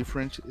something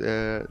different,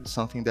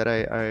 something that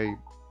I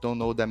don't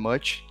know that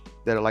much,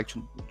 that I like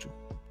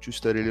to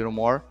study a little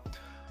more.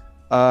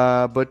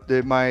 But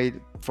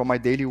for my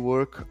daily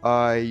work,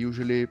 I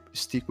usually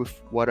stick with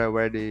what I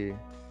already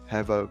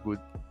have a good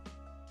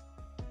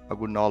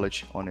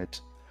knowledge on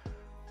it.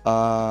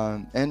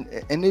 And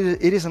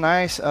it is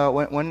nice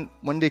when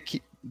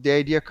the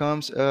idea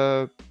comes.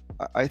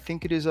 I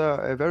think it is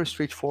a very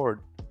straightforward.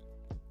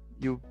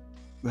 You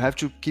have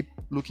to keep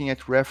looking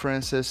at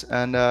references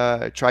and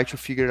try to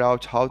figure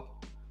out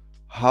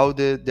how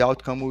the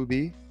outcome will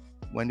be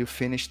when you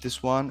finish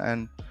this one.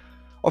 And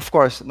of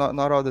course,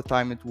 not all the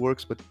time it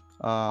works, but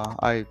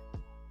I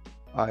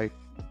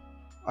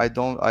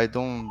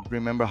don't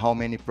remember how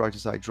many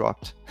projects I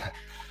dropped.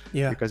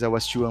 Yeah, because I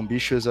was too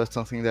ambitious or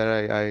something that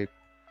I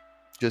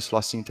just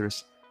lost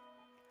interest.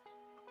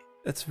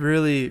 it's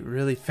really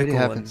fickle and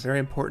happens. very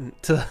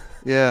important to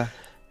Yeah,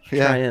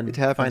 try and it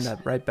happens. find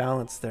that right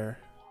balance there.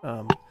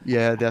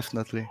 Yeah,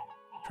 definitely.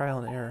 Trial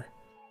and error.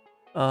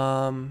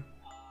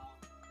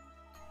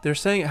 They're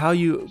saying how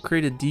you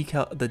created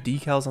the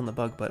decals on the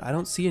bug, but I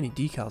don't see any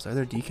decals. Are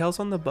there decals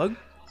on the bug?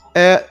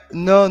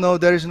 No,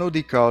 there is no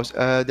decals.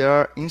 There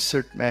are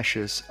insert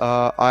meshes.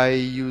 I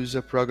use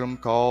a program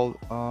called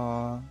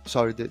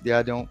the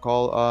add-on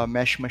called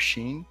Mesh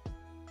Machine.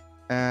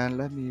 And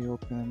let me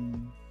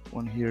open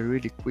one here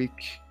really quick.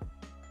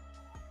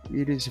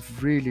 It is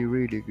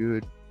really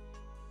good.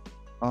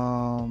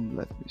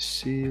 Let me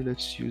see.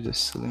 Let's use a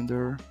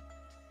cylinder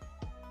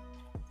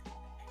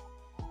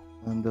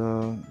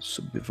and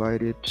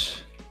subdivide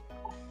it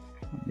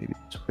maybe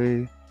this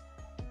way,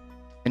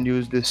 and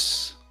use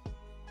this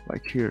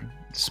like here.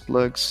 These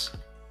plugs,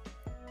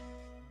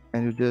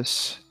 and you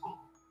just.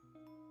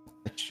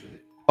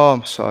 Oh,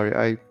 I'm sorry,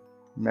 I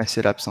messed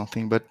it up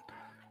something, but.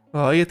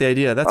 Oh, I get the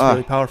idea. That's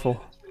really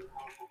powerful.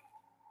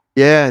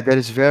 Yeah, that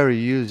is very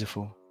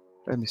useful.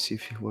 Let me see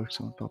if it works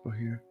on top of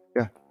here.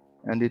 Yeah,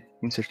 and it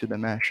inserts to the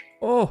mesh.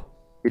 Oh.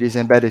 It is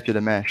embedded to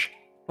the mesh.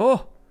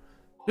 Oh,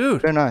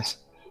 dude. Very nice.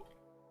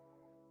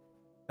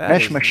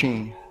 Mesh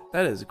Machine.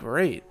 That is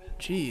great.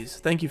 Jeez,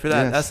 thank you for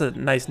that. Yes. That's a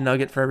nice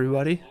nugget for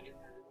everybody.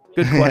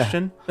 Good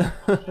question.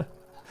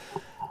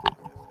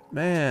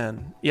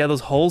 Man, yeah,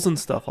 those holes and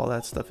stuff, all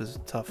that stuff is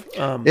tough.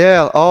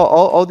 Yeah,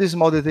 all these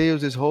small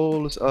details, these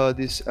holes,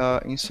 these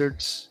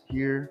inserts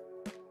here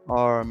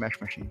are Mesh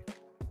Machine.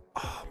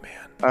 Oh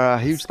man,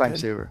 huge time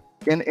saver.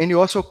 And you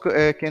also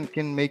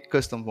can make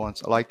custom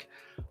ones, like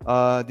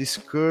this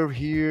curve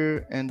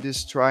here and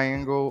this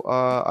triangle.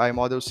 I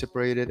model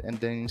separated and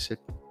then insert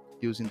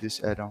using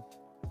this add-on.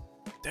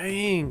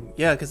 Dang,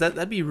 yeah, because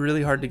that'd be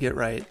really hard to get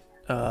right.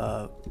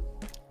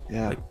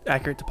 Yeah, like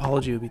accurate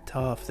topology would be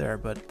tough there,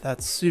 but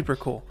that's super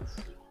cool.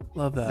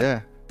 Love that.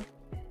 Yeah.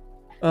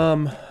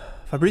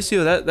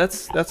 Fabricio,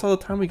 that's all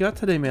the time we got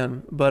today,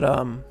 man. But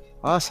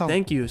awesome.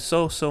 Thank you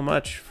so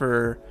much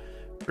for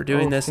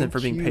doing this and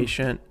for being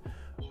patient.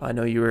 I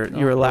know you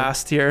were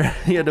last here.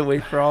 You had to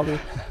wait for all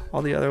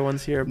the other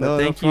ones here, but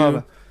thank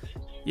you.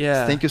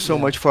 Yeah. Thank you so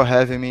much for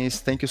having me.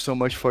 Thank you so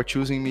much for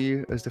choosing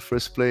me as the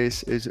first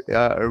place. It's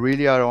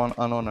really an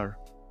honor.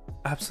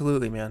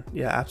 Absolutely, man.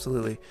 Yeah,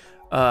 absolutely.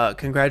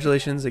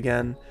 Congratulations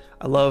again.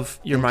 I love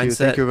your mindset.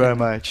 Thank you very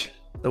much.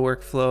 The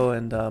workflow,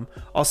 and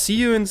I'll see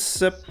you in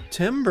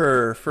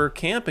September for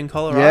camp in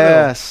Colorado.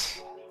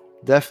 Yes,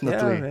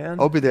 definitely. Yeah, man.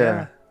 I'll be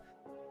there.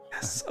 Yeah.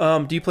 Yes.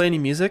 Do you play any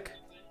music?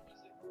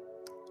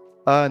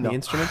 No. Any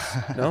instruments?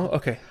 No?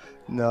 Okay.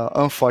 No,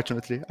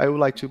 unfortunately. I would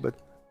like to, but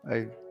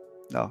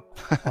no.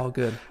 All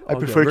good. I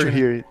prefer to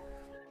hear it.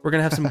 We're going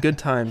to have some good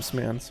times,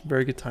 man. Some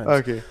very good times.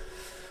 Okay.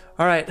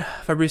 All right,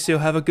 Fabricio,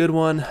 have a good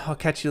one. I'll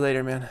catch you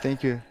later, man.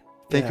 Thank you.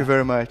 Thank you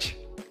very much.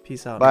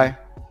 Peace out. Bye.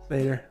 Man.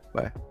 Later.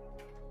 Bye.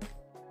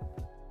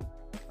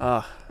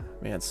 Ah,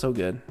 man, so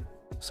good.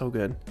 So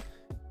good.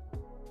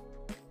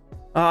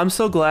 I'm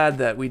so glad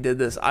that we did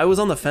this. I was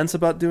on the fence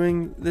about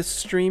doing this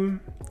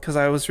stream because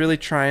I was really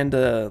trying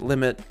to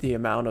limit the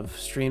amount of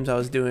streams I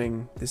was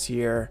doing this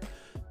year.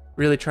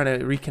 Really trying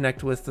to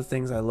reconnect with the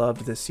things I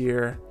loved this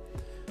year.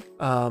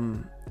 I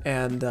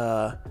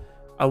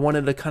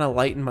wanted to kind of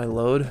lighten my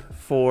load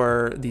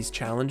for these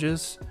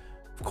challenges.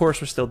 Of course,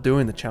 we're still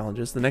doing the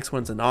challenges. The next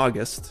one's in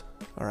August.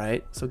 All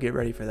right, so get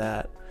ready for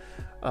that.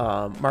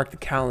 Mark the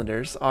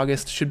calendars.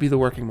 August should be the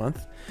working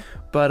month.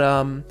 But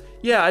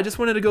yeah, I just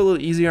wanted to go a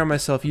little easier on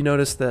myself. You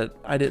noticed that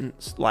I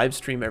didn't live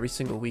stream every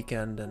single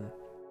weekend, and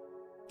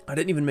I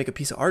didn't even make a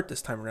piece of art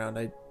this time around.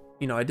 I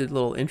did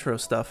little intro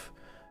stuff.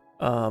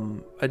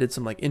 I did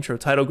some like intro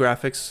title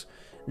graphics.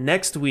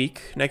 Next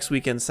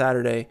weekend,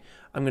 Saturday,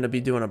 I'm going to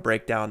be doing a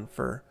breakdown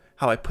for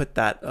how I put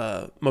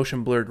that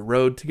motion blurred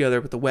road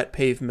together with the wet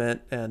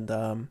pavement, and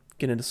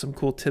get into some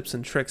cool tips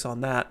and tricks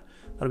on that.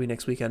 That'll be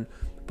next weekend.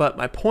 But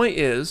my point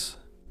is,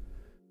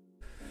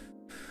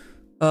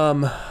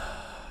 I'm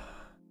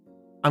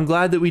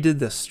glad that we did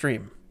this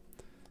stream,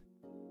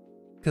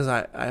 because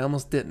I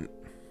almost didn't.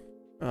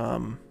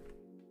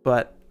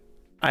 But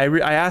I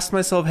asked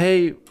myself,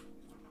 hey,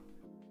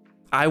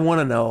 I want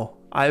to know.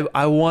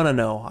 I want to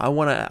know. I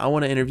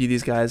want to interview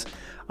these guys.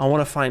 I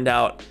want to find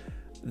out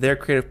their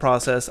creative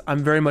process. I'm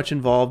very much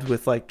involved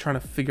with like trying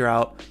to figure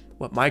out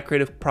what my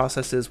creative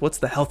process is. What's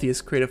the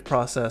healthiest creative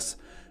process?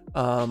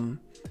 I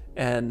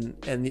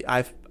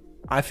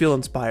feel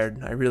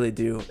inspired. I really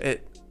do.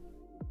 It's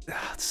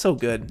so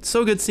good.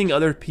 So good seeing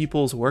other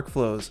people's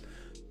workflows,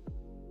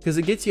 because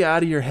it gets you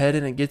out of your head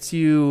and it gets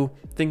you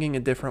thinking a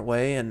different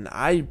way. And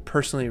I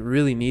personally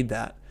really need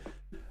that.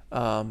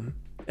 And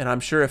I'm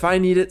sure if I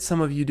need it,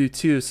 some of you do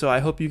too. So I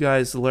hope you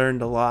guys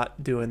learned a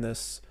lot doing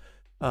this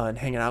and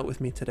hanging out with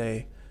me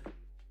today.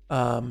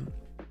 But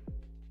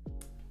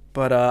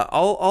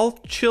I'll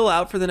chill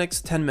out for the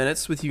next 10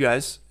 minutes with you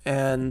guys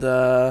and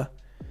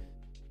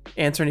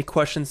answer any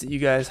questions that you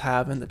guys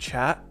have in the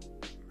chat.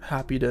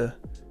 Happy to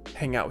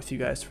hang out with you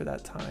guys for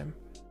that time.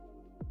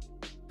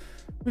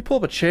 Let me pull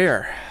up a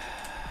chair.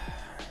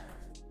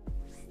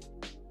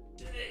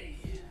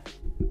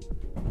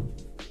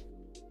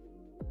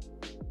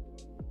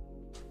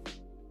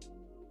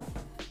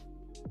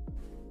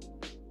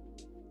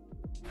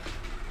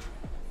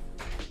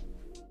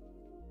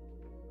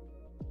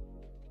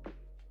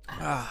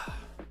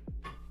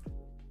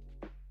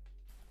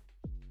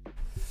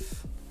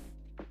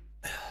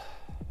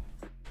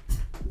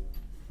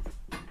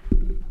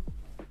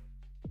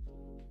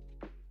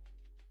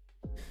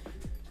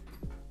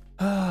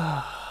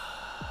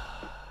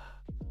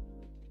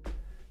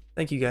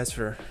 Thank you guys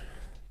for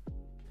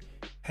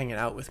hanging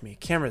out with me.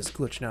 Camera's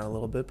glitching out a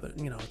little bit, but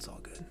you know, it's all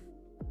good.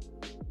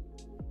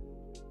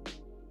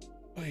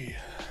 Oy.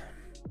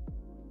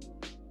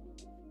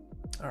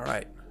 All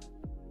right.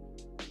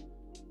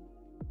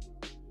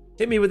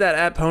 Hit me with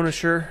that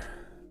pwnisher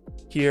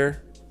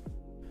here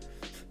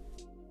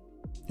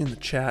in the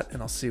chat,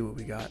 and I'll see what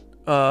we got.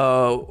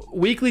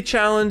 Weekly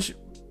challenge.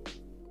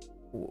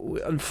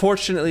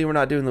 Unfortunately, we're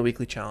not doing the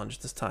weekly challenge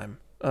this time.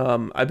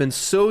 I've been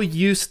so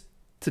used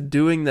to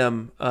doing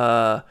them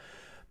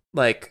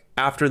like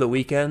after the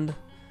weekend,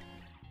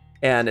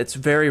 and it's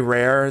very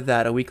rare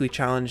that a weekly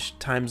challenge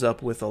times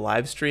up with a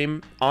live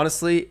stream.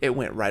 Honestly, it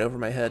went right over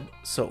my head,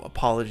 so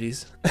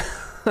apologies.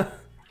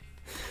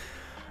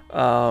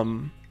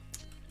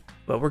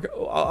 But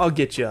I'll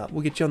get you.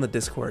 We'll get you on the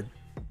Discord,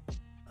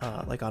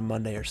 like on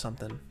Monday or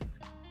something.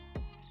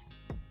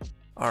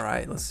 All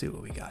right, let's see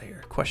what we got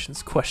here.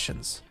 Questions.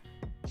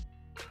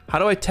 How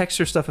do I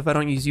texture stuff if I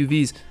don't use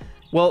UVs?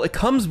 Well, it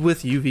comes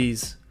with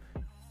UVs.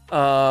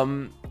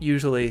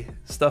 Usually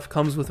stuff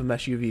comes with a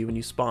mesh UV when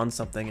you spawn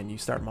something and you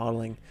start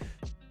modeling.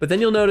 But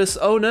then you'll notice,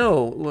 oh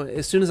no,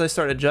 as soon as I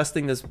start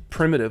adjusting this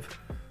primitive,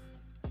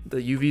 the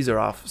UVs are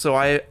off. So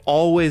I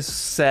always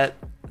set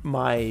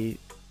my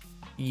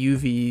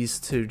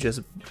UVs to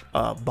just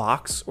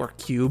box or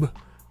cube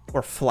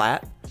or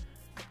flat.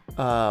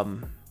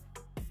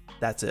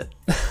 That's it.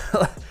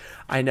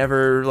 I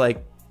never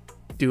like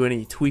do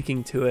any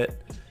tweaking to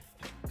it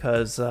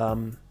because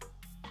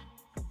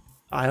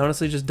I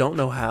honestly just don't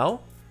know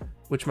how,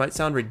 which might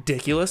sound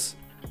ridiculous,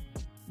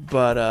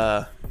 but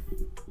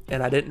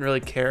and I didn't really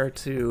care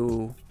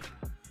to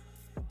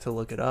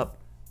look it up,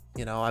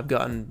 You know, I've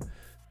gotten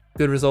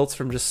good results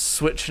from just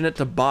switching it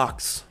to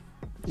box,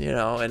 you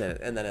know, and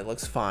then it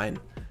looks fine.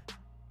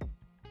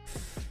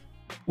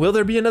 Will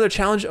there be another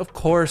challenge? Of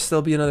course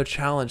there'll be another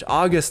challenge.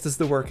 August is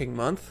the working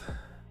month.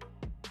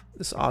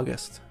 This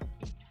August.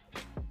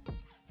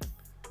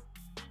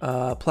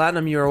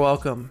 Platinum, you are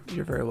welcome.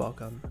 You're very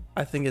welcome.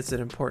 I think it's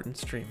an important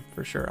stream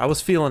for sure. I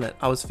was feeling it.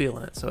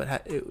 So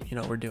you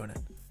know, we're doing it.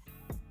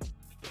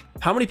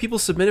 How many people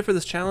submitted for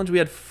this challenge? We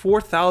had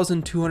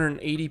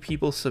 4,280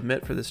 people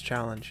submit for this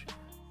challenge,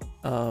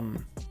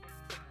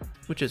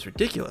 which is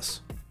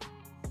ridiculous.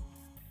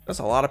 That's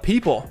a lot of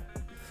people.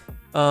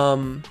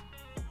 And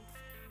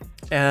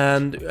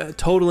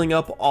totaling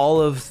up all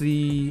of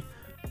the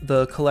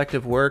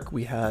collective work,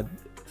 we had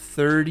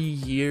 30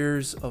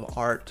 years of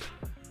art,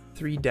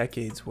 3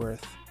 decades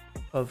worth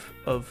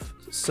of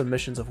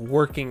submissions of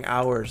working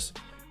hours.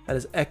 That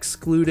is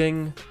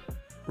excluding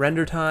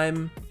render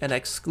time and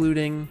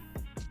excluding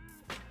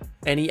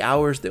any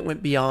hours that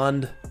went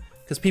beyond,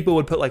 because people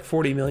would put like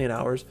 40 million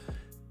hours.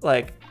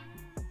 Like,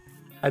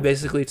 I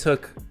basically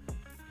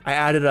I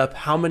added up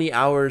how many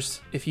hours,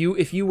 if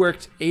you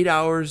worked 8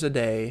 hours a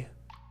day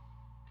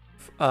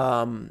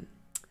for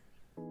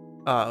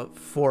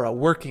a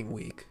working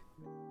week,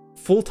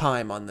 full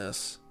time on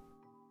this,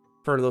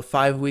 for the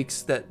 5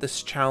 weeks that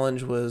this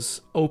challenge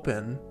was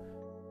open,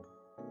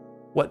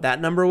 what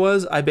that number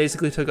was, I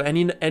basically took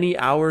any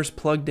hours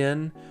plugged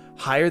in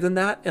higher than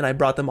that, and I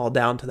brought them all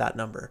down to that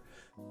number.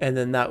 And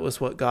then that was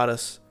what got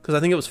us, because I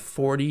think it was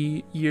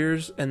 40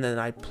 years, and then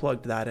I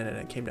plugged that in and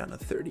it came down to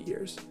 30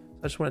 years.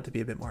 I just wanted it to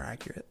be a bit more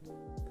accurate.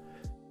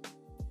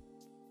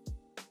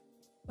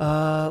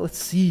 Let's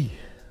see.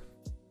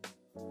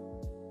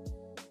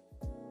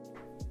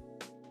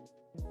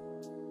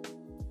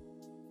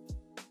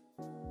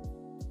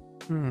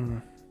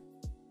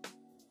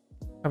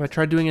 Have I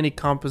tried doing any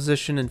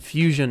composition and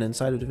fusion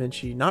inside of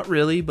DaVinci? Not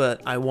really,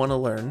 but I want to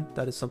learn.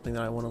 That is something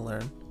that I want to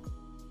learn.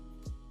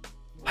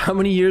 How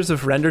many years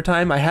of render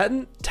time? I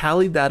hadn't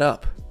tallied that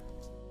up.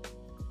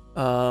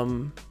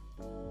 I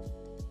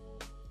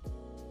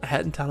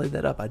hadn't tallied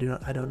that up. I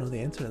don't know the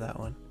answer to that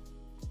one.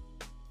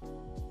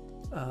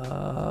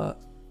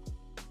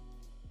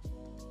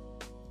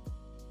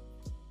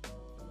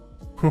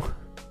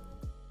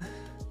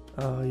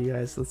 Oh, you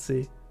guys, let's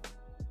see.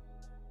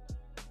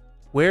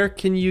 Where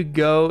can you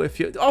go if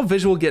you... Oh,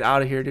 Visual, get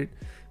out of here, dude.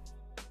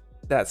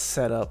 That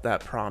setup,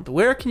 that prompt.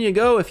 Where can you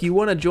go if you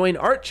want to join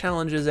art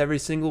challenges every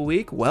single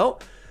week? Well,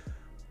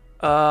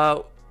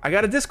 I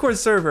got a Discord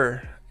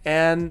server,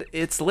 and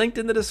it's linked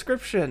in the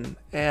description.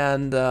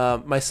 And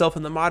myself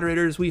and the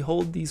moderators, we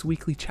hold these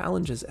weekly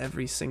challenges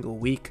every single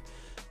week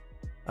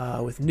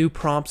with new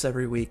prompts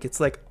every week.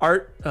 It's like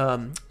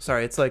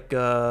it's like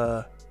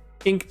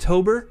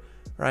Inktober,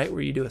 right?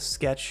 Where you do a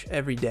sketch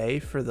every day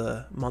for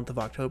the month of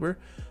October.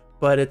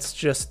 But it's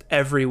just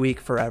every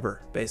week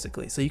forever,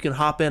 basically. So you can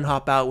hop in,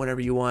 hop out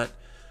whenever you want.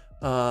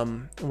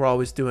 We're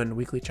always doing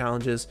weekly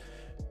challenges.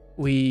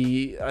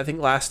 I think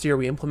last year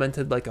we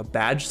implemented like a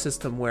badge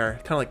system where,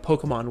 kind of like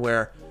Pokemon,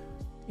 where,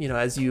 you know,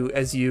 as you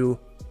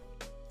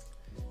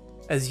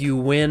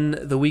win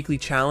the weekly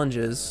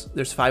challenges,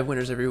 there's 5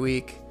 winners every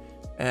week,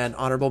 and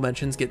honorable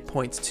mentions get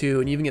points too,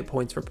 and you even get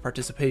points for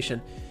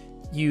participation.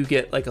 You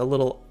get like a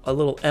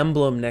little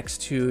emblem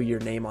next to your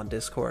name on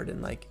Discord,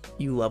 and like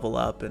you level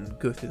up and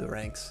go through the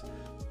ranks,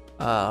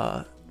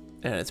 and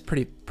it's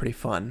pretty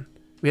fun.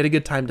 We had a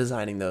good time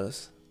designing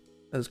those.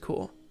 That was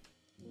cool.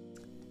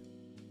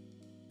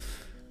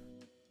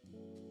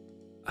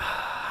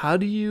 How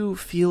do you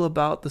feel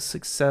about the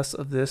success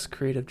of this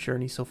creative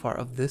journey so far?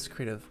 I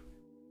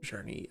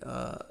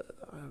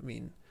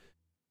mean,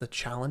 the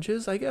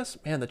challenges, I guess.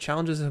 Man, the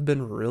challenges have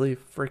been really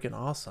freaking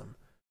awesome.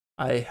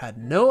 I had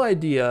no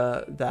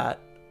idea that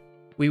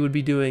we would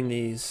be doing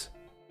these.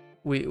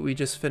 We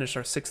just finished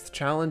our 6th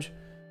challenge,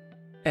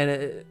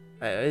 and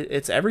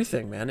it's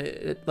everything,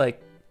 man.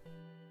 Like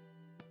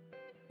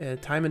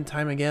time and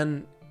time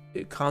again,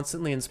 it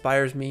constantly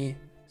inspires me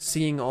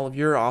seeing all of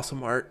your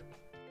awesome art.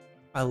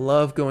 I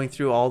love going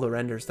through all the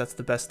renders. That's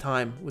the best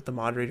time with the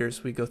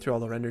moderators. We go through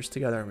all the renders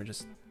together and we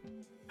just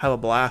have a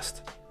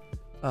blast.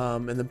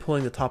 And then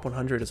pulling the top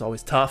 100 is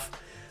always tough.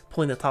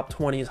 Pulling the top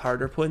 20 is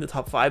harder. Pulling the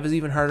top 5 is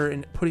even harder,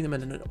 and putting them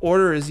in an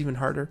order is even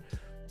harder.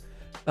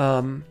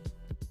 But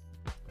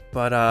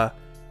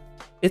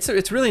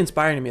it's really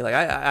inspiring to me. Like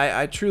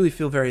I truly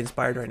feel very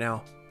inspired right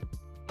now,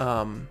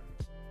 and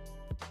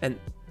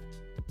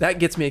that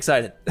gets me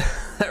excited.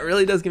 That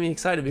really does get me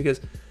excited,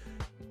 because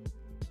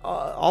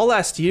all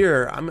last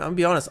year, I'm gonna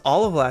be honest,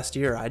 all of last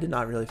year I did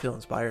not really feel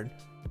inspired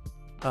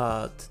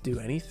to do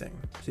anything,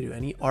 to do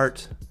any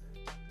art.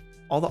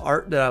 All the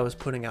art that I was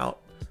putting out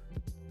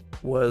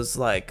was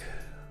like,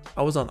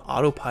 I was on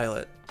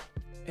autopilot,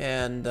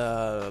 and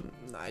I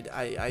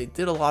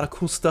did a lot of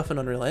cool stuff in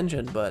Unreal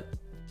Engine, but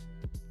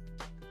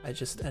I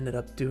just ended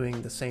up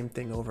doing the same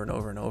thing over and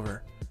over and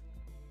over.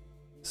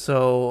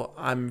 So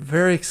I'm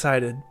very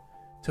excited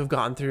to have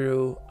gotten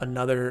through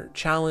another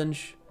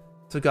challenge,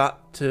 to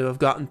have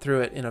gotten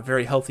through it in a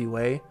very healthy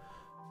way.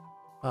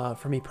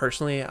 For me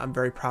personally, I'm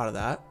very proud of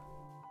that.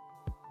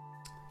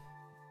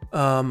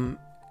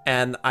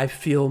 And I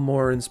feel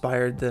more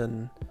inspired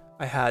than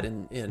I had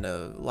in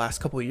the last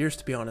couple of years,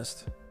 to be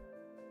honest.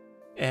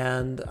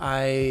 And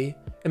I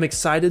am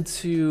excited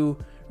to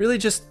really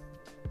just,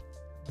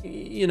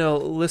 you know,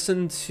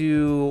 listen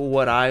to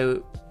what I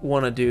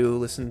want to do,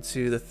 listen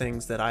to the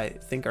things that I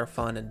think are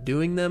fun and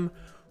doing them,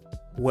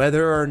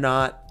 whether or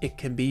not it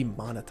can be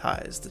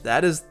monetized.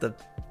 That is the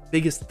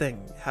biggest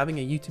thing. Having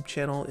a YouTube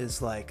channel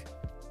is like,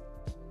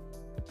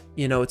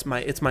 you know, it's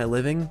my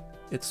living.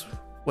 It's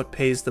what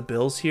pays the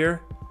bills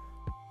here.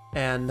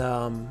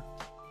 And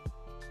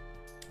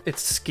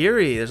it's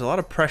scary. There's a lot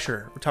of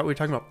pressure. We're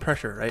talking about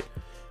pressure, right?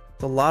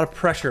 There's a lot of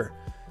pressure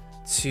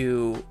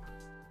to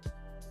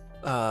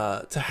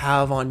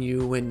have on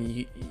you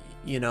when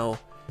you know,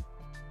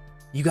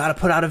 you got to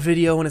put out a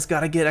video and it's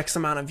got to get X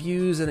amount of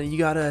views, and then you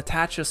got to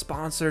attach a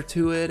sponsor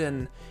to it,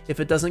 and if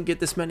it doesn't get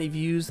this many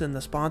views, then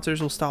the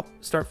sponsors will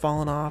start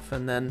falling off,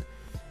 and then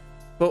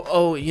but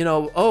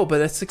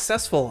it's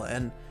successful,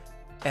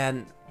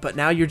 but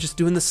now you're just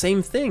doing the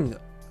same thing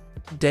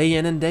day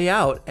in and day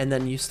out, and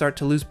then you start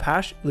to lose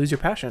your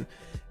passion,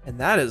 and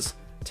that is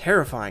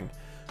terrifying.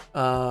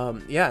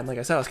 Yeah, and like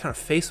I said, I was kind of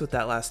faced with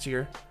that last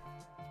year.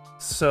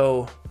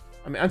 So,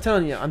 I mean, I'm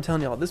telling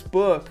y'all, this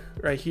book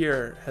right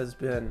here has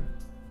been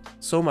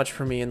so much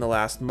for me in the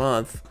last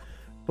month.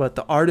 But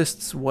The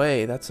Artist's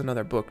Way, that's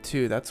another book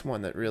too. That's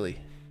one that really,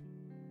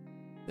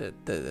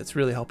 that's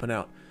really helping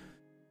out.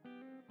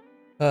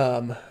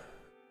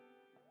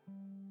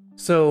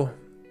 So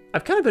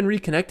I've kind of been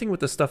reconnecting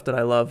with the stuff that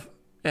I love,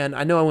 and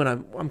I know when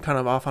I'm kind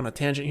of off on a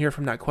tangent here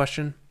from that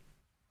question.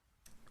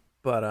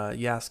 But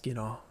you ask, you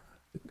know,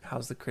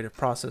 how's the creative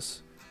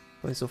process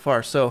going so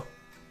far? So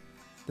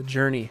the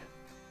journey.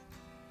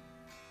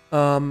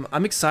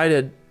 I'm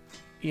excited,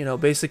 you know,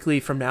 basically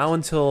from now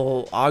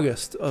until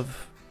August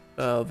of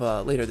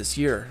later this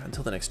year,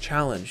 until the next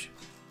challenge.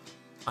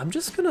 I'm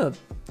just gonna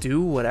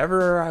do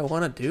whatever I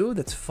want to do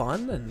that's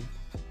fun, and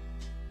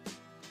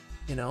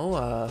you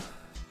know,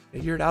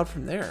 figure it out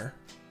from there.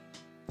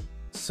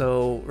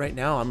 So right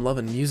now I'm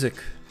loving music.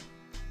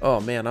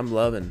 Oh man, I'm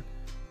loving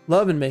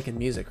making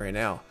music right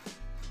now.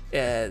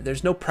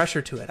 There's no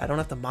pressure to it. I don't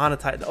have to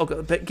monetize. Oh,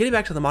 but getting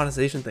back to the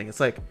monetization thing, it's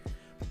like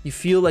you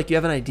feel like you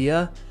have an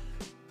idea,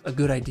 a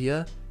good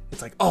idea.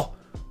 It's like, oh,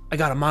 I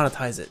gotta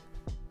monetize it.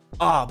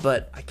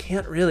 But I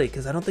can't really,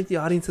 because I don't think the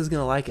audience is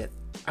gonna like it.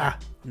 I'm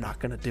not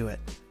gonna do it.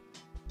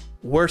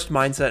 Worst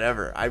mindset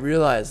ever. I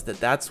realize that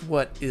that's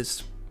what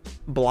is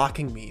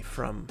blocking me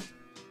from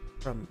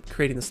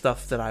creating the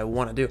stuff that I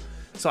want to do.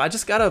 So I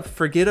just gotta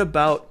forget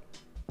about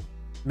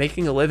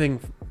making a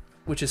living,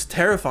 which is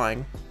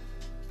terrifying,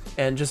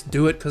 and just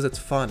do it because it's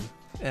fun,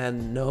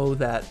 and know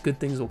that good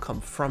things will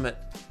come from it.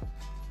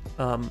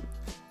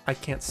 I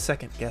can't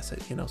second guess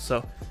it, you know,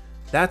 so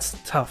that's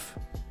tough.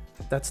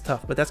 That's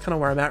tough, but that's kind of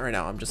where I'm at right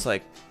now. I'm just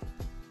like,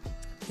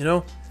 you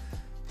know,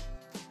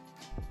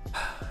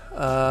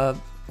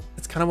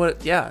 it's kind of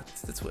what, yeah,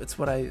 it's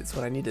what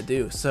I need to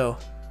do. So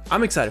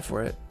I'm excited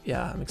for it.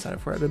 Yeah, I'm excited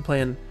for it. I've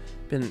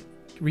been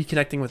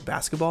reconnecting with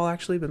basketball,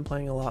 actually. Been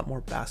playing a lot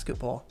more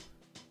basketball,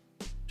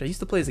 which I used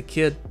to play as a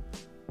kid.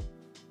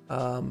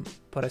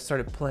 But I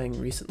started playing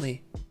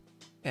recently,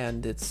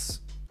 and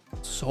it's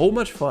so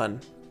much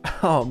fun.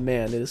 Oh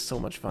man, it is so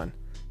much fun.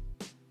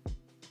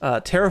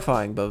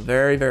 Terrifying, but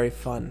very, very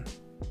fun.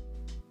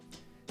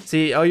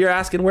 See, oh, you're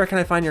asking, where can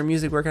I find your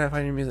music? Where can I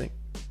find your music?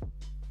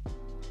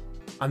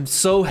 I'm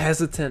so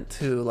hesitant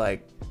to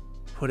like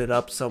put it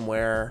up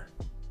somewhere.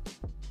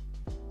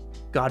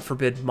 God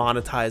forbid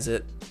monetize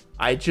it.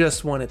 I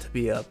just want it to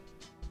be a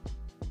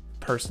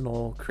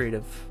personal,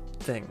 creative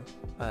thing.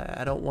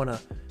 I don't want to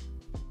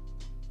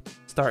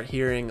start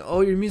hearing,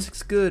 oh, your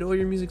music's good, oh,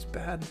 your music's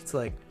bad. It's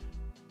like,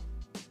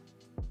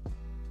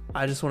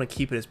 I just want to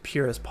keep it as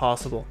pure as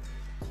possible.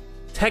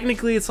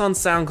 Technically, it's on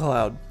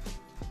SoundCloud.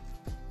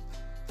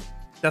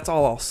 That's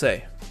all I'll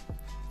say.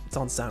 It's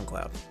on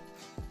SoundCloud.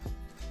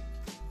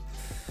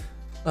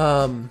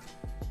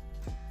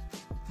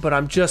 But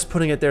I'm just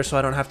putting it there so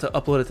I don't have to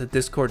upload it to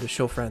Discord to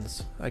show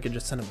friends. I can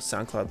just send them a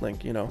SoundCloud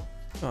link, you know.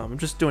 I'm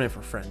just doing it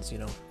for friends, you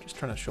know. Just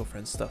trying to show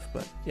friends stuff.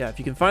 But yeah, if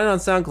you can find it on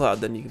SoundCloud,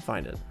 then you can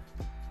find it.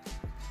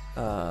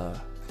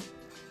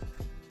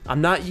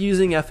 I'm not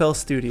using FL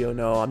Studio.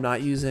 No, I'm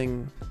not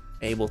using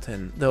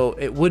Ableton. Though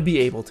it would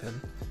be Ableton.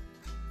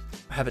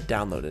 I have it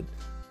downloaded.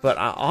 But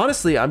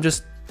honestly, I'm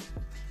just,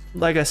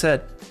 like I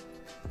said,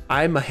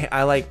 I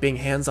like being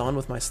hands-on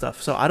with my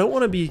stuff. So I don't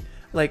want to be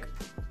like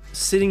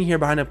sitting here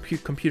behind a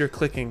computer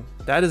clicking.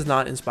 That is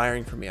not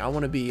inspiring for me. I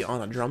want to be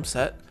on a drum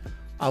set.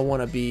 I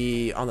want to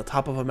be on the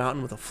top of a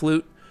mountain with a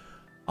flute.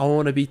 I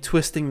want to be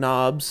twisting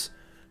knobs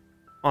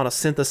on a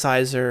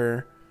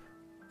synthesizer,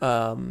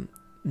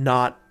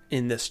 not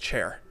in this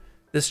chair.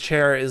 This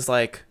chair is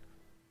like,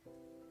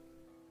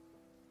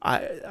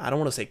 I don't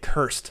want to say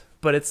cursed,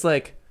 but it's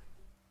like,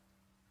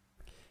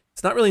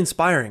 it's not really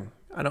inspiring.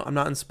 I'm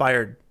not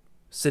inspired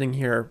sitting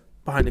here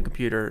behind a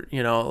computer,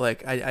 you know,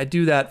 like I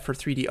do that for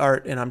 3D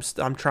art, and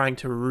I'm trying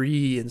to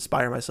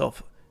re-inspire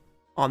myself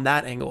on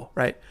that angle,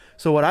 right?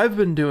 So what I've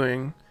been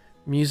doing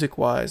music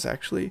wise,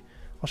 actually,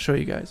 I'll show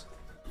you guys.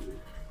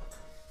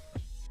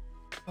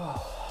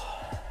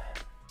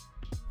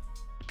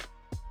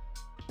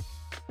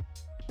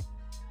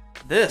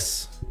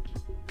 This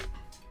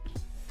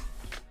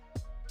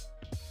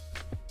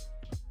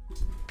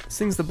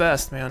thing's the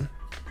best, man.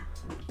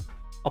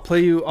 I'll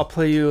play you a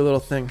little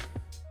thing.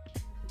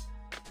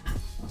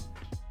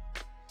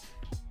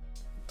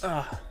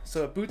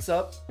 So it boots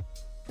up.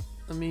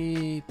 Let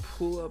me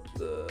pull up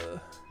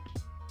the...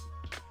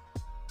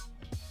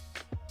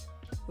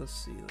 Let's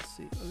see.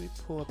 Let me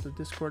pull up the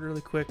Discord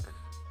really quick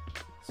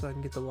so I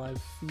can get the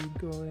live feed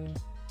going.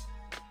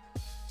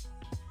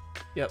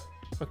 Yep.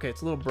 Okay,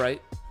 it's a little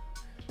bright.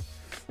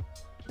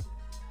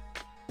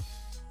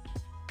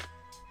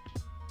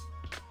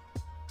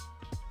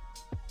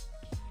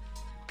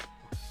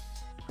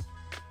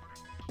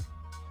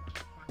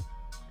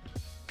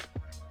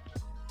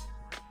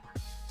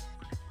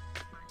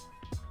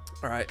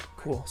 All right,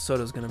 cool.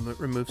 Soda's gonna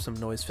remove some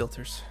noise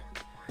filters.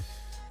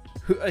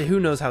 Who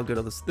knows how good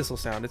this will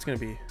sound? It's gonna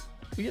be.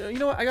 You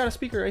know what? I got a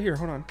speaker right here.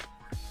 Hold on.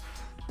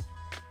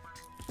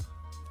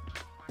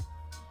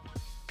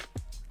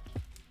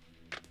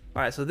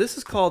 All right, so this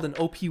is called an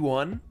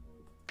OP1,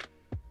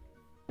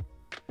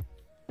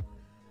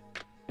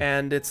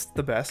 and it's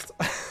the best.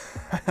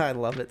 I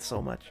love it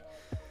so much.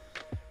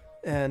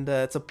 And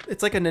it's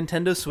like a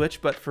Nintendo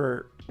Switch, but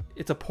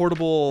it's a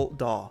portable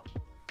DAW.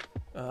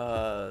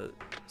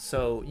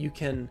 So you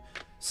can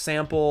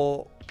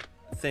sample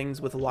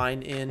things with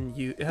line in.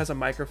 It has a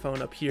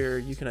microphone up here.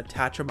 You can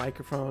attach a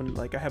microphone.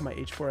 Like I have my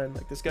H4n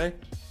like this guy.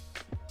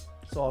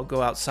 So I'll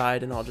go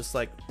outside and I'll just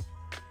like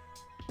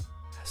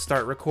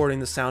start recording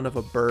the sound of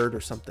a bird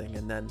or something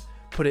and then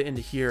put it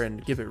into here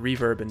and give it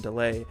reverb and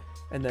delay.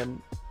 And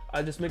then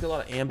I just make a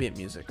lot of ambient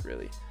music,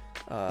 really.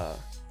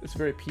 It's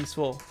very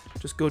peaceful.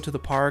 Just go to the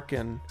park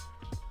and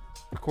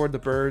record the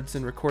birds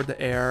and record the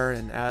air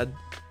and add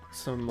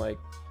some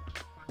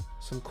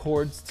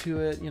chords to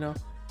it, you know.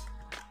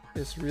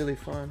 It's really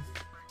fun.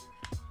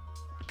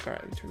 All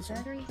right, let me turn this on.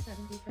 Battery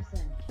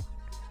 70%.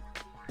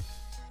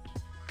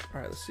 All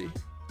right, let's see.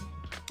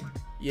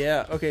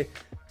 Yeah, okay.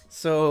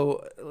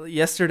 So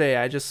yesterday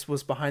I just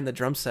was behind the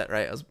drum set,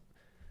 right? I was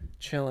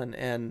chilling,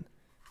 and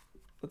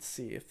let's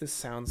see if this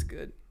sounds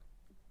good.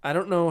 I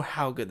don't know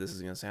how good this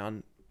is gonna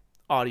sound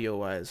audio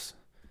wise.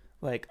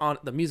 Like on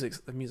the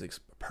music's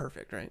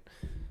perfect, right?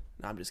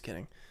 No, I'm just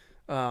kidding.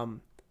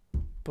 But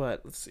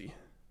let's see.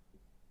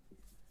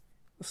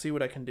 Let's see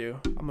what I can do.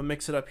 I'm gonna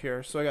mix it up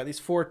here. So I got these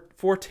four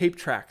tape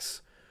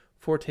tracks.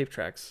 4 tape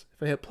tracks.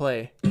 If I hit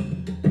play.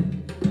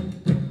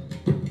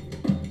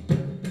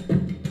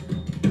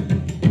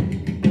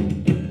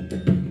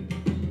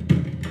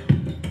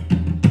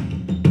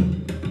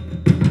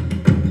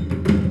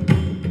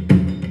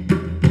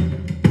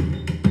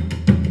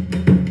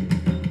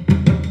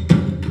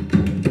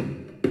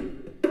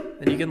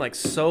 Then you can like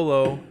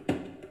solo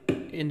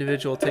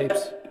individual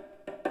tapes.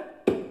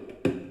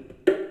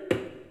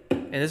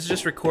 And this is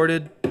just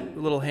recorded, a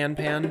little hand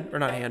pan, or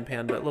not hand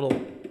pan, but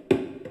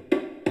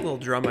little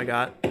drum I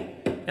got.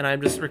 And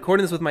I'm just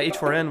recording this with my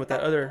H4n with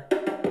that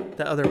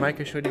other mic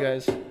I showed you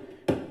guys.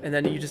 And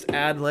then you just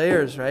add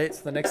layers, right?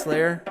 So the next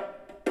layer.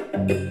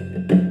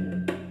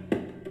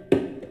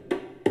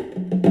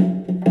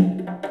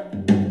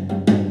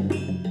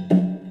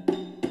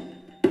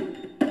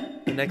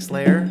 The next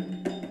layer.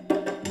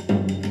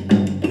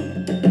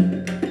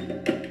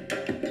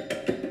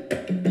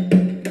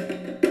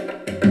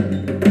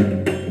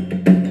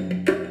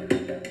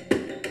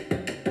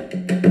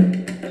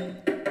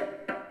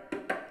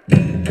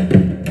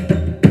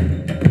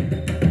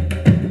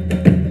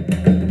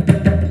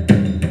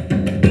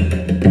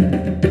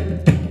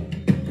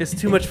 It's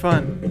too much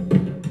fun.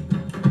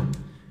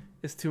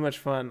 It's too much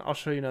fun. I'll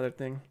show you another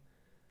thing.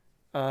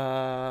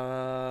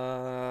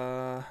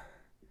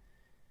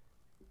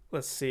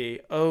 Let's see.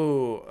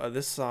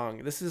 This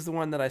song. This is the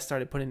one that I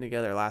started putting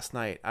together last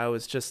night. I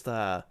was just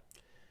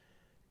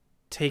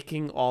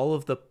taking all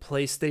of the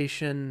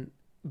PlayStation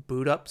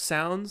boot up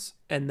sounds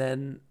and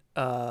then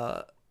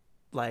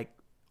like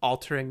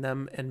altering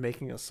them and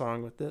making a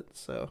song with it.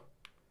 So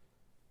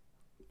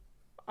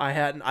I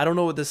don't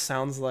know what this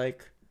sounds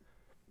like,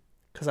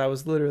 because I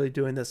was literally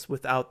doing this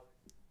without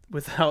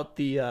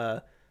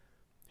the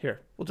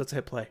here, we'll just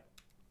hit play.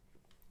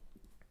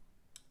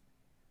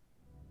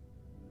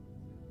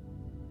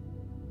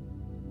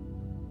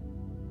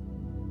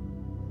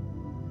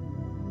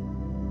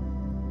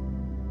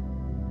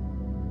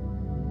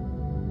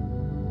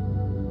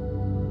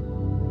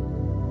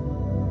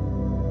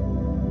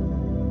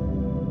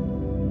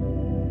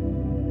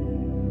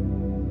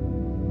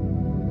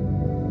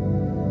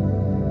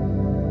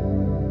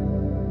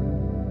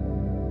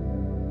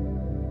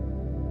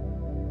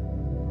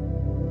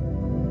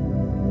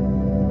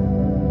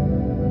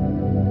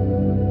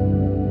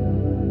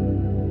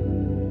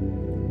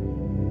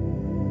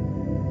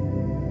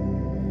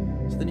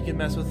 Then you can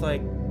mess with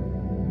like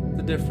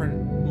the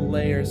different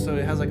layers. So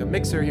it has like a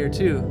mixer here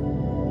too.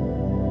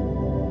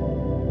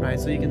 Right,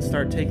 so you can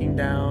start taking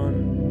down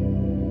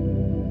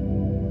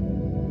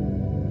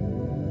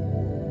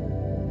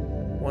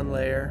one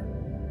layer.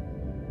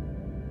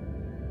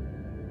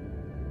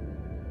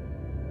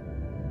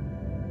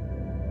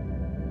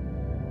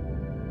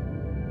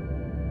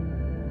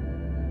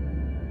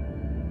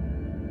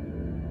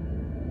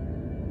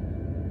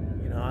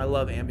 You know, I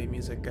love ambient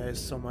music,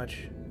 guys, so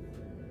much.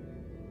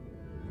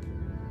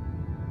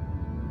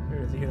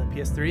 Does he hear that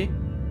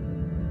PS3?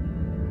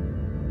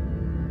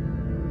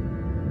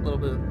 A little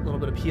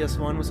bit of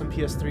PS1 with some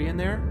PS3 in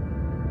there.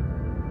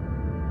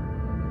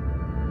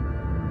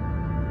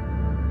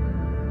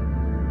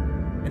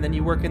 And then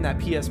you work in that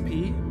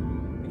PSP.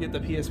 You get the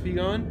PSP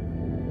going.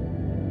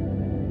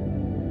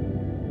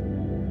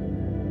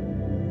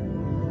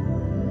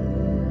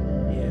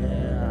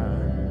 Yeah.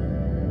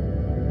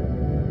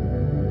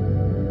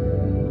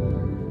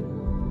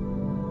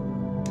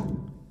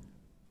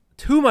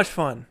 Too much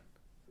fun.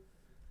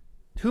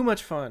 Too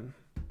much fun.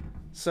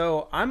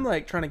 So I'm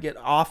like trying to get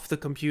off the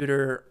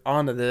computer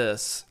onto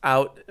this,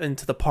 out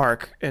into the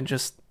park, and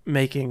just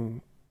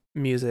making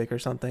music or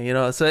something, you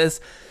know. So it's,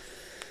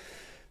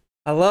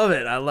 I love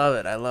it. I love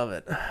it. I love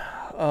it.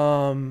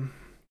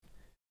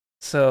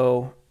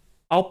 So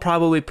I'll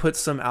probably put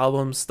some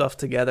album stuff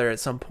together at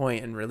some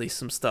point and release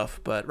some stuff,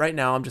 but right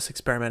now I'm just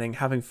experimenting,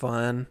 having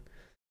fun.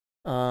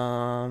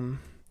 Let's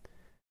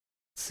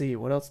see,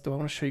 what else do I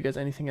want to show you guys?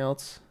 Anything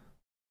else?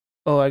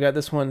 Oh, I got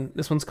this one.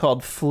 This one's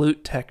called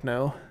Flute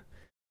Techno.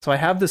 So I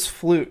have this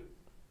flute.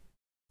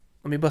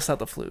 Let me bust out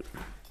the flute.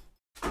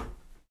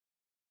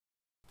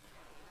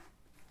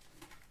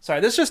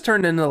 Sorry, this just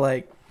turned into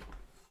like,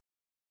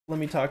 let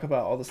me talk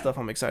about all the stuff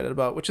I'm excited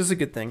about, which is a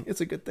good thing. It's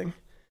a good thing.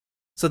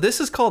 So this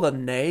is called a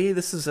ney.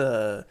 This is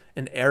an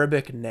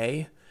Arabic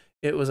ney.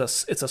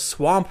 It's a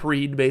swamp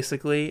reed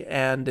basically,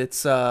 and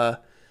it's it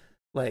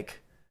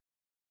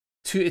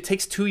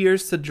takes 2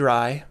 years to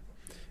dry,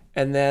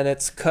 and then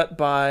it's cut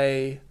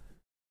by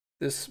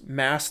this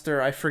master,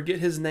 I forget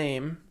his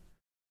name,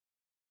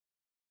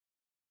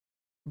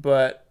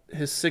 but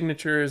his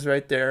signature is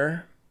right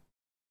there.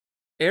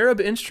 Arab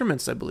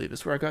Instruments, I believe,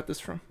 is where I got this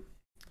from.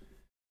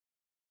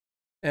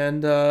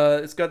 And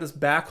it's got this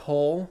back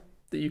hole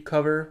that you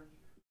cover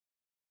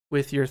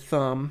with your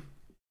thumb,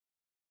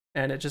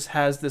 and it just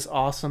has this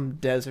awesome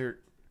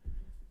desert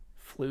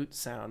flute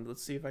sound.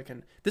 Let's see if I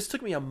can... This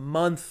took me a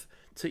month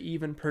to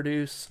even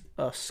produce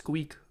a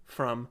squeak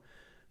from.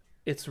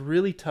 It's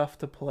really tough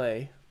to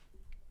play.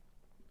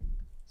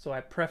 So I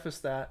preface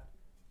that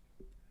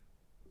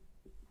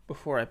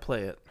before I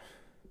play it.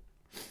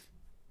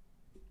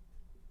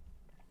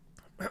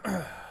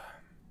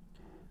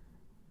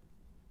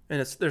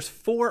 And there's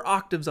 4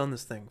 octaves on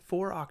this thing.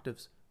 4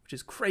 octaves, which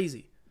is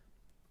crazy.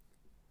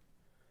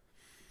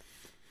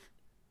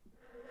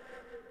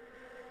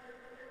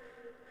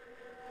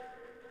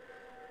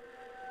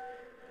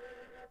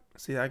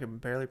 See, I can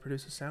barely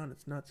produce a sound.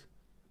 It's nuts.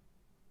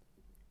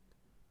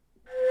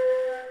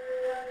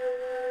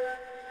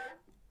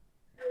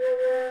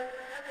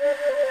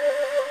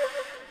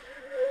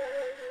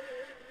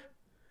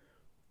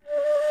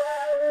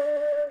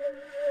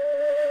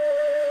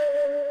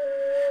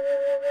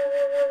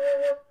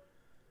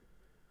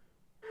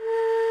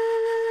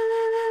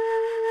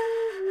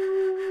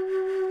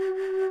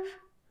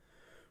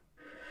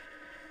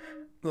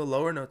 The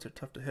lower notes are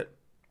tough to hit.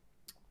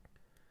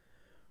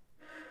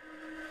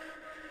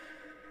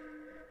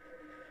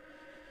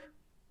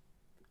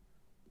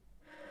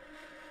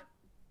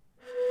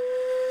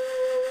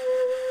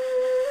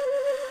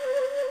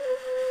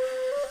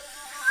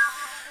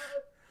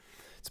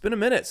 It's been a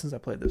minute since I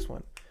played this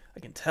one. I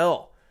can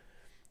tell.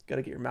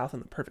 Gotta get your mouth in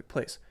the perfect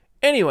place.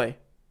 Anyway,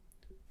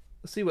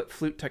 let's see what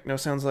flute techno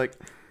sounds like.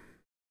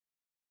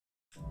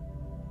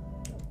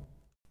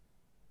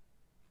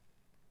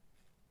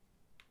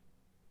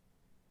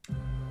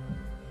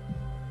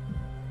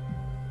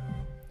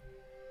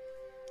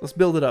 Let's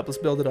build it up. Let's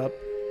build it up.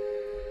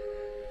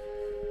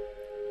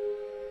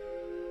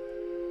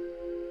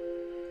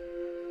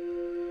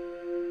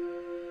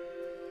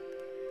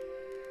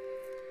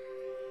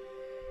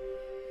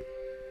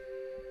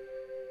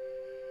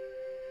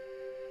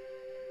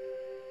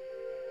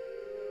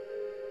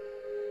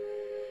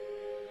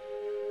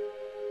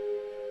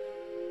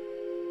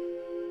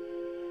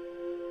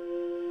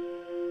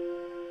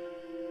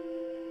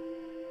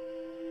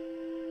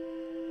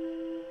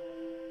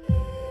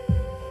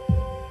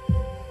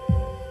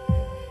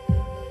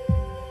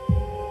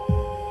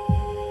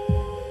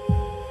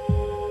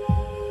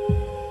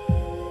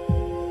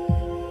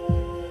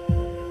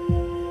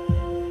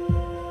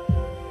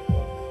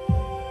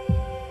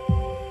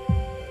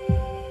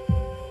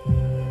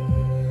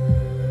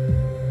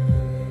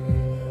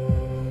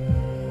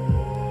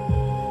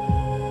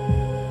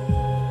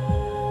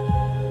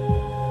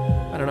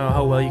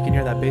 How well you can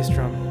hear that bass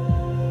drum.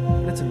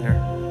 It's in there.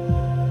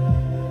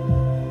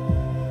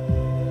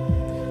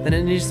 Then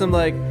it needs some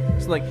like,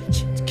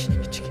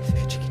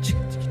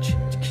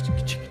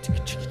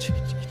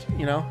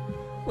 you know,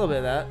 a little bit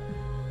of that.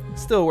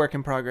 Still a work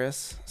in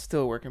progress.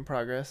 Still a work in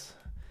progress.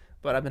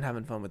 but I've been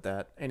having fun with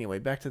that. Anyway,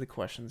 back to the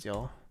questions,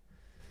 y'all.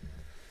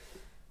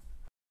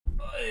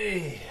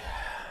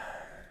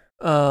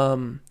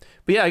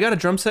 But yeah, I got a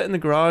drum set in the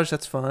garage.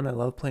 That's fun. I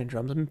love playing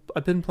drums.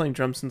 I've been playing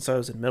drums since I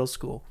was in middle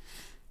school.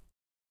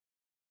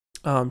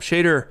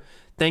 Shader,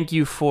 thank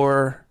you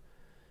for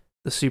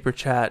the super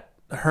chat.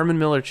 The Herman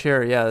Miller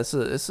chair. Yeah, this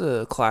is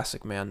a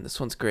classic, man. This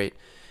one's great.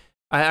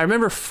 I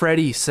remember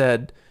Freddie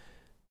said,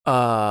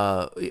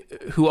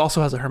 who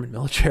also has a Herman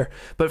Miller chair,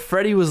 but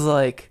Freddie was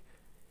like,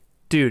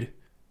 dude,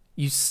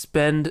 you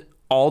spend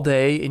all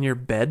day in your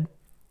bed,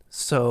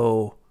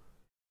 so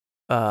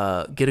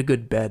get a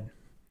good bed.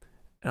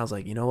 And I was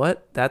like, you know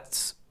what?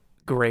 That's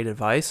great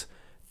advice.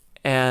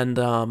 And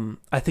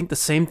I think the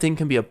same thing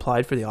can be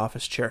applied for the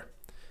office chair.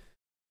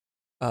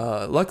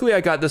 Luckily,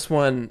 I got this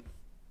one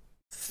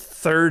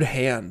third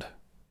hand,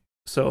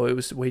 so it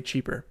was way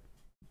cheaper.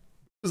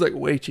 It was like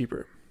way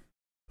cheaper.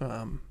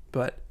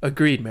 But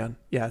agreed, man.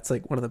 Yeah, it's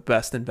like one of the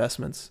best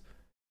investments.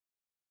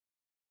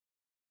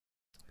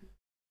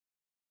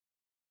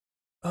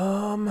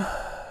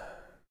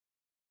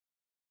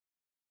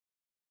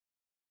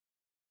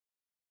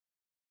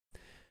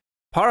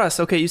 Paras,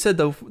 okay, you said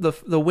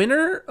the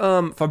winner,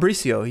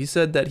 Fabricio, he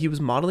said that he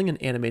was modeling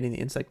and animating the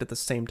insect at the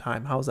same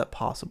time. How is that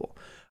possible?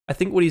 I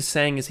think what he's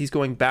saying is he's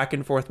going back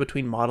and forth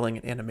between modeling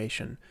and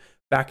animation.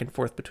 Back and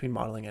forth between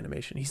modeling and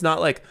animation. He's not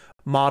like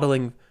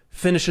modeling,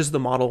 finishes the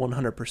model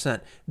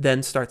 100%,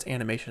 then starts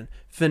animation,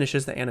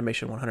 finishes the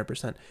animation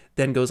 100%,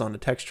 then goes on to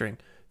texturing,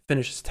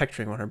 finishes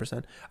texturing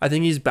 100%. I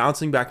think he's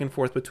bouncing back and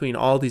forth between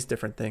all these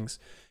different things.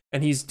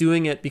 And he's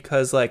doing it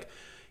because like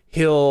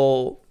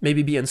he'll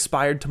maybe be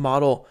inspired to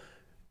model,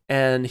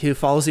 and he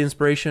follows the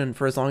inspiration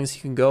for as long as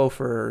he can go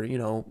for, you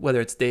know,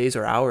 whether it's days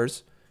or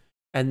hours.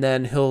 And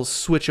then he'll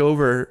switch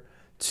over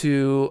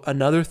to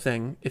another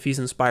thing if he's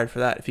inspired for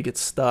that. If he gets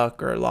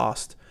stuck or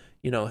lost,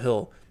 you know,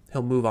 he'll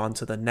move on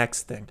to the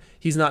next thing.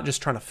 He's not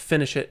just trying to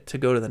finish it to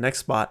go to the next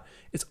spot.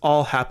 It's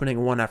all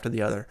happening one after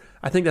the other.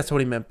 I think that's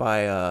what he meant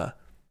by,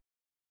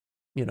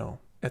 you know,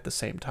 at the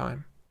same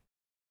time.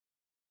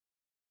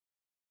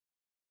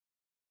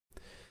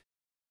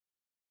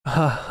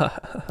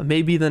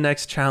 Maybe the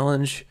next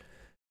challenge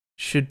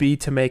should be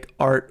to make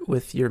art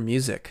with your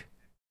music.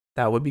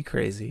 That would be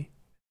crazy.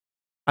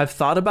 I've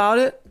thought about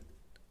it.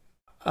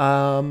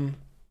 I'm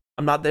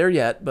not there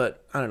yet,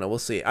 but I don't know. We'll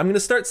see. I'm going to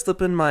start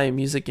slipping my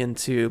music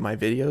into my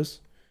videos.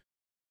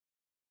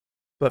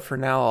 But for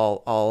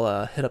now,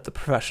 I'll hit up the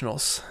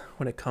professionals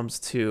when it comes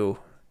to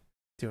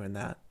doing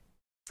that.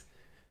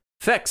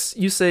 Fex,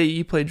 you say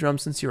you play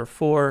drums since you were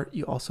 4.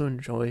 You also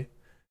enjoy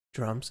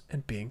drums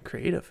and being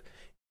creative.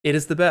 It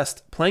is the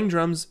best. Playing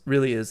drums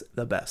really is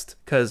the best,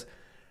 because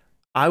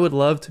I would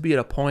love to be at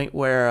a point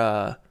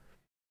where,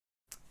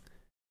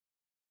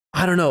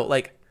 I don't know,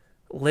 like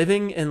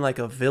living in like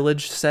a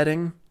village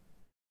setting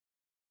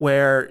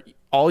where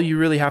all you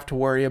really have to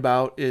worry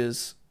about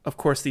is, of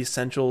course, the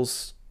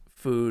essentials,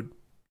 food,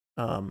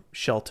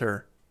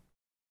 shelter,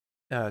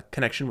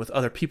 connection with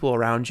other people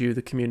around you,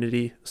 the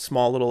community,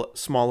 small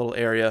little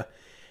area.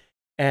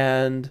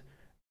 And,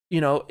 you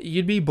know,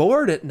 you'd be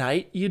bored at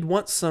night. You'd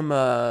want some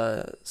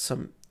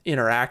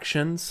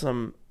interaction,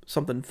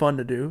 something fun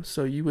to do.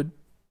 So you would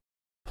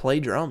play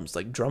drums,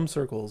 like drum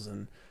circles.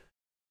 And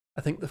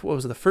I think what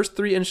was it? The first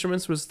 3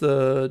 instruments was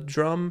the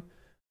drum,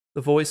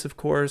 the voice, of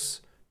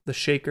course, the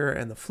shaker,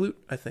 and the flute.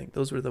 I think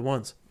those were the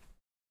ones.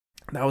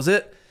 And that was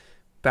it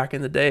back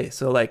in the day.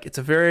 So like, it's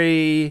a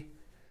very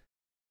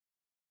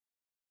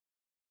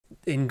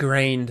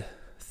ingrained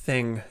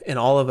thing in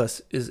all of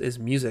us is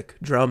music,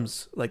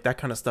 drums, like that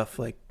kind of stuff,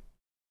 like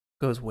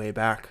goes way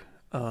back.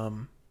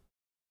 So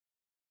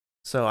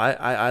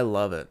I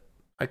love it.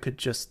 I could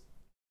just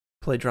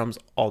play drums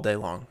all day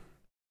long.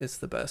 It's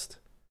the best.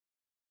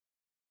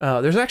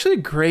 There's actually a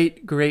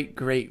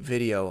great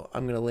video.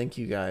 I'm gonna link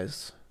you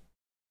guys.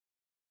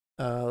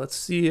 Let's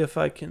see if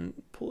I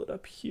can pull it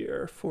up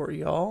here for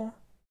y'all.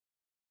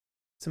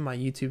 It's in my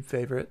YouTube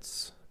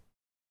favorites,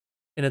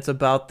 and it's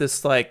about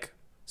this like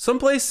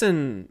someplace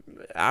in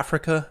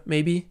Africa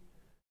maybe,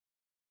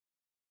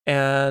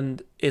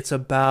 and it's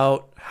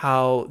about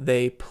how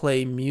they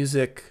play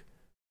music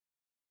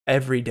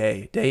every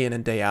day, day in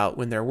and day out,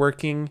 when they're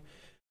working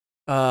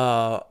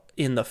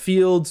in the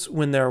fields,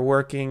 when they're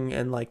working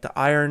and like the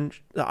iron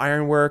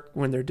work,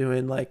 when they're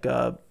doing like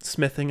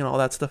smithing and all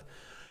that stuff.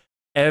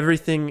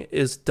 Everything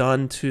is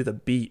done to the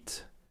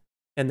beat,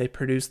 and they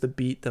produce the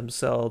beat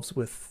themselves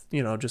with,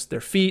 you know, just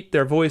their feet,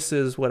 their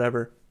voices,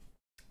 whatever.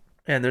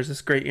 And there's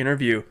this great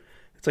interview.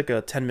 It's like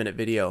a 10-minute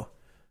video.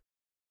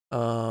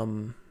 Let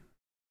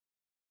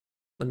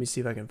me see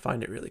if I can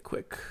find it really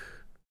quick.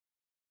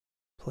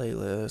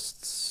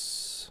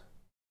 Playlists.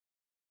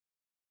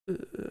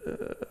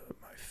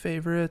 My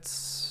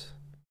favorites.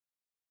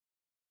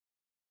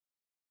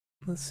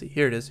 Let's see.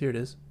 Here it is.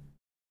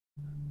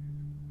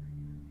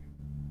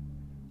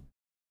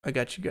 I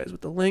got you guys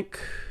with the link.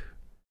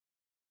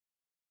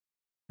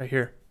 Right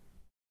here.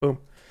 Boom.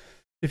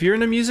 If you're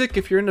into music,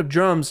 if you're into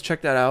drums,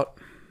 check that out.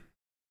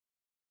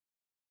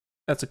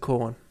 That's a cool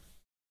one.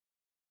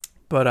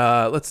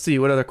 But let's see,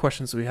 what other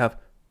questions do we have?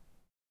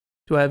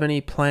 Do I have any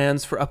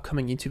plans for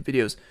upcoming YouTube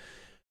videos?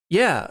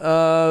 Yeah,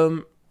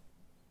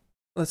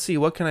 let's see,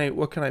 what can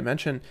I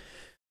mention?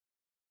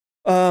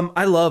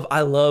 I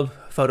love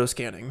photo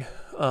scanning.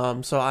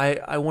 So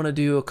I want to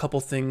do a couple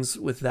things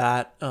with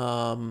that.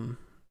 Some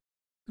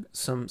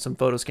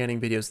photo scanning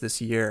videos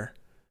this year.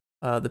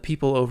 The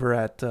people over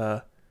at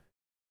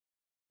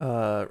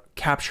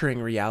Capturing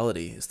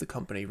Reality is the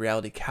company.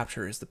 Reality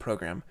Capture is the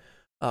program.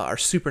 Are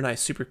super nice,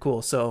 super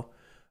cool. So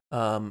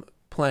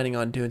planning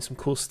on doing some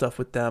cool stuff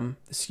with them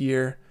this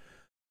year.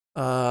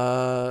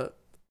 You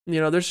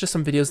know, there's just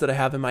some videos that I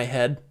have in my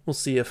head. We'll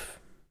see if,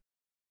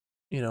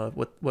 you know,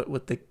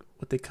 what they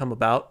come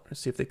about, or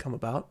see if they come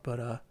about.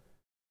 But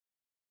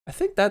I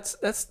think that's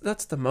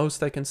the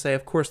most I can say.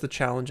 Of course, the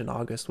challenge in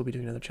August. We'll be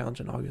doing another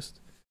challenge in August.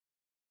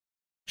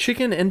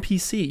 Chicken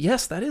NPC.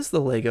 Yes, that is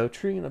the Lego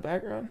tree in the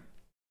background.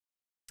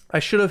 I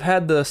should have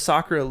had the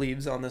sakura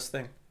leaves on this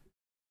thing.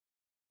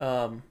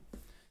 Because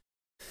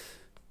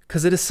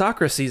it is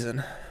sakura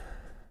season.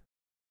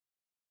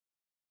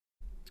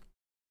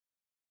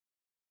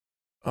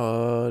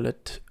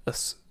 Let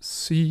us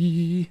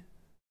see.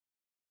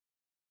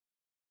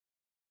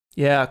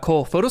 Yeah,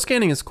 cool. Photo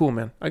scanning is cool,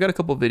 man. I got a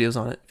couple videos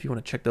on it if you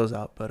want to check those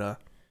out, but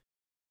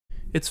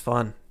it's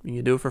fun. You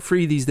can do it for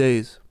free these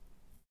days.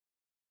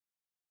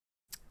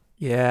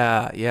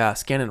 Yeah,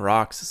 scanning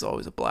rocks is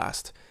always a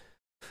blast.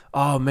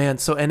 Oh man,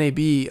 so NAB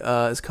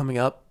is coming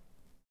up.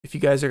 If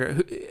you guys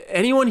are,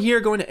 anyone here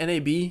going to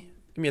NAB,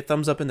 give me a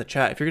thumbs up in the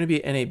chat. If you're going to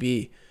be at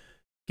NAB,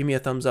 give me a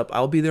thumbs up.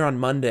 I'll be there on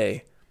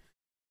Monday.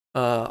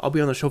 I'll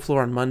be on the show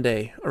floor on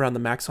Monday around the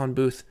Maxon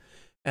booth.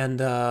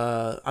 And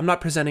I'm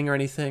not presenting or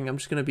anything. I'm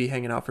just going to be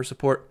hanging out for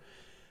support.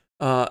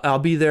 I'll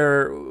be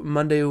there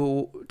Monday,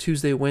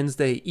 Tuesday,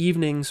 Wednesday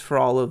evenings for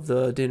all of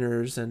the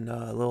dinners and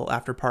little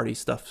after party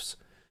stuffs.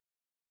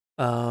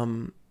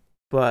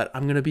 But I'm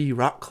going to be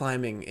rock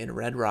climbing in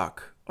Red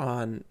Rock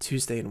on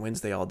Tuesday and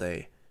Wednesday all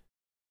day,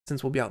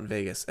 since we'll be out in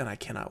Vegas, and I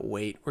cannot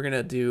wait. We're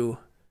going to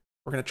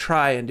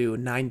try and do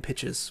 9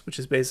 pitches, which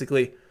is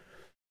basically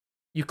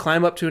you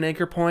climb up to an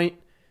anchor point,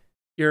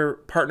 your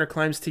partner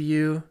climbs to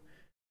you,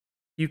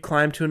 you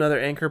climb to another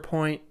anchor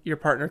point, your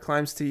partner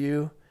climbs to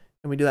you,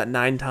 and we do that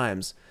 9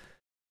 times.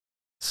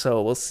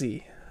 So we'll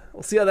see.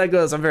 We'll see how that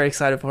goes. I'm very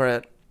excited for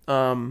it.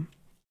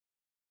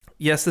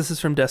 Yes, this is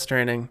from Death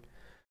Stranding.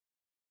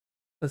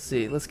 Let's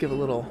see. Let's give a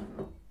little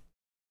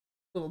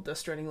Death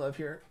Stranding love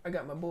here. I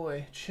got my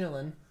boy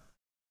chilling.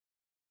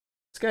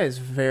 This guy is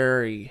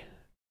very,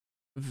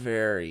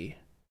 very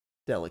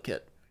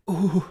delicate.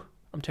 Ooh,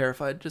 I'm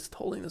terrified just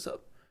holding this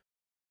up.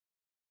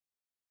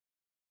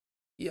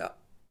 Yeah.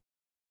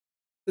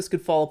 This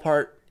could fall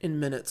apart in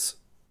minutes.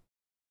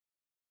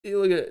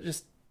 You look at it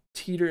just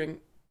teetering.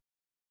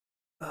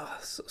 Ah, oh,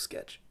 so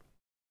sketch.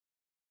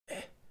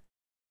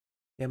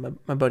 Yeah,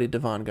 my buddy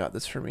Devon got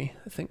this for me,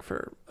 I think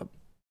for a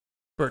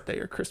birthday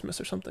or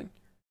Christmas or something.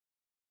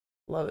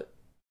 Love it.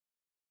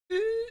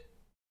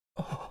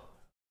 Oh.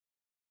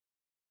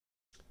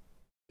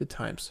 Good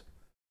times.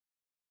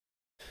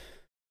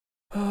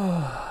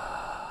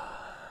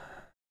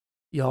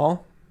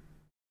 Y'all.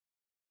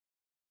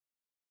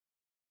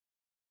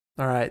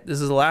 All right, this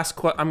is the last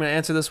I'm going to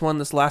answer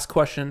this last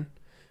question,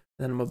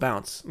 then I'm going to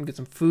bounce. I'm going to get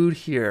some food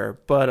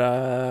here,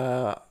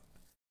 but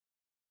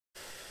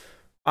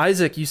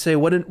Isaac, you say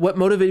what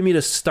motivated me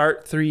to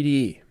start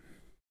 3D?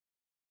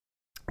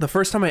 The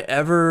first time I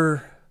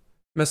ever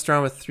messed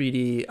around with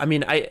 3D, I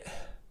mean, I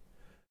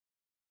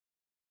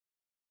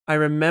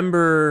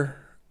remember,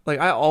 like,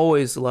 I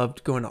always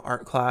loved going to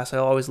art class. I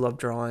always loved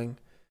drawing.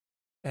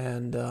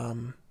 And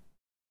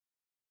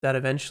that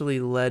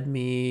eventually led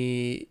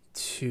me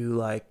to,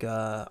 like,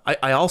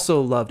 I also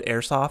loved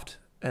airsoft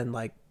and,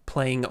 like,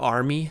 playing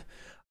Army.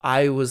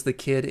 I was the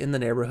kid in the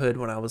neighborhood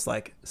when I was,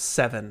 like,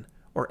 7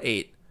 or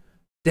 8,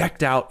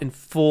 decked out in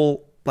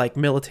full, like,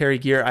 military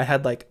gear. I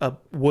had, like, a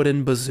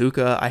wooden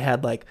bazooka. I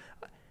had, like,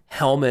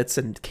 helmets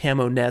and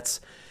camo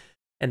nets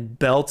and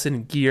belts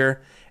and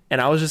gear.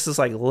 And I was just this,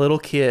 like, little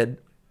kid.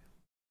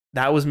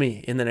 That was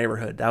me in the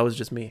neighborhood. That was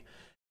just me.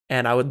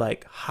 And I would,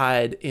 like,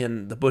 hide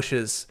in the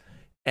bushes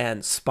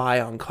and spy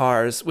on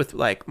cars with,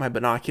 like, my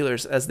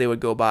binoculars as they would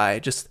go by,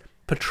 just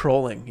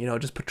patrolling,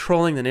 just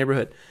patrolling the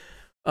neighborhood.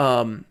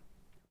 And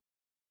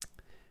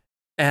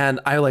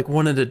I, like,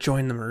 wanted to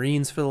join the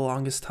Marines for the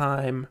longest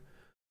time.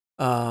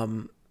 I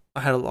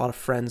had a lot of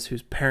friends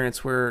whose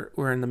parents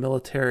were in the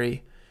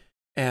military,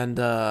 and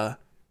that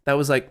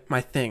was, like,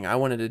 my thing. I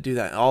wanted to do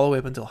that all the way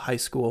up until high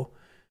school.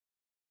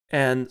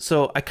 And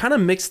so I kind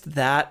of mixed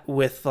that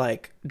with,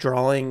 like,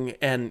 drawing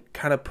and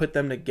kind of put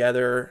them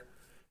together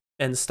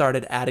and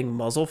started adding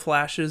muzzle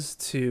flashes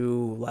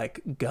to,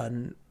 like,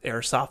 gun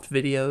airsoft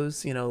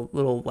videos,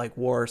 little, like,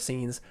 war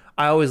scenes.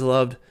 I always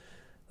loved,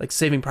 like,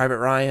 Saving Private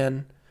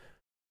Ryan,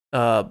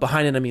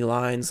 Behind Enemy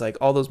Lines, like,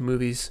 all those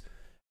movies.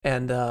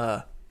 And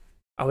I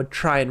would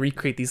try and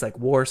recreate these, like,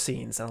 war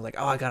scenes. And I was like,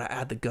 oh, I gotta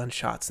add the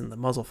gunshots and the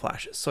muzzle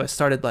flashes. So I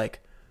started, like,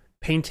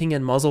 painting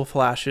in muzzle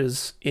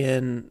flashes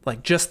in,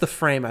 like, just the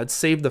frame. I'd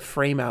save the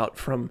frame out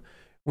from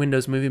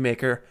Windows Movie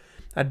Maker.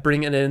 I'd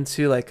bring it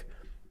into like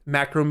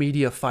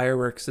Macromedia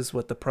Fireworks is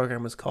what the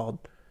program was called.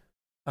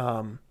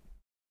 It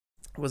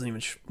wasn't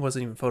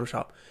even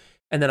Photoshop.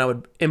 And then I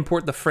would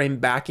import the frame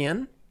back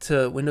in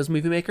to Windows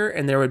Movie Maker,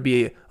 and there would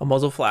be a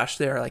muzzle flash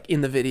there, like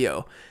in the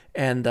video.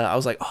 And I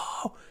was like,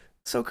 oh,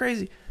 so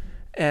crazy.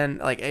 And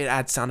like it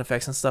adds sound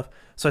effects and stuff.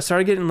 So I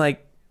started getting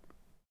like,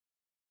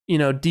 you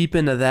know, deep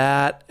into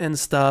that and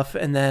stuff.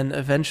 And then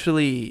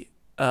eventually,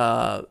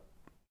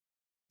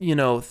 you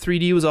know,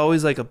 3D was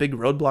always like a big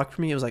roadblock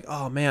for me. It was like,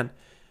 oh man,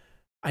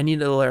 I need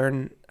to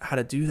learn how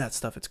to do that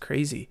stuff. It's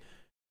crazy.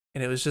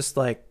 And it was just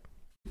like,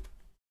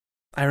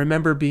 I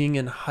remember being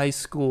in high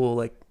school,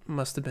 like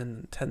must have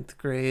been 10th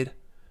grade.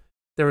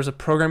 There was a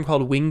program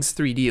called Wings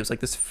 3D. It was like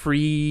this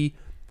free,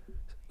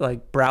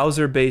 like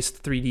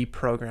browser-based 3D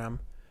program.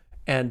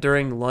 And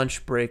during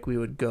lunch break, we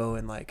would go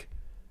and like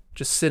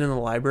just sit in the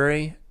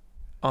library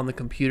on the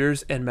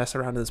computers and mess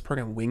around in this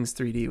program, Wings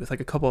 3D, with like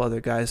a couple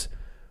other guys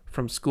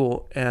from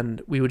school.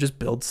 And we would just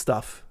build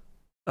stuff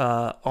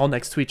all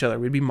next to each other.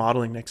 We'd be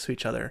modeling next to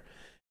each other.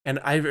 And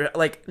I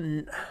like...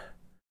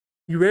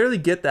 You rarely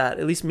get that,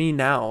 at least me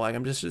now. Like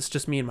it's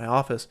just me in my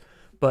office.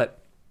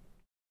 But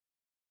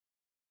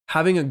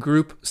having a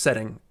group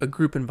setting, a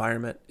group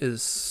environment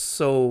is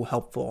so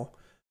helpful.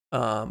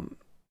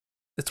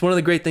 It's one of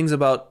the great things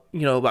about,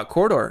 you know, about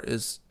Corridor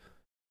is,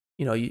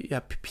 you know, you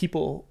have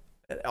people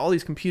at all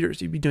these computers,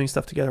 you'd be doing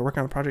stuff together, working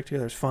on a project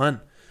together is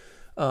fun.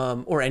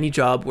 Or any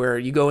job where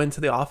you go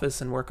into the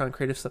office and work on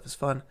creative stuff is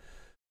fun.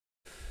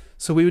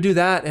 So we would do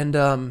that, and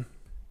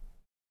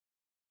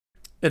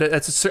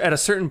at a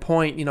certain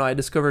point, you know, I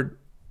discovered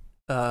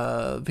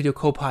Video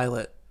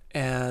Copilot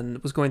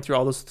and was going through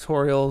all those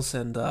tutorials,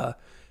 and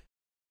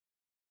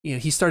you know,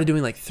 he started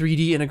doing like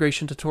 3D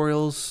integration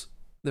tutorials.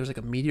 There was like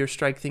a meteor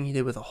strike thing he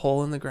did with a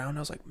hole in the ground.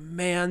 I was like,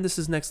 man, this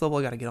is next level.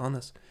 I got to get on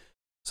this.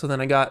 So then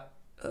I got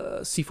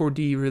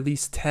C4D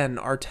release 10,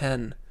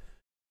 R10,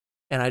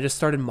 and I just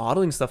started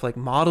modeling stuff. Like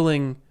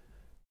modeling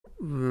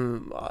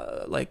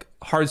like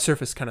hard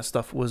surface kind of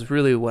stuff was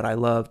really what I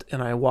loved.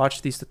 And I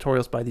watched these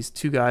tutorials by these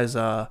two guys,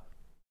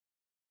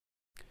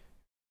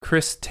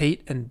 Chris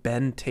Tate and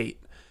Ben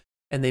Tate,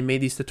 and they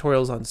made these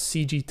tutorials on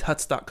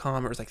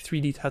cgtuts.com, or it was like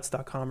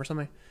 3dtuts.com or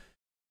something.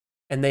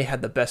 And they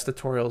had the best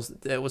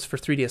tutorials. It was for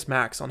 3ds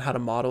Max on how to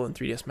model in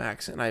 3ds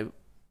Max, and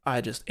I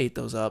just ate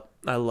those up.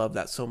 I love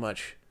that so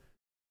much.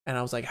 And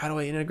I was like, how do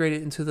I integrate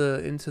it into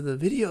the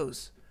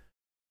videos?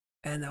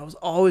 And that was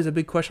always a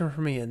big question for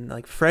me. And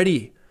like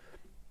Freddie,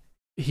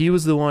 he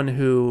was the one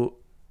who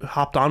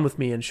hopped on with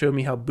me and showed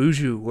me how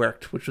Buju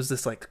worked, which was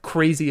this like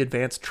crazy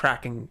advanced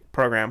tracking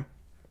program.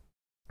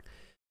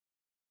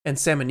 And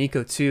Sam and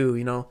Nico too,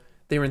 you know,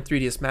 they were in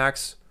 3ds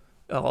Max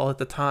all at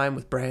the time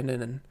with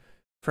Brandon and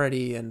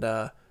Freddie, and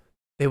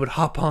they would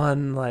hop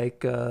on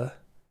like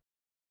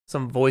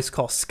some voice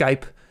call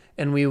Skype,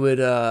 and we would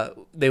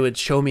they would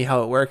show me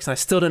how it works, and I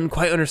still didn't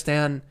quite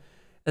understand.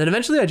 And then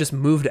eventually I just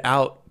moved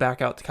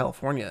back out to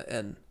California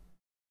and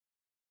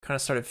kind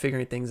of started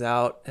figuring things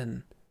out,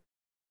 and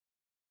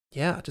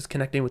yeah, just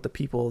connecting with the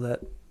people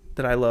that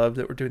I loved,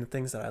 that were doing the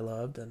things that I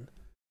loved, and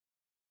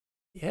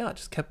yeah,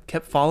 just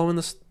kept following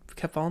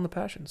the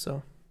passion.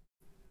 So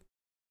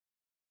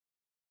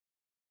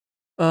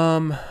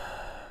that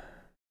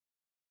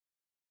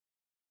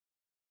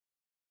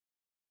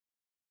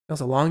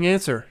was a long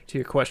answer to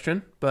your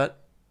question,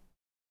 but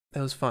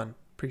that was fun.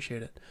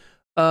 Appreciate it.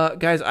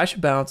 Guys, I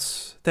should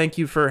bounce. Thank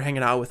you for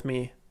hanging out with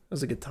me. It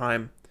was a good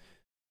time.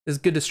 It's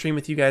good to stream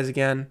with you guys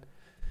again.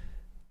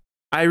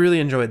 I really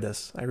enjoyed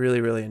this. I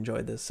really, really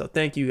enjoyed this. So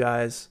thank you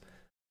guys.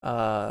 It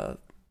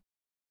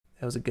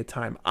was a good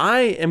time. I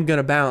am going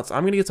to bounce.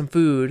 I'm going to get some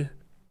food.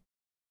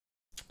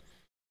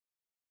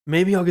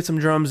 Maybe I'll get some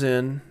drums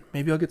in.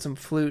 Maybe I'll get some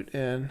flute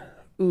in.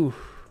 Ooh,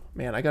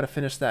 man, I got to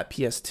finish that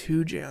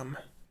PS2 jam.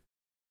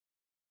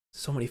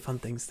 So many fun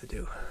things to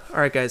do. All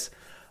right, guys.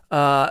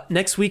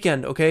 Next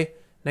weekend, okay?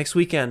 Next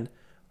weekend,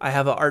 I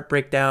have an art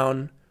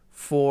breakdown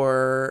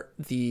for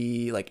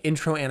the like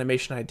intro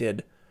animation I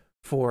did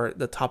for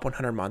the top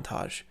 100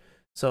 montage.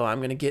 So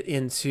I'm gonna get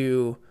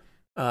into,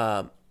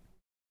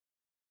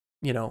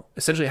 you know,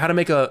 essentially how to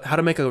make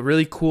a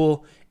really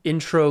cool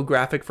intro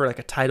graphic for like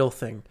a title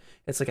thing.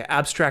 It's like an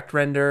abstract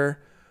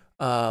render.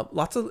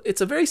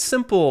 It's a very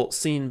simple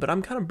scene, but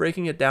I'm kind of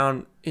breaking it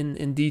down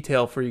in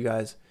detail for you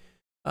guys.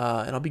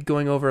 And I'll be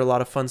going over a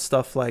lot of fun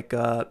stuff like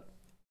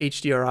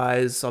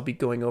HDRIs. I'll be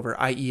going over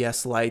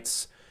IES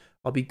lights.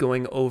 I'll be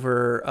going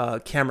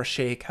over camera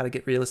shake, how to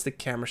get realistic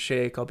camera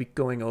shake. I'll be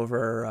going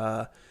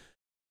over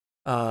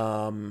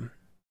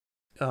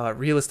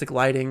realistic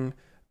lighting,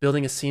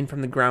 building a scene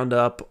from the ground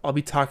up. I'll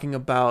be talking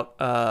about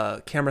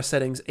camera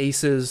settings,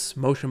 ACEs,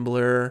 motion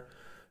blur.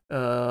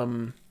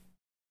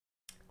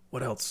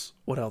 What else?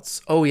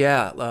 Oh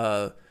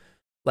yeah,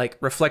 like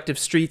reflective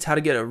streets, how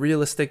to get a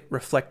realistic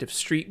reflective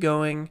street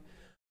going.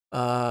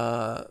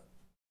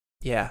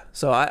 Yeah,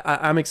 so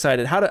I'm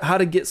excited how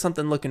to get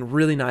something looking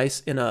really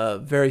nice in a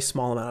very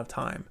small amount of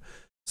time.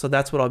 So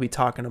that's what I'll be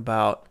talking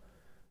about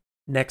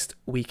next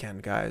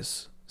weekend,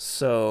 guys.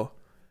 So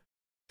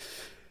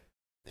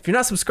If you're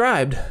not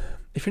subscribed,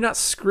 if you're not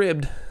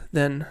scribbed,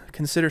 then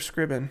consider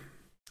scribbing.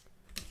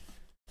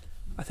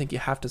 I think you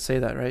have to say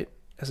that, right?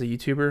 As a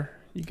YouTuber,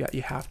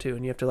 you have to,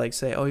 and you have to like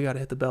say, oh, you got to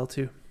hit the bell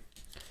too.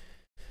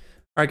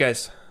 All right,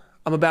 guys,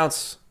 I'm a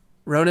bounce.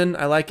 Ronan,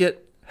 I like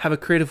it. Have a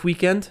creative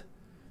weekend.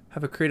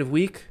 Have a creative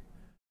week.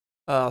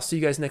 I'll see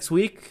you guys next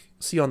week.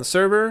 See you on the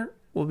server.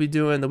 We'll be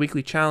doing the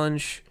weekly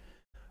challenge.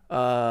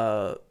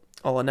 I'll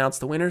announce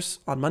the winners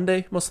on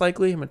Monday, most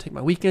likely. I'm gonna take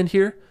my weekend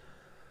here.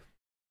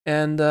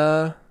 And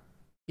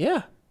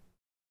yeah.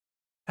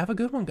 Have a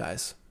good one,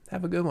 guys.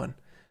 Have a good one.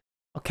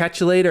 I'll catch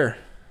you later.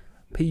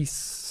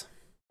 Peace.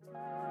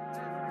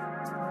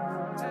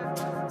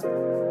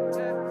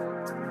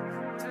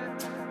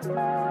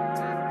 Thank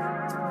you.